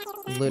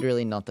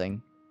 Literally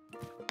nothing.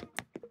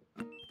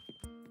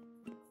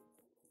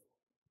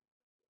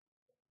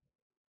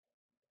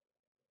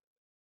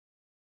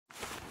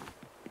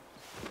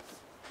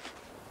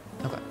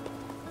 Okay.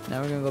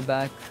 Now we're gonna go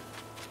back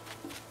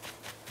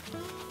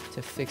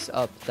to fix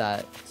up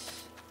that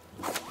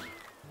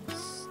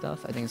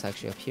stuff. I think it's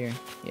actually up here.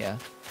 Yeah. You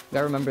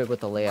gotta remember what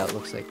the layout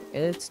looks like.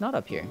 It's not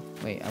up here.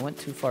 Wait, I went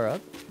too far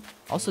up?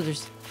 Also,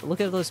 look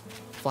at those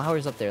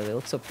flowers up there. They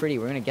look so pretty.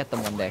 We're gonna get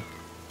them one day.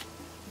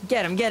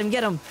 Get him, get him,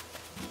 get him!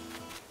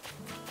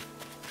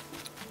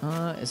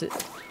 Is it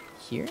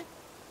here?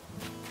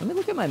 Let me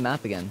look at my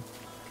map again.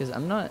 Because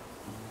I'm not...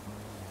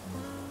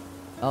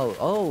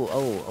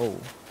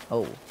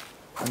 Oh.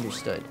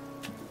 Understood.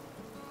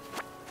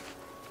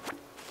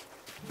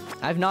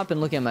 I've not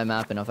been looking at my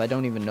map enough. I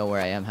don't even know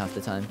where I am half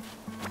the time.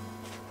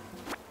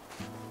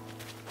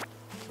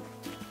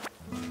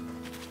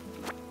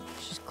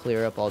 Let's just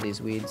clear up all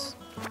these weeds.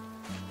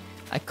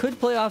 I could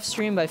play off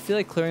stream, but I feel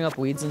like clearing up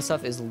weeds and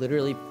stuff is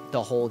literally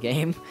the whole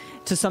game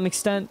to some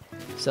extent.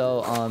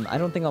 So, I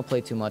don't think I'll play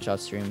too much off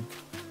stream.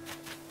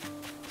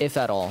 If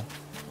at all.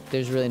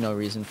 There's really no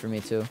reason for me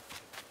to.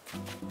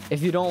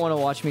 If you don't want to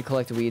watch me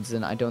collect weeds,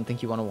 then I don't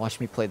think you want to watch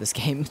me play this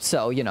game.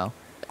 So, you know.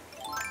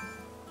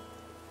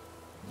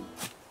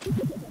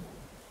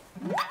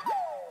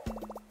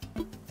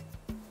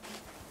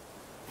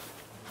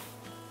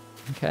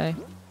 Okay.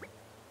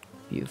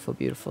 Beautiful,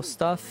 beautiful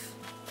stuff.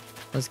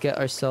 Let's get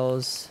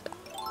ourselves...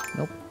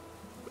 Nope.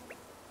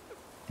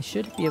 I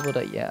should be able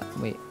to... Yeah,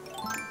 wait.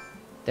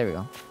 There we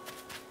go.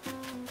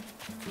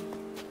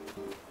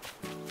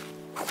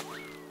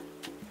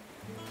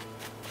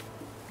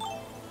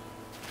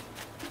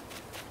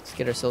 Let's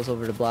get ourselves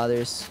over to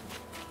Blathers.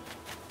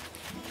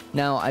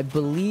 Now, I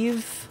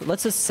believe...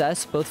 Let's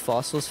assess both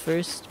fossils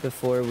first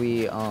before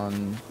we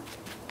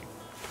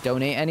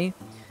donate any.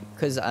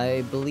 Because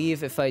I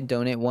believe if I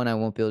donate one, I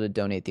won't be able to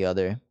donate the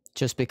other.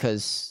 Just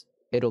because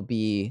it'll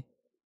be...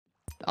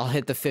 I'll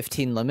hit the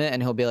 15 limit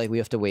and he'll be like, we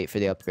have to wait for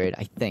the upgrade,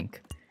 I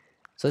think.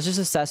 So let's just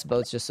assess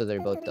both just so they're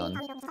both done.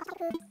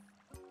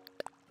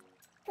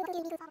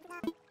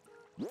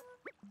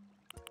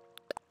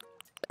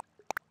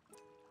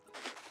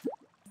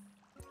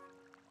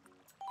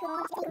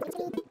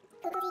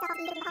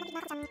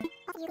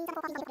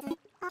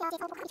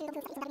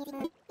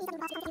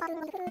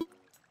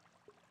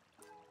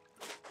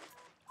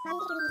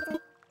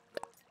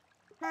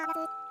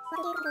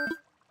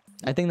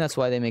 I think that's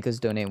why they make us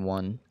donate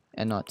one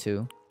and not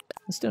two.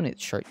 Let's donate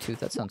shark tooth,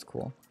 that sounds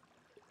cool.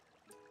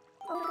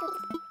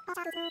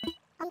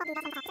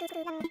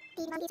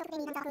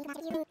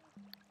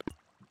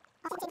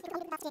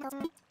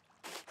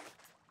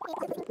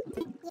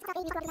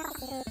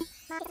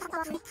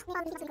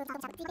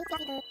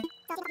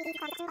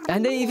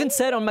 And they even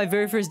said on my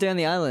very first day on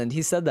the island,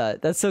 he said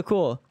that. That's so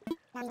cool.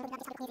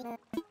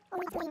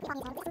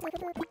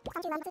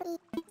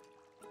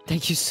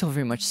 Thank you so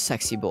very much,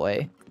 sexy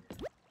boy.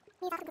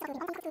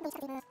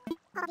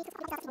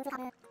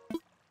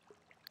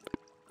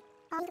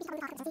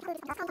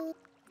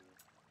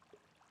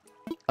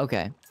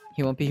 Okay,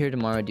 he won't be here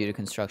tomorrow due to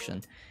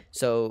construction.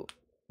 So,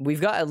 we've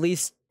got at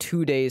least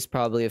 2 days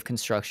probably of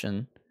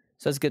construction.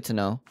 So that's good to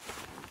know.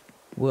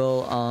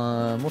 We'll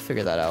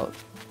figure that out.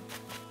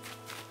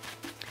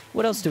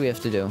 What else do we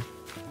have to do?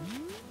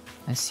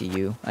 I see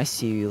you. I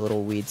see you,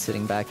 little weed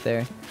sitting back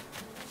there.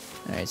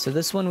 Alright, so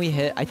this one we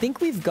hit. I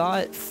think we've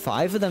got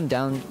 5 of them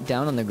down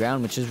on the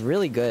ground, which is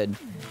really good.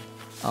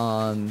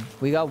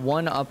 We got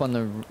one up on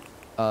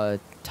the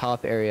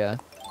top area,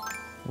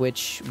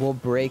 which will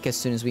break as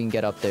soon as we can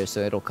get up there,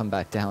 so it'll come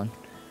back down.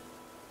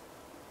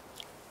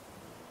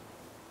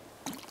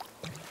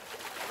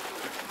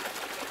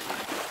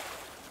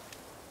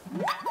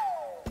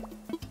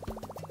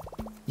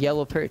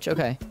 Yellow perch,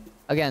 okay.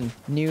 Again,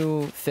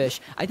 new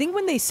fish. I think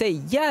when they say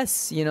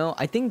yes, you know,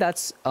 I think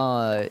that's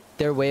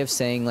their way of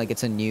saying like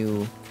it's a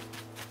new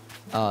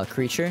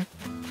creature.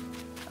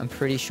 I'm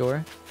pretty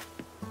sure.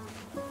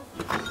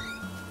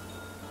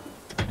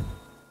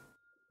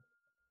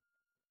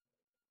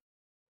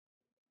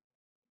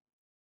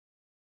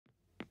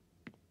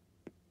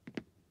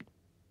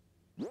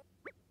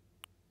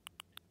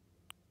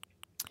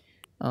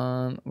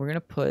 We're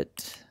gonna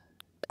put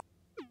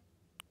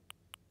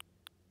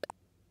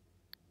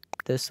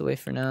this away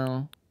for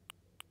now,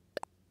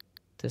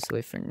 this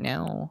away for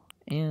now,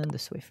 and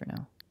this away for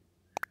now.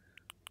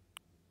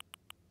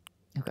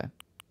 Okay.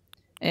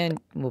 And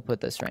we'll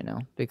put this right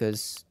now,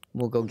 because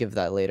we'll go give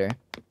that later.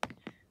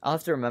 I'll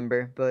have to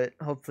remember, but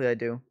hopefully I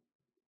do.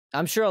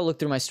 I'm sure I'll look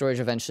through my storage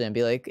eventually and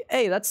be like,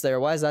 hey, that's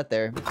there, why is that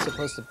there? I'm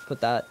supposed to put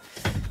that.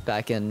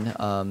 back in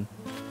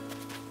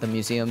the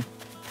museum.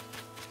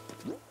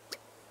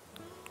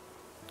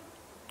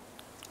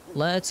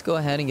 Let's go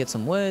ahead and get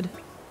some wood.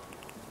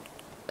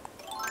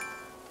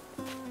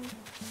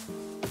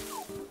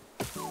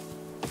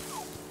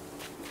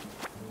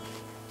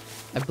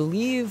 I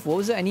believe, what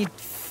was it? I need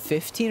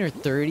 15 or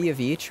 30 of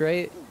each,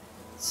 right?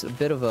 It's a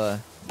bit of a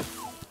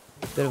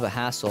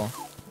hassle.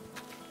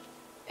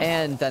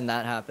 And then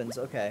that happens.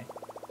 Okay.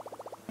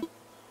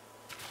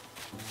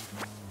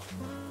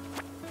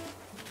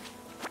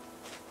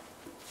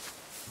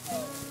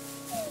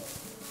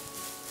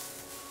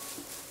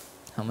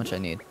 How much I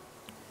need?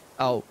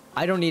 Oh,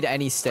 I don't need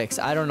any sticks.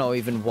 I don't know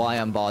even why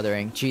I'm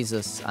bothering.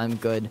 Jesus, I'm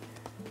good.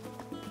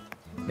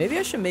 Maybe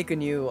I should make a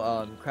new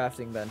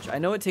crafting bench. I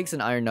know it takes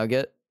an iron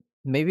nugget.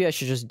 Maybe I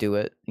should just do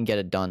it and get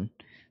it done.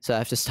 So I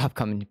have to stop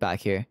coming back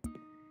here.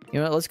 You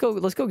know what?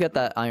 Let's go get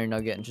that iron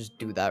nugget and just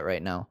do that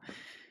right now.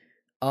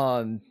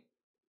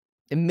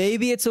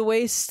 Maybe it's a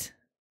waste.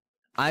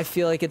 I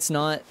feel like it's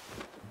not.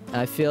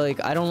 I feel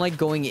like I don't like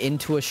going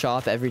into a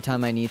shop every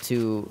time I need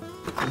to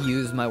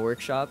use my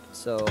workshop.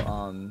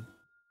 So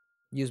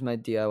use my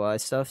DIY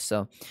stuff.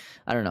 So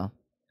I don't know.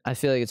 I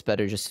feel like it's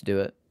better just to do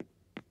it.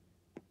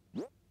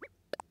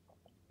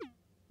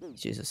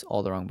 Jesus,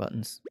 all the wrong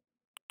buttons.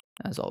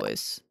 As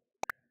always.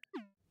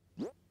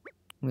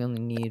 We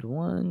only need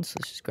one, so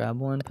let's just grab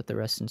one, put the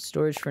rest in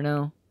storage for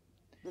now.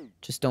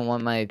 Just don't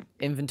want my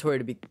inventory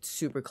to be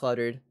super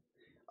cluttered.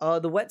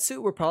 The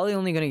wetsuit we're probably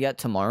only gonna get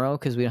tomorrow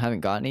because we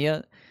haven't gotten it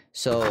yet.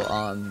 So,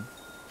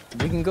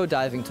 we can go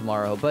diving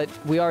tomorrow, but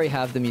we already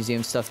have the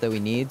museum stuff that we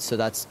need, so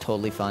that's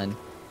totally fine.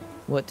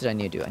 What did I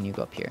need to do? I need to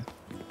go up here.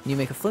 I need to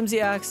make a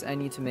flimsy axe. I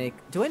need to make...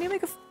 Do I need to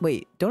make a...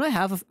 Wait, don't I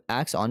have an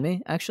axe on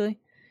me, actually?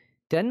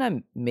 Didn't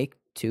I make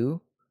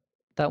two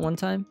that one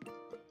time?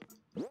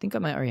 I think I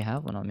might already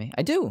have one on me.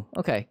 I do!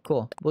 Okay,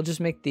 cool. We'll just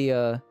make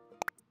the,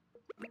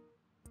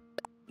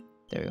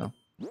 There we go.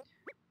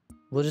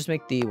 We'll just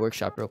make the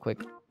workshop real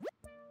quick.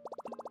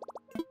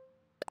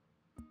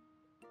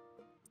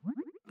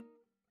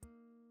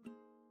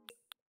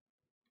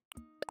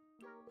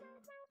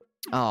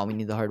 Oh, we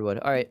need the hardwood.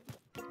 Alright.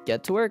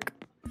 Get to work.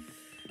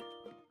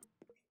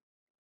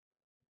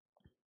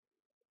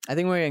 I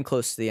think we're getting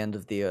close to the end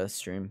of the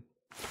stream.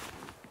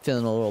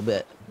 Feeling a little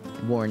bit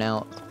worn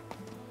out.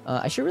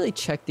 I should really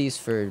check these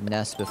for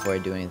nests before I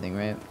do anything,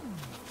 right?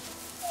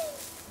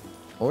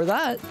 Or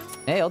that.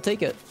 Hey, I'll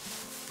take it.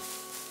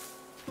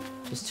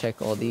 Just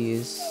check all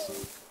these.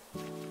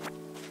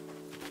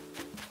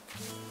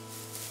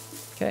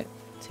 Okay,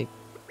 take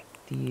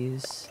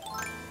these.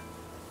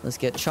 Let's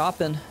get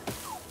chopping.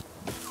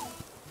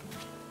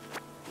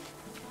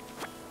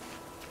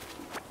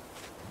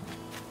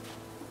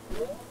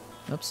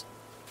 Oops.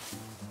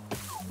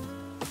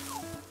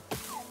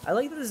 I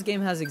like that this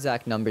game has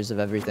exact numbers of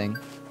everything.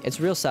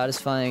 It's real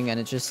satisfying and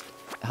it just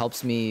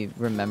helps me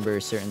remember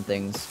certain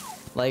things.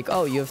 Like,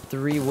 oh, you have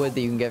 3 wood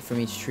that you can get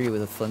from each tree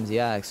with a flimsy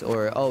axe.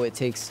 Or, oh, it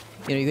takes,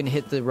 you know, you can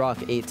hit the rock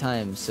 8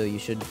 times, so you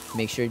should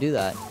make sure to do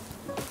that.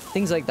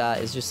 Things like that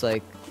is just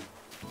like,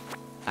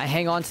 I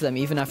hang on to them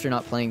even after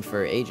not playing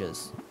for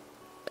ages.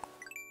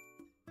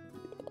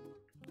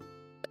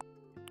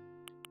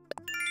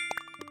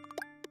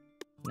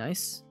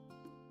 Nice.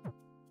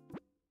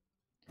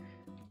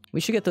 We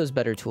should get those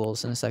better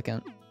tools in a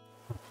second.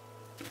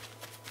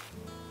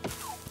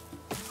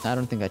 I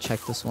don't think I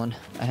checked this one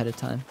ahead of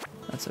time.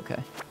 That's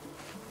okay.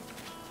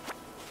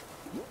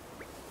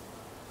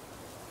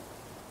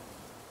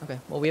 Okay,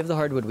 well, we have the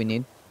hardwood we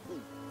need.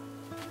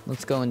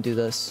 Let's go and do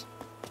this.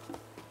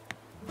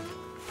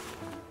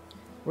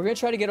 We're gonna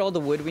try to get all the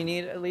wood we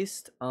need, at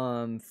least,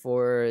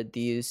 for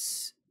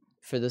this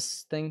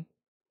thing.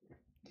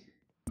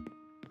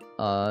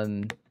 Let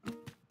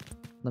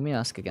me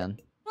ask again.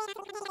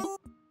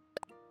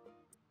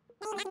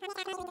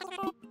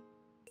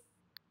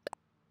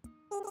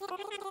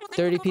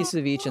 $30 pieces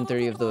of each and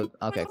 30 of the...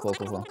 Okay, cool.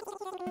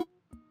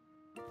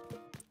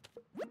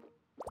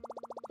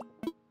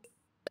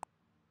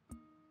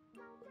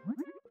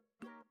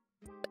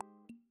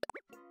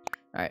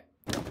 Alright.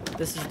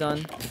 This is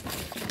done.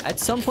 At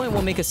some point,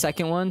 we'll make a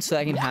second one so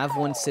I can have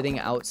one sitting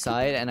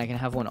outside and I can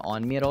have one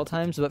on me at all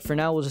times. But for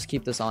now, we'll just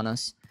keep this on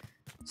us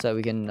so that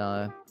we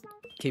can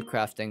keep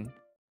crafting.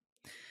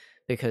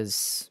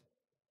 Because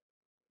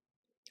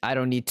I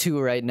don't need 2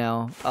 right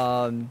now.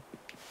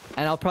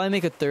 And I'll probably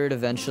make a 3rd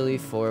eventually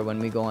for when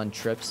we go on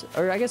trips.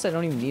 Or I guess I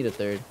don't even need a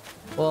 3rd.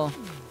 Well,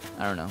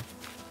 I don't know.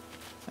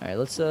 Alright,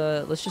 let's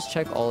just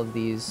check all of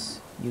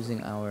these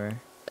using our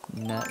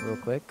net real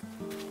quick.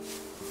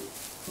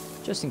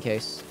 Just in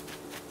case.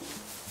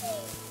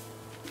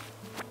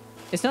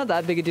 It's not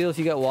that big a deal if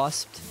you get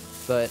wasped,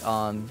 but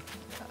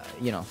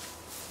you know,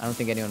 I don't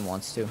think anyone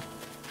wants to.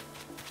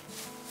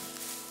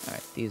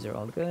 Alright, these are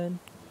all good.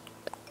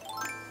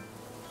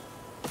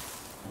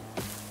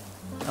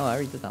 Oh, I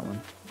already did that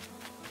one.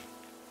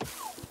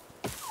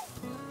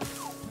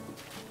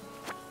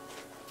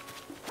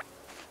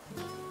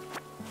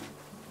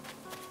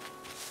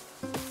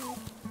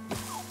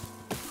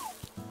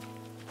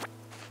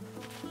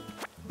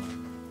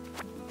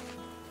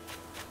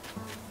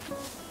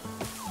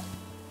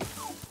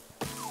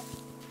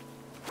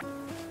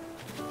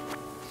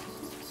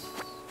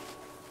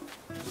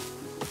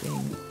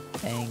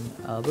 bang,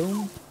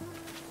 boom.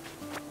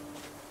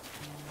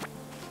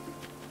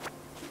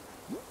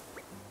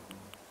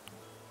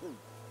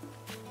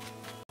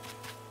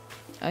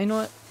 You know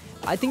what?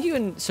 I think you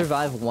can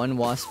survive one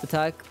wasp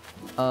attack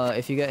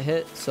if you get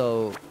hit,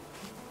 so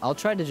I'll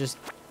try to just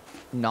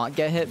not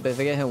get hit, but if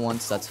I get hit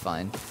once, that's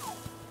fine.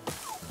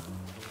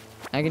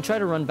 I can try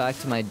to run back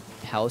to my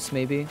house,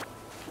 maybe.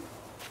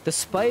 The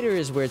spider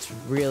is where it's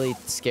really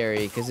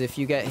scary, because if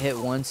you get hit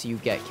once, you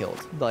get killed.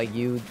 Like,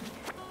 you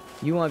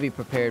want to be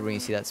prepared when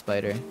you see that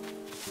spider.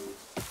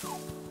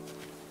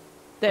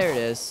 There it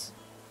is.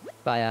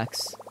 Bye,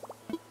 axe.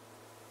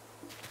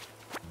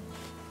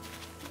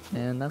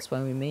 And that's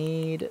why we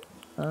made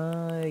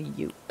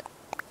you.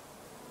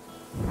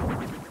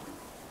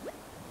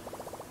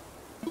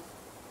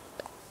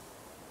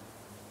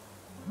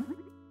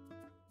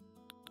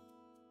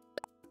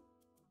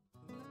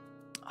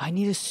 I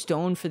need a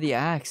stone for the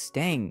axe.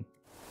 Dang.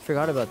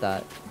 Forgot about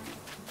that.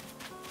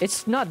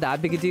 It's not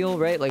that big a deal,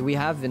 right? Like, we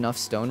have enough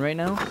stone right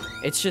now.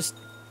 It's just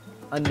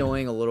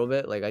annoying a little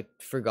bit. Like, I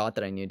forgot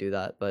that I need to do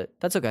that, but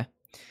that's okay.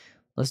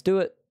 Let's do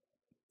it.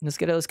 Let's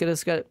get it, let's get it,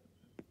 let's get it.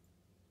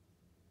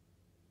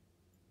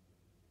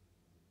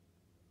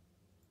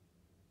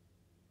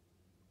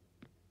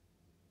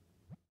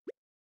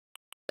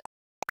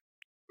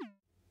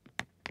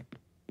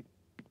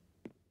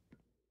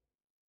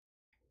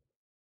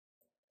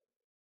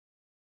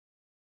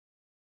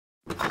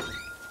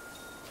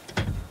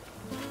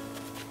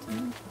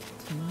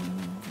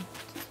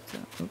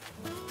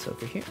 It's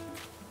over here.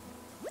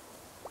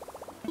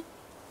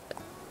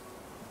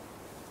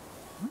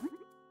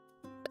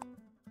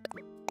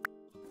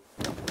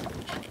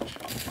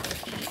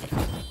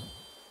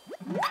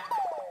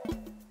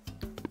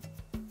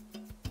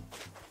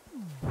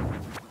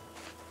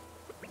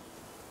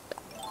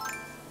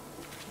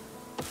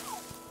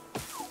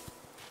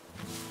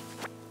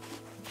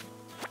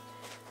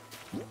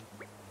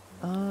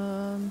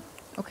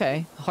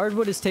 Okay.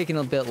 Hardwood is taking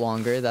a bit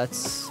longer.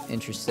 That's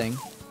interesting.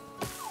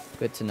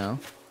 Good to know.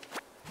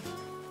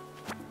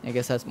 I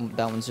guess that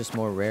one's just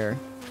more rare.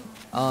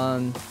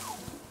 But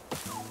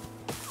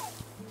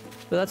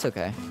that's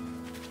okay.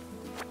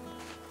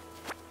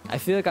 I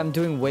feel like I'm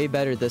doing way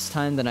better this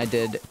time than I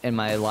did in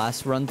my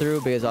last run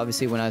through, because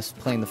obviously when I was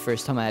playing the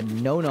first time I had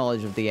no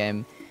knowledge of the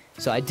game.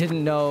 So I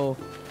didn't know,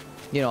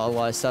 you know, a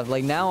lot of stuff.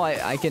 Like now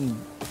I can,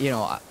 you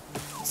know,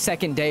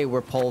 second day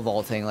we're pole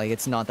vaulting. Like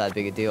it's not that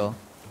big a deal.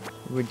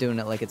 We're doing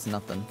it like it's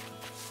nothing.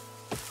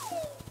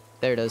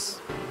 There it is.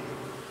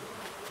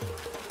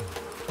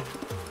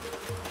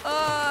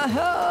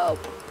 Help!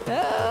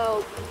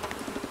 Help!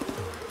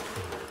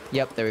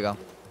 Yep, there we go.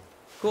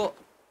 Cool.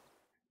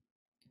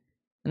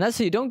 And that's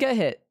so you don't get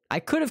hit. I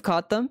could have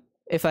caught them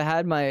if I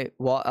had my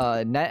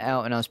net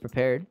out and I was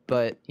prepared,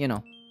 but, you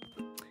know.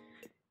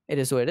 It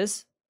is what it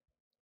is.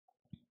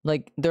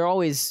 Like, they're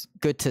always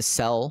good to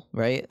sell,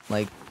 right?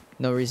 Like,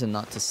 no reason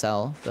not to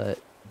sell, but...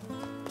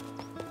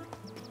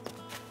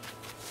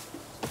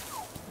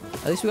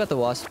 At least we got the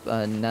wasp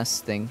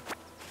nest thing.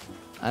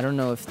 I don't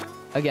know if...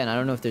 Again, I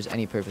don't know if there's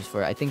any purpose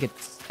for it. I think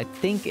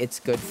it's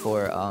good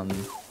for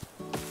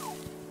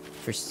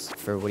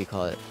what do you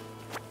call it?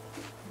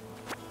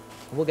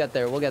 We'll get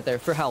there. We'll get there.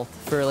 For health,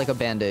 for like a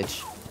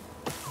bandage.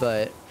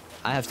 But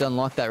I have to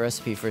unlock that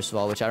recipe first of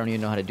all, which I don't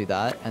even know how to do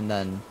that. And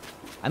then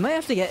I might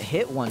have to get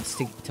hit once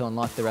to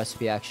unlock the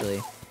recipe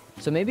actually.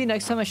 So maybe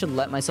next time I should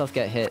let myself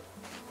get hit,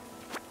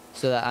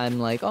 so that I'm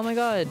like, oh my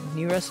god,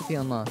 new recipe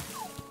unlocked.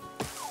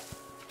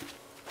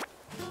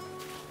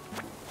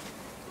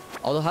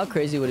 Although, how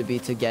crazy would it be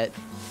to get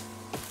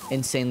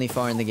insanely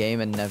far in the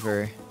game and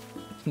never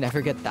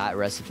get that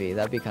recipe?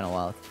 That'd be kind of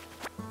wild.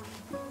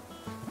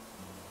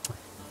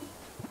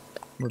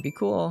 Would be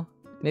cool.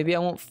 Maybe I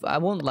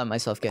won't let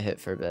myself get hit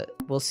for a bit.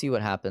 We'll see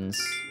what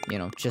happens, you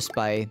know, just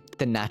by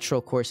the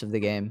natural course of the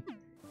game.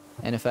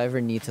 And if I ever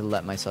need to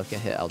let myself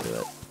get hit, I'll do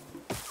it.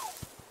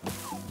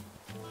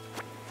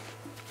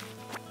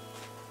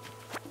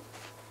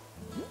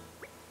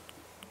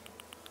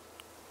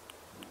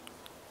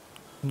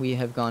 We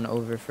have gone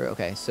over for...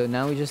 Okay, so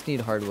now we just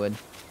need hardwood.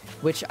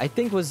 Which I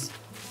think was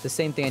the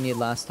same thing I needed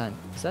last time.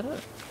 Is that a...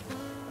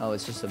 Oh,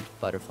 it's just a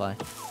butterfly.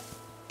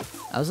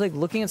 I was like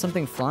looking at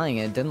something flying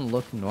and it didn't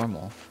look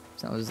normal.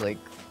 So I was like...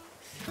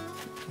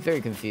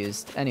 very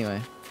confused. Anyway.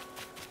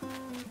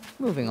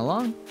 Moving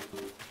along.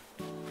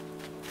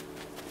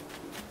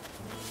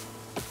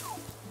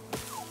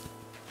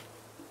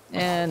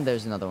 And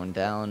there's another one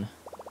down.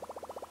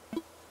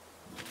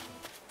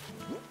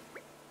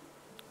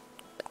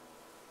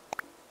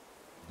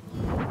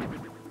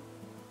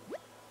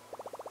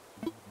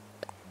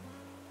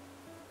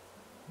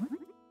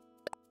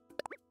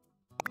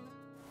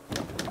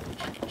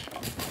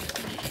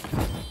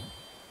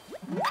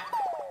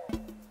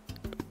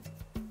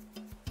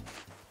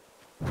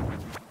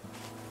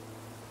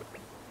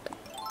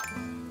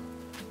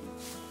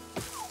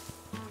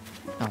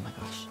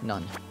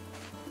 None.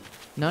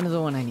 None of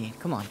the one I need.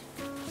 Come on.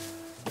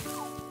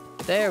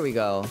 There we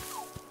go.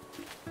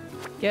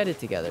 Get it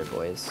together,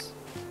 boys.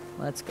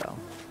 Let's go.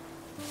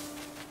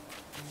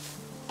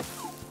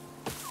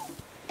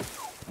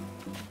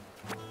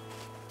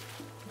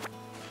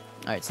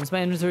 Alright, since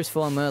my inventory's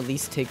full, I'm gonna at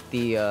least take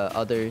the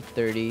other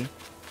 30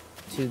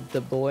 to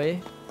the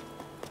boy.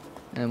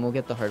 And we'll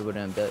get the hardwood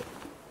in a bit.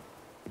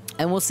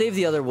 And we'll save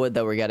the other wood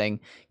that we're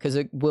getting, because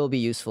it will be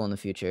useful in the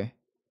future.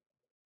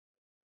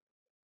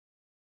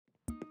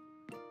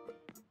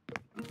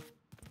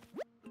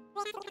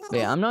 But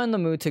yeah, I'm not in the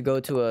mood to go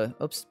to a...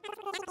 Oops.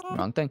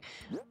 Wrong thing.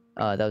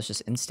 That was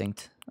just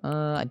instinct.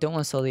 I don't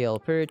want to sell the yellow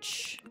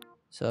perch.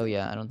 So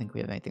yeah, I don't think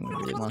we have anything we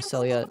really want to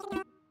sell yet.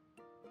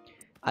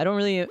 I'm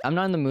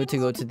not in the mood to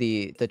go to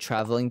the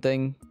traveling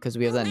thing, because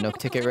we have that Nook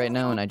ticket right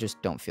now, and I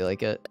just don't feel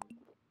like it.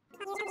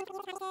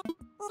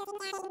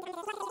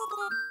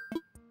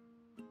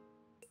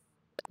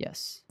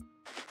 Yes.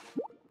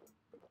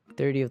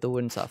 30 of the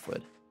wood and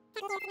softwood.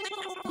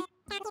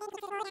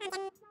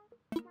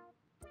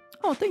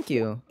 Oh, thank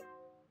you.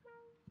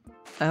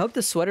 I hope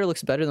the sweater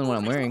looks better than what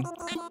I'm wearing.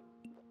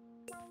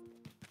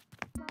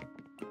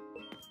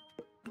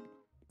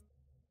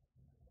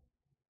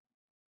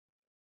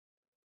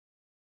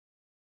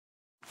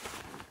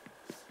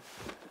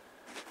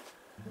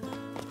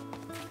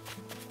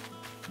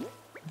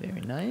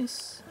 Very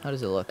nice. How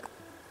does it look?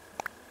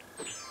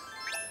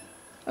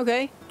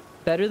 Okay.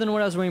 Better than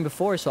what I was wearing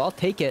before, so I'll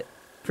take it.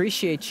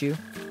 Appreciate you.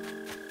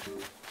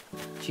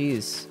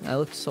 Jeez, I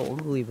looked so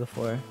ugly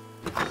before.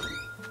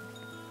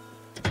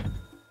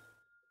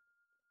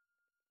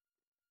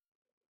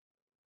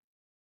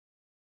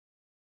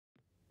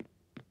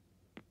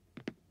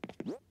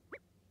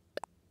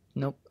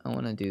 Nope, I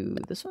want to do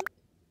this one.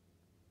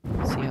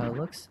 See how it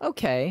looks?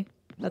 Okay,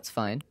 that's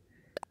fine.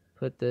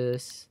 Put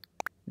this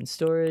in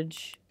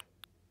storage.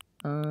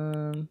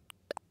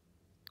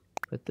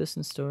 Put this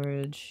in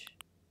storage.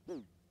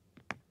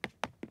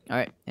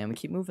 Alright, and we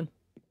keep moving.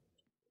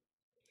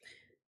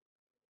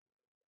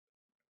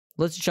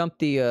 Let's jump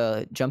the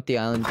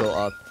island, go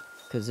up.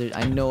 Because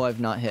I know I've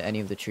not hit any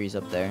of the trees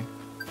up there.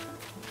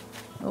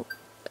 Oh.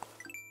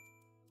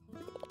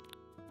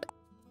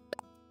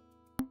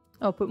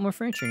 Oh, put more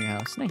furniture in your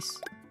house. Nice.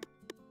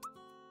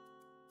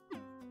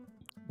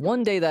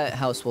 One day that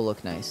house will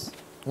look nice.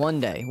 One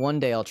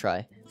day I'll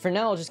try. For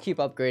now, I'll just keep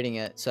upgrading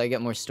it so I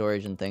get more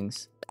storage and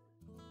things.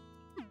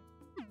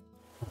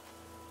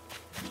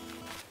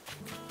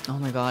 Oh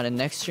my god, and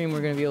next stream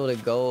we're gonna be able to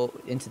go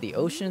into the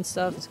ocean and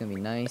stuff. It's gonna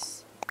be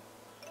nice.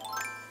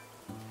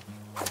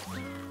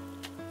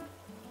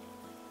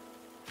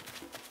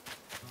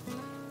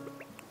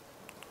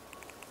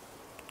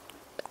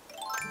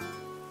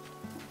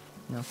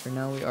 Now, for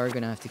now, we are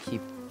gonna have to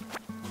keep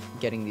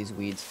getting these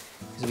weeds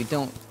because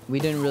we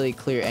didn't really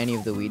clear any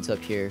of the weeds up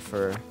here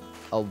for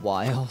a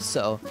while.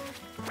 So,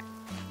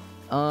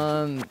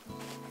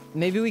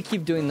 maybe we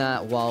keep doing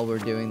that while we're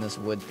doing this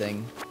wood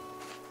thing.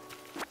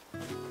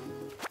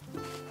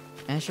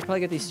 And I should probably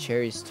get these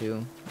cherries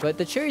too. But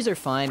the cherries are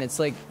fine. It's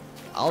like,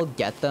 I'll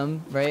get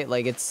them, right?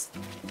 Like, it's...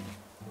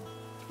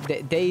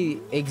 They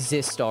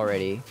exist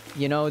already.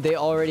 You know, they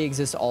already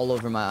exist all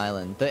over my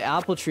island. The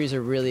apple trees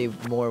are really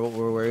more what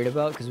we're worried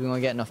about because we want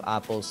to get enough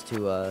apples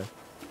to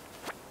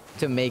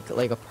make,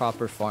 like, a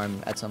proper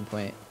farm at some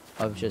point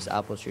of just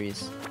apple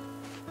trees.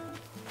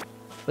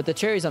 But the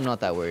cherries I'm not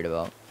that worried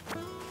about.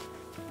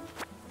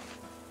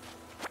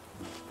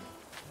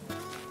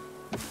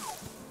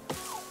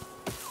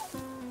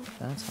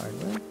 That's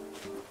hardwood.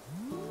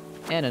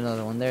 And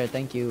another one there,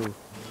 thank you.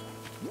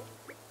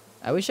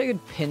 I wish I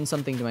could pin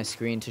something to my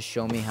screen to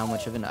show me how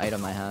much of an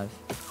item I have.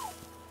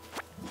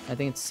 I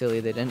think it's silly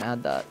they didn't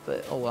add that,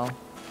 but oh well.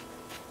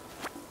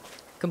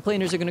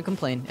 Complainers are gonna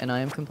complain, and I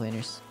am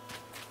complainers.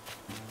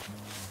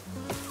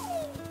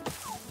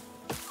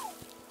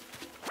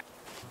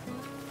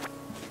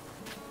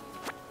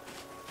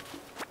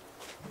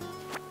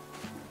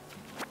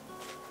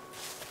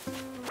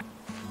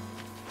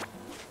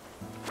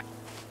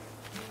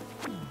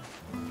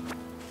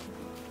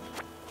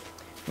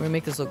 We're gonna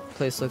make this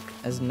place look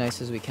as nice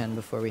as we can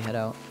before we head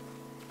out.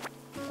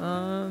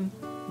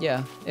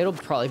 Yeah, it'll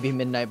probably be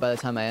midnight by the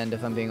time I end,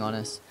 if I'm being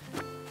honest.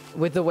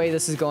 With the way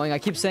this is going, I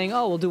keep saying,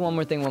 oh, we'll do one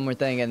more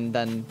thing, and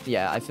then,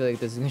 yeah, I feel like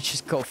this is gonna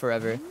just go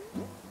forever.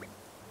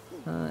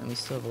 And we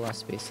still have a lot of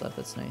space left,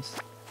 that's nice.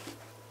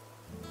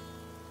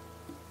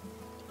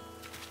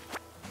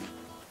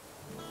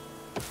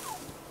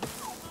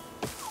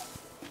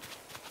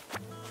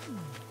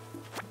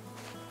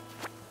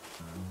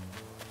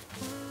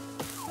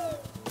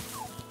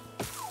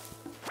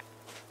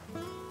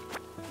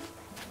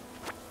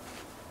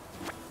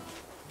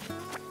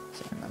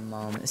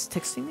 Is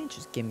texting me?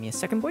 Just give me a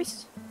second,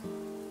 boys.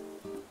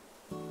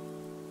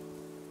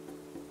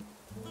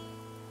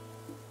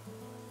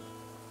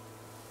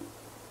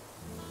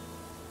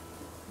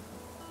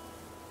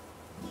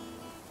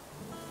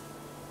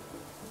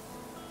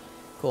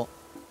 Cool.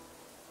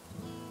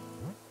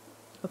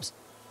 Oops.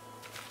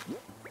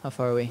 How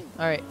far are we?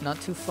 Alright, not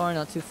too far,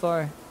 not too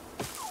far.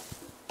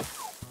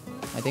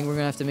 I think we're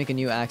gonna have to make a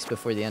new axe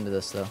before the end of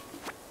this, though.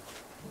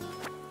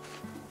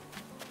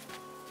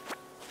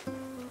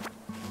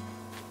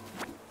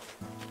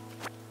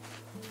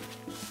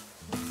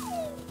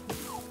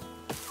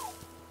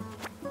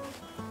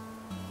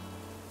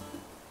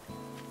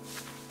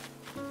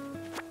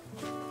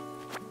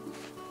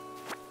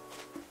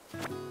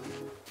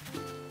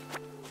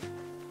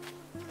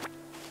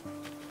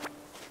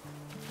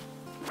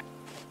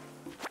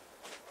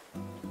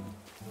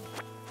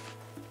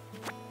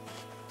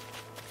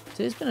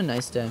 Today's been a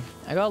nice day.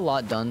 I got a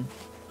lot done.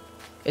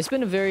 It's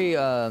been a very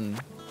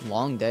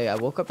long day. I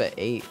woke up at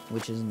 8,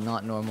 which is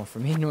not normal for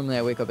me. Normally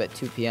I wake up at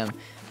 2 p.m.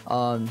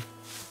 So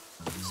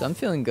I'm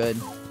feeling good.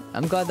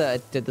 I'm glad that I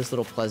did this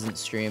little pleasant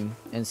stream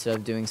instead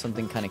of doing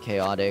something kind of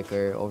chaotic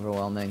or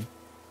overwhelming.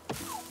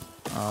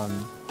 I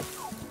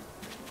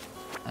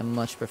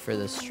much prefer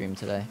this stream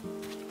today.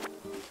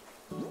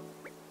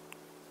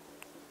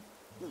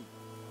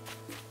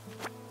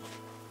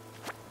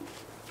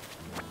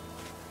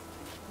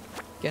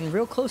 Getting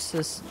real close to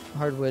this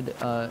hardwood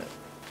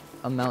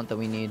amount that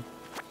we need.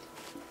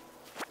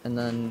 And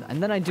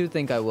then I do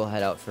think I will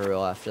head out for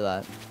real after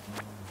that.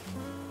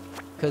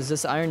 Because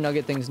this iron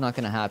nugget thing's not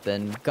gonna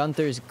happen.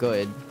 Gunther's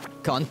good.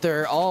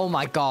 Gunther, oh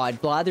my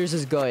god, Blathers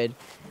is good.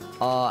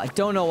 I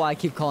don't know why I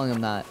keep calling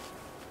him that.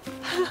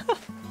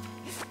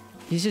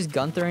 He's just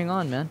Gunthering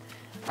on, man.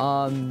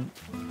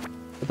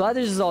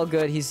 Blathers is all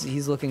good.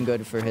 He's looking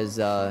good for his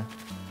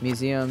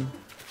museum.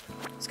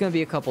 It's gonna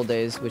be a couple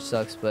days, which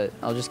sucks, but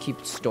I'll just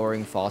keep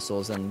storing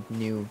fossils and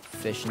new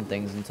fish and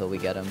things until we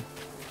get him.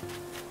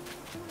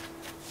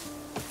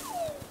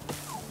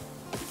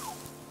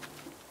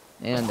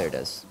 And there it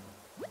is.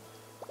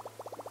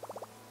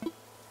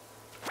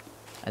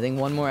 I think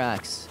one more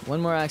axe.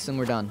 One more axe and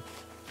we're done.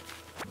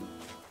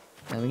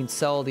 And we can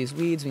sell all these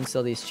weeds, we can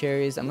sell these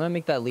cherries. I'm gonna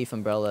make that leaf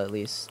umbrella at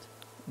least.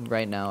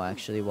 Right now,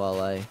 actually,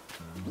 while I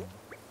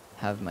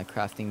have my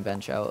crafting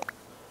bench out.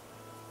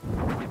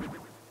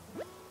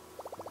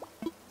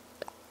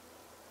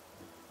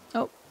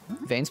 Oh,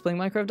 Vane's playing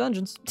Minecraft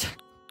Dungeons.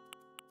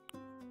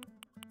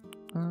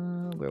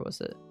 Where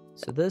was it?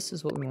 So this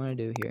is what we want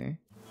to do here.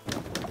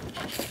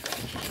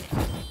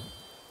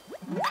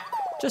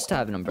 Just to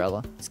have an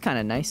umbrella. It's kind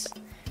of nice.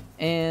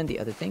 And the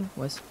other thing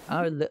was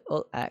our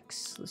little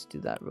axe. Let's do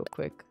that real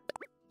quick.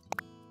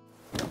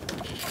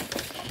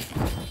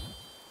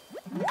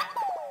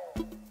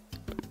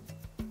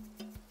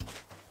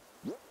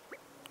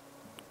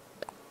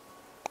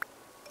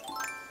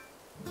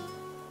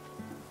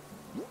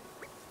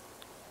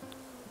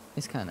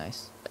 It's kind of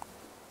nice.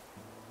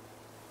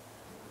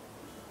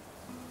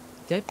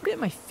 Did I put it in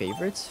my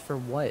favorites? For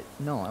what?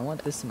 No, I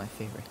want this in my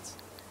favorites.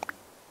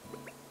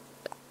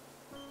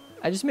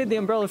 I just made the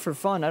umbrella for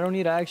fun. I don't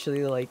need to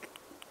actually, like,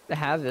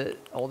 have it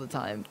all the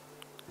time.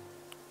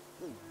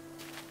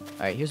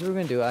 Alright, here's what we're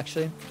gonna do,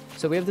 actually.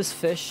 So we have this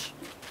fish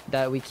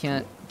that we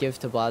can't give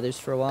to Blathers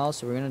for a while,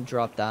 so we're gonna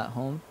drop that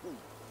home.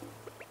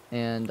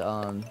 And,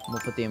 we'll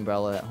put the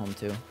umbrella at home,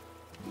 too.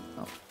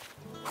 Oh.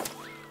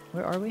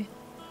 Where are we?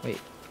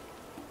 Wait.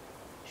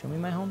 Show me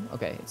my home?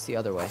 Okay, it's the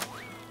other way.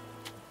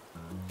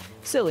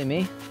 Silly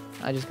me.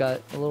 I just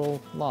got a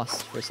little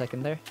lost for a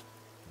second there.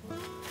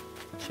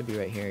 Should be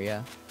right here,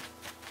 yeah.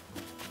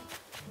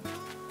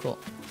 Cool.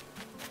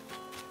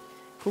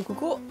 Cool, cool,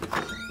 cool.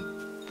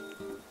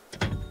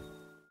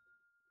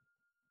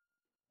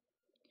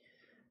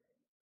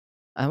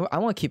 I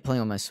want to keep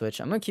playing on my Switch.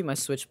 I'm going to keep my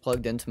Switch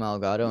plugged into my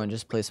Elgato and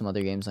just play some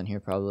other games on here,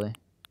 probably.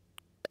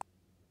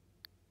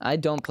 I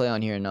don't play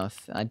on here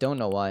enough. I don't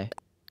know why.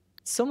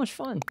 It's so much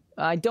fun.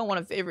 I don't want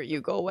to favorite you.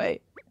 Go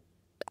away.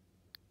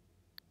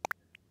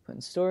 Put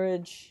in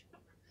storage.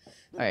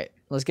 Alright,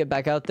 let's get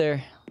back out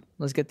there.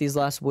 Let's get these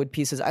last wood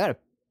pieces. I gotta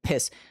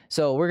piss.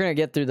 So we're gonna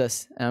get through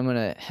this, and I'm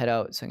gonna head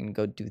out so I can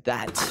go do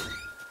that.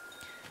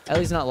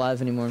 Ellie's not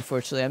live anymore,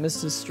 unfortunately. I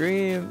missed the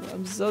stream.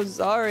 I'm so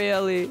sorry,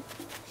 Ellie.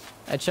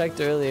 I checked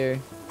earlier.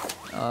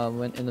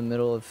 Went in the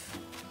middle of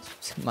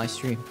my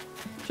stream.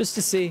 Just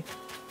to see.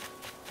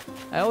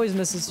 I always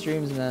miss the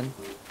streams, man.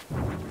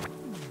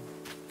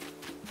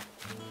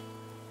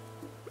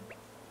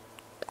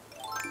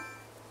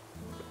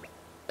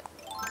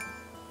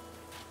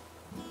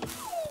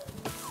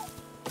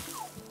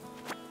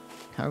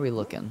 How are we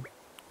looking?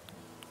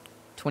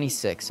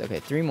 26. Okay,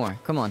 3 more.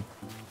 Come on.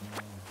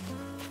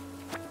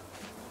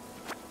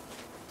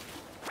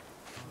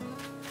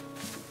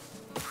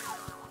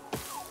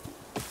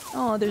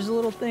 Oh, there's a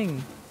little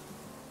thing.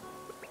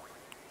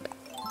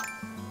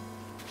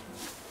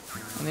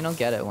 I mean, I'll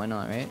get it. Why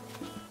not, right?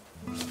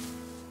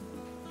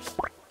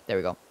 There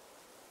we go.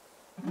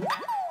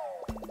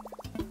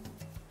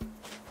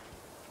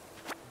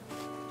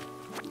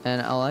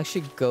 And I'll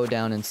actually go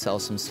down and sell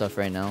some stuff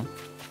right now.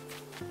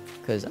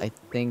 Because I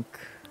think...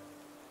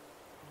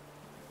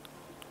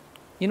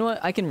 You know what?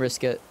 I can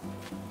risk it.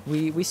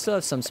 We still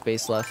have some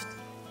space left.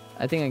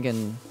 I think I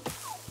can...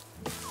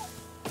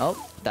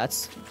 Oh,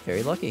 that's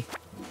very lucky.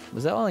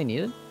 Was that all I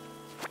needed?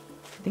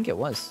 I think it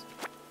was.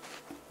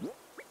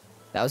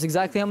 That was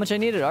exactly how much I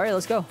needed. Alright,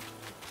 let's go.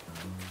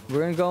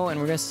 We're gonna go and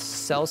we're gonna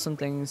sell some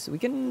things. We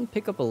can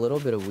pick up a little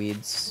bit of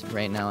weeds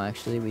right now,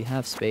 actually. We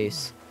have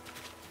space.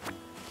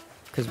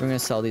 Because we're gonna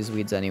sell these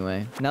weeds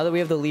anyway. Now that we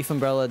have the leaf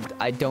umbrella,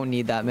 I don't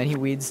need that many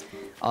weeds.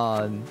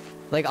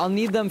 Like, I'll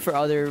need them for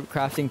other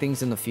crafting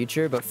things in the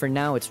future, but for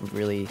now, it's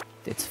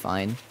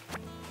fine.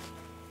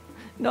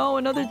 No,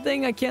 another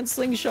thing, I can't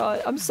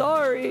slingshot. I'm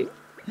sorry.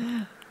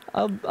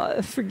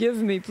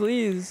 Forgive me,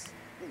 please.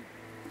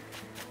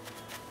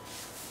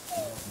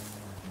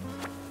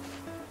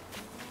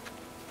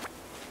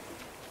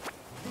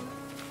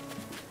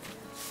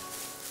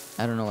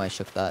 I don't know why I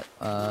shook that.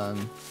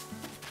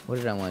 What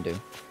did I want to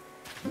do?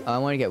 I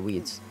want to get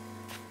weeds.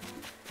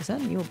 Is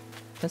that new?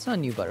 That's not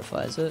a new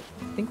butterfly, is it?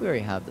 I think we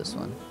already have this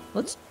one.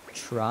 Let's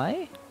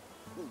try.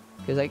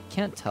 Because I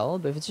can't tell,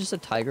 but if it's just a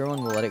tiger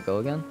one, we'll let it go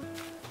again.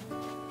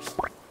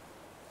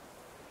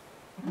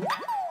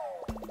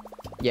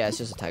 Yeah, it's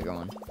just a tiger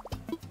one.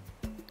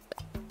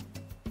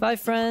 Bye,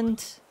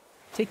 friend.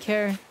 Take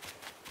care.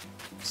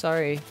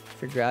 Sorry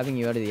for grabbing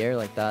you out of the air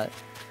like that.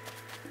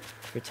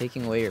 For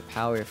taking away your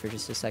power for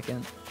just a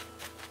second.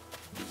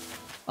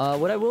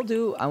 What I will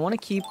do, I want to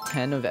keep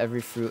 10 of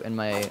every fruit in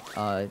my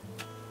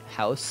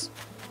house.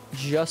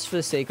 Just for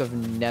the sake of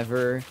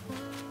never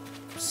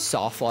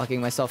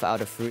soft-locking myself out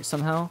of fruit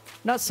somehow.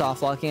 Not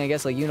soft-locking, I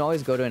guess. Like, you can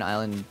always go to an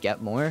island and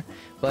get more.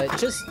 But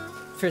just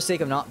for the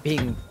sake of not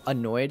being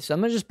annoyed. So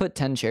I'm going to just put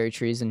 10 cherry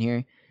trees in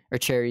here. Or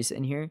cherries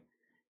in here.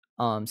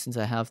 Since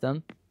I have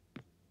them.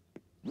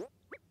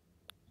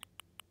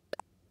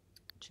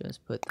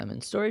 Just put them in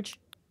storage.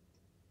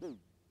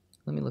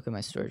 Let me look at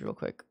my storage real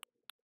quick.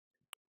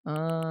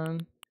 Yeah,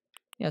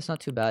 it's not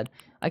too bad.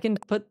 I can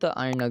put the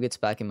iron nuggets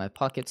back in my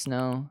pockets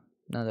now.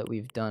 Now that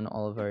we've done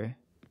all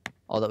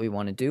that we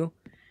want to do.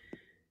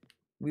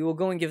 We will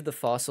go and give the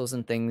fossils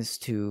and things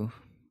to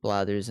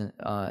Blathers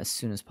as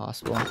soon as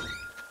possible.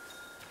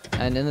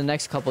 And in the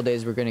next couple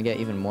days, we're going to get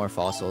even more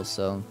fossils,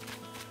 so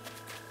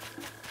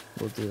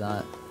we'll do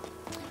that.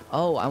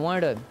 Oh, I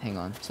wanted to... Hang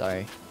on,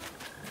 sorry.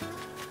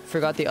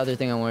 Forgot the other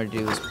thing I wanted to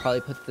do was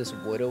probably put this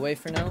wood away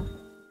for now.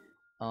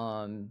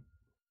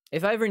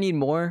 If I ever need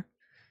more,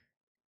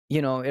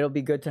 you know, it'll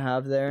be good to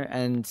have there.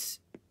 And,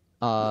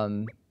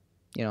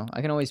 you know,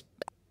 I can always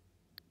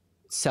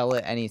sell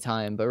it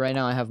anytime. But right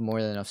now I have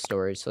more than enough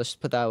storage. So let's just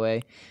put that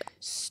away.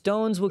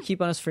 Stones we'll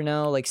keep on us for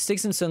now. Like,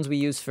 sticks and stones we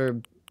use for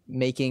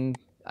making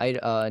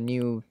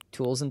new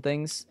tools and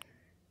things.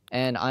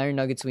 And iron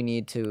nuggets we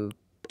need to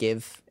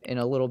give in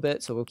a little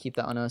bit. So we'll keep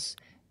that on us.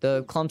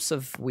 The clumps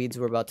of weeds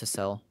we're about to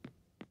sell.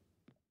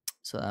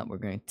 So that we're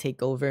going to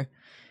take over.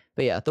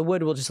 But yeah, the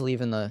wood we'll just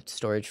leave in the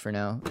storage for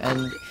now.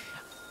 And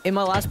in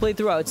my last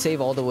playthrough, I would save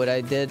all the wood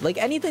I did. Like,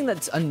 anything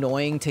that's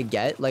annoying to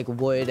get, like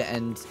wood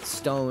and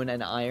stone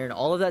and iron,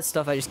 all of that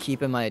stuff I just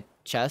keep in my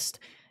chest,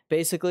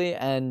 basically.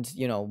 And,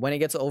 you know, when it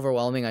gets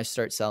overwhelming, I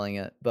start selling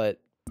it.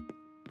 But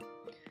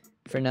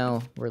for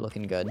now, we're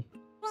looking good.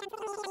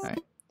 Alright.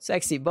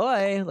 Sexy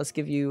boy, let's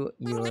give you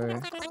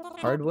your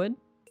hardwood.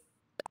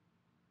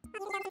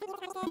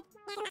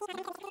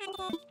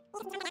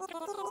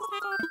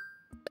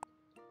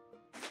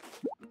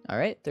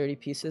 Alright, 30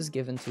 pieces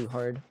given to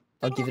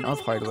given of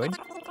hardwood.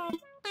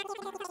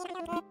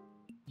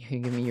 You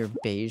can give me your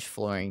beige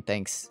flooring,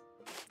 thanks.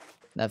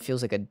 That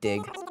feels like a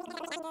dig.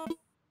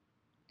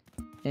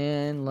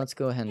 And let's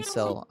go ahead and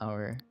sell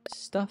our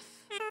stuff.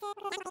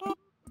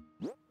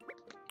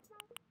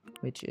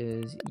 Which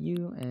is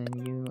you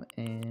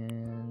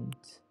and...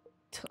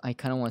 I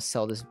kind of want to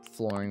sell this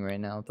flooring right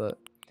now, but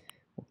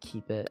we'll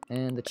keep it.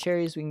 And the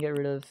cherries we can get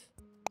rid of.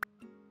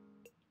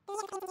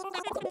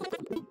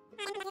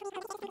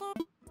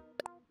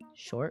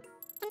 Short.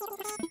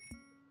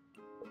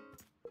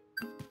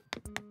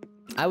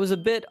 I was a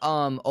bit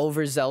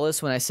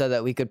overzealous when I said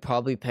that we could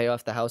probably pay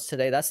off the house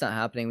today. That's not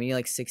happening. We need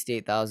like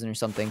 68,000 or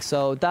something.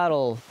 So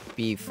that'll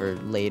be for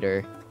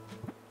later.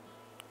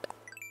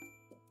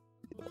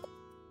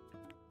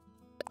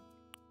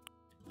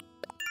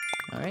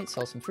 Alright,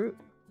 sell some fruit.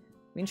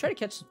 We can try to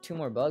catch 2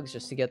 more bugs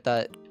just to get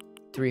that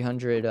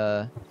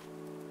 300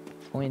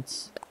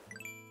 points.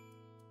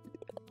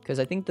 Because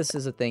I think this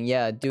is a thing.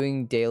 Yeah,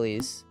 doing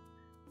dailies.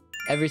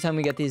 Every time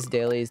we get these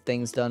dailies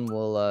things done,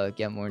 we'll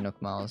get more Nook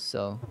Miles.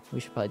 So we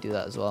should probably do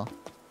that as well.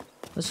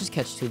 Let's just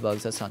catch 2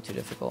 bugs. That's not too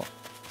difficult.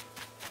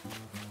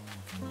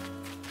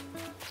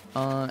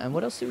 And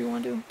what else do we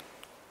want to do?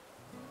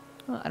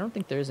 I don't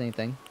think there's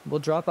anything. We'll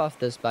drop off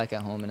this back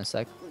at home in a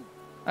sec.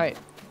 Alright.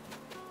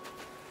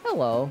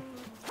 Hello.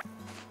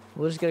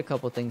 We'll just get a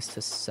couple things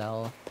to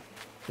sell.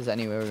 Because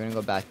anyway, we're going to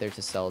go back there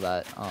to sell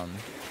that,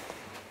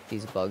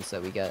 these bugs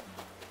that we get.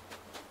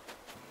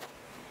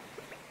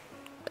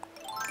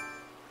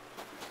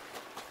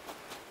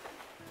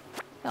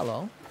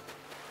 Hello.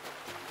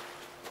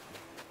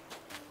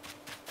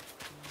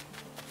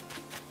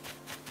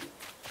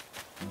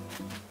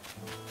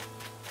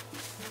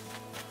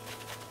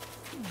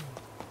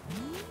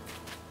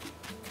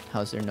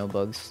 How's there no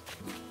bugs?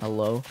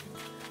 Hello?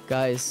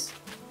 Guys,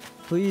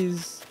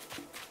 please.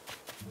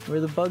 Where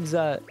are the bugs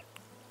at?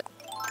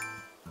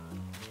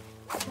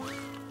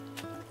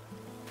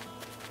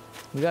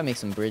 We gotta make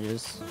some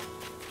bridges.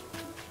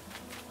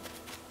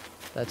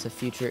 That's a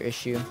future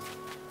issue.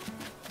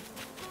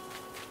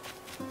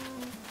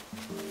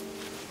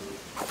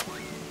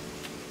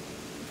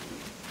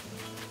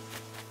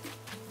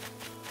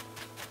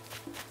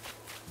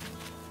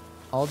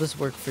 All this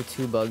work for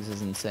 2 bugs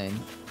is insane.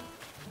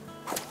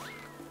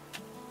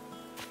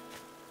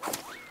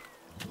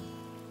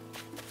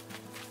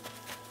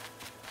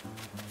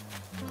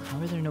 How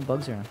are there no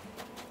bugs around?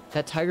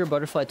 That tiger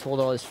butterfly told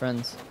all his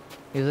friends.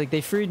 He was like,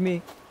 they freed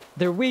me.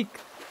 They're weak.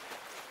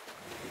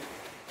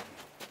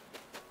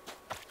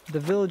 The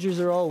villagers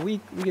are all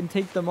weak. We can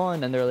take them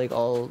on. And they're like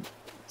all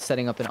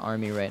setting up an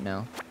army right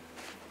now.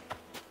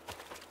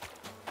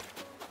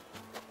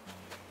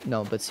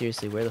 No, but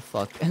seriously, where the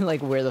fuck?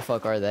 Like, where the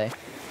fuck are they?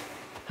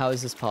 How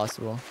is this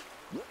possible?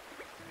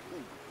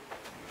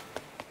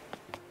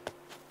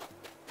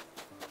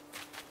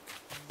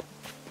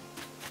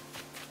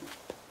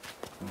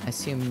 I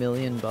see a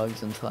million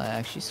bugs until I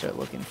actually start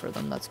looking for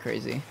them. That's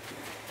crazy.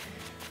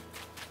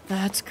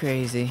 That's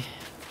crazy.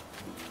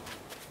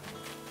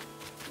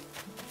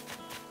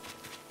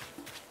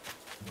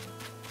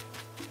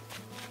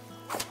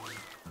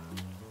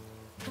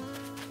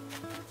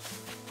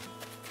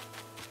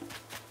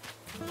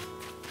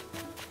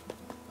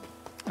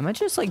 Am I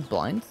just like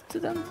blind to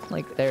them?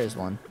 Like, there's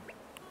one.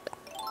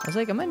 I was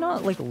like, am I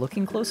not like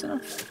looking close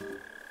enough?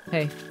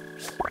 Hey,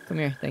 come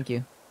here, thank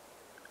you.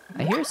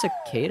 I hear a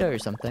cicada or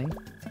something.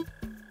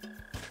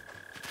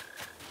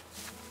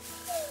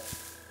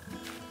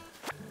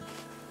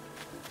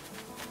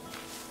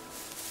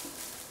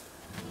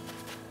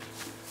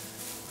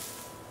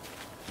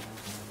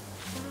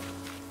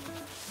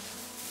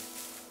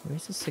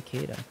 Where's the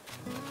cicada?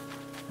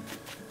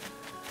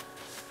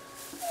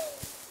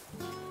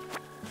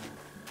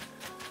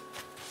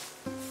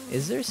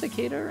 Is there a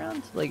cicada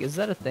around? Like, is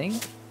that a thing?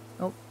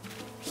 Oh,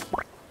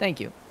 thank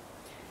you.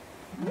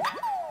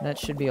 That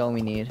should be all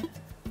we need.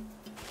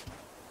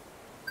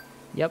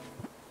 Yep.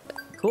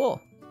 Cool.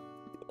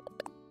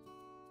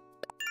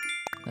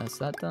 That's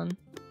that done.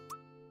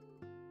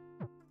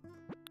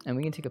 And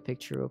we can take a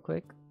picture real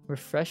quick.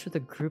 Refresh with a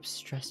group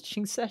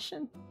stretching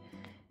session?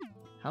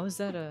 How is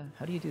that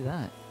how do you do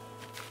that?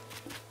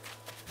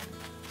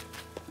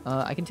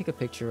 I can take a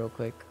picture real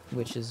quick,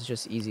 which is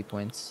just easy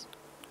points.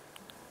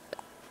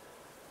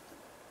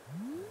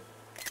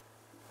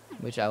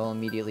 Which I will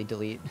immediately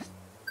delete.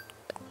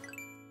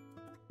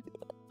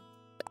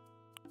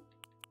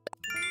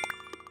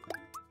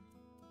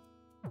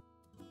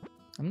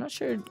 I'm not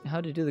sure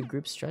how to do the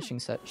group stretching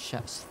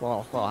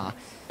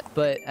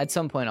but at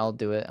some point I'll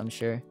do it, I'm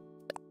sure.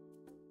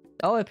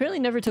 Oh, I apparently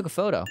never took a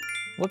photo.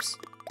 Whoops.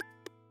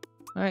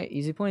 Alright,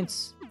 easy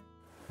points.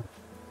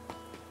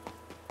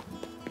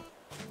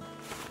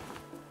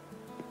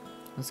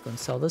 Let's go and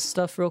sell this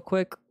stuff real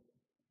quick.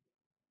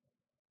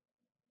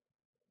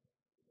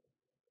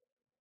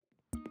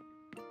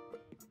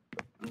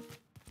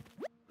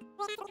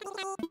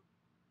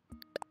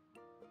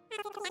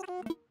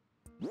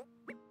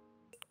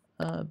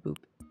 A boop,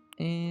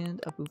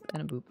 and a boop,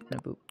 and a boop, and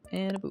a boop,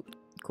 and a boop.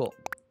 Cool.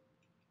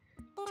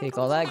 Take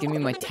all that, give me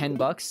my 10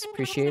 bucks,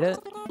 appreciate it.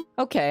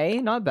 Okay,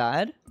 not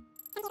bad.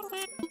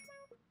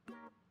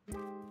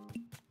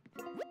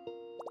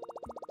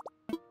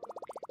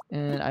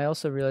 And I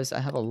also realized I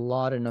have a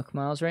lot of Nook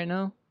miles right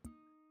now.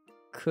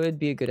 Could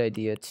be a good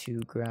idea to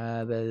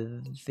grab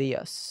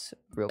this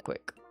real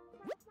quick.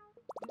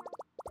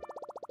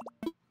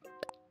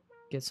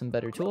 Get some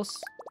better tools.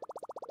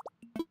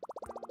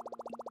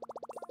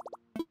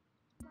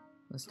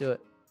 Let's do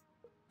it.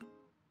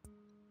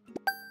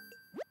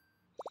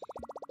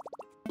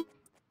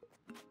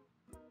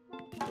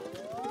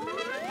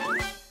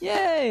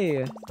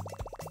 Yay!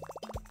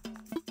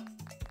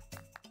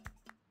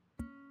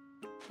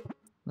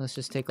 Let's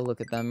just take a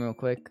look at them real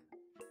quick.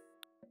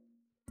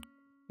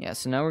 Yeah,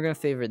 so now we're gonna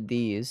favorite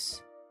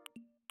these.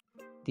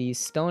 The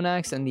stone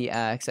axe and the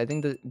axe. I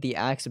think the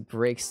axe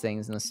breaks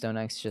things and the stone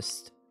axe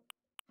just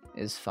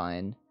is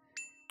fine.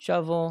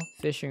 Shovel,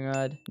 fishing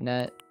rod,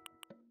 net,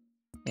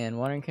 and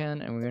watering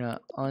can, and we're gonna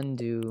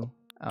undo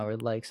our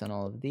likes on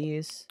all of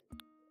these.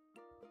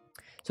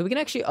 So we can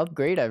actually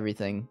upgrade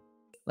everything.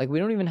 Like, we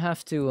don't even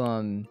have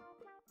to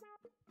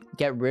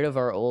get rid of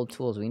our old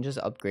tools. We can just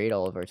upgrade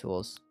all of our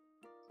tools.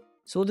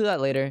 So we'll do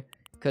that later,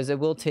 because it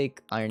will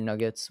take iron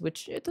nuggets,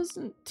 which it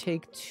doesn't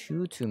take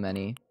too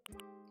many.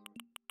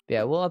 But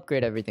yeah, we'll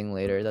upgrade everything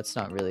later. That's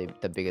not really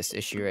the biggest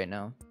issue right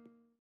now.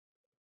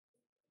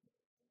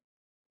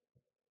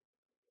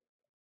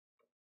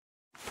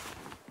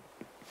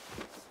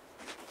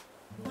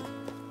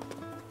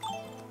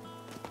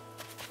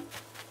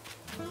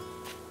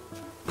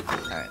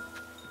 Alright.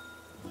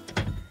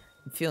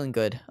 I'm feeling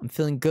good. I'm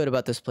feeling good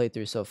about this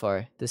playthrough so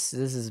far. This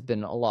has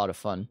been a lot of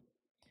fun.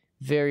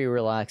 Very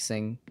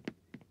relaxing.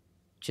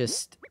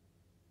 Just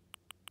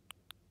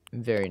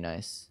very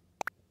nice.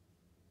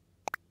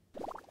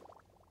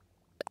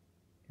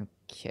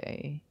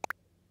 Okay.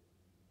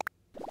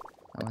 I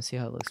want to see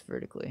how it looks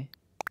vertically.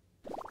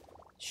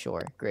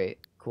 Sure, great,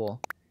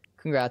 cool.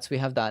 Congrats, we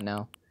have that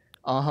now.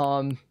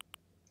 Let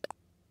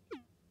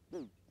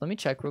me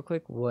check real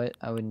quick what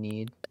I would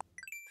need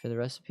for the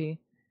recipe.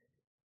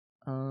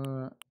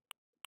 I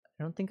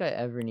don't think I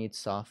ever need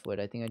softwood.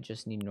 I think I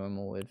just need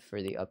normal wood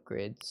for the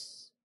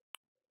upgrades.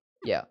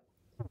 Yeah.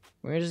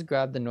 We're gonna just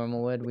grab the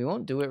normal wood. We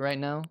won't do it right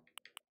now.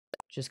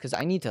 Just because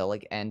I need to,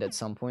 like, end at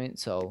some point.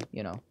 So,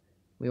 you know,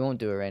 we won't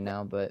do it right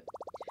now. But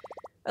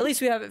at least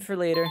we have it for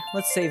later.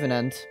 Let's save and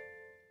end.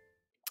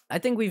 I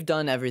think we've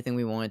done everything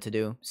we wanted to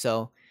do.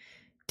 So,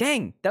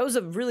 Dang, that was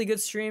a really good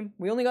stream.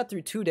 We only got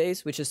through 2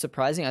 days, which is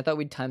surprising. I thought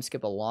we'd time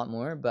skip a lot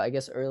more, but I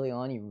guess early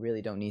on you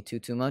really don't need to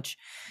too much.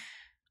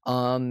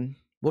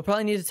 We'll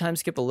probably need to time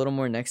skip a little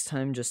more next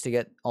time just to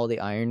get all the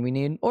iron we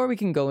need, or we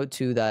can go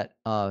to that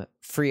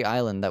free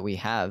island that we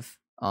have.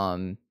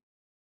 I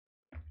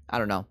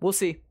don't know. We'll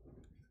see.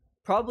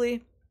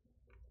 Probably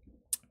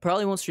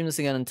won't stream this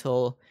again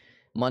until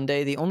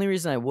Monday. The only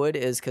reason I would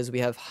is because we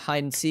have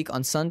hide and seek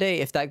on Sunday.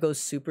 If that goes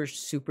super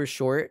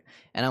short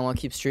and I want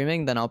to keep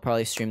streaming, then I'll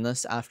probably stream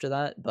this after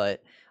that.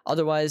 But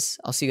otherwise,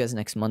 I'll see you guys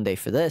next Monday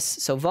for this.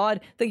 So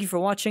VOD, thank you for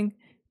watching.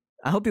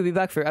 I hope you'll be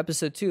back for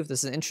episode 2 if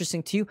this is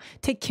interesting to you.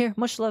 Take care.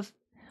 Much love.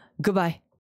 Goodbye.